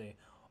 actually,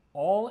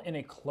 all in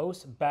a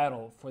close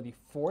battle for the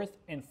 4th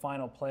and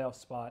final playoff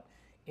spot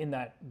in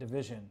that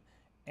division.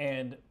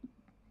 And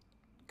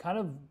kind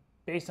of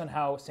based on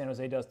how San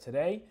Jose does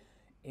today,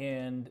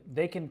 and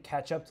they can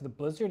catch up to the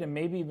Blizzard and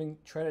maybe even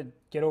try to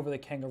get over the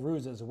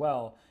Kangaroos as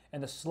well.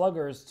 And the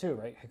Sluggers too,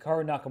 right?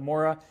 Hikaru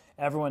Nakamura,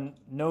 everyone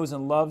knows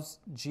and loves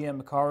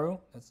GM Hikaru.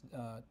 That's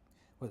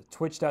with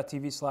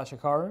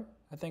twitch.tv/Hikaru,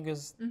 I think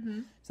is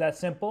it's that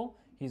simple.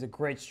 He's a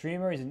great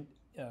streamer. He's an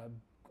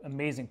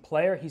amazing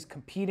player. He's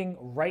competing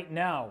right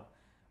now,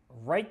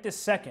 right this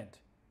second,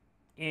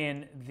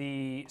 in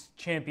the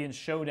Champions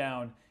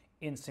Showdown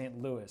in St.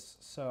 Louis.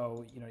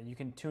 So, you know, you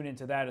can tune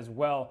into that as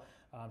well.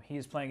 He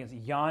is playing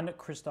against Jan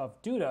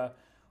Christoph Duda,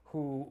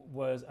 who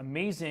was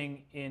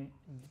amazing in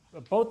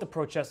both the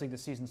Pro Chess League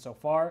this season so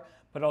far,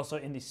 but also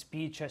in the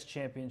Speed Chess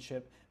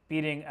Championship,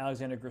 beating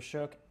Alexander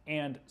Grishuk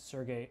and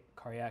Sergei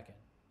Karyakin.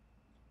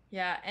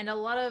 Yeah, and a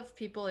lot of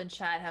people in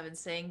chat have been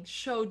saying,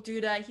 show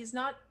Duda, he's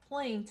not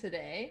playing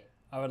today.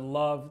 I would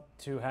love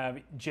to have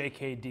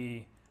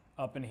JKD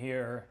up in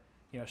here,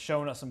 you know,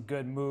 showing us some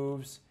good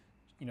moves,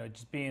 you know,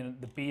 just being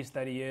the beast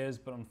that he is.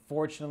 But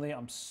unfortunately,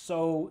 I'm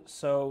so,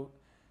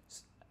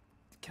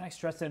 can I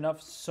stress it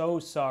enough? So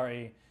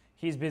sorry.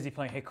 He's busy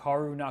playing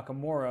Hikaru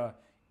Nakamura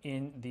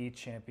in the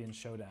Champions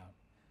Showdown.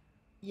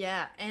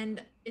 Yeah,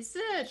 and is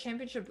the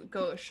championship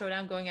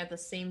showdown going at the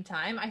same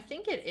time? I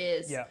think it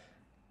is. Yeah.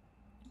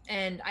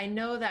 And I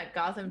know that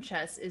Gotham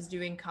Chess is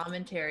doing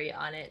commentary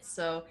on it.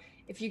 So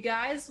if you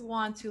guys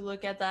want to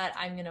look at that,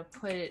 I'm going to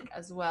put it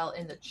as well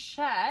in the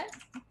chat.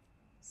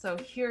 So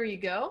here you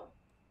go.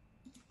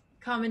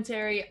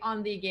 Commentary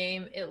on the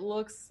game. It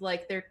looks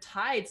like they're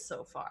tied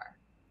so far.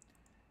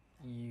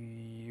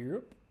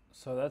 Yep.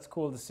 So that's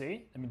cool to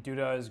see. I mean,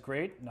 Duda is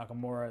great.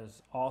 Nakamura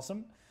is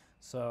awesome.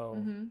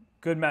 So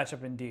good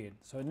matchup indeed.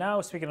 So now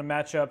speaking of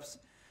matchups,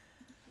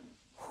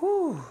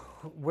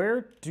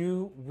 where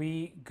do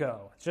we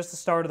go? It's just the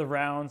start of the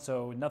round,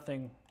 so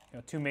nothing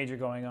too major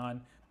going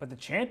on. But the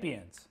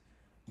champions,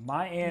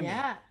 Miami,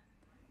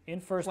 in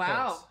first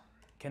place.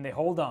 Can they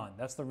hold on?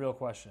 That's the real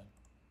question.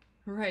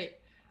 Right.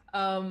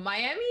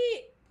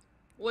 Miami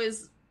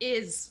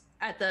is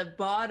at the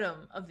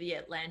bottom of the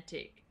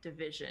Atlantic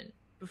Division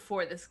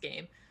before this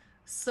game.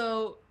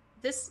 So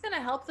this is going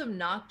to help them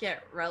not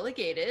get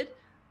relegated.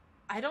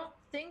 I don't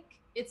think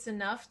it's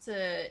enough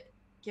to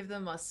give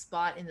them a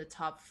spot in the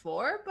top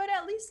 4, but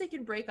at least they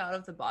can break out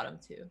of the bottom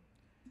 2.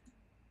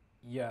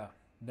 Yeah.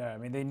 I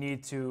mean, they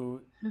need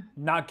to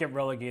not get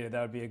relegated.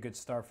 That would be a good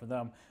start for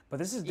them. But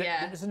this is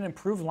an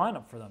improved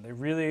lineup for them. They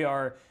really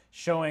are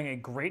showing a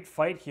great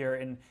fight here,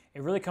 and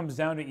it really comes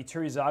down to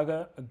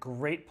Iturizaga, a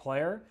great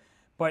player,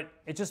 but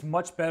it's just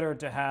much better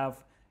to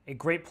have a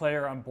great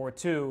player on board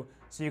 2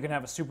 so you can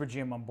have a super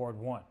GM on board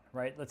 1,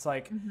 right? It's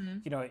like,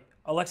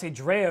 Alexei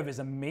Dreyev is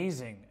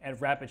amazing at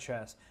rapid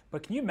chess,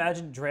 but can you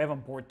imagine Dreyev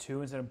on board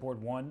 2 instead of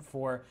board 1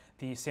 for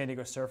the San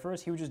Diego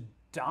Surfers? He would just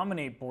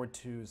dominate board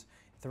 2s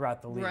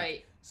throughout the league.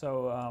 Right.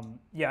 So,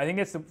 I think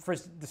that's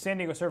the San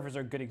Diego Surfers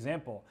are a good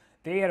example.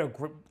 They had a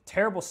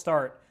terrible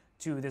start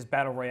to this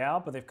Battle Royale,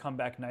 but they've come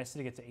back nicely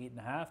to get to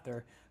 8.5.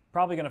 They're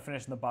probably going to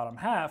finish in the bottom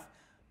half.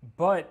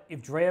 But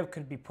if Dreyev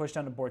could be pushed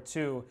down to board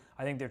 2,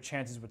 I think their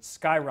chances would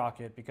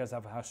skyrocket because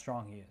of how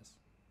strong he is.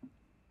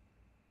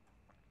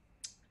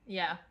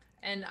 Yeah,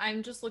 and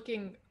I'm just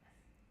looking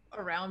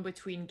around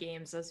between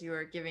games as you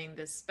are giving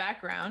this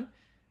background.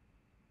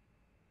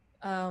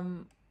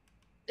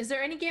 Is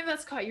there any game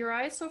that's caught your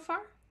eye so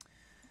far?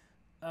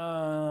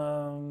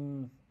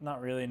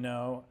 Not really,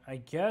 no. I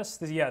guess,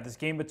 this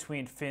game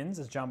between Finns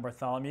is John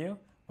Bartholomew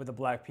with a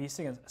black piece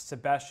against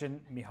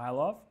Sebastian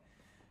Mihailov.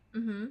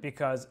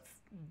 Because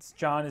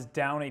John is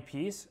down a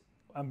piece.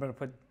 I'm going to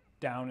put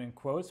down in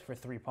quotes for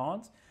 3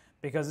 pawns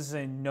because this is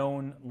a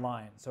known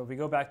line. So if we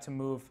go back to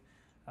move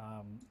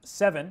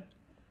 7,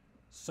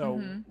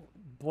 so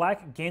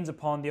black gains a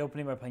pawn in the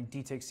opening by playing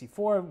d takes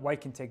c4.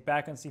 White can take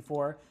back on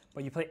c4,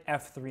 but you play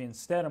f3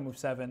 instead on move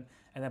 7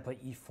 and then play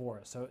e4.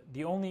 So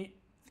the only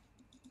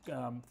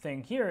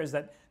thing here is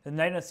that the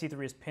knight on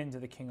c3 is pinned to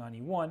the king on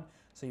e1,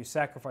 so you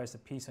sacrifice the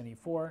piece on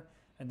e4,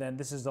 and then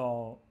this is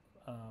all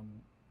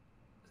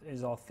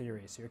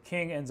theory. So your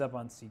king ends up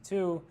on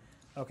c2.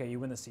 Okay, you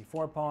win the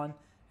c4 pawn,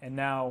 and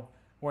now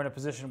we're in a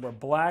position where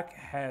black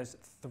has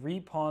 3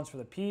 pawns for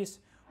the piece.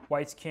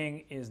 White's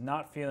king is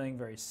not feeling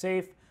very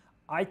safe.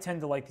 I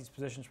tend to like these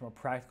positions from a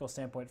practical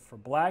standpoint for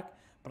black,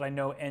 but I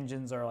know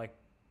engines are like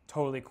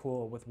totally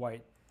cool with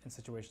white in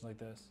situations like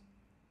this.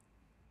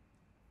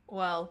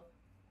 Well,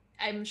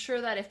 I'm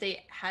sure that if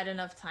they had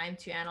enough time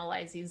to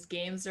analyze these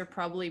games, they're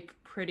probably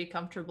pretty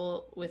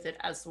comfortable with it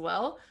as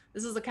well.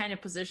 This is the kind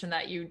of position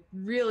that you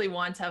really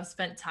want to have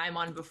spent time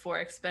on before,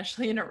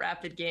 especially in a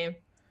rapid game.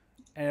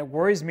 And it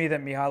worries me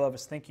that Mihailov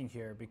is thinking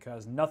here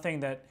because nothing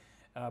that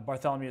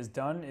Bartholomew has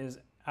done is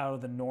out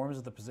of the norms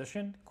of the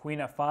position. Queen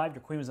f5,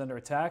 your queen was under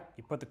attack.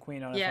 You put the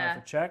queen on f5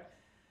 for check.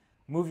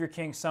 Move your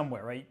king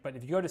somewhere, right? But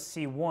if you go to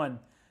c1,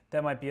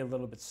 that might be a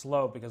little bit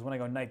slow because when I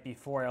go knight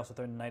b4, I also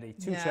throw knight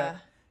a2 check.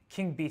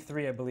 King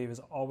b3, I believe, is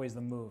always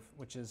the move,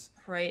 which is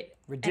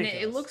ridiculous.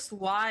 And it looks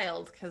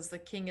wild because the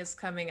king is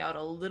coming out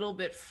a little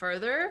bit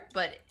further,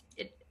 but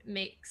it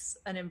makes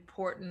an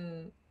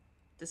important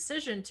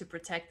decision to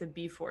protect the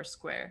b4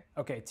 square.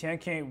 Okay,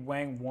 Tianqi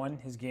Wang won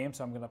his game,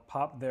 so I'm going to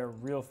pop there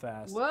real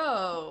fast.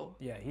 Whoa.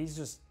 Yeah, he's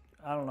just,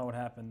 I don't know what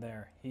happened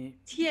there.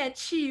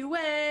 Tianqi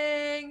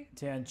Wang.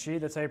 Tianqi,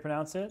 that's how you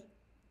pronounce it?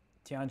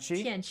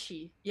 Tianqi?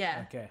 Tianqi,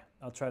 yeah. Okay,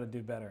 I'll try to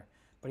do better.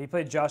 But he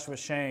played Joshua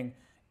Shang,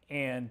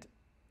 and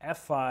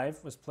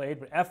f5 was played,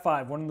 but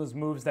f5, one of those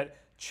moves that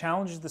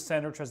challenges the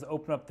center, tries to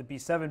open up the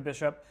b7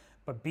 bishop,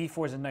 but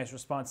b4 is a nice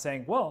response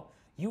saying, well,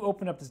 you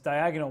open up this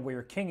diagonal where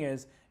your king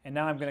is, and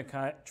now I'm going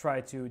to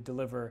try to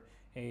deliver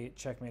a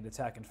checkmate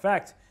attack. In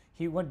fact,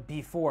 he went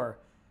b4.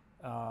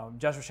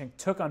 Joshua Shang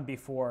took on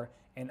b4,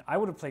 and I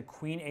would have played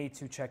queen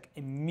a2 check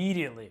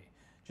immediately,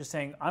 just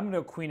saying, I'm going to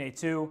go queen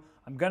a2,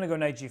 I'm going to go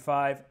knight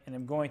g5, and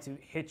I'm going to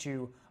hit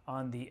you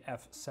on the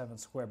f7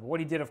 square. But what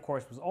he did, of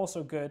course, was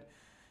also good.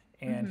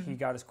 And he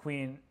got his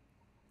queen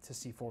to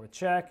c4 with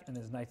check, and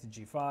his knight to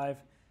g5.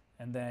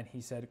 And then he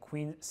said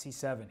queen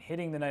c7,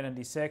 hitting the knight on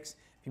d6.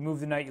 If you move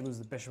the knight, you lose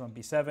the bishop on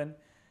b7.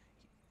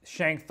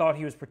 Shang thought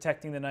he was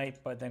protecting the knight,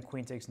 but then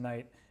queen takes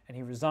knight, and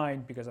he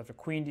resigned because after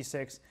queen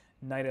d6,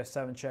 knight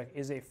f7 check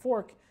is a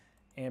fork,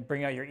 and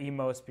bring out your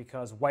emos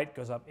because white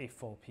goes up a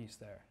full piece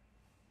there.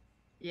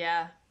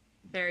 Yeah,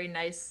 very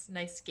nice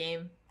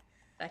game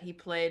that he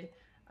played.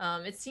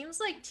 It seems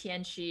like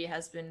Tianqi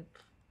has been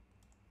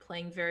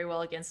playing very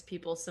well against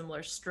people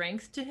similar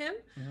strength to him.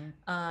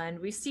 And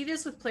we see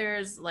this with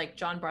players like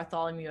John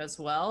Bartholomew as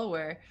well,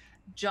 where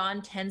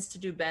John tends to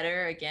do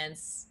better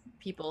against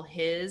people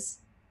his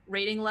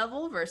rating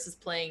level versus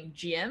playing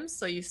GMs.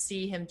 So you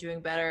see him doing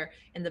better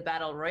in the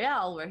Battle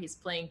Royale, where he's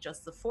playing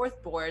just the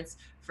 4th boards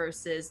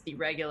versus the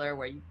regular,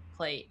 where you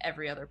play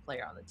every other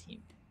player on the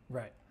team.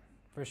 Right,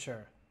 for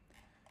sure.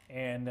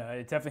 And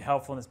it's definitely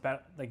helpful in this,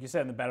 like you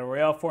said, in the Battle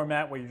Royale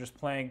format, where you're just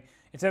playing,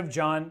 instead of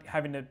John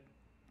having to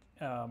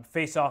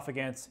face off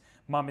against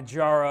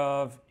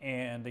Mamedyarov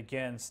and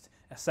against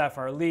Asaf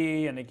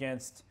Ali and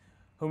against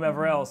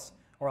whomever else,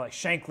 or like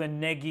Shanklin,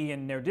 Nagy,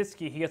 and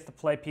Nerditsky, he gets to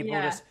play people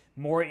just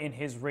more in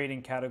his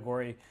rating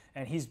category,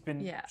 and he's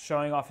been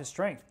showing off his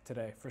strength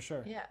today, for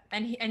sure. Yeah,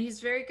 and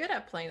he's very good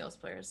at playing those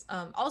players.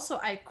 Also,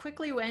 I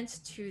quickly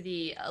went to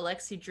the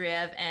Alexei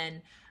Dreyev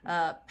and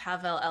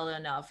Pavel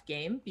Elyanov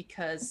game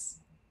because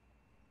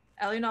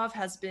Elyanov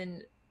has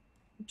been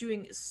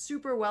doing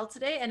super well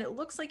today, and it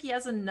looks like he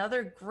has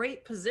another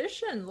great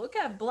position. Look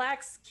at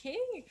Black's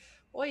king.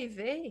 Oy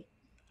vey.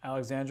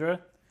 Alexandra.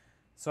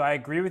 So I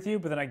agree with you,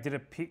 but then I did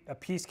a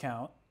piece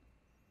count.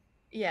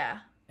 Yeah.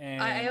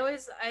 And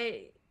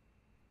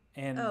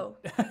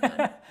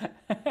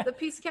the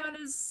piece count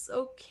is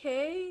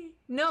okay.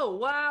 No,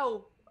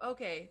 wow.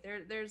 Okay,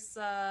 there's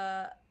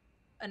a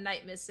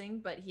knight missing,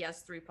 but he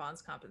has 3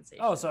 pawns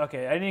compensation. Oh, so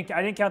okay. I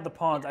didn't count the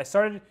pawns. I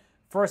started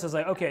first. I was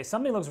like, okay,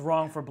 something looks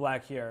wrong for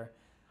Black here.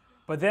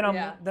 But then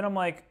I'm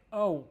like,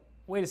 oh,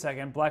 wait a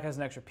second, Black has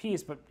an extra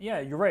piece. But yeah,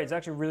 you're right. It's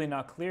actually really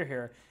not clear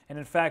here. And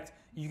in fact,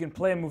 you can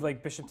play a move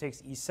like bishop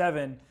takes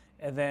e7,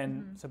 and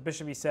then so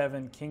bishop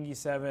e7, king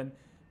e7,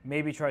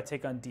 maybe try to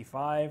take on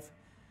d5.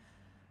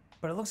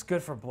 But it looks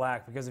good for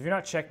black because if you're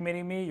not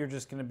checkmating me, you're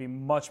just going to be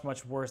much,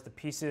 much worse. The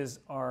pieces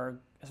are,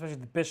 especially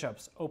the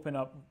bishops, open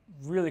up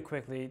really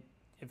quickly.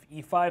 If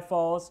e5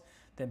 falls,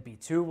 then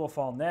b2 will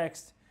fall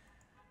next.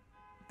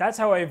 That's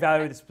how I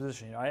evaluate this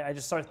position. You know, I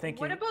just start thinking.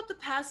 What about the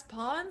passed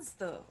pawns,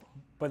 though?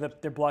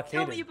 But they're blockaded.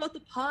 Tell me about the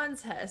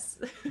pawns, Hess.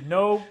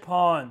 No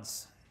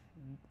pawns.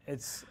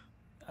 It's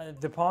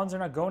the pawns are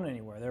not going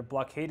anywhere. They're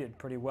blockaded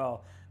pretty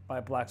well by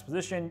black's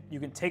position. You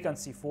can take on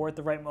c4 at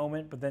the right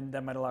moment, but then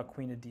that might allow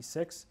queen to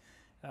d6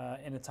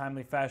 in a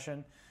timely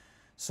fashion.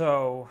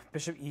 So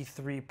bishop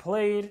e3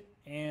 played,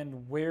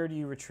 and where do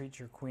you retreat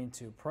your queen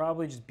to?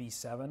 Probably just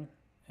b7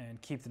 and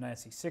keep the knight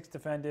c6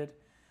 defended,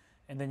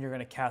 and then you're going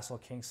to castle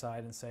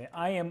kingside and say,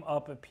 I am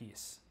up a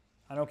piece.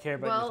 I don't care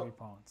about your 3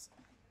 pawns.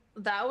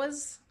 That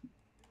was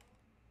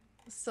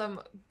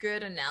some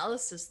good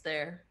analysis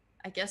there.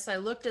 I guess I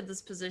looked at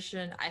this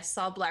position. I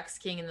saw black's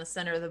king in the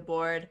center of the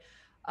board.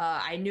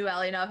 I knew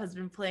Alinov has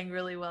been playing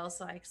really well,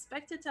 so I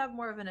expected to have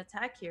more of an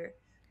attack here.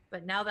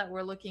 But now that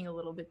we're looking a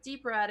little bit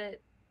deeper at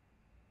it,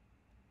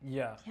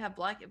 yeah,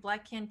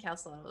 black can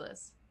castle out of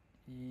this.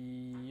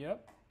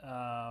 Yep.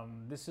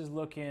 This is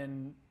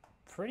looking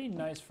pretty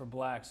nice for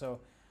black. So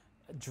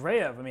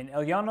Dreyev, I mean,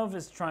 Elyanov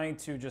is trying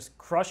to just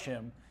crush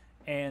him,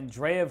 and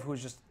Dreyev,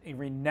 who's just a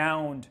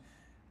renowned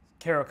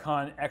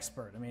Caro-Kann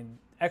expert. I mean,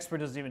 expert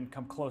doesn't even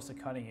come close to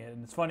cutting it.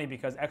 And it's funny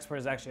because expert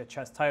is actually a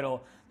chess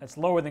title that's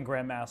lower than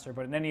grandmaster,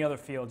 but in any other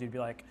field, you'd be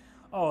like,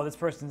 oh, this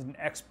person's an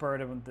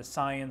expert in the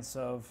science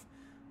of,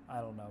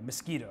 I don't know,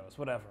 mosquitoes,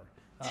 whatever.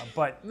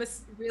 But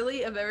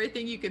really, of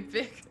everything you could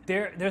pick?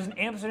 There's an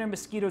Amsterdam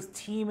Mosquitoes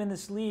team in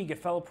this league. It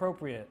felt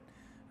appropriate.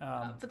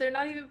 But they're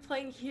not even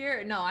playing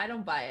here. No, I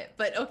don't buy it.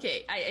 But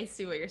okay, I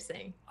see what you're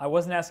saying. I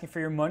wasn't asking for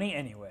your money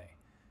anyway.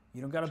 You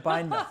don't got to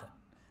buy nothing.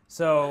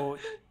 So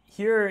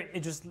here,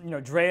 it just, you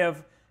know,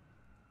 Dreyev,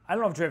 I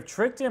don't know if Dreyev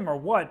tricked him or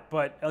what,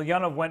 but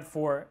Elyanov went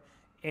for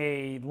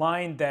a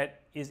line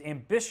that is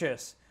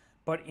ambitious,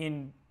 but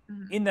in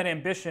that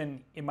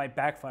ambition, it might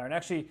backfire. And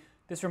actually,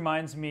 this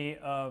reminds me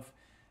of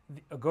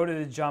go to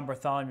the John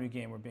Bartholomew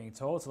game, we're being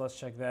told. So let's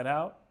check that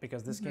out,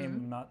 because this game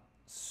I'm not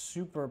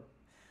super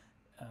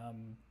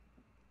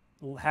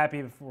happy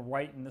if we're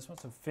white in this one.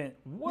 So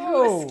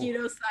whoa!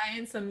 Mosquito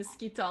science, a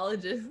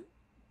mosquitologist.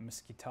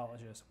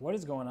 Mosquitologist. What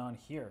is going on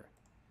here?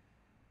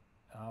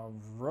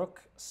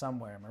 Rook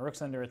somewhere. My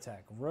rook's under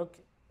attack. Rook,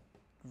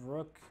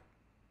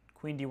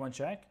 queen d1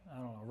 check. I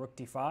don't know. Rook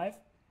d5.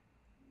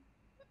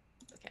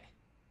 Okay.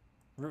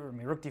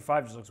 Rook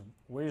d5 just looks.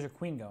 Where's your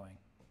queen going?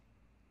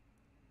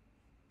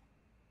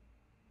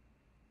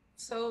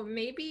 So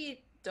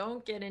maybe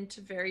don't get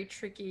into very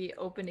tricky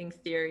opening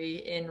theory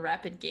in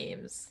rapid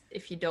games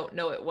if you don't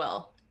know it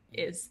well,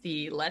 is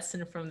the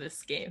lesson from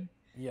this game.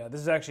 Yeah,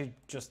 this is actually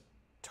just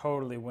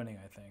totally winning,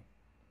 I think.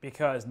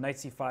 Because knight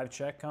c5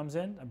 check comes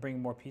in. I'm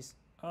bringing more pieces.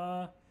 Do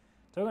I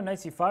go knight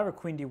c5 or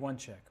queen d1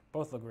 check?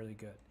 Both look really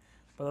good.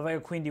 But if I go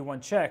queen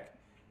d1 check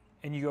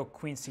and you go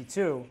queen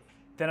c2,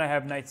 then I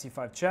have knight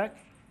c5 check,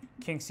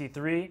 king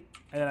c3,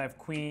 and then I have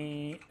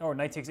queen, or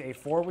knight takes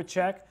a4 with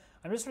check.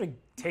 I'm just sort of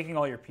taking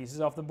all your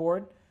pieces off the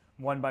board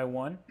one by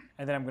one,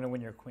 and then I'm going to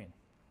win your queen.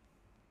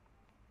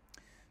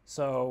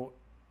 So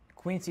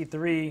queen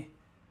c3,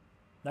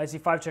 knight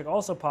c5 check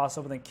also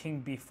possible, but then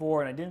king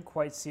b4, and I didn't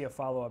quite see a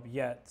follow-up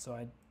yet, so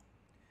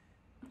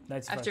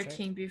knight c5 after check.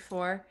 king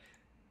b4.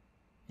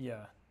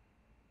 Yeah.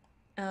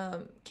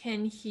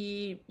 Can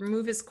he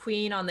remove his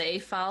queen on the a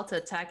file to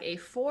attack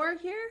a4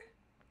 here?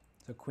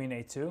 So queen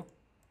a2.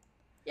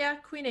 Yeah,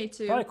 queen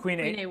a2. Probably queen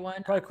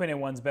a1. Probably queen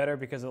a1's better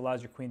because it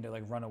allows your queen to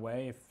like run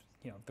away if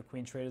the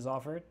queen trade is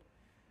offered.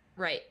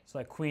 Right. So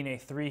like queen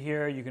a3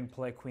 here, you can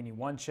play queen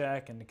e1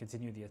 check and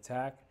continue the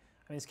attack.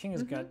 I mean, his king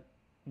has got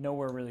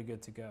nowhere really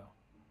good to go.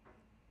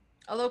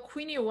 Although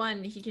queen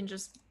e1, he can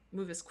just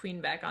move his queen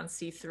back on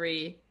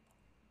c3.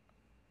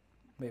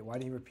 Wait, why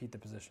did he repeat the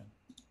position?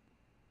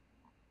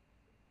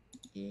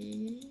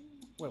 Wait,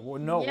 well,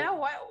 no. Yeah,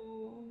 why?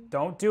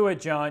 Don't do it,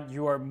 John.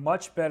 You are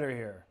much better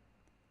here.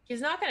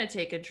 He's not going to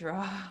take a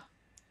draw.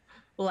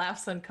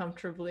 Laughs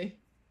uncomfortably.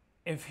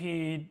 If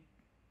he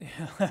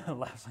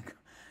laughs uncomfortably.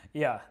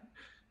 Yeah.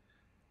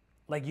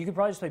 Like, you could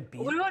probably just play b.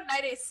 What about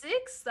knight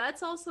a6?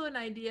 That's also an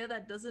idea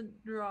that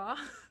doesn't draw.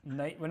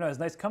 No, his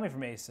knight's coming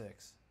from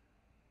a6.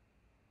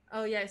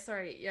 Oh, yeah,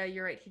 sorry. Yeah,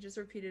 you're right. He just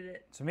repeated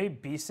it. So maybe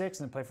b6 and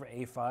then play for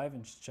a5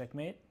 and just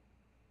checkmate.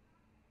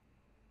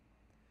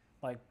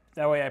 Like,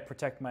 that way I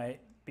protect my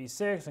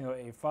b6 and go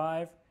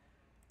a5.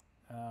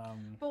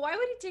 But why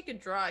would he take a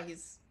draw?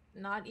 He's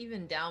not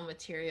even down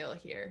material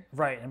here.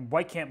 Right, and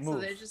white can't move.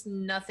 So there's just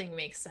nothing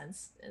makes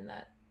sense in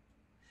that.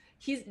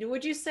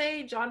 Would you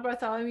say John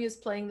Bartholomew is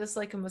playing this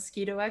like a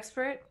mosquito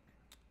expert?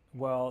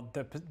 Well,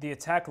 the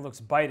attack looks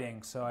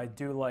biting, so I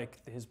do like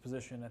his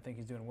position. I think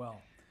he's doing well.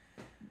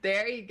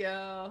 There you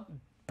go.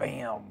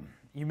 Bam!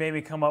 You made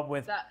me come up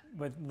with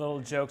little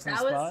jokes on the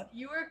spot.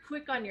 You were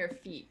quick on your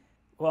feet.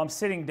 Well, I'm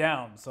sitting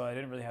down, so I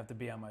didn't really have to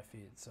be on my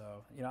feet. So,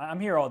 I'm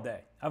here all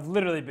day. I've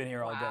literally been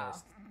here all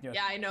day.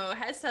 Yeah, I know.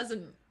 Hess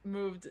hasn't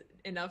moved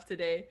enough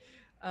today.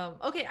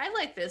 Okay, I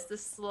like this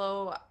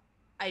slow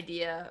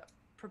idea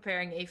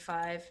preparing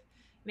a5.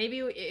 Maybe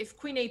if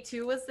queen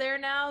a2 was there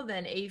now,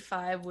 then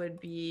a5 would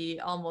be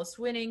almost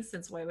winning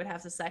since white would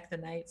have to sack the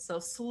knight. So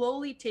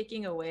slowly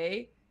taking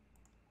away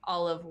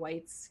all of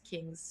white's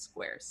king's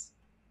squares.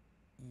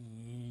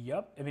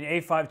 Yep. I mean,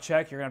 a5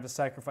 check, you're going to have to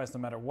sacrifice no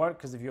matter what,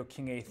 because if you go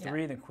king Yeah.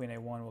 a3, then queen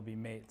a1 will be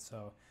mate.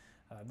 So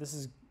this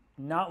is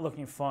not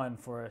looking fun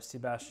for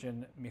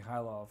Sebastian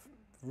Mikhailov.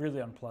 Really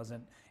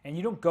unpleasant. And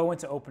you don't go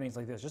into openings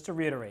like this. Just to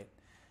reiterate,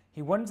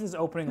 he went into his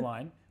opening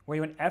line where he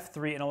went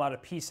f3 and allowed a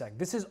p-sec.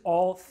 This is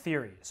all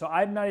theory. So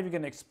I'm not even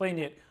going to explain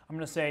it. I'm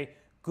going to say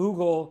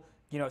Google,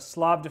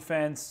 Slav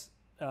defense,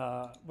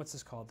 what's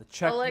this called? The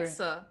check.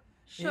 Alexa,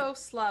 show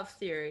Slav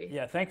theory.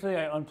 Yeah, thankfully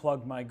I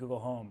unplugged my Google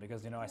Home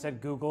because, I said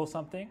Google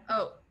something.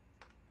 Oh.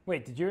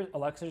 Wait, did your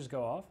Alexa just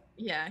go off?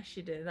 Yeah,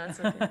 she did. That's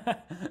okay.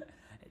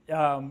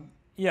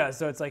 Yeah,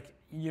 so it's like,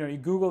 you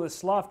Google the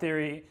Slav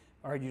theory,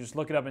 or you just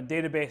look it up in a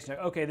database and you're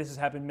like, okay, this has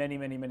happened many,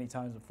 many, many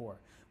times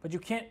before. But you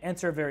can't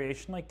enter a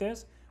variation like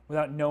this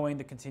without knowing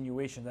the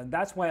continuations. And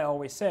that's why I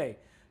always say,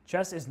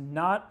 chess is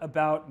not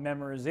about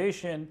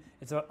memorization,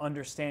 it's about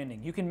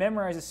understanding. You can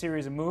memorize a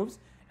series of moves,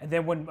 and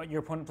then when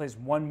your opponent plays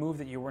one move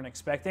that you weren't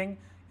expecting,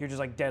 you're just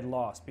like dead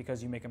lost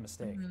because you make a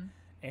mistake.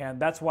 And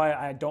that's why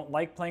I don't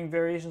like playing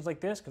variations like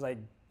this, because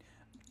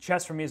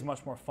chess for me is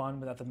much more fun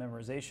without the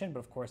memorization, but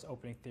of course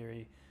opening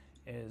theory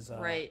is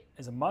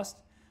a must.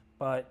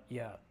 But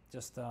yeah,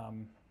 just,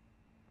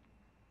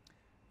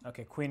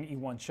 okay, queen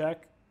e1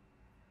 check.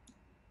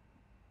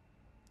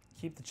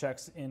 Keep the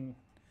checks in,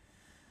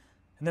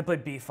 and then play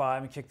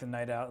b5 and kick the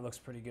knight out. It looks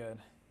pretty good.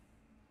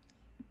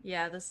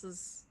 Yeah, this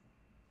is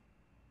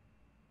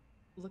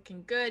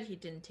looking good. He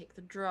didn't take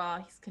the draw.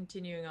 He's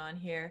continuing on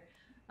here.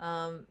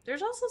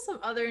 There's also some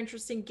other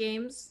interesting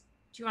games.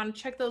 Do you want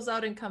to check those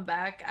out and come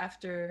back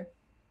after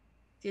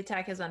the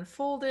attack has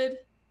unfolded,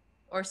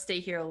 or stay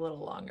here a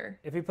little longer?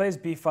 If he plays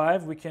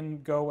b5, we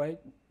can go away.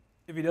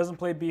 If he doesn't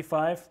play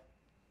b5,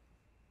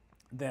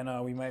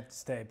 then we might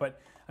stay.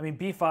 But I mean,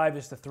 b5,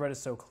 just the threat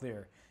is so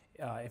clear.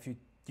 If you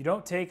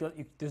don't take,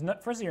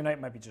 firstly your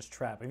knight might be just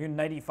trapped. If you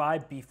knight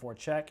e5, b4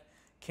 check,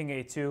 king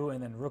a2,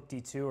 and then rook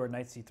d2 or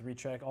knight c3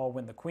 check, all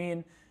win the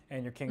queen,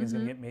 and your king is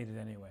going to get mated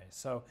anyway.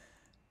 So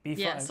b5.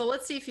 Yeah. So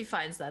let's see if he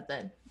finds that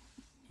then.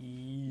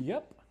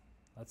 Yep.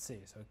 Let's see.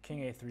 So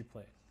king a3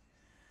 played.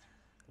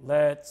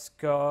 Let's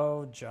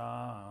go,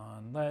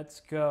 John.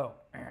 Let's go.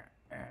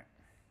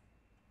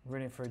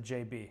 Rooting for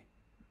JB.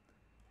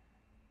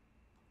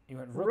 You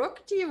went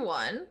rook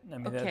d1. I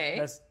mean, okay.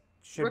 That's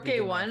rook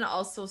a1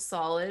 also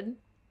solid.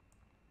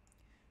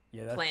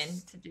 Yeah, plan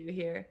to do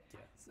here.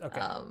 Yeah,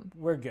 okay,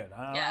 we're good.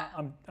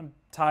 I'm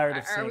tired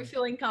of seeing. Are we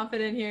feeling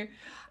confident here?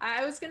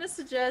 I was gonna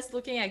suggest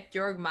looking at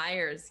Georg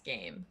Meyer's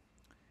game.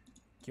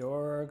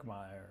 Georg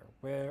Meyer,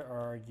 where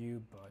are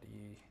you,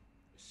 buddy?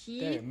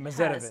 He has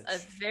a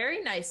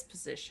very nice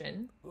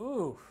position.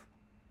 Ooh.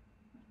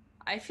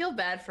 I feel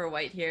bad for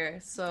white here,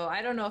 so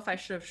I don't know if I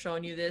should have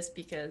shown you this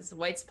because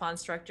white's pawn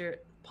structure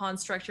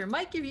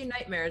might give you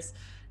nightmares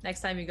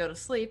next time you go to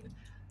sleep.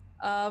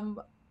 Oh,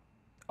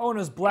 and it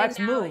was black's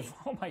move.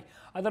 Oh my!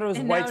 I thought it was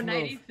white's now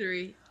move.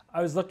 93.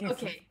 I was looking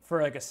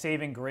for like a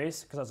saving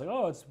grace because I was like,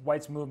 oh, it's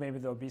white's move. Maybe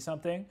there'll be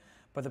something,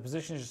 but the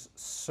position is just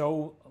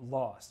so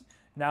lost.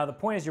 Now the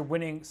point is you're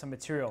winning some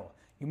material.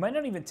 You might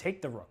not even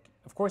take the rook.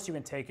 Of course you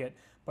can take it,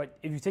 but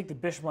if you take the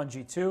bishop on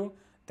g2,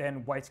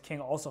 then white's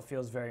king also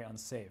feels very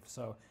unsafe.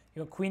 So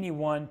queen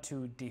e1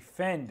 to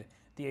defend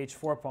the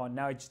h4 pawn.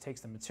 Now he just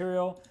takes the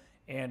material,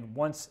 and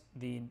once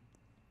the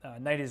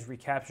knight is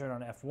recaptured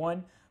on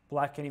f1,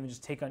 black can even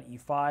just take on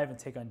e5 and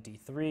take on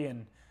d3,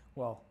 and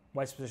well,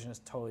 white's position is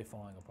totally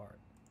falling apart.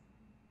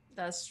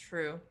 That's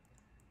true.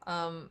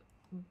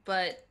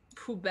 But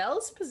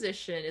Pubel's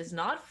position is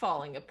not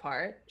falling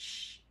apart.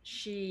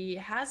 She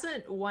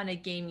hasn't won a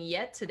game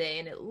yet today,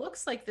 and it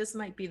looks like this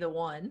might be the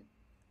one.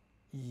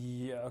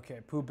 Yeah, okay.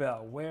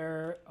 Pubel,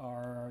 where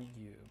are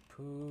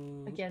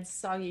you? Against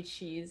Soggy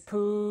Cheese.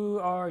 Poo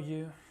are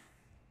you?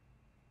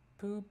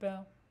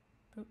 Pubel.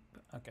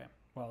 Okay.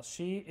 Well,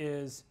 she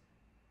is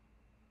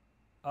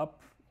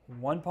up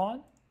one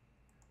pawn?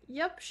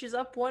 Yep, she's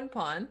up one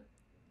pawn.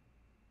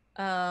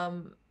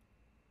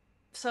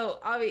 So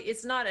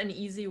it's not an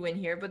easy win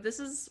here, but this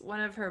is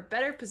one of her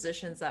better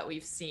positions that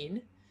we've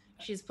seen.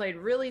 She's played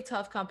really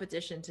tough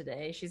competition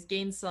today. She's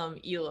gained some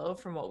elo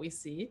from what we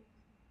see.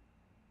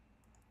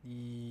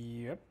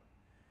 Yep.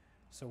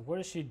 So what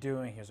is she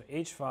doing here? So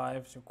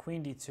h5, so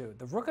queen d2.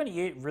 The rook on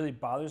e8 really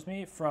bothers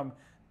me from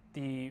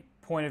the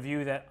point of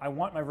view that I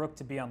want my rook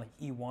to be on like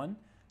e1,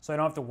 so I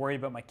don't have to worry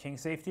about my king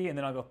safety, and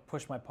then I'll go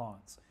push my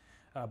pawns.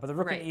 But the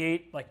rook on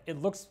e8, like, it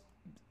looks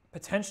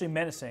potentially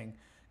menacing,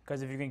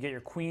 because if you can get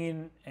your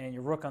queen and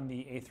your rook on the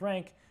 8th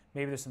rank,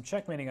 maybe there's some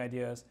checkmating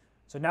ideas.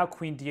 So now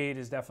queen d8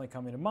 is definitely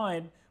coming to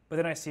mind, but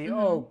then I see,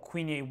 oh,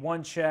 queen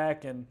e1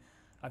 check, and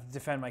I have to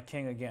defend my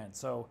king again.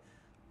 So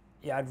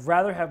yeah, I'd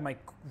rather have my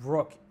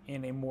rook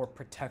in a more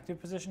protective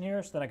position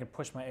here so that I can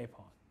push my a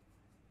pawn.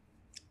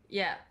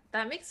 Yeah,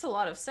 that makes a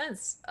lot of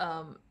sense.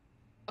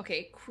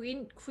 Okay,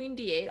 queen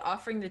d8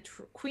 offering the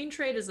queen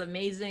trade is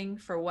amazing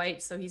for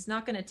white, so he's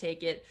not going to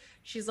take it.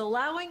 She's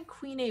allowing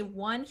queen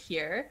a1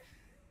 here,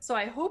 so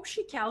I hope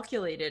she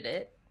calculated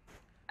it.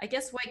 I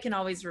guess white can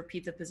always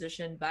repeat the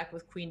position back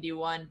with queen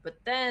d1, but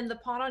then the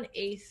pawn on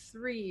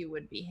a3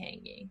 would be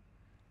hanging.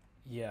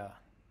 Yeah.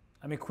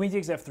 I mean, queen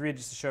takes f3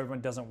 just to show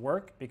everyone doesn't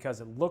work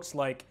because it looks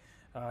like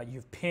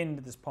you've pinned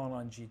this pawn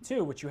on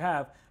g2, which you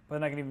have, but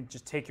then I can even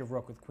just take your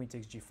rook with queen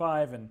takes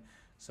g5, and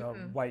so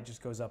white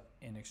just goes up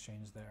in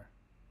exchange there.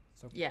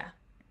 So yeah.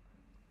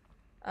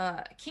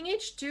 King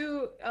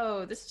h2.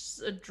 Oh, this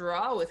is a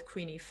draw with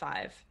queen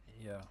e5.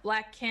 yeah.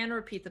 Black can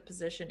repeat the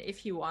position if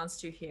he wants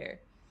to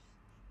here.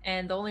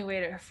 And the only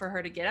way for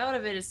her to get out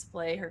of it is to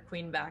play her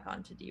queen back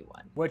onto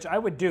d1. Which I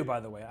would do, by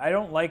the way. I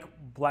don't like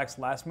black's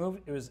last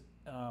move. It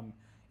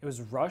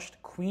was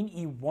rushed. Queen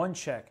e1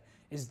 check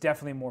is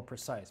definitely more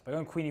precise. By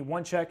going queen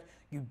e1 check,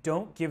 you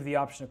don't give the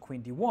option of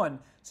queen d1,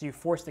 so you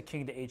force the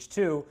king to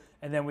h2,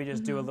 and then we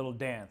just do a little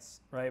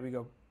dance, right? We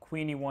go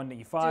queen e1 to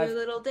e5. Do a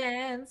little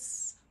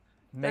dance.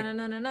 Make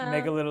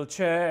a little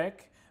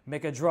check.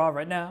 Make a draw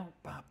right now.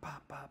 Ba,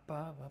 ba, ba,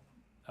 ba, ba.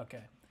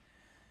 Okay.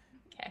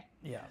 Okay.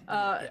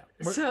 Yeah.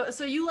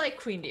 So you like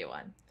queen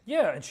d1?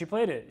 Yeah, and she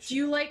played it. Do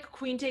you like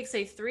queen takes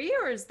a3,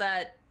 or is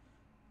that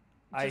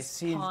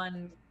just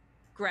pawn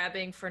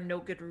grabbing for no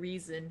good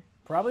reason?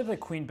 Probably play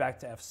queen back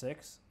to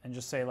f6 and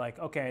just say like,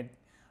 okay,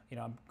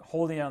 I'm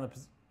holding down the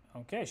position.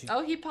 Okay,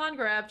 Oh, he pawn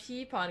grabbed.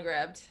 He pawn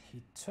grabbed.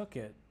 He took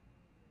it.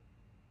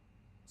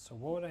 So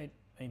what would I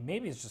mean,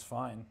 maybe it's just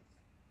fine.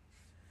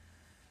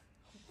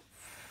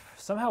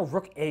 Somehow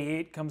rook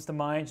a8 comes to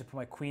mind to put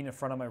my queen in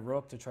front of my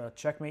rook to try to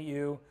checkmate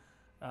you.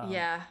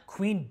 Yeah.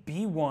 Queen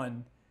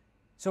b1.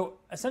 So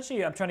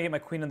essentially, I'm trying to get my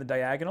queen on the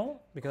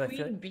diagonal because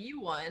queen I feel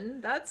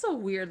b1. That's a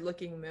weird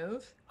looking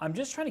move. I'm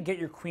just trying to get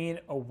your queen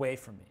away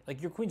from me.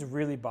 Like your queen's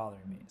really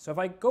bothering me. So if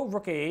I go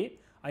rook a8,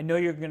 I know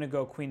you're going to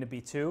go queen to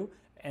b2,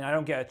 and I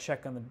don't get a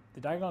check on the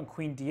diagonal. On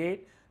queen d8,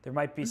 there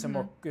might be some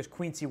more. There's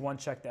queen c1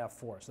 check to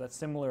f4. So that's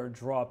similar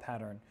draw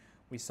pattern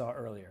we saw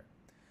earlier.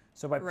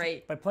 So by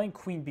playing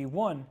queen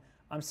b1,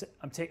 I'm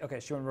taking. Okay,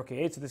 she went rook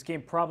a8. So this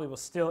game probably will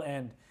still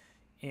end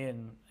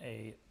in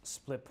a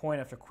split point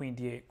after queen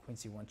d8, queen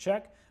c1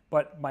 check.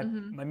 But my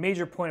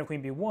major point of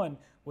queen b1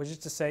 was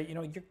just to say,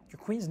 your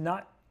queen's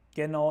not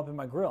getting all up in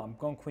my grill. I'm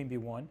going queen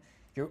b1.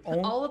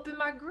 All up in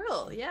my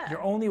grill, yeah.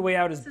 Your only way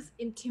out is... This is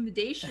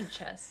intimidation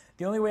chess.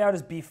 The only way out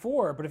is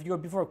b4, but if you go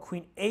b4,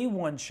 queen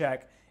a1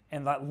 check,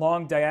 and that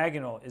long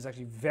diagonal is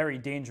actually very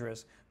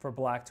dangerous for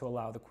black to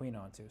allow the queen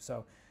onto.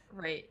 So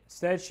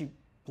instead, she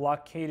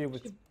blockaded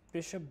with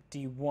bishop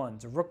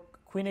d1. So rook,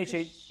 queen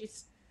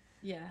h8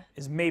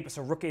 is made,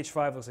 so rook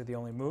h5 looks like the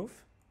only move.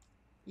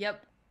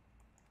 Yep.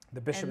 The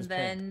bishop is pinned.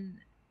 And then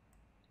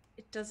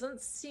it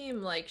doesn't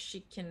seem like she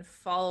can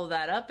follow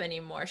that up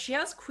anymore. She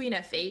has queen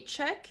f8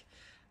 check,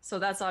 so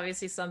that's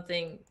obviously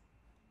something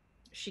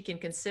she can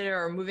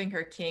consider, or moving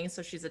her king,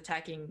 so she's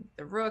attacking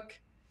the rook.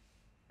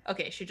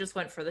 Okay, she just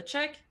went for the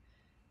check.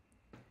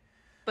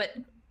 But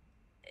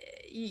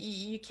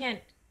you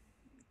can't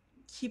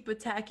keep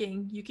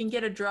attacking. You can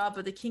get a draw,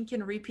 but the king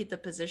can repeat the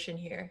position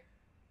here.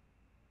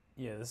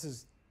 Yeah, this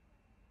is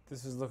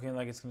looking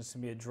like it's going to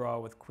be a draw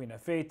with queen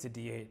f8 to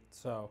d8.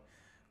 So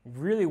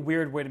really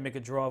weird way to make a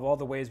draw of all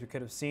the ways we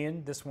could have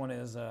seen. This one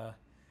is,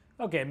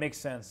 okay, it makes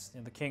sense.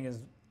 The king is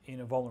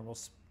in a vulnerable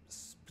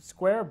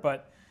square,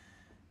 but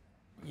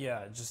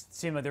yeah, it just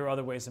seemed like there were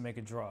other ways to make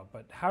a draw.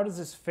 But how does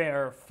this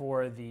fare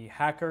for the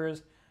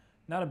hackers?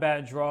 Not a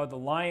bad draw. The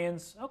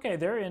Lions, okay,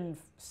 they're in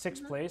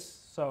sixth place,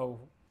 so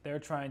they're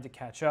trying to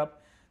catch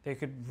up. They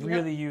could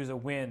really use a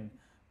win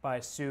by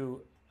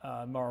Sue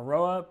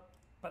Mararoa,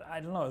 but I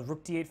don't know.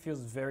 Rook d8 feels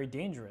very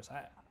dangerous.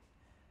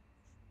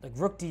 Like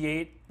rook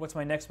d8, what's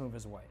my next move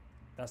as white?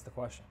 That's the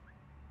question.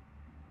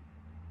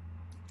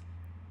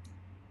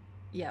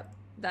 Yep,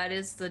 that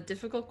is the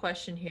difficult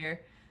question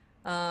here.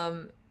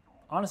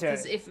 Honestly,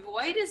 if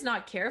white is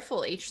not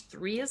careful,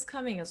 h3 is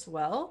coming as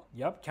well.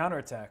 Yep,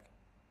 counterattack.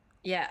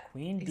 Yeah,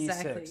 queen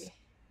d6.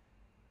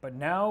 But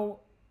now...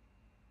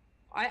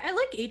 I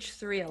like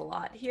h3 a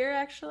lot here,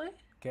 actually.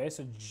 Okay,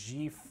 so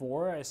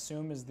g4, I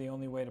assume, is the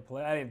only way to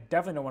play. I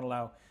definitely don't want to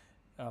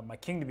allow my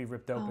king to be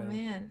ripped open. Oh,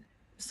 man.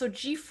 So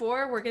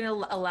g4, we're going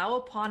to allow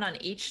a pawn on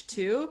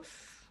h2.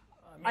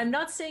 I'm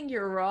not saying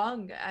you're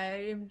wrong.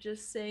 I'm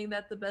just saying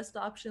that the best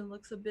option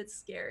looks a bit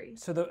scary.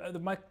 So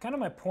my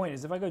point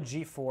is, if I go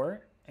g4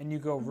 and you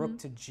go rook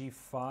to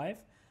g5,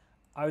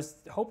 I was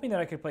hoping that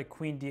I could play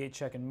queen d8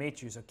 check and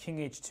mate you, so king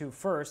h2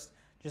 first,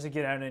 just to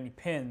get out any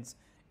pins,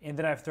 and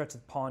then I have threats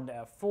with pawn to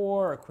f4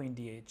 or queen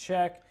d8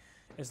 check.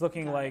 It's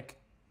looking like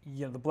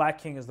the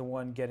black king is the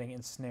one getting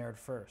ensnared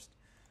first.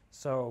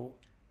 So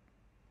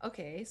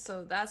okay,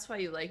 so that's why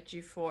you like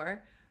g4.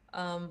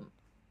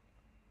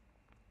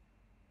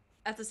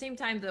 At the same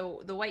time,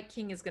 the white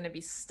king is going to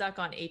be stuck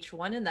on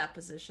h1 in that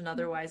position.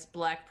 Otherwise,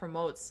 black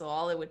promotes. So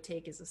all it would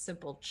take is a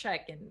simple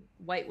check, and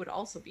white would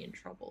also be in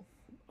trouble.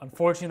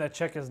 Unfortunately, that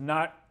check is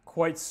not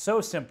quite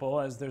so simple,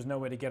 as there's no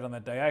way to get on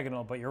that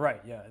diagonal. But you're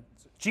right. Yeah,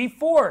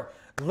 g4.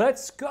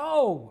 Let's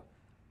go.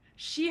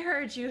 She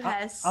heard you,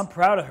 Hess. I'm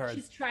proud of her.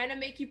 She's trying to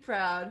make you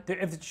proud.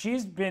 If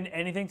she's been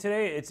anything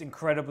today, it's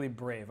incredibly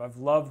brave. I've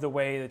loved the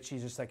way that she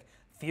just like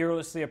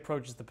fearlessly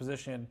approaches the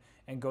position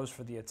and goes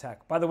for the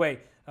attack. By the way,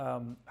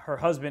 her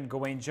husband,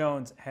 Gawain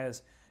Jones,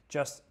 has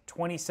just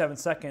 27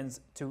 seconds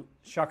to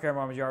Shakir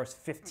Mamajar's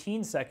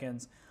 15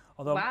 seconds.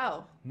 Although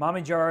Wow.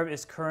 Mamajar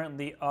is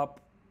currently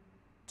up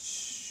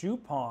 2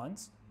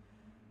 pawns.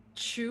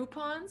 2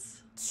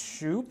 pawns?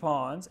 2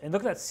 pawns. And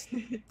look at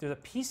that. There's a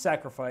piece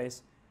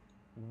sacrifice.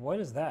 What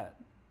is that?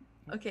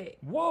 Okay.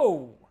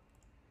 Whoa!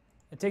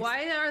 It takes.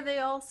 Why are they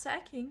all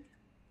sacking?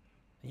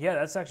 Yeah,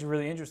 that's actually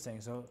really interesting.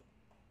 So,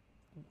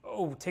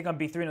 take on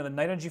b3, another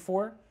knight on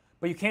g4,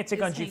 but you can't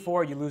take on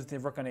g4. You lose the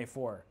rook on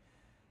a4.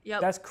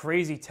 Yep. That's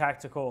crazy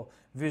tactical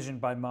vision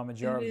by Mama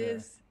Jarv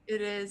there.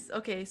 It is.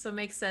 Okay, so it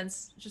makes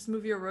sense. Just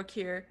move your rook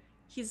here.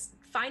 He's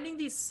finding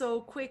these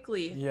so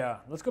quickly. Yeah,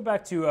 let's go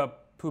back to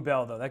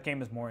Poubelle though. That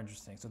game is more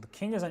interesting. So the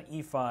king is on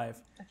e5.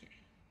 Okay.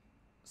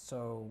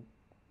 So,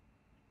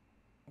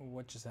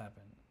 what just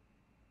happened?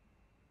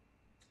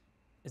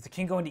 Is the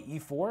king going to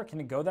e4?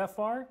 Can it go that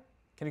far?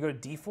 Can it go to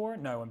d4?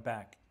 No, it went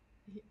back.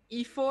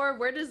 E4?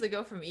 Where does it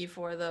go from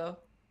E4 though?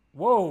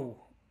 Whoa.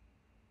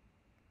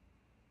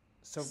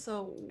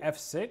 So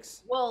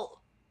f6?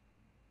 Well,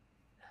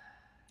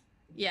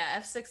 yeah,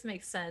 f6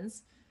 makes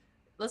sense.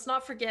 Let's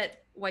not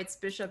forget White's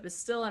bishop is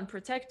still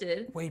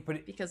unprotected. Wait,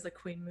 but because the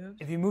queen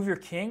moved. If you move your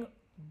king,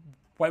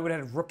 White would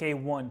have had rook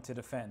a1 to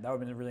defend. That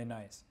would have been really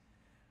nice.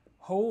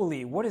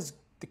 Holy, what is...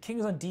 The king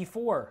is on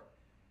d4.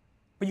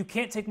 But you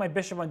can't take my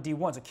bishop on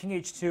d1. So king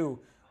h2,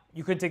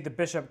 you couldn't take the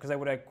bishop because I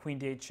would have queen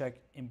d8 check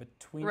in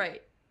between.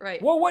 Right.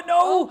 Whoa, what?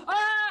 No!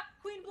 Oh,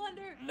 queen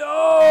blunder!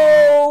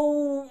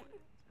 No!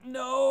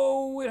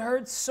 No, it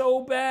hurts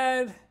so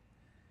bad.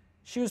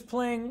 She was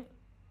playing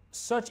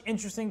such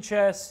interesting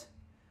chess.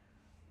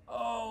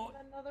 Oh.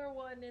 Another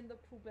one in the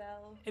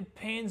poubelle. It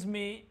pains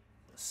me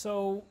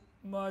so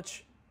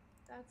much.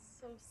 That's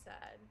so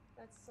sad.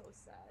 That's so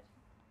sad.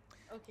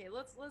 Okay,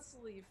 let's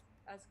leave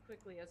as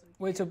quickly as we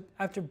can. Wait, so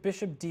after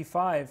bishop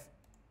d5,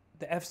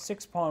 the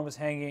f6 pawn was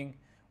hanging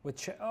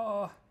with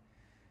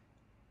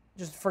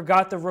just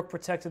forgot the rook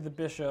protected the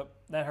bishop.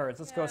 That hurts.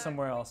 Let's go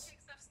somewhere else.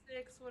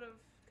 F6 would have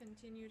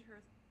continued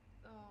her.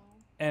 Oh.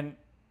 And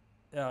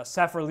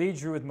Safar Lee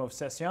drew with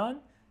Movsesyan,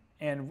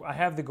 and I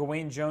have the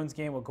Gawain Jones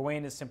game. Well,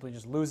 Gawain is simply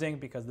just losing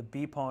because the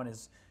b pawn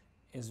is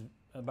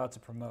about to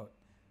promote.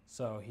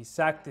 So he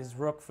sacked his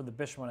rook for the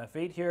bishop on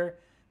f8 here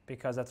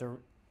because that's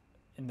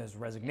in this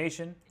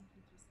resignation. And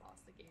he just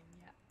lost the game.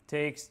 Yeah.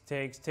 Takes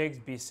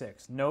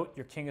b6. Note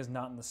your king is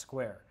not in the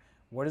square.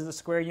 What is the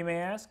square, you may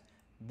ask?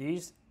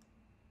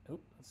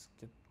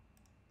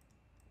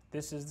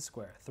 This is the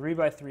square,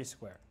 3x3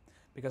 square,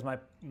 because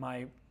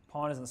my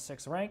pawn is in the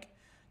 6th rank.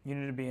 You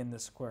need to be in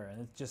this square,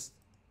 and it's just.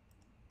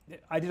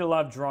 I did a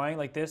lot of drawing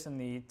like this in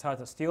the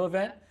Tata Steel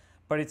event,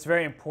 but it's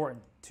very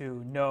important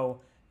to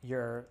know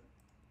your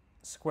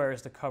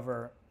squares to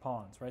cover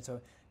pawns, right? So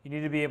you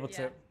need to be able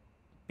to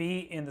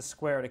be in the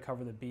square to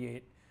cover the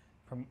b8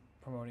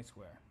 promoting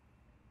square.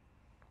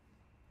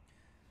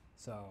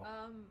 So.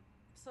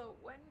 So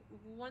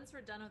once we're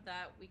done with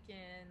that, we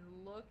can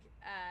look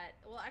at.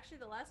 Well, actually,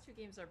 the last 2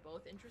 games are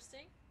both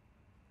interesting.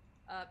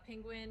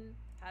 Penguin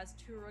has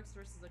 2 rooks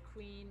versus a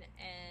queen,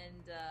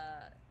 and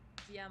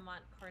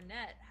Diamant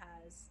Cornet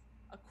has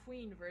a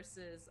queen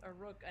versus a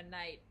rook, a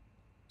knight,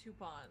 2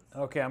 pawns.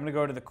 Okay, I'm gonna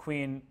go to the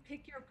queen.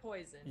 Pick your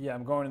poison. Yeah,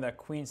 I'm going to that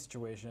queen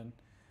situation.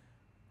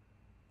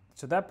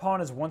 So that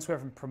pawn is 1 square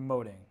from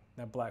promoting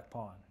that black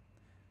pawn.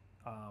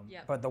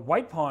 But the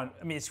white pawn,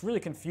 I mean, it's really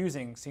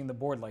confusing seeing the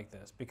board like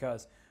this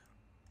because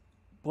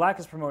black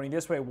is promoting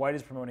this way, white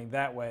is promoting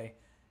that way,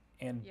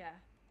 and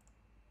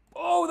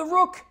oh, the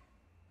rook!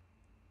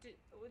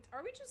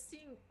 Are we just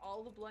seeing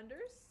all the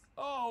blunders?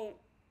 Oh,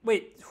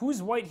 wait,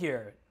 who's white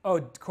here? Oh,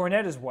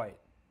 Cornet is white.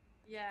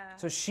 Yeah.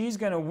 So she's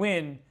gonna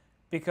win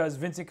because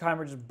Vincent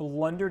Keimer just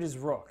blundered his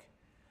rook.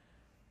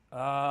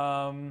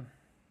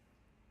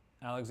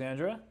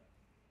 Alexandra?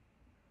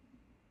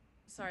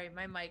 Sorry,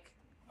 my mic.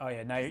 Oh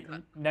yeah,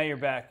 now you're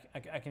back.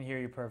 I can hear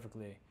you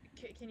perfectly.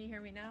 Can you hear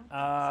me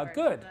now?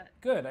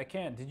 Good. I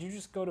can. Did you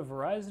just go to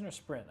Verizon or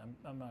Sprint?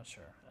 I'm not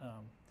sure.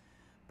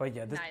 But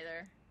yeah,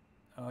 neither.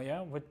 Oh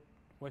yeah,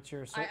 what's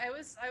your? I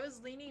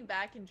was leaning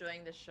back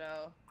enjoying the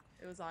show.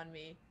 It was on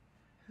me.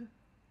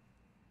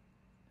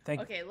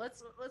 Okay,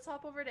 let's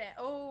hop over to.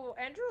 Oh,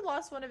 Andrew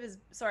lost one of his.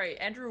 Sorry,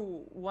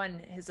 Andrew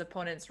won his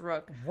opponent's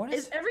rook. What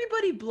is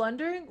everybody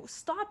blundering?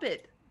 Stop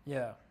it.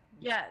 Yeah.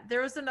 Yeah,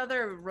 there was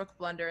another rook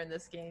blunder in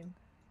this game.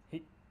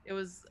 It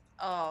was,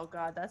 oh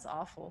god, that's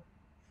awful.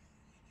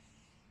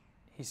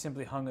 He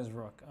simply hung his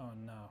rook. Oh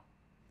no.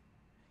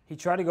 He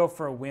tried to go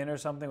for a win or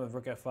something with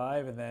rook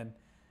f5 and then...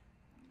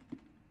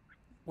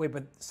 Wait,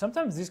 but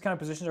sometimes these kind of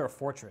positions are a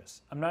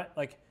fortress. I'm not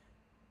like...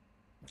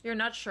 You're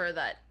not sure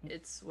that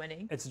it's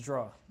winning? It's a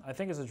draw. I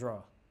think it's a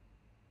draw.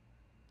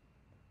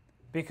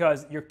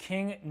 Because your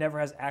king never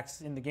has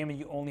access in the game and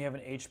you only have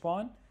an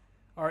h-pawn.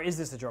 Or is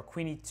this a draw?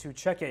 Queen e2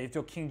 check. Yeah, you have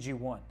to go king g1.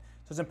 So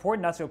it's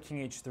important not to go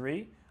king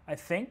h3. I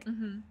think,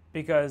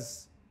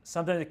 because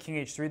sometimes at king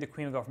h3, the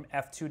queen will go from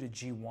f2 to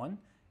g1,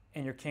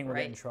 and your king will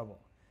get in Right. trouble.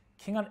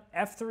 King on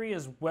f3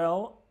 as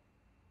well,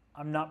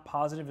 I'm not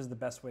positive is the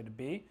best way to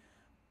be,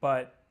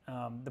 but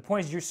the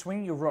point is you're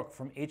swinging your rook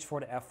from h4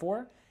 to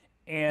f4,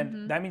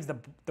 and that means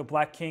the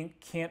black king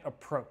can't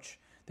approach.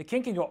 The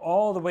king can go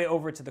all the way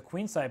over to the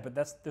queen side, but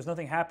there's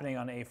nothing happening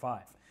on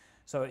a5.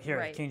 So here,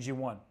 Right. king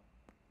g1.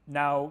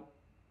 Now,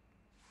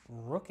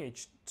 rook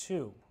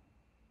h2.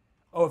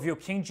 Oh, if you have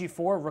king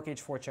g4, rook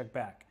h4 check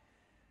back.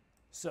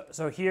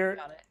 So here,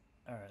 Got it.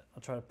 all right,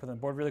 I'll try to put on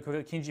the board really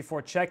quickly. King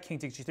g4 check, king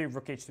takes g3,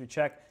 rook h3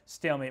 check,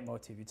 stalemate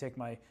motif. You take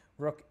my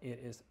rook, it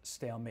is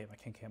stalemate. My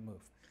king can't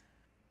move.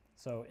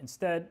 So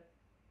instead,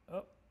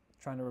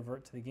 trying to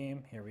revert to the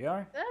game. Here we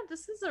are. Yeah,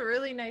 this is a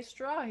really nice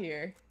draw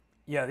here.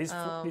 Yeah,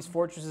 these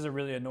fortresses are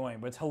really annoying,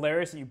 but it's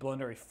hilarious that you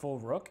blunder a full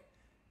rook,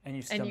 and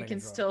you still And you make can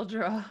a draw. still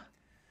draw.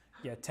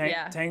 Yeah,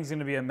 Yeah. Tang's going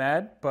to be a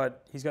mad,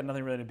 but he's got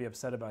nothing really to be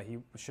upset about. He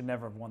should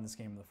never have won this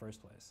game in the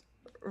first place.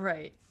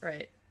 Right,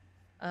 right.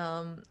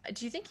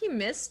 Do you think he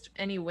missed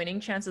any winning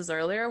chances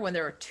earlier when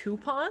there were two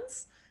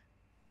pawns?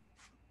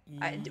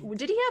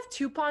 Did he have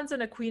two pawns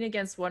and a queen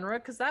against one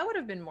rook? Because that would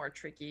have been more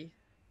tricky.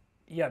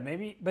 Yeah,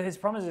 maybe. But his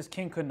problem is his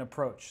king couldn't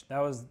approach. That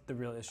was the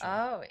real issue.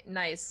 Oh,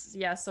 nice.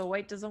 Yeah, so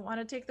white doesn't want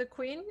to take the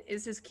queen.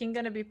 Is his king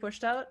going to be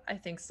pushed out? I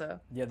think so.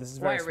 Yeah, this is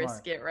very Why smart.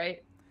 risk it,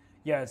 right?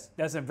 Yeah,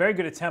 that's a very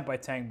good attempt by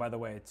Tang, by the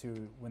way,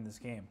 to win this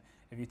game.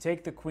 If you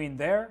take the queen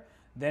there,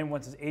 then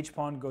once his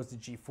h-pawn goes to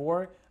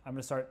g4, I'm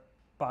going to start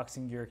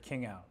boxing your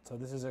king out. So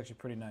this is actually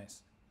pretty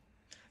nice.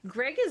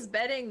 Greg is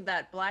betting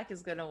that black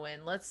is going to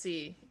win. Let's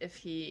see if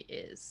he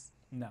is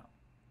No.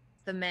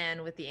 the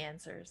man with the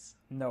answers.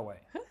 No way.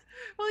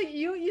 Well,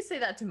 you say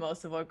that to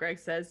most of what Greg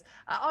says.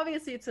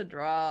 Obviously, it's a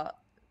draw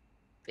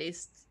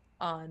based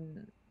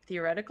on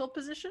theoretical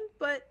position,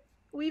 but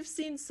we've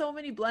seen so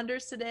many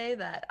blunders today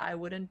that I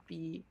wouldn't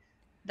be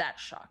that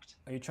shocked.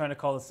 Are you trying to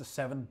call this the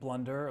 7th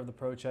blunder of the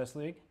Pro Chess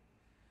League?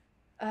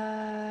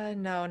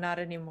 No, not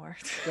anymore.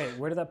 Wait,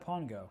 where did that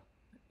pawn go?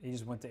 He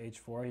just went to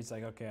h4. He's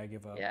like, okay, I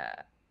give up. Yeah.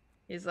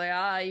 He's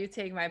like, you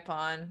take my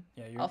pawn.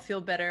 Yeah, I'll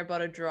feel better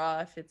about a draw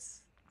if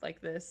it's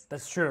like this.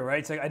 That's true, right?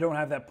 It's like I don't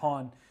have that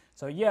pawn.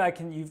 So yeah, I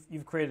can.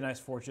 You've created a nice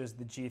fortress,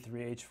 the g3,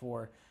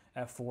 h4,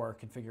 f4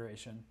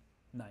 configuration.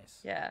 Nice.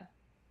 Yeah.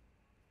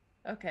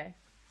 Okay.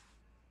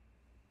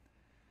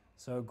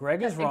 So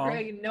Greg is wrong.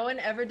 Greg, no one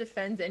ever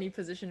defends any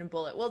position in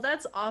bullet. Well,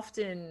 that's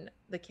often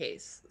the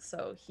case.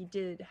 So he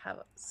did have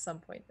some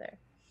point there.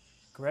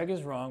 Greg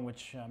is wrong,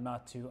 which I'm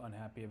not too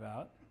unhappy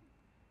about.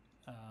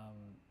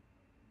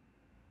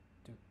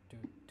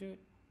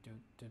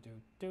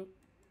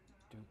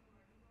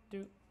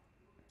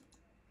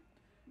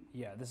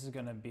 Yeah, this is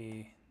gonna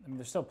be. I mean,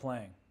 they're still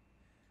playing.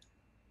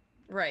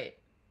 Right.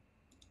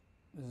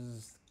 This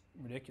is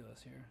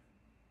ridiculous here.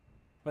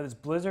 But it's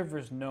Blizzard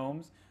versus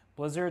Gnomes.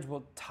 Blizzards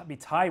will be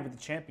tied with the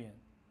champion.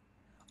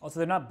 Also,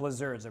 they're not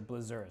Blizzards, they're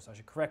Blizzards. I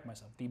should correct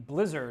myself. The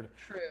Blizzard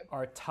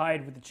are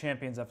tied with the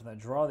champions after that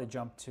draw. They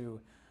jump to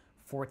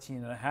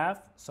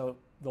 14.5. So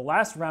the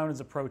last round is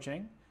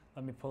approaching.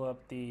 Let me pull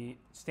up the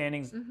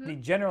standings, the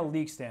general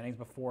league standings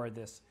before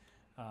this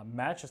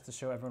match, just to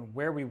show everyone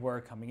where we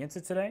were coming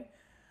into today.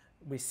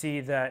 We see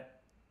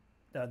that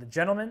the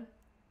Gentlemen,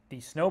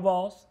 the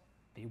Snowballs,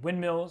 the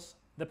Windmills,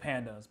 the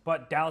Pandas.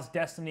 But Dallas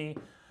Destiny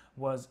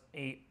was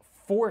a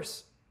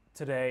force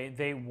today.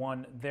 They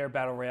won their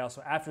Battle Royale.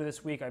 So after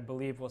this week, I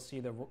believe we'll see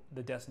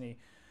the Destiny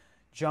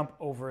jump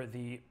over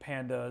the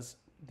Pandas.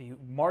 The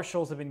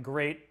Marshalls have been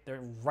great.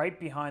 They're right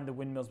behind the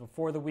Windmills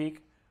before the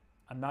week.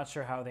 I'm not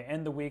sure how they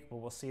end the week, but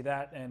we'll see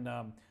that. And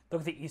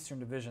look at the Eastern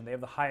Division. They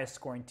have the highest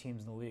scoring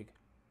teams in the league.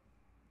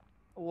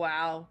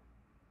 Wow.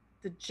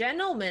 The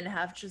Gentlemen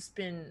have just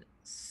been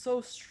so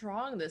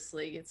strong this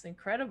league. It's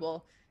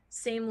incredible.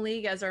 Same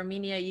league as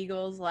Armenia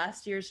Eagles,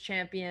 last year's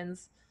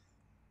champions.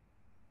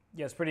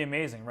 Yeah, it's pretty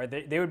amazing,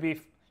 right? They would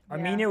be,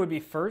 Armenia would be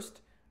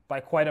first by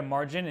quite a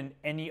margin in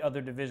any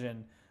other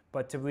division,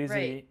 but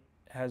Tbilisi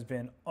has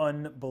been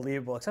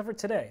unbelievable, except for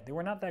today. They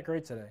were not that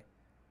great today.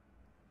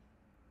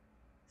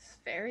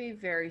 Very,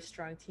 very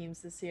strong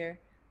teams this year.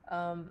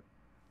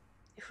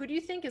 Who do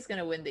you think is going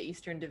to win the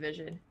Eastern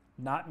Division?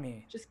 Not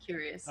me. Just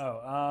curious.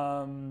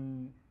 Oh,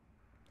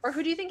 Or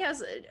who do you think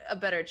has a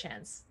better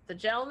chance? The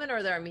Gentlemen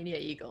or the Armenia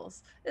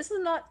Eagles? This is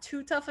not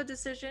too tough a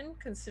decision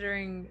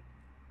considering...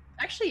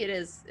 Actually, it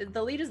is.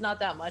 The lead is not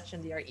that much,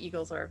 and the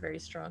Eagles are very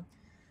strong.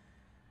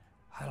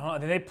 I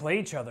don't know. They play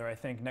each other, I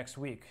think, next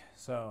week.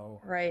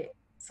 So Right.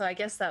 So I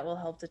guess that will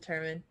help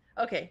determine.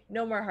 Okay,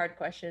 no more hard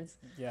questions.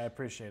 yeah, I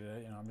appreciate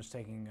it. I'm just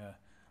taking a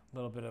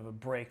little bit of a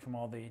break from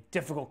all the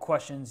difficult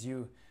questions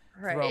you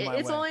throw my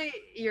It's way. only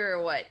your,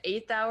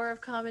 8th hour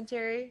of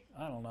commentary?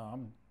 I don't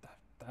know.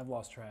 I've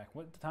lost track.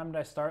 What time did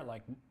I start?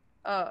 Like,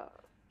 Oh,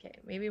 okay.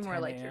 Maybe more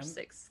 10 like your a.m.?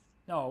 6th.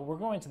 no, we're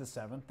going to the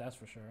 7th. That's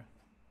for sure.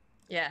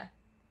 Yeah.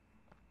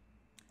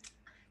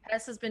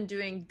 Hess has been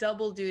doing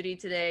double duty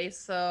today,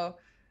 so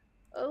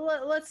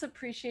let's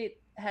appreciate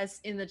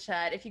Hess in the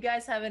chat. If you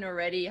guys haven't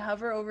already,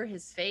 hover over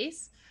his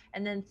face,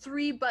 and then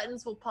 3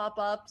 buttons will pop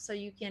up so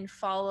you can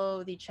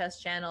follow the chess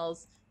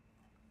channels.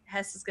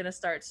 Hess is gonna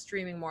start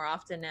streaming more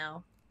often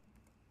now.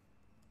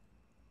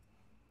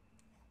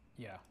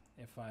 Yeah,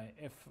 if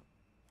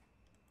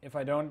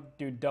I don't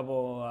do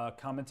double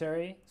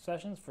commentary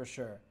sessions, for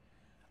sure.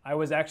 I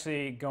was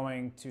actually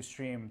going to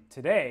stream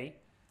today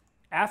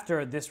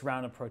after this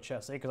round of Pro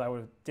Chess because I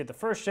would have did the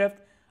first shift,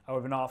 I would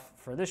have been off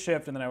for this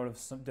shift, and then I would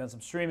have done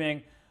some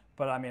streaming.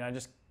 But I mean,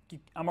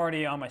 I'm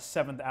already on my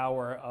 7th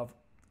hour of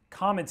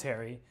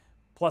commentary.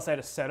 Plus, I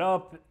had to set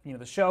up,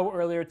 the show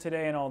earlier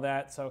today and all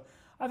that. So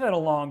I've had a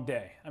long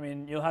day. I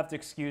mean, you'll have to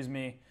excuse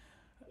me.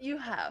 You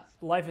have.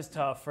 Life is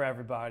tough for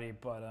everybody,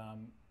 but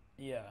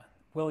yeah.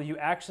 Will you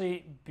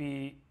actually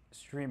be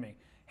streaming?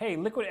 Hey,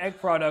 Liquid Egg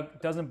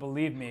Product doesn't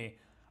believe me.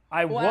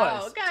 I was.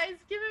 Wow, guys,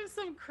 give him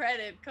some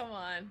credit. Come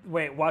on.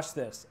 Wait, watch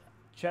this.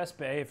 Chess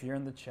Bay, if you're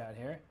in the chat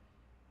here.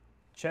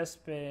 Chess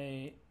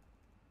Bay,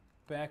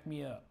 back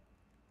me up.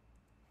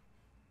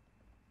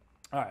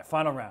 All right,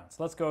 final round.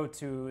 So let's go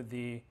to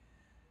the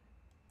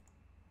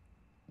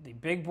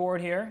big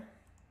board here.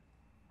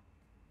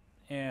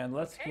 And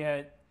let's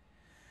get...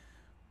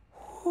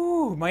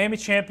 Miami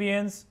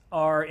Champions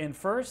are in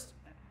first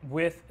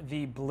with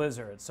the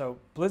Blizzard. So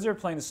Blizzard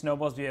playing the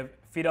Snowballs. We have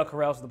Fidel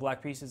Corrales with the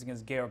Black Pieces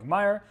against Georg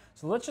Meyer.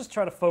 So let's just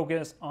try to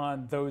focus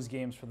on those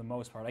games for the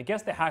most part. I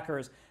guess the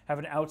Hackers have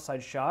an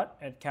outside shot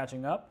at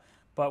catching up,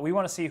 but we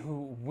want to see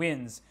who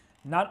wins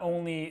not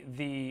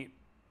only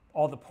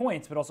all the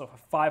points, but also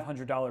a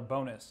 $500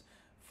 bonus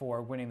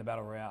for winning the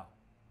Battle Royale.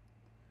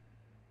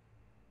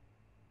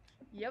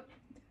 Yep.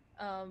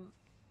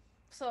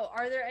 So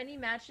are there any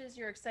matches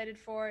you're excited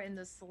for in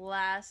this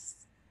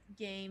last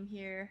game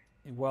here?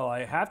 Well,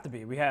 I have to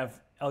be. We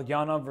have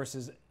Eliana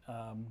versus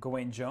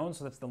Gawain Jones,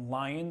 so that's the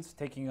Lions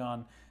taking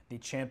on the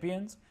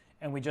Champions.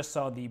 And we just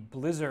saw the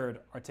Blizzard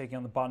are taking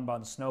on the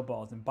Baden-Baden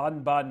Snowballs. And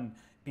Baden-Baden,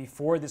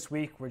 before this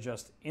week, were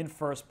just in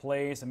first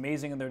place,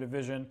 amazing in their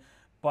division.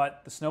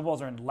 But the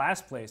Snowballs are in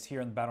last place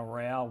here in the Battle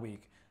Royale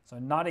week. So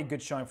not a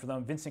good showing for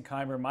them. Vincent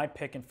Keimer, my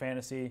pick in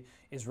fantasy,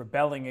 is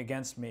rebelling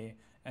against me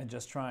and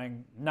just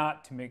trying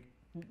not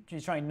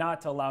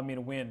to allow me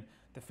to win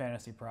the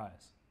fantasy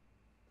prize.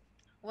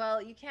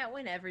 Well, you can't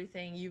win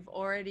everything. You've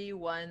already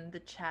won the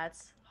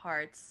chat's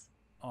hearts.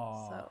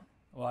 So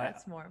well,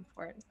 that's more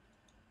important.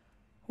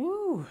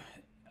 Woo!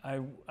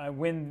 I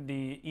win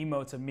the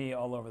emotes of me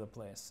all over the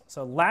place.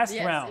 So last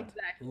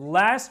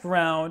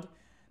round,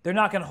 they're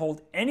not going to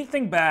hold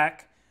anything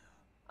back.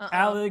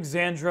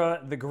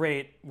 Alexandra the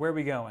Great, where are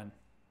we going?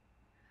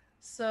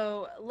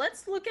 So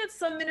let's look at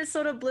some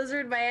Minnesota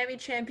Blizzard Miami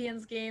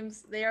Champions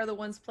games. They are the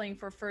ones playing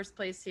for first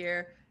place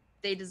here.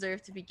 They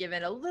deserve to be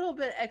given a little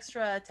bit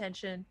extra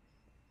attention.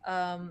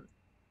 Let's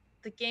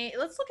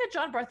look at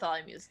John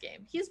Bartholomew's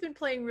game. He's been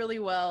playing really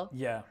well.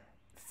 Yeah,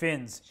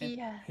 Finns.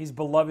 He's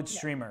beloved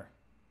streamer.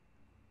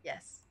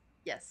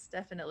 Yes,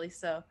 definitely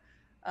so.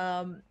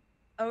 All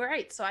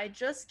right, so I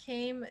just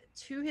came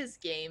to his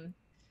game.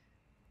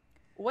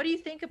 What do you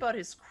think about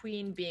his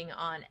queen being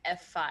on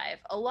f5?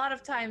 A lot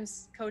of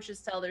times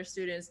coaches tell their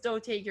students,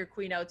 don't take your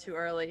queen out too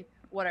early.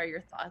 What are your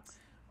thoughts?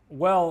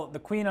 Well, the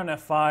queen on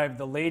f5,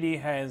 the lady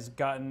has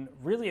gotten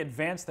really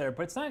advanced there,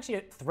 but it's not actually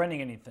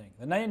threatening anything.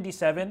 The knight on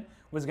d7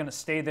 was going to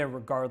stay there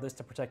regardless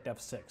to protect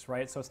f6,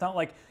 right? So it's not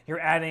like you're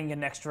adding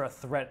an extra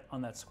threat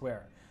on that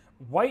square.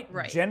 White,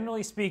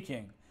 generally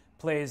speaking,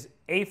 plays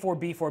a4,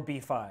 b4,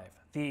 b5,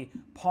 the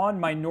pawn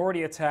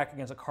minority attack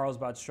against a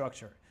Carlsbad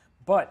structure.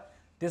 But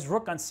this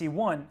rook on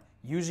c1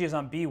 usually is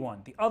on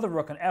b1. The other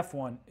rook on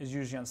f1 is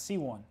usually on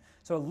c1.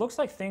 So it looks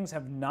like things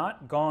have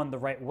not gone the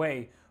right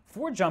way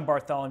for John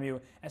Bartholomew.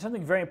 And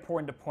something very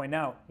important to point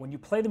out, when you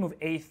play the move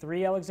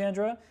a3,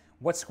 Alexandra,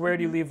 what square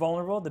do you leave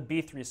vulnerable? The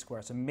b3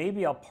 square. So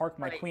maybe I'll park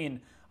my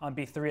queen on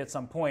b3 at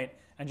some point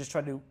and just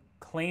try to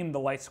claim the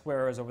light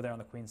squares over there on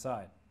the queen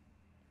side.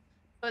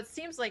 But it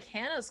seems like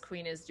Hannah's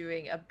queen is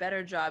doing a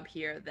better job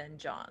here than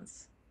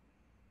John's.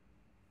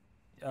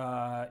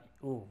 Well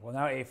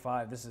now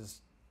a5, this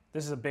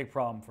is a big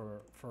problem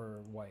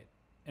for White.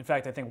 In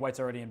fact, I think White's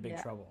already in big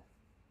trouble.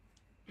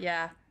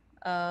 Yeah.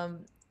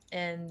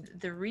 And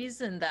the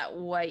reason that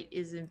White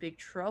is in big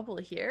trouble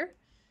here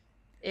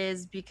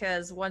is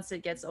because once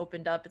it gets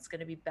opened up, it's going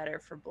to be better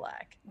for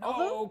Black.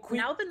 Although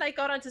now the knight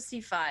got onto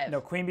c5. No,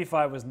 queen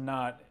b5 was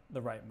not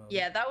the right move.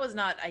 Yeah, that was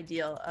not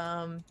ideal.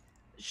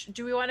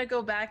 Do we want to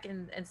go back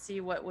and see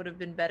what would have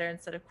been better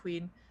instead of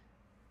queen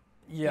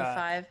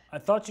b5? I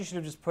thought you should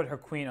have just put her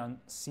queen on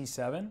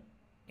c7.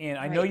 And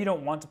I know you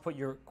don't want to put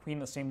your queen in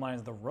the same line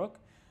as the rook,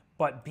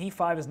 but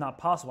b5 is not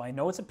possible. I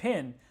know it's a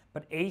pin,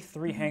 but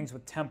a3 hangs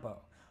with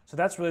tempo. So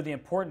that's really the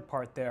important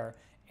part there.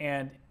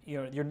 And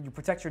you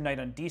protect your knight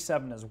on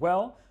d7 as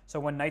well. So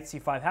when knight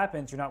c5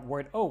 happens, you're not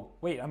worried, oh,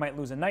 wait, I might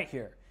lose a knight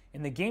here.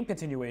 In the game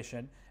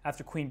continuation,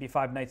 after queen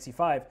b5, knight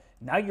c5,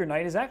 now your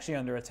knight is actually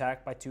under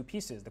attack by 2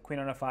 pieces. The queen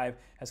on f5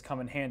 has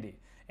come in handy.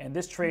 And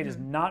this trade is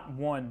not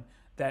one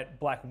that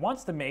Black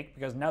wants to make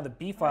because now the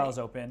b file is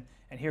open,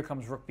 and here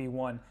comes rook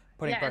b1,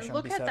 putting pressure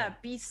on b7. And look at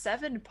that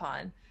b7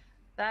 pawn.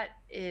 That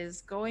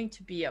is going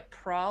to be a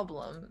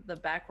problem, the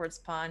backwards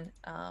pawn.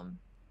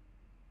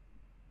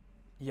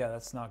 Yeah,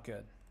 that's not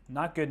good.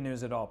 Not good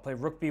news at all. Play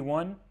rook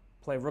b1,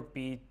 play rook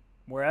b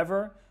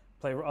wherever,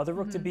 play other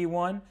rook to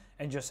b1,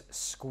 and just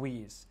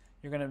squeeze.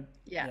 You're going to,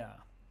 yeah.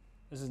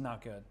 This is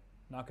not good.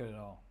 Not good at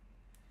all.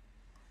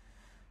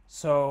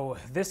 So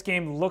this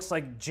game looks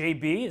like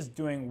JB is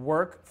doing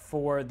work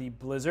for the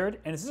Blizzard.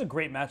 And this is a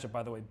great matchup,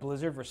 by the way.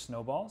 Blizzard versus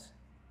Snowballs,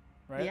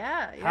 right?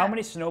 Yeah. How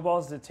many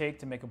snowballs does it take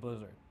to make a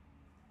Blizzard?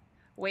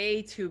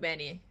 Way too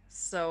many.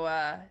 So,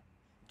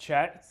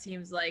 Chat? it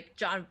seems like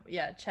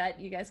chat,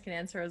 you guys can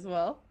answer as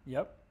well.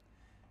 Yep.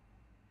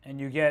 And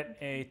you get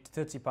a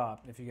Tootsie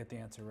Pop if you get the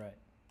answer right.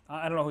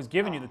 I don't know who's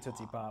giving you the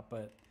Tootsie Pop,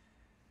 but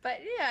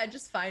yeah,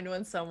 just find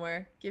one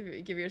somewhere.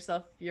 Give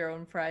yourself your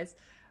own prize.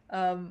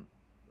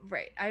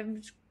 Right.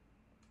 I'm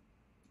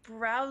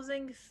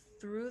browsing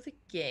through the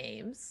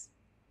games.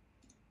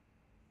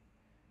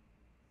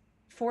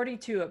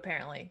 42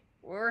 apparently.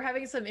 We're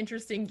having some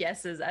interesting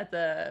guesses at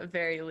the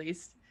very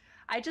least.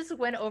 I just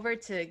went over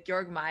to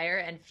Georg Meyer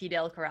and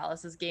Fidel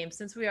Corrales' game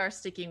since we are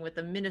sticking with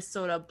the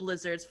Minnesota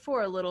Blizzards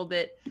for a little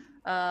bit.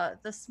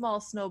 The small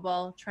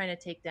snowball trying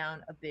to take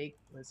down a big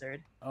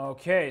blizzard.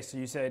 Okay, so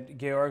you said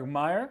Georg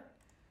Meyer?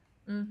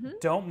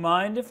 Don't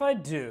mind if I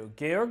do.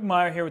 Georg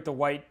Meyer here with the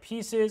white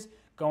pieces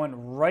going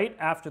right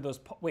after those.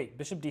 Wait,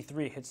 bishop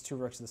d3 hits 2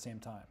 rooks at the same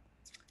time.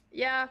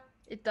 Yeah,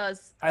 it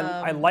does.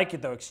 I like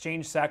it though.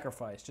 Exchange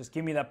sacrifice. Just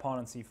give me that pawn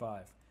on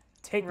c5.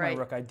 Take my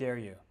rook, I dare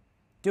you.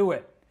 Do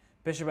it.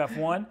 Bishop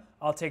f1,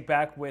 I'll take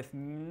back with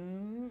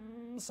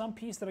some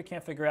piece that I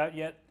can't figure out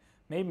yet.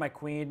 Maybe my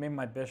queen, maybe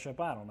my bishop,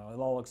 I don't know. It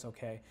all looks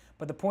okay.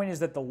 But the point is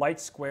that the light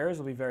squares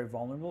will be very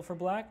vulnerable for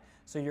black.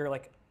 So you're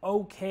like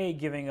okay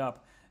giving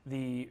up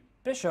the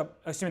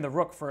the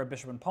rook for a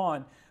bishop and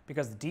pawn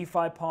because the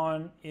d5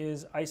 pawn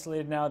is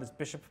isolated now. This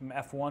bishop from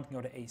f1 can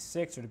go to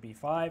a6 or to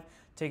b5,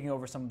 taking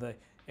over some of the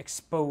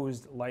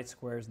exposed light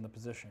squares in the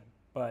position.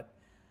 But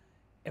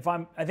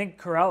I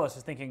think Corrales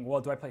is thinking, well,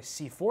 do I play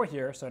c4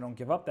 here so I don't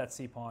give up that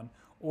c pawn,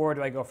 or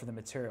do I go for the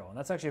material? And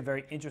that's actually a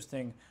very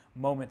interesting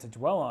moment to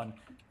dwell on.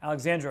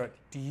 Alexandra,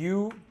 do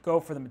you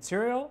go for the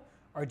material,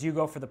 or do you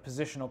go for the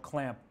positional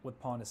clamp with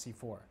pawn to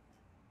c4?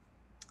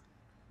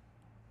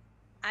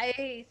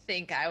 I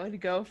think I would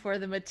go for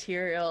the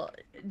material.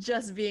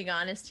 Just being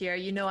honest here,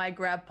 you know I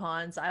grab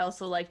pawns. I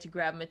also like to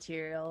grab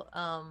material.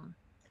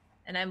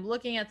 And I'm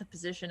looking at the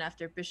position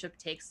after bishop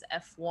takes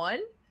f1.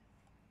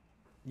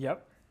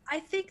 Yep. I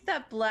think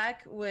that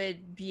black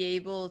would be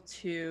able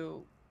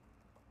to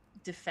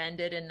defend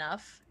it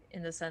enough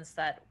in the sense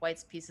that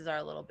white's pieces are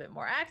a little bit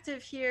more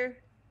active here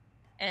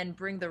and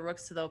bring the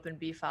rooks to the open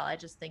b file. I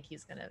just think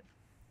he's going to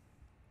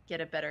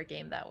get a better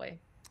game that way.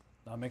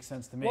 That makes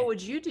sense to me. What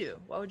would you do?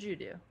 What would you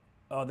do?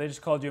 Oh, they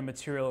just called you a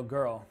material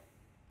girl.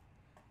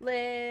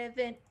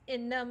 Living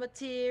in a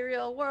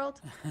material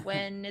world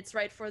when it's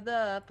right for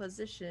the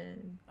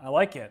position. I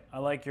like it. I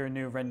like your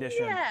new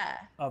rendition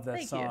of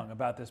that song you.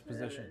 about this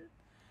position.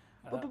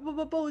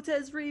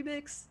 Botez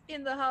remix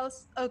in the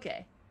house.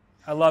 Okay.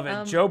 I love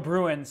it. Joe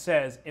Bruin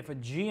says, if a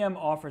GM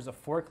offers a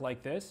fork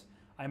like this,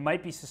 I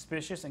might be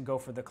suspicious and go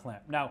for the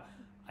clamp. Now,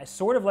 I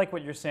sort of like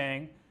what you're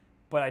saying,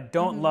 but I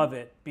don't love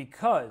it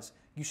because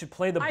you should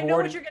play the board. I know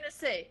what you're going to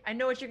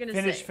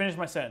say. Finish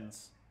my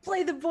sentence.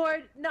 Play the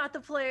board, not the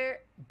player.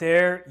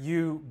 There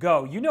you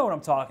go. You know what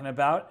I'm talking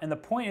about. And the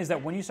point is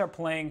that when you start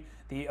playing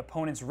the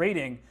opponent's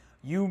rating,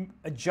 you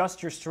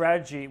adjust your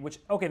strategy, which,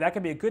 okay, that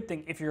could be a good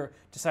thing if you're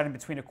deciding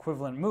between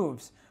equivalent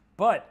moves,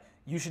 but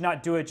you should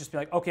not do it just be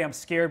like, okay, I'm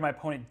scared my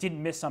opponent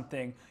didn't miss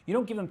something. You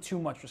don't give them too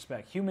much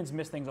respect. Humans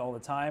miss things all the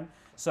time.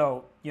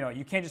 So,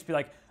 you can't just be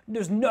like,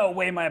 there's no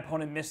way my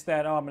opponent missed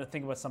that. Oh, I'm going to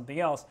think about something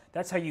else.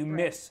 That's how you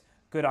miss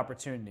good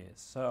opportunities.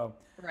 So.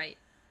 Right.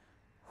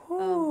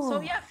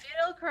 So yeah,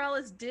 Fidel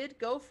Corrales did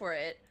go for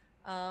it.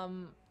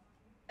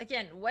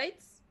 Again,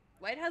 White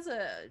has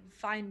a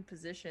fine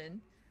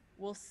position.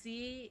 We'll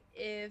see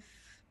if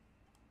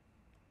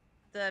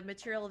the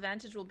material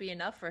advantage will be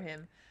enough for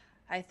him.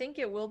 I think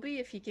it will be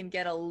if he can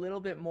get a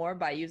little bit more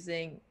by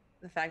using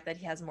the fact that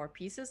he has more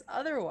pieces.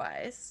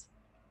 Otherwise,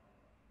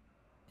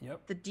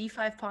 the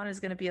d5 pawn is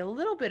going to be a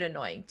little bit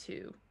annoying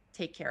to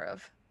take care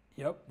of.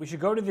 Yep. We should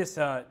go to this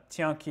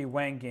Tianqi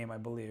Wang game, I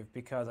believe,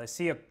 because I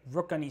see a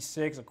rook on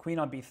e6, a queen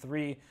on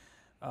b3,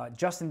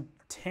 Justin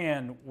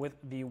Tan with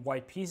the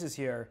white pieces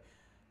here.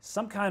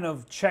 Some kind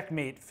of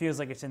checkmate feels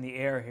like it's in the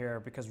air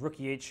here because rook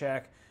e8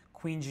 check,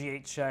 queen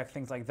g8 check,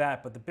 things like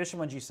that. But the bishop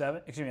on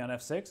g7, excuse me, on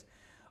f6,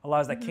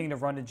 allows that king to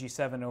run to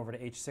g7 over to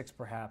h6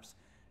 perhaps.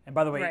 And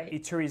by the way,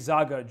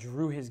 Iturizaga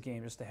drew his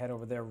game just to head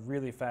over there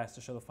really fast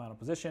to show the final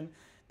position.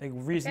 The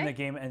reason the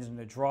game ended in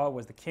a draw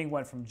was the king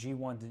went from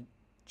g1 to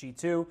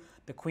g2,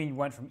 the queen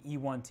went from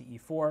e1 to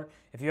e4.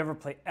 If you ever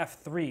play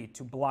f3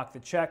 to block the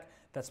check,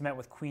 that's met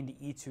with queen to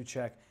e2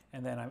 check,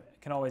 and then I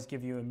can always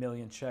give you a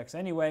million checks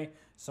anyway.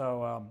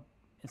 So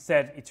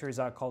instead,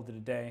 Iturizaga called it a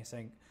day,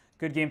 saying,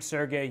 good game,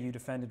 Sergey, you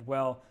defended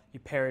well, you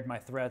parried my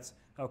threats.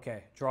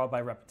 Okay, draw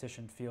by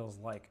repetition feels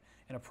like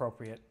an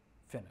appropriate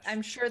finish.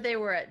 I'm sure they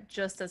were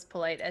just as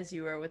polite as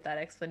you were with that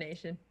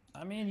explanation.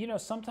 I mean,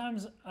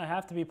 sometimes I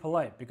have to be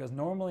polite because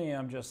normally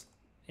I'm just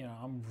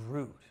I'm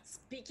rude.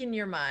 Speaking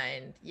your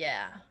mind,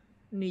 yeah,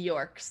 New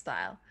York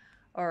style.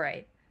 All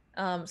right.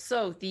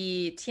 So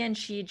the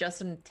Tianchi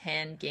Justin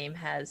Tan game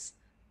has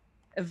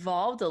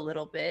evolved a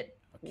little bit.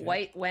 Okay.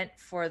 White went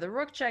for the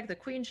rook check, the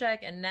queen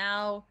check, and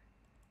now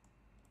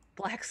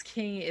Black's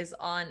king is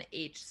on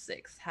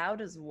h6. How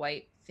does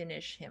White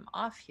finish him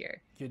off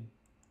here? You,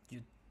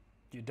 you,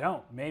 you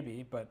don't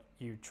maybe, but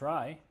you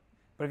try.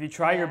 But if you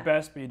try your Yeah.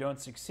 best but you don't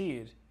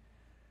succeed,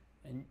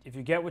 and if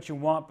you get what you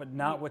want but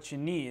not what you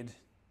need,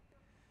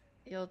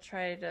 You'll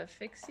try to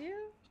fix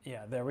you?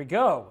 yeah, there we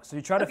go. So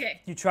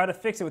Okay. you try to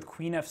fix it with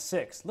Queen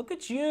F6. Look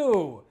at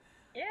you.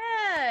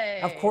 Yay!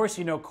 Of course,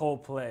 you know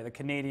Coldplay, the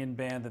Canadian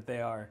band that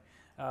they are.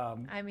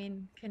 I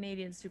mean,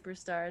 Canadian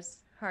superstars.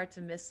 Hard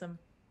to miss them.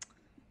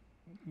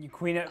 You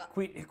Queen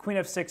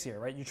F6 here,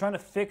 right? You're trying to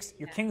fix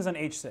your Yeah. king's on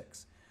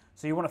H6,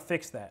 so you want to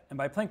fix that. And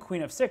by playing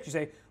Queen F6, you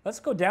say, let's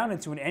go down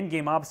into an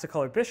endgame opposite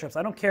colored bishops.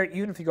 I don't care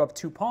even if you go up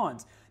 2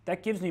 pawns.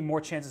 That gives me more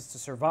chances to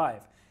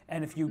survive.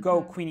 And if you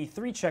go Queen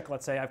E3 check,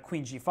 let's say I have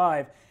Queen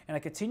G5, and I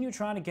continue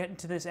trying to get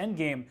into this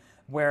endgame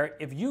where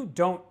if you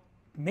don't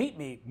mate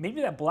me,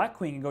 maybe that black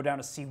queen can go down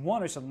to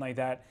C1 or something like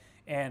that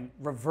and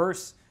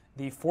reverse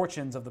the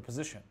fortunes of the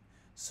position.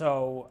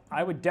 So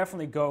I would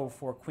definitely go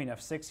for Queen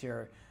F6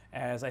 here,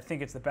 as I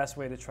think it's the best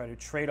way to try to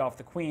trade off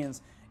the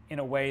queens in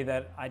a way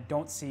that I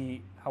don't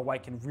see how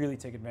White can really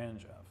take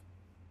advantage of.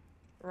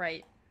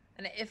 Right.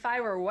 And if I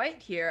were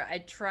White here,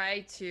 I'd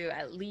try to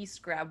at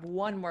least grab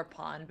one more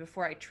pawn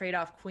before I trade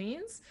off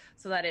queens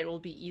so that it will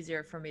be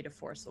easier for me to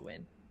force a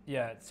win.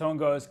 Yeah, someone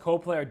goes,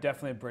 Coldplay are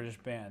definitely a British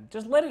band.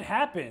 Just let it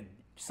happen.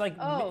 Just like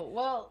Oh,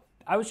 well,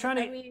 I was trying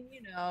to. I mean,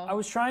 I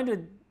was trying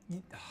to.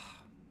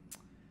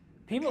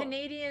 People.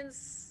 Canadians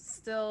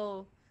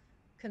still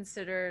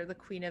consider the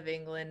Queen of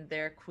England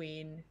their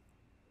queen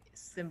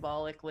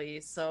symbolically.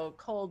 So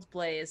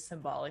Coldplay is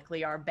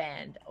symbolically our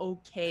band.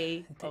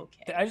 Okay,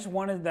 okay. I just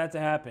wanted that to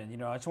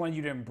happen. I just wanted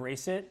you to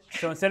embrace it.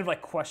 So instead of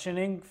like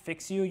questioning,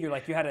 fix you, you're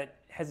like you had a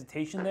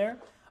hesitation there.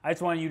 I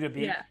just wanted you to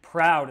be Yeah.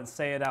 proud and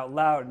say it out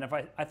loud.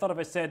 And I thought if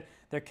I said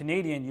they're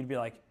Canadian, you'd be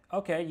like,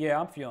 okay, yeah,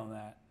 I'm feeling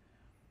that.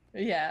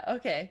 Yeah,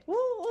 okay.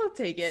 We'll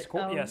take it.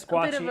 Yeah, A bit of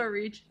Squatchy, a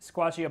reach.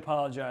 Squatchy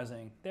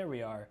apologizing. There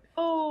we are.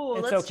 Oh,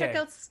 It's let's okay. check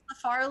out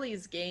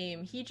Safarli's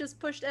game. He just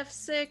pushed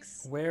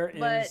F6. Where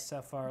but is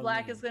Safar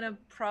Black Lee? is going to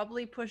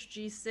probably push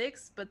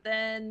G6, but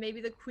then maybe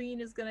the queen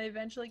is going to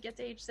eventually get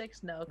to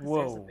H6. No, because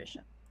there's a Whoa.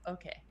 bishop.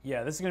 Okay.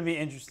 Yeah, this is going to be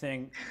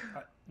interesting.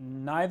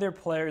 Neither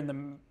player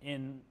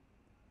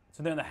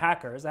so they're in the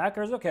hackers. The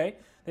hackers, okay,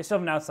 they still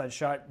have an outside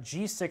shot.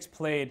 G6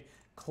 played,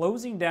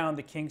 closing down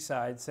the king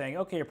side, saying,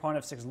 okay, your pawn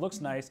F6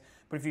 looks nice,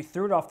 but if you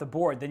threw it off the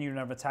board, then you don't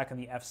have attack on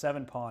the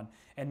F7 pawn.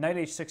 And knight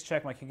H6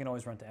 check, my king can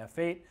always run to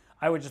F8.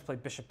 I would just play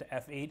bishop to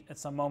F8 at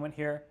some moment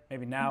here,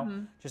 maybe now,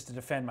 just to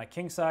defend my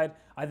king side.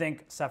 I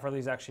think Safarli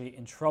is actually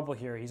in trouble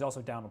here. He's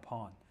also down a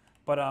pawn.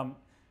 But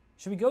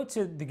should we go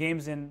to the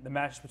games in the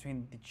matches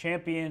between the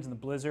champions and the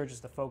Blizzard,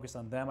 just to focus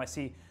on them? I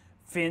see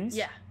Finns.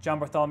 Yeah. John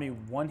Bartholomew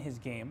won his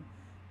game.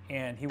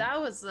 And That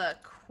was a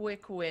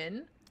quick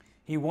win.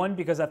 he won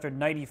because after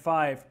knight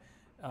e5,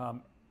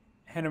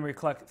 Henry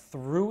Kleck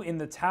threw in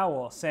the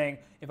towel, saying,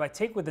 if I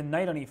take with the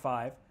knight on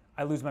e5,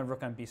 I lose my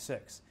rook on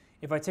b6.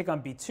 If I take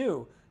on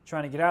b2,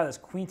 trying to get out of this,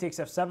 queen takes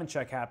f7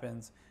 check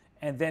happens,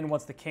 and then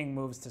once the king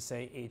moves to,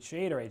 say,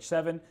 h8 or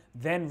h7,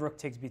 then rook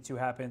takes b2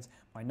 happens.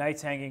 My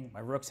knight's hanging,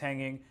 my rook's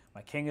hanging,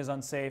 my king is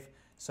unsafe.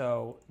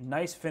 So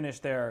nice finish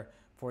there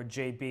for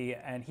JB.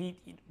 And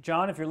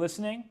John, if you're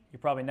listening, you're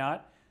probably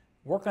not,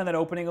 work on that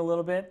opening a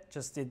little bit.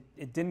 Just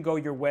it didn't go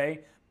your way,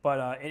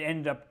 but it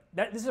ended up.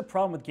 This is a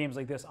problem with games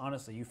like this.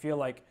 Honestly, you feel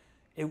like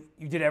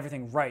you did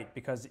everything right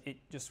because it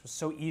just was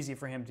so easy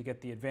for him to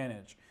get the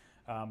advantage.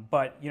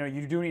 But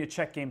you do need to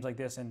check games like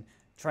this and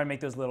try to make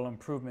those little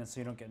improvements so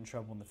you don't get in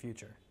trouble in the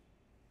future.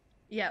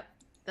 Yep,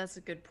 that's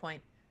a good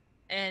point.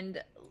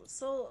 And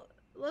so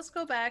let's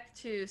go back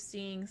to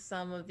seeing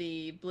some of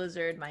the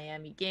Blizzard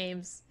Miami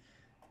games.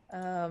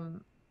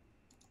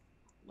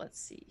 Let's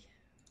see.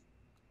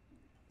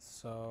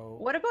 So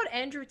What about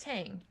Andrew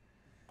Tang?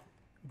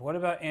 what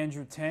about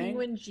Andrew Tang?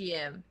 Penguin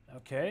GM.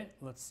 Okay,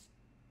 let's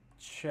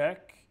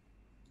check.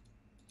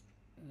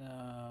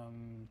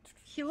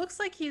 He looks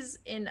like he's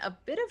in a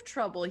bit of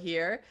trouble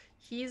here.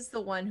 He's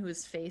the one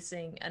who's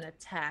facing an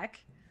attack.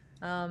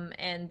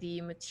 And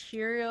the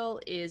material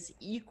is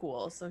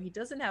equal, so he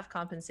doesn't have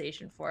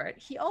compensation for it.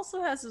 He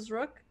also has his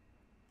rook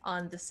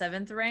on the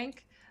 7th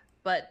rank,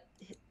 but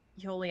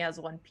he only has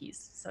one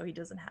piece, so he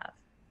doesn't have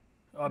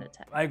an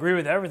attack. I agree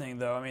with everything,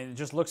 though. I mean, it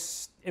just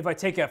looks. If I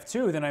take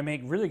f2, then I may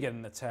really get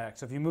an attack.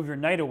 So if you move your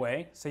knight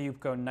away, say you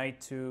go knight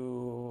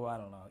to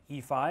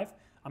e5,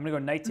 I'm gonna go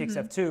knight takes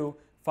f2,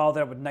 follow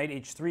that up with knight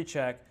h3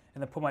 check,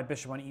 and then put my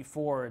bishop on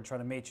e4 and try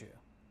to mate you.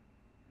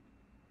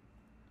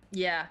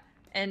 Yeah,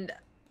 and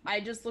I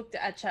just looked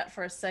at chat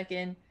for a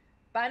second.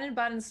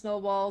 Baden-Baden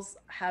Snowballs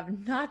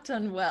have not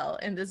done well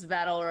in this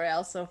Battle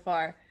Royale so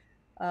far.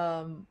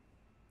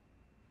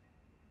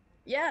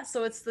 Yeah,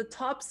 so it's the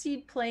top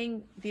seed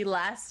playing the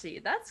last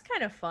seed. That's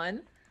kind of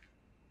fun.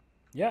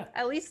 Yeah.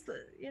 At least,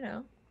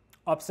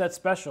 upset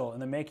special in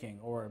the making,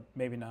 or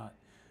maybe not.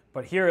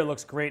 But here it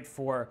looks great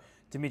for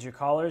Dimitri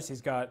Collars.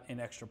 He's got an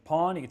extra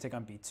pawn. He can take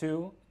on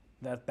b2.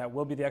 That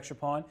will be the extra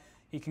pawn.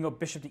 He can go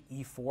bishop to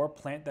e4,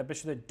 plant that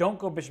bishop there. Don't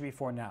go bishop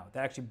e4 now.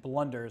 That actually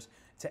blunders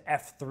to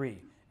f3,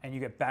 and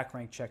you get back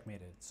rank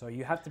checkmated. So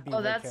you have to be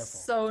very careful. Oh,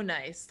 that's so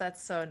nice.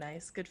 That's so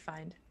nice. Good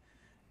find.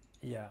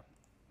 Yeah.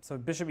 So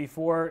bishop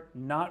e4,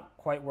 not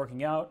quite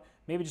working out.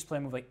 Maybe just play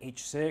a move like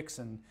h6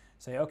 and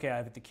say, okay, I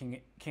have the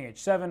king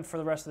h7 for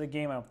the rest of the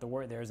game. I don't have to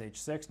worry. There's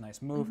h6,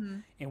 nice move.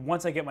 And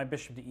once I get my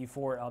bishop to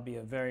e4, I'll be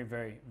a very,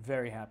 very,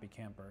 very happy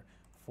camper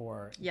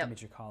for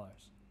Dimitri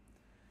Collars.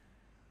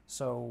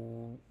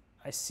 So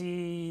I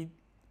see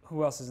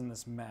who else is in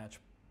this match.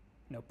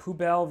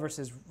 Poubelle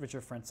versus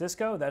Richard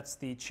Francisco. That's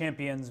the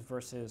champions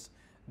versus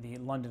the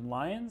London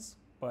Lions,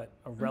 but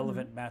a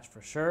relevant match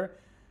for sure.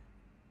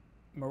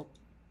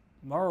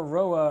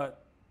 Mararoa,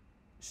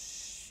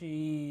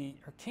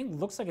 her king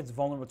looks like it's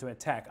vulnerable to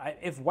attack.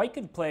 If white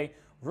could play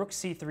rook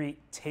c3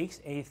 takes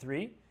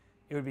a3,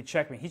 it would be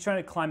checkmate. He's trying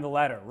to climb the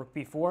ladder. Rook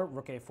b4,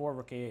 rook a4,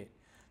 rook a8.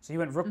 So he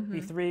went rook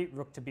b3,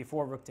 rook to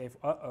b4, rook to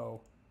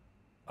a4.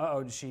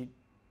 Uh-oh, did she...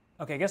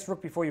 Okay, I guess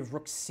rook b4, you have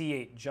rook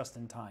c8 just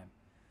in time.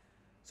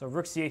 So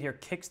rook c8 here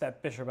kicks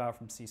that bishop out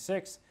from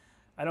c6.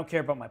 I don't care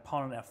about my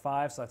pawn on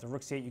f5, so after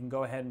rook c8, you can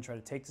go ahead and try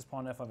to take this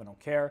pawn on f5. I don't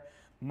care.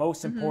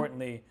 Most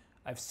importantly,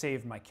 I've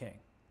saved my king.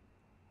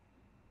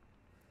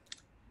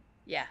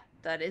 Yeah,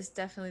 that is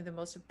definitely the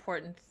most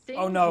important thing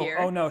here.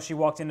 Oh no, she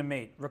walked into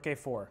mate. Rook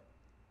a4.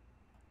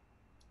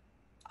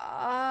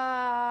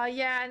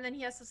 Yeah, and then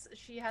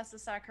she has to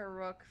sack her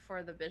rook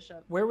for the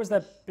bishop. Where was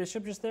that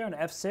bishop just there on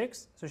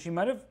f6? So she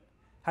might have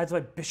had to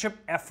play bishop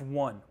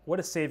f1. What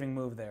a saving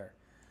move there.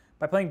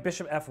 By playing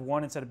bishop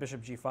f1 instead of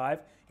bishop g5,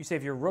 you say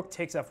if your rook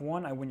takes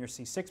f1, I win your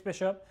c6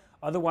 bishop.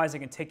 Otherwise, I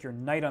can take your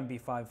knight on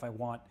b5 if I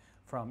want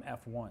from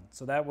f1.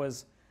 So that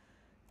was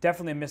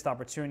definitely a missed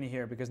opportunity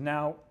here because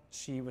now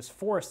she was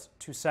forced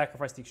to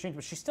sacrifice the exchange,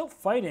 but she's still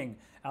fighting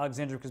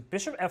Alexandra because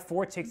bishop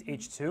f4 takes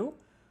h2.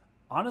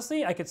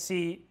 Honestly, I could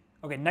see,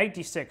 okay, knight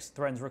d6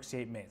 threatens rook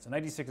c8 mate. So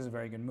knight d6 is a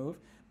very good move.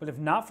 But if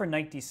not for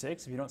knight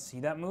d6, if you don't see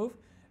that move,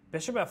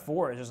 bishop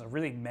f4 is just a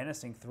really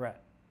menacing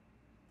threat.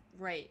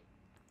 Right.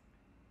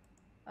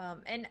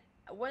 And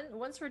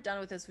once we're done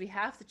with this, we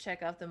have to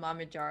check out the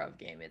Mamedyarov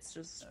game. It's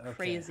just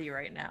crazy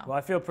right now. Well,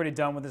 I feel pretty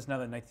done with this now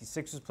that knight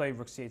d6 was played,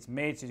 rook c8's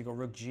mate, so you go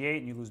rook g8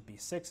 and you lose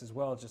b6 as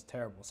well. It's just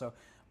terrible. So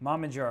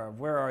Mamedyarov,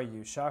 where are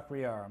you?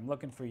 Shakhriyar, I'm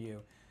looking for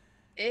you.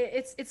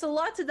 It's a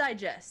lot to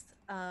digest.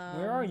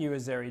 Where are you,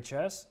 Azeri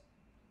Chess?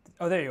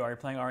 Oh, there you are. You're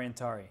playing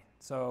Ariantari.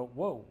 So,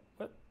 whoa,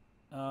 what?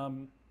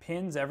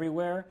 Pins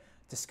everywhere,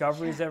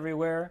 discoveries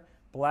everywhere.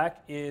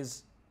 Black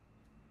is...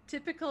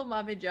 Typical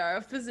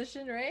Mamedyarov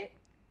position, right?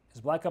 Is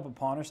black up a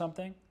pawn or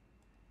something?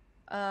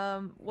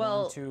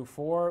 Well... 1, 2,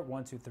 4,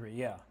 1, 2, 3,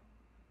 yeah.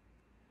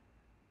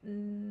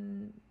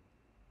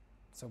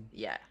 So,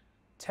 yeah.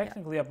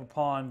 Technically up a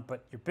pawn,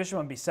 but your bishop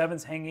on b7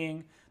 is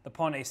hanging, the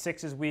pawn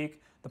a6 is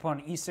weak, the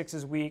pawn on e6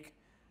 is weak,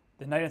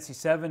 the knight on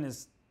c7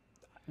 is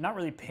not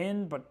really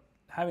pinned, but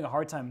having a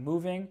hard time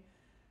moving.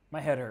 My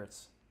head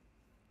hurts.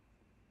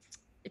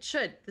 It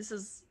should. This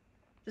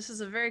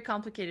is a very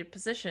complicated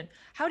position.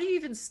 How do you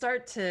even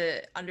start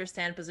to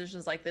understand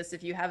positions like this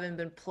if you haven't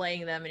been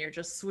playing them and you're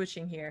just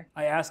switching here?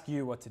 I ask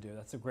you what to do.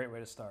 That's a great way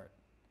to start.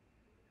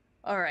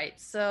 All right,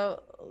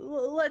 so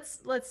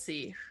let's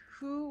see.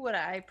 Who would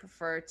I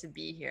prefer to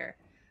be here?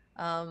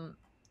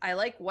 I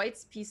like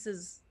white's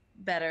pieces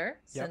better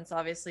since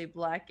obviously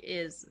black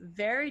is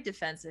very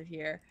defensive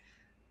here.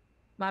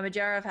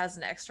 Mamedyarov has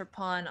an extra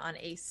pawn on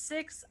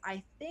a6.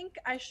 I think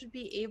I should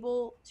be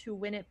able to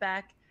win it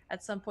back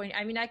at some point.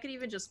 I mean, I could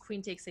even just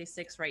queen takes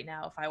a6 right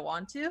now if I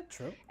want to.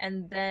 True.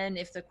 And then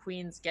if the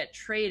queens get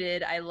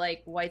traded, I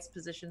like white's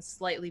position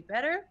slightly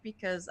better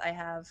because I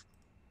have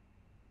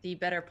the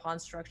better pawn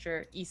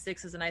structure.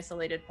 e6 is an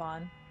isolated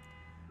pawn.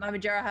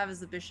 Mamedyarov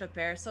is the bishop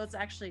pair, so it's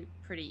actually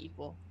pretty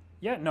equal.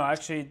 Yeah, no,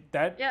 actually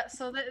that... Yeah,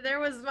 so there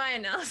was my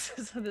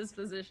analysis of this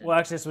position. Well,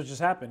 actually, that's what just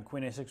happened.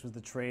 Queen a6 was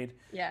the trade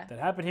that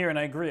happened here, and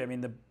I agree. I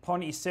mean, the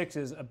pawn e6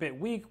 is a bit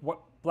weak.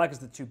 Black is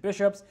the two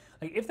bishops.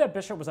 Like, if that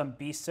bishop was on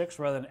b6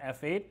 rather than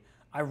f8,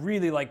 I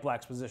really like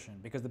black's position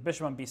because the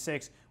bishop on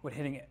b6 would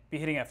be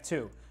hitting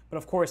f2. But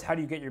of course, how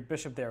do you get your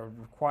bishop there? It would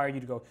require you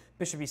to go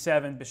bishop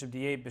e7, bishop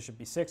d8, bishop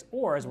b6,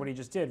 or as what he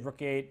just did, rook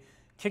a8,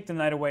 kick the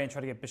knight away and try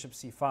to get bishop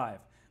c5.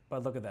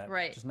 But look at that,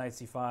 just knight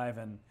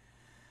c5, and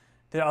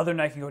the other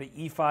knight can go to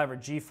e5 or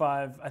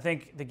g5. I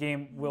think the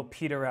game will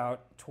peter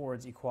out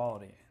towards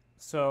equality.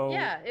 So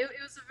yeah, it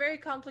was a very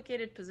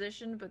complicated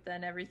position, but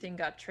then everything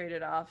got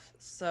traded off.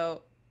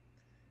 So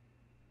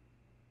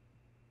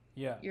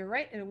yeah, you're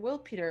right, it will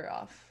peter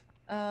off.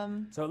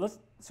 So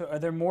are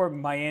there more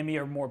Miami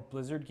or more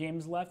Blizzard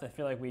games left? I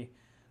feel like we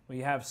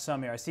have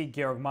some here. I see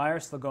Georg Meyer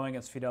still going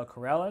against Fidel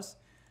Corrales.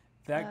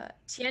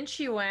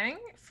 Tianqi Wang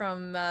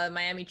from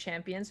Miami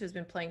Champions, who's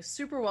been playing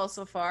super well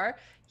so far,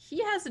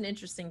 he has an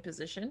interesting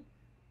position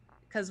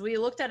because we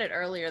looked at it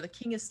earlier. The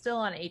king is still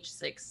on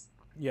h6.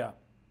 Yeah.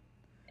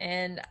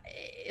 And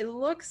it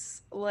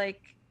looks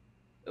like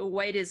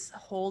White is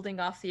holding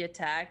off the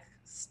attack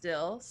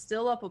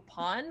still up a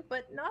pawn,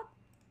 but not.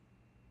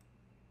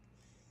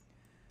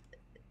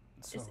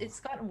 So, It's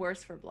gotten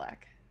worse for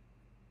black.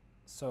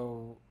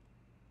 so,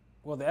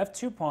 well, the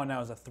f2 pawn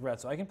now is a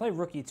threat, so I can play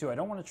rook e2. I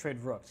don't want to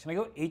trade rooks. Can I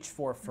go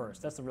h4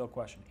 first? That's the real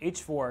question.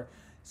 h4,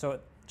 so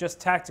just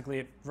tactically,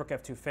 if rook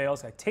f2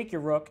 fails, I take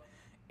your rook,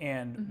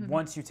 and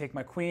once you take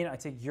my queen, I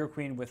take your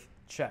queen with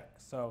check.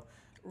 So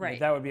Right.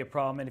 that would be a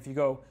problem. And if you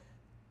go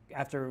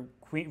after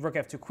rook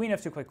f2, queen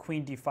f2, play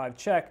queen d5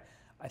 check,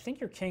 I think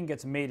your king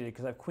gets mated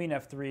because I have queen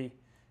f3,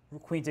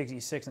 queen takes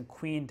e6, and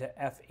queen to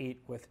f8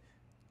 with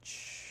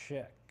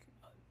check.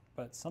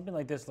 But something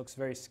like this looks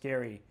very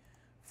scary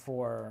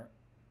for,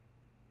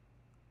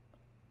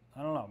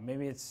 I don't know,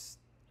 maybe it's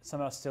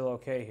somehow still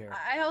okay here.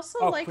 I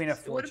also like. Queen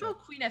f4 What check.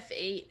 about queen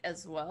f8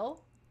 as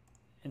well?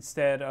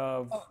 Instead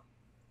of...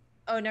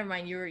 Oh, never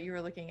mind. You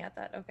were looking at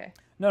that. Okay.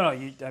 No,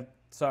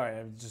 sorry,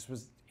 I just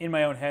was in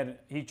my own head.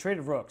 He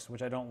traded rooks,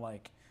 which I don't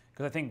like,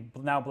 because I think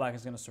now black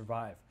is going to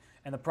survive.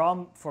 And the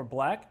problem for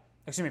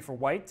for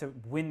white to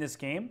win this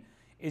game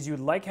is you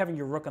like having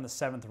your rook on the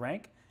 7th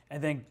rank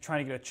and then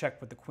trying to get a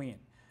check with the queen.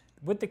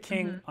 With the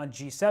king on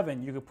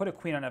g7, you could put a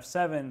queen on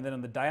f7, and then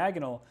on the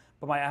diagonal,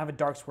 but I have a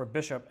dark square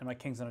bishop, and my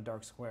king's on a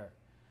dark square.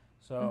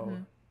 So,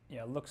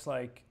 yeah, it looks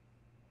like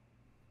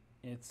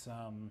it's...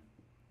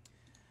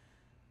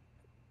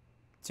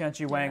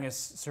 Tianqi Wang is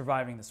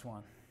surviving this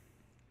one.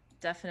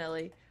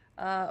 Definitely.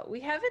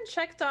 We haven't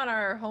checked on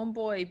our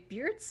homeboy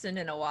Beardson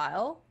in a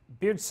while.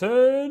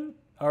 Beardson!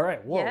 All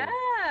right, whoa.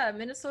 Yeah,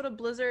 Minnesota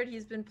Blizzard.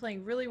 He's been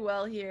playing really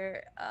well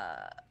here.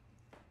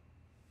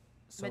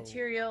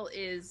 Material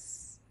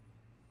is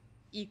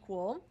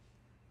equal.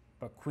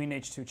 But queen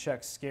h2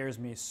 check scares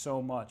me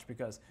so much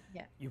because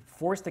Yeah. you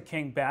force the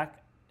king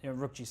back.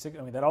 Rook g6.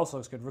 I mean, that also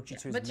looks good. Rook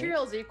g2 is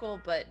Material is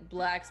equal, but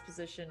black's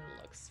position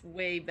looks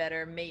way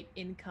better. Mate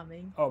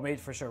incoming. Oh,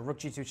 mate for sure. Rook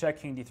g2 check,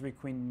 king d3,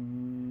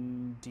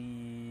 queen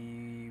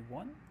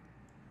d1.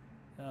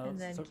 And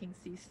then king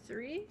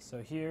c3.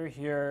 So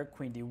here,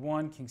 queen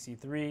d1, king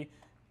c3,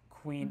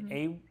 queen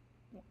a,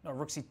 no,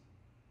 rook c.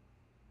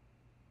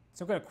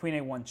 Some kind of queen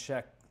a1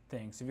 check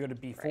thing. So if you go to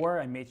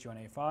b4, I mate you on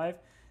a5.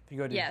 If you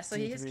go to so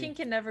d3, his king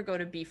can never go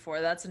to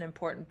b4. That's an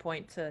important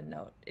point to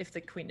note if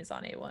the queen is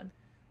on a1.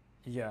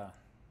 Yeah,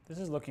 this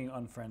is looking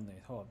unfriendly.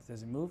 Hold up, does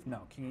he move?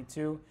 No, king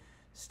e2.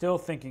 Still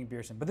thinking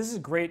Beardson. But this is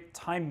great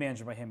time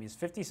management by him. He's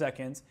 50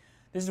 seconds.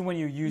 This is when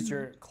you use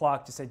your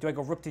clock to say, do I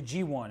go rook to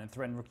g1 and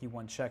threaten rook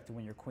e1 check to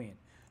win your queen?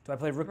 Do I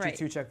play rook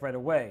g2 check right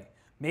away?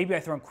 Maybe I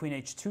throw in queen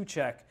h2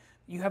 check.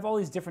 You have all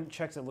these different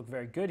checks that look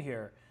very good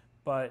here.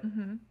 But,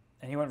 and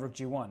he went rook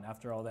g1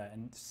 after all that.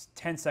 And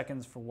 10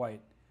 seconds for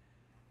white.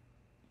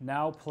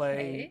 Now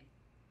play,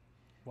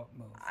 what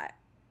move?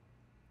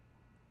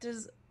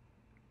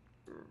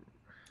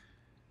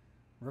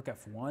 Rook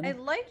f1? I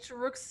liked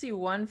rook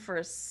c1 for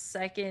a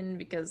second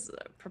because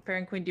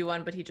preparing queen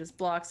d1, but he just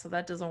blocks, so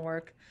that doesn't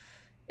work.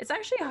 It's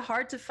actually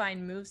hard to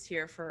find moves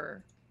here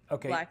for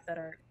black that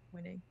are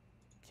winning.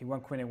 He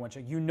won queen a1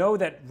 check. You know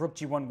that rook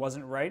g1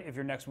 wasn't right if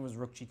your next move was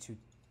rook g2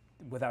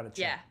 without a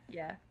check.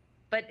 Yeah.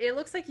 But it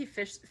looks like he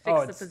fixed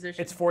the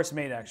position. It's force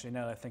mate, actually,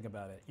 now that I think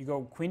about it. You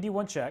go queen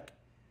d1 check,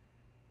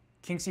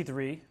 king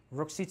c3,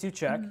 rook c2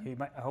 check.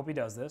 I hope he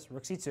does this.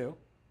 Rook c2.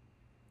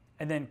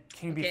 And then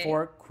king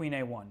b4, queen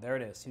a1. There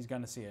it is. He's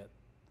going to see it.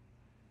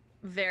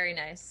 Very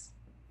nice.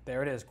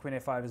 There it is. Queen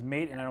a5 is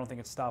mate, and I don't think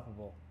it's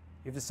stoppable.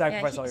 You have to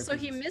sacrifice all your So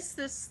pieces. he missed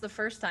this the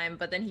first time,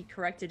 but then he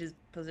corrected his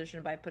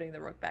position by putting the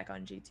rook back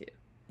on g2.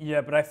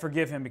 Yeah, but I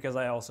forgive him because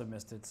I also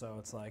missed it. So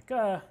it's like,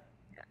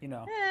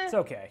 it's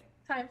okay.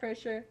 Time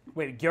pressure.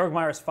 Wait, Georg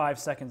Meyer has 5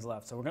 seconds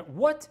left. So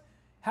what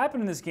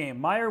happened in this game?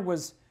 Meyer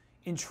was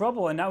in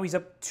trouble, and now he's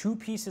up 2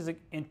 pieces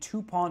and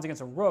 2 pawns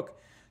against a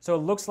rook. So it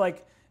looks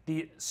like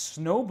the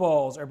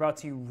snowballs are about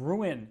to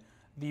ruin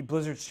the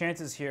Blizzard's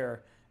chances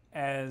here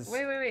as...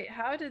 Wait.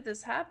 How did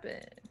this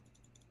happen?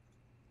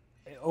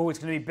 Oh, it's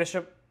going to be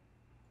bishop.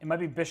 It might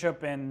be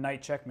bishop and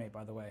knight checkmate,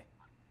 by the way.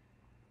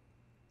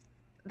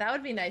 That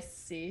would be nice to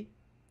see.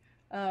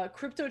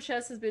 Crypto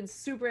Chess has been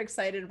super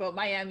excited about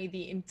Miami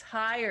the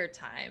entire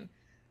time.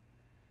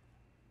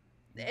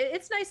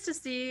 It's nice to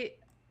see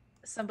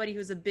somebody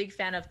who's a big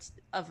fan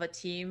of a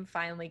team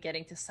finally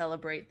getting to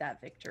celebrate that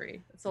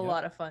victory. It's a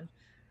lot of fun.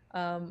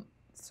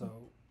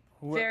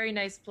 Very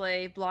nice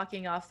play,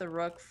 blocking off the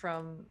rook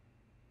from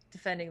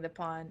defending the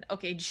pawn.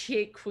 Okay,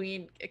 g8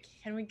 queen.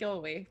 Can we go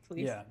away,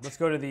 please? Yeah, let's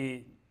go to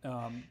the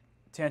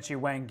Tianqi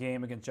Wang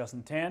game against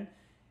Justin Tan.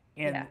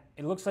 And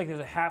it looks like there's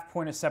a half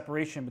point of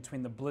separation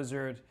between the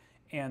Blizzard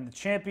and the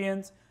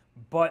champions,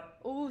 but...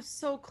 Oh,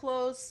 so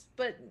close.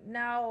 But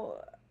now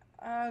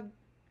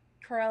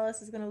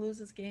Corrales is going to lose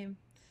this game.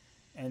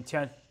 And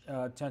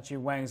Tianqi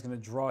Wang is going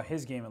to draw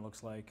his game, it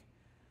looks like.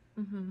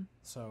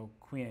 So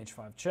queen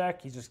h5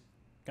 check. He's just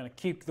going to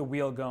keep the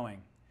wheel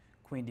going.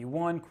 Queen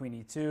d1,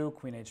 queen e2,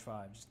 queen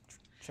h5. Just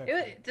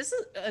check. This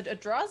is a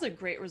draw is a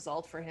great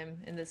result for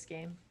him in this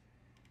game.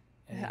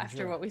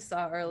 After what we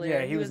saw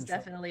earlier, yeah, he was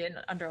definitely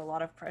under a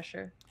lot of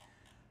pressure.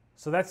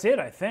 So that's it,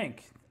 I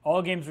think.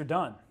 All games are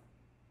done.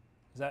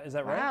 Is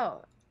that right?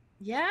 Wow.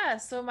 Yeah,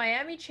 so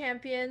Miami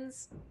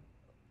champions,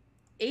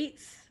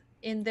 8th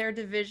in their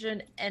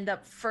division, end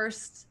up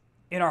first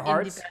In our in the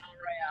hearts. Battle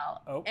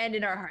Royale Oh. and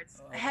in our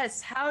hearts.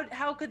 Hess,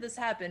 how could this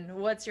happen?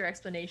 What's your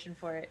explanation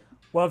for it?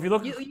 Well, if you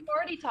look, You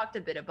already talked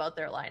a bit about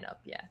their lineup,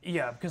 yeah.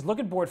 yeah, because look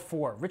at board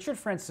 4. Richard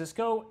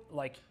Francisco,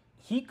 like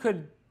he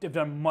could have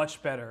done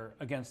much better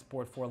against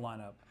board 4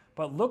 lineup.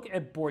 But look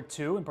at board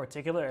 2 in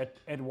particular at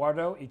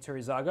Eduardo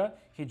Iturizaga.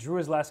 He drew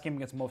his last game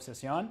against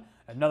Movsesian,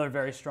 another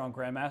very strong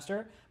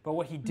grandmaster. But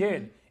what he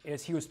did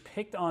is he was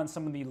picked on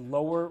some of the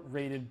lower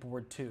rated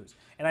board 2s.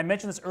 And I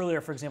mentioned this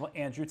earlier, for example,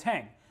 Andrew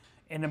Tang.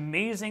 An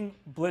amazing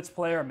blitz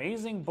player,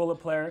 amazing bullet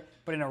player,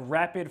 but in a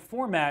rapid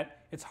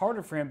format, it's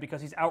harder for him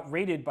because he's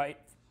outrated by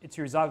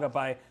Iturizaga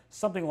by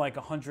something like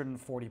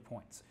 140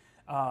 points.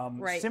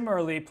 Right.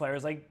 Similarly,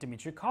 players like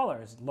Dimitri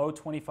Koller is low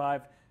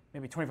 25,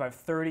 maybe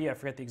 25-30, I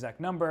forget the exact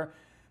number,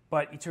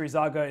 but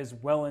Iturizaga is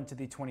well into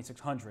the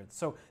 2600s.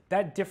 So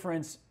that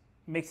difference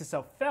makes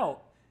itself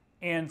felt,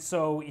 and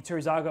so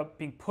Iturizaga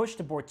being pushed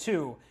to board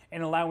 2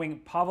 and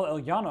allowing Pavel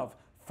Elyanov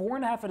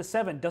 4.5 out of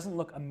 7 doesn't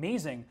look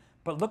amazing,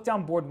 but look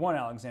down board 1,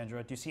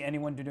 Alexandra. Do you see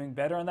anyone doing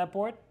better on that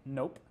board?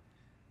 Nope.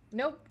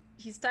 Nope.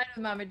 He's tied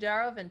with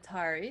Mamedyarov and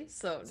Tari,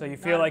 so So you not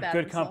feel a like bad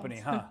good result. company,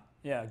 huh?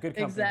 Yeah, good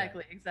company.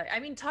 Exactly, exactly. I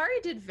mean, Tari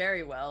did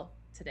very well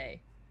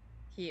today.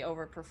 He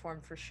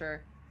overperformed for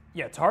sure.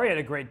 Yeah, Tari had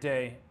a great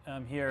day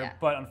here, Yeah.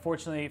 but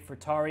unfortunately for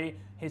Tari,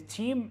 his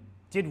team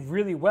did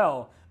really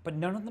well, but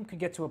none of them could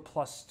get to a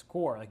plus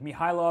score. Like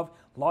Mihailov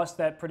lost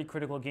that pretty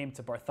critical game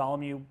to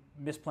Bartholomew,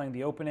 misplaying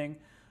the opening.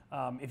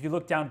 If you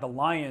look down at the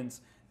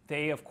Lions,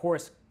 they of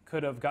course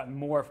could have gotten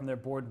more from their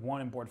board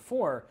 1 and board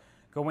 4.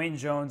 Gawain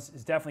Jones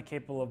is definitely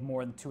capable of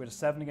more than 2 out of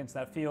 7 against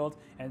that field,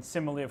 and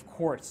similarly, of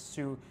course,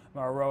 Sue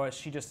Maroa.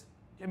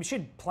 She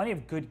had plenty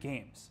of good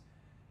games.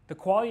 The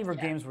quality of her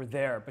games were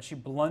there, but she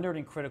blundered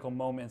in critical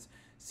moments.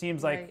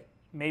 Seems like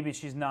maybe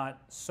she's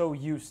not so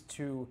used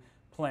to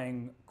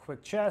playing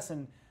quick chess,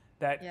 and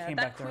that came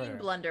back to her. That queen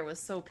blunder was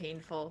so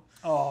painful.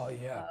 Oh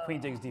yeah, queen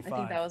takes d5. I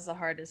think that was the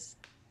hardest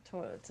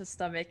to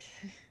stomach.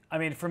 I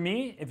mean, for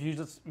me, if you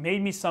just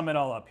made me sum it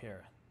all up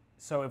here.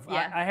 So if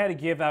I had to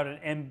give out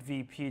an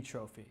MVP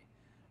trophy,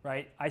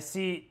 right? I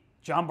see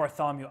John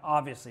Bartholomew,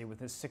 obviously, with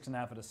his 6.5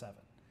 out of 7.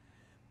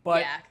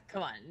 But yeah,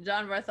 come on.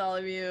 John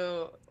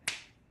Bartholomew,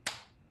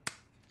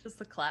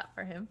 just a clap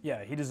for him.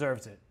 yeah, he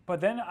deserves it.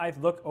 But then I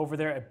look over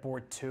there at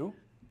board 2.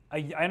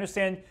 I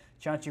understand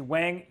Jianqi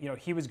Wang,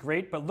 he was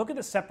great, but look at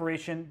the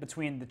separation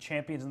between the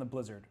champions and the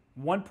Blizzard.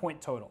 1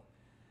 point total.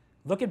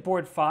 Look at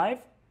board 5.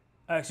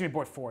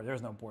 Board 4.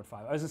 There's no board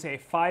 5. I was going to say a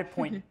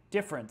 5-point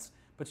difference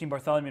between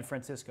Bartholomew and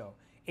Francisco.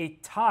 A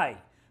tie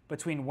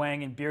between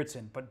Wang and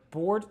Beardson. But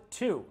board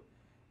 2,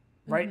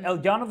 right?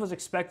 Elyanov was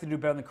expected to do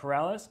better than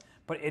Corrales,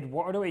 but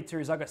Eduardo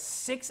Iturizaga,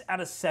 6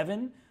 out of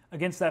 7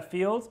 against that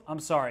field.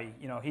 I'm sorry.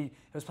 He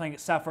was playing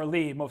Safar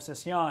Lee,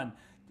 Movsesian,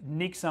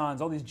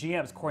 Nixons, all these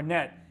GMs,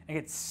 Cornet, and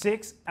gets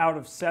 6 out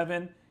of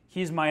 7.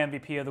 He's my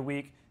MVP of the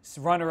week.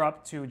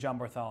 Runner-up to John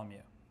Bartholomew.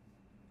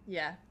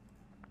 Yeah,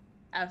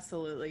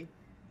 absolutely.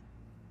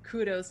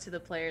 Kudos to the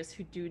players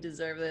who do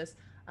deserve this.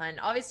 And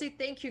obviously,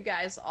 thank you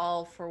guys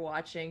all for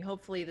watching.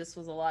 Hopefully, this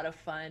was a lot of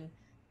fun.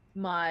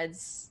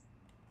 Mods,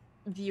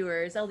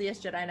 viewers,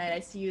 LDS Jedi Knight, I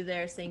see you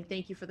there saying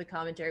thank you for the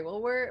commentary.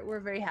 Well, we're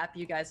very happy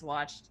you guys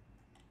watched.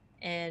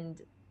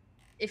 And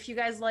if you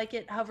guys like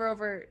it, hover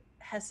over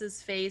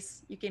Hess's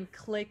face. You can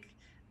click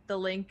the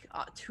link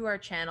to our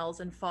channels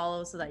and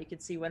follow so that you can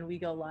see when we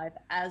go live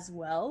as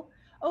well.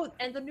 Oh,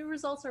 and the new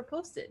results are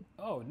posted.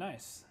 Oh,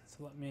 nice.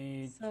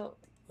 So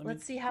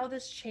let's see how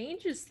this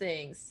changes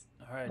things.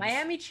 All right.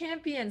 Miami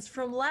champions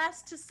from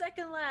last to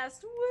second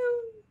last.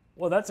 Woo!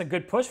 Well, that's a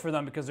good push for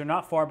them because they're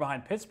not far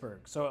behind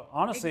Pittsburgh. So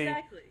honestly,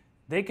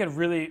 they could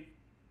really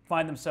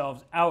find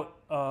themselves out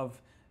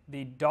of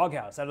the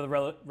doghouse, out of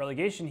the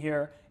relegation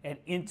here, and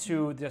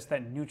into just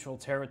that neutral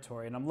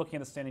territory. And I'm looking at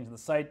the standings on the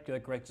site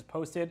that Greg just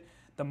posted.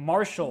 The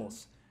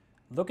Marshals,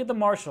 look at the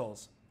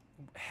Marshals,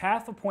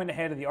 half a point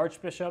ahead of the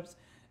Archbishops.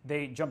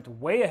 They jumped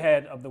way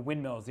ahead of the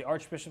Windmills. The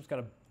Archbishops got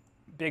a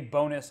big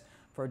bonus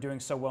for doing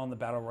so well in the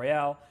Battle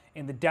Royale.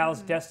 And the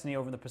Dallas Destiny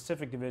over in the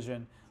Pacific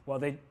Division, well,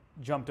 they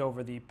jumped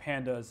over the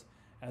Pandas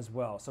as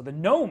well. So the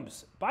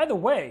Gnomes, by the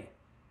way,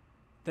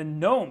 the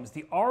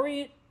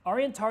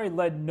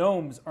Orientari-led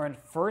Gnomes are in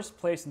first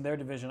place in their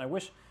division. I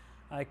wish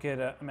I could,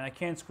 I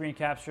can screen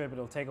capture it, but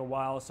it'll take a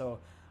while, so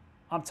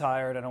I'm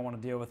tired. I don't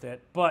want to deal with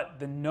it. But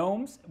the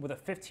Gnomes, with a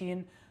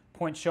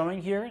 15-point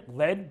showing here,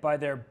 led by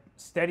their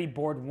steady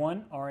board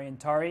 1,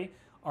 Orientari,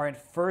 are in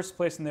first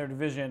place in their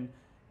division.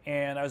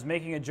 And I was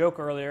making a joke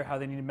earlier how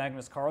they needed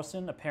Magnus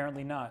Carlsen.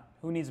 Apparently not.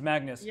 Who needs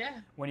Magnus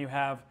when you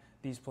have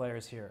these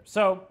players here?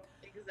 So,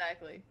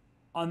 exactly.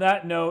 On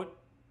that note,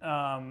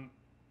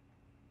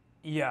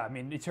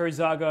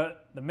 Iturizaga,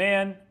 the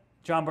man.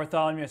 John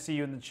Bartholomew, I see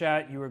you in the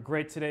chat. You were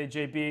great today,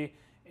 JB.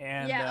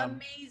 And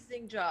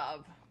amazing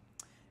job.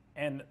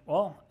 And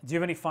well, do you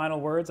have any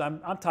final words? I'm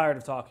tired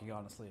of talking,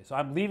 honestly. So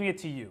I'm leaving it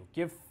to you.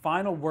 Give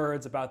final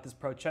words about this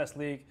Pro Chess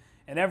League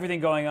and everything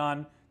going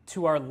on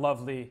to our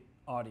lovely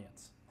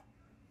audience.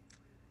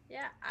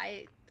 Yeah,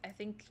 I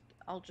think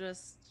I'll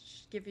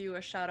just give you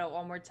a shout out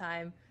one more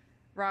time.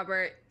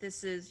 Robert,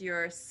 this is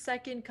your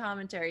second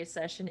commentary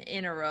session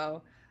in a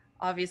row.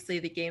 Obviously,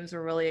 the games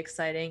were really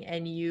exciting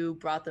and you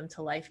brought them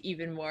to life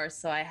even more,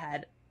 so I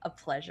had a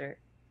pleasure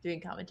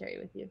doing commentary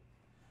with you.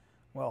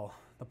 Well,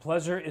 the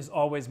pleasure is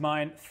always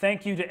mine.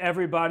 Thank you to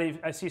everybody.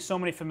 I see so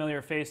many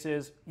familiar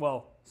faces.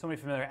 Well, so many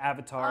familiar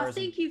avatars. Oh,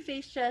 thank you,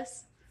 Face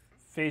Chess.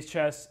 Face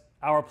Chess,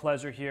 our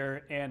pleasure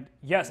here. And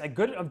yes, a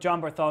good of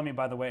John Bartholomew,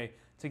 by the way,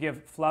 to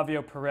give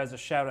Flavio Perez a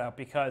shout out,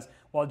 because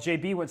while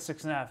JB went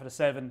 6.5 out of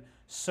 7,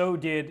 so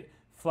did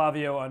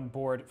Flavio on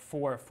board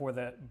 4 for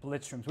the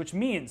Blitzstrooms, which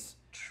means,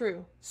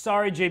 True.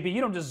 sorry, JB,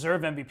 you don't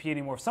deserve MVP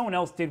anymore. If someone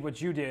else did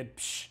what you did,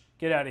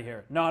 get out of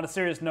here. No, on a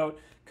serious note,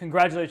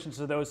 congratulations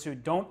to those who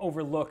don't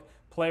overlook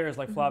players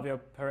like Flavio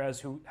Perez,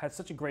 who had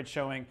such a great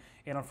showing,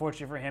 and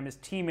unfortunately for him, his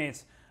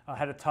teammates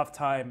had a tough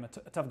time,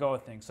 a tough go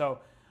of things. So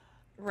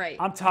Right.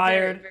 I'm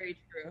tired. Very, very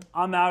true.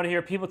 I'm out of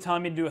here. People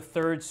telling me to do a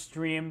third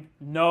stream.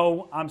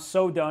 No, I'm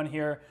so done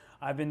here.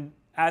 I've been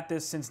at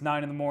this since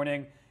 9 in the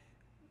morning.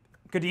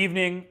 Good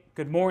evening,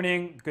 good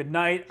morning, good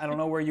night. I don't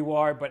know where you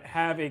are, but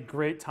have a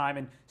great time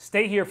and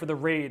stay here for the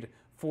raid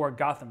for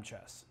Gotham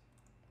Chess.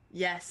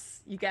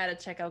 Yes, you got to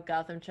check out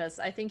Gotham Chess.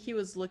 I think he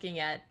was looking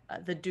at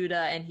the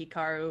Duda and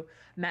Hikaru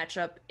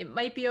matchup. It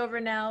might be over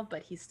now,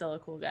 but he's still a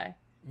cool guy.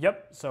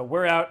 Yep, so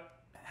we're out.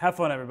 Have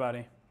fun,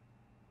 everybody.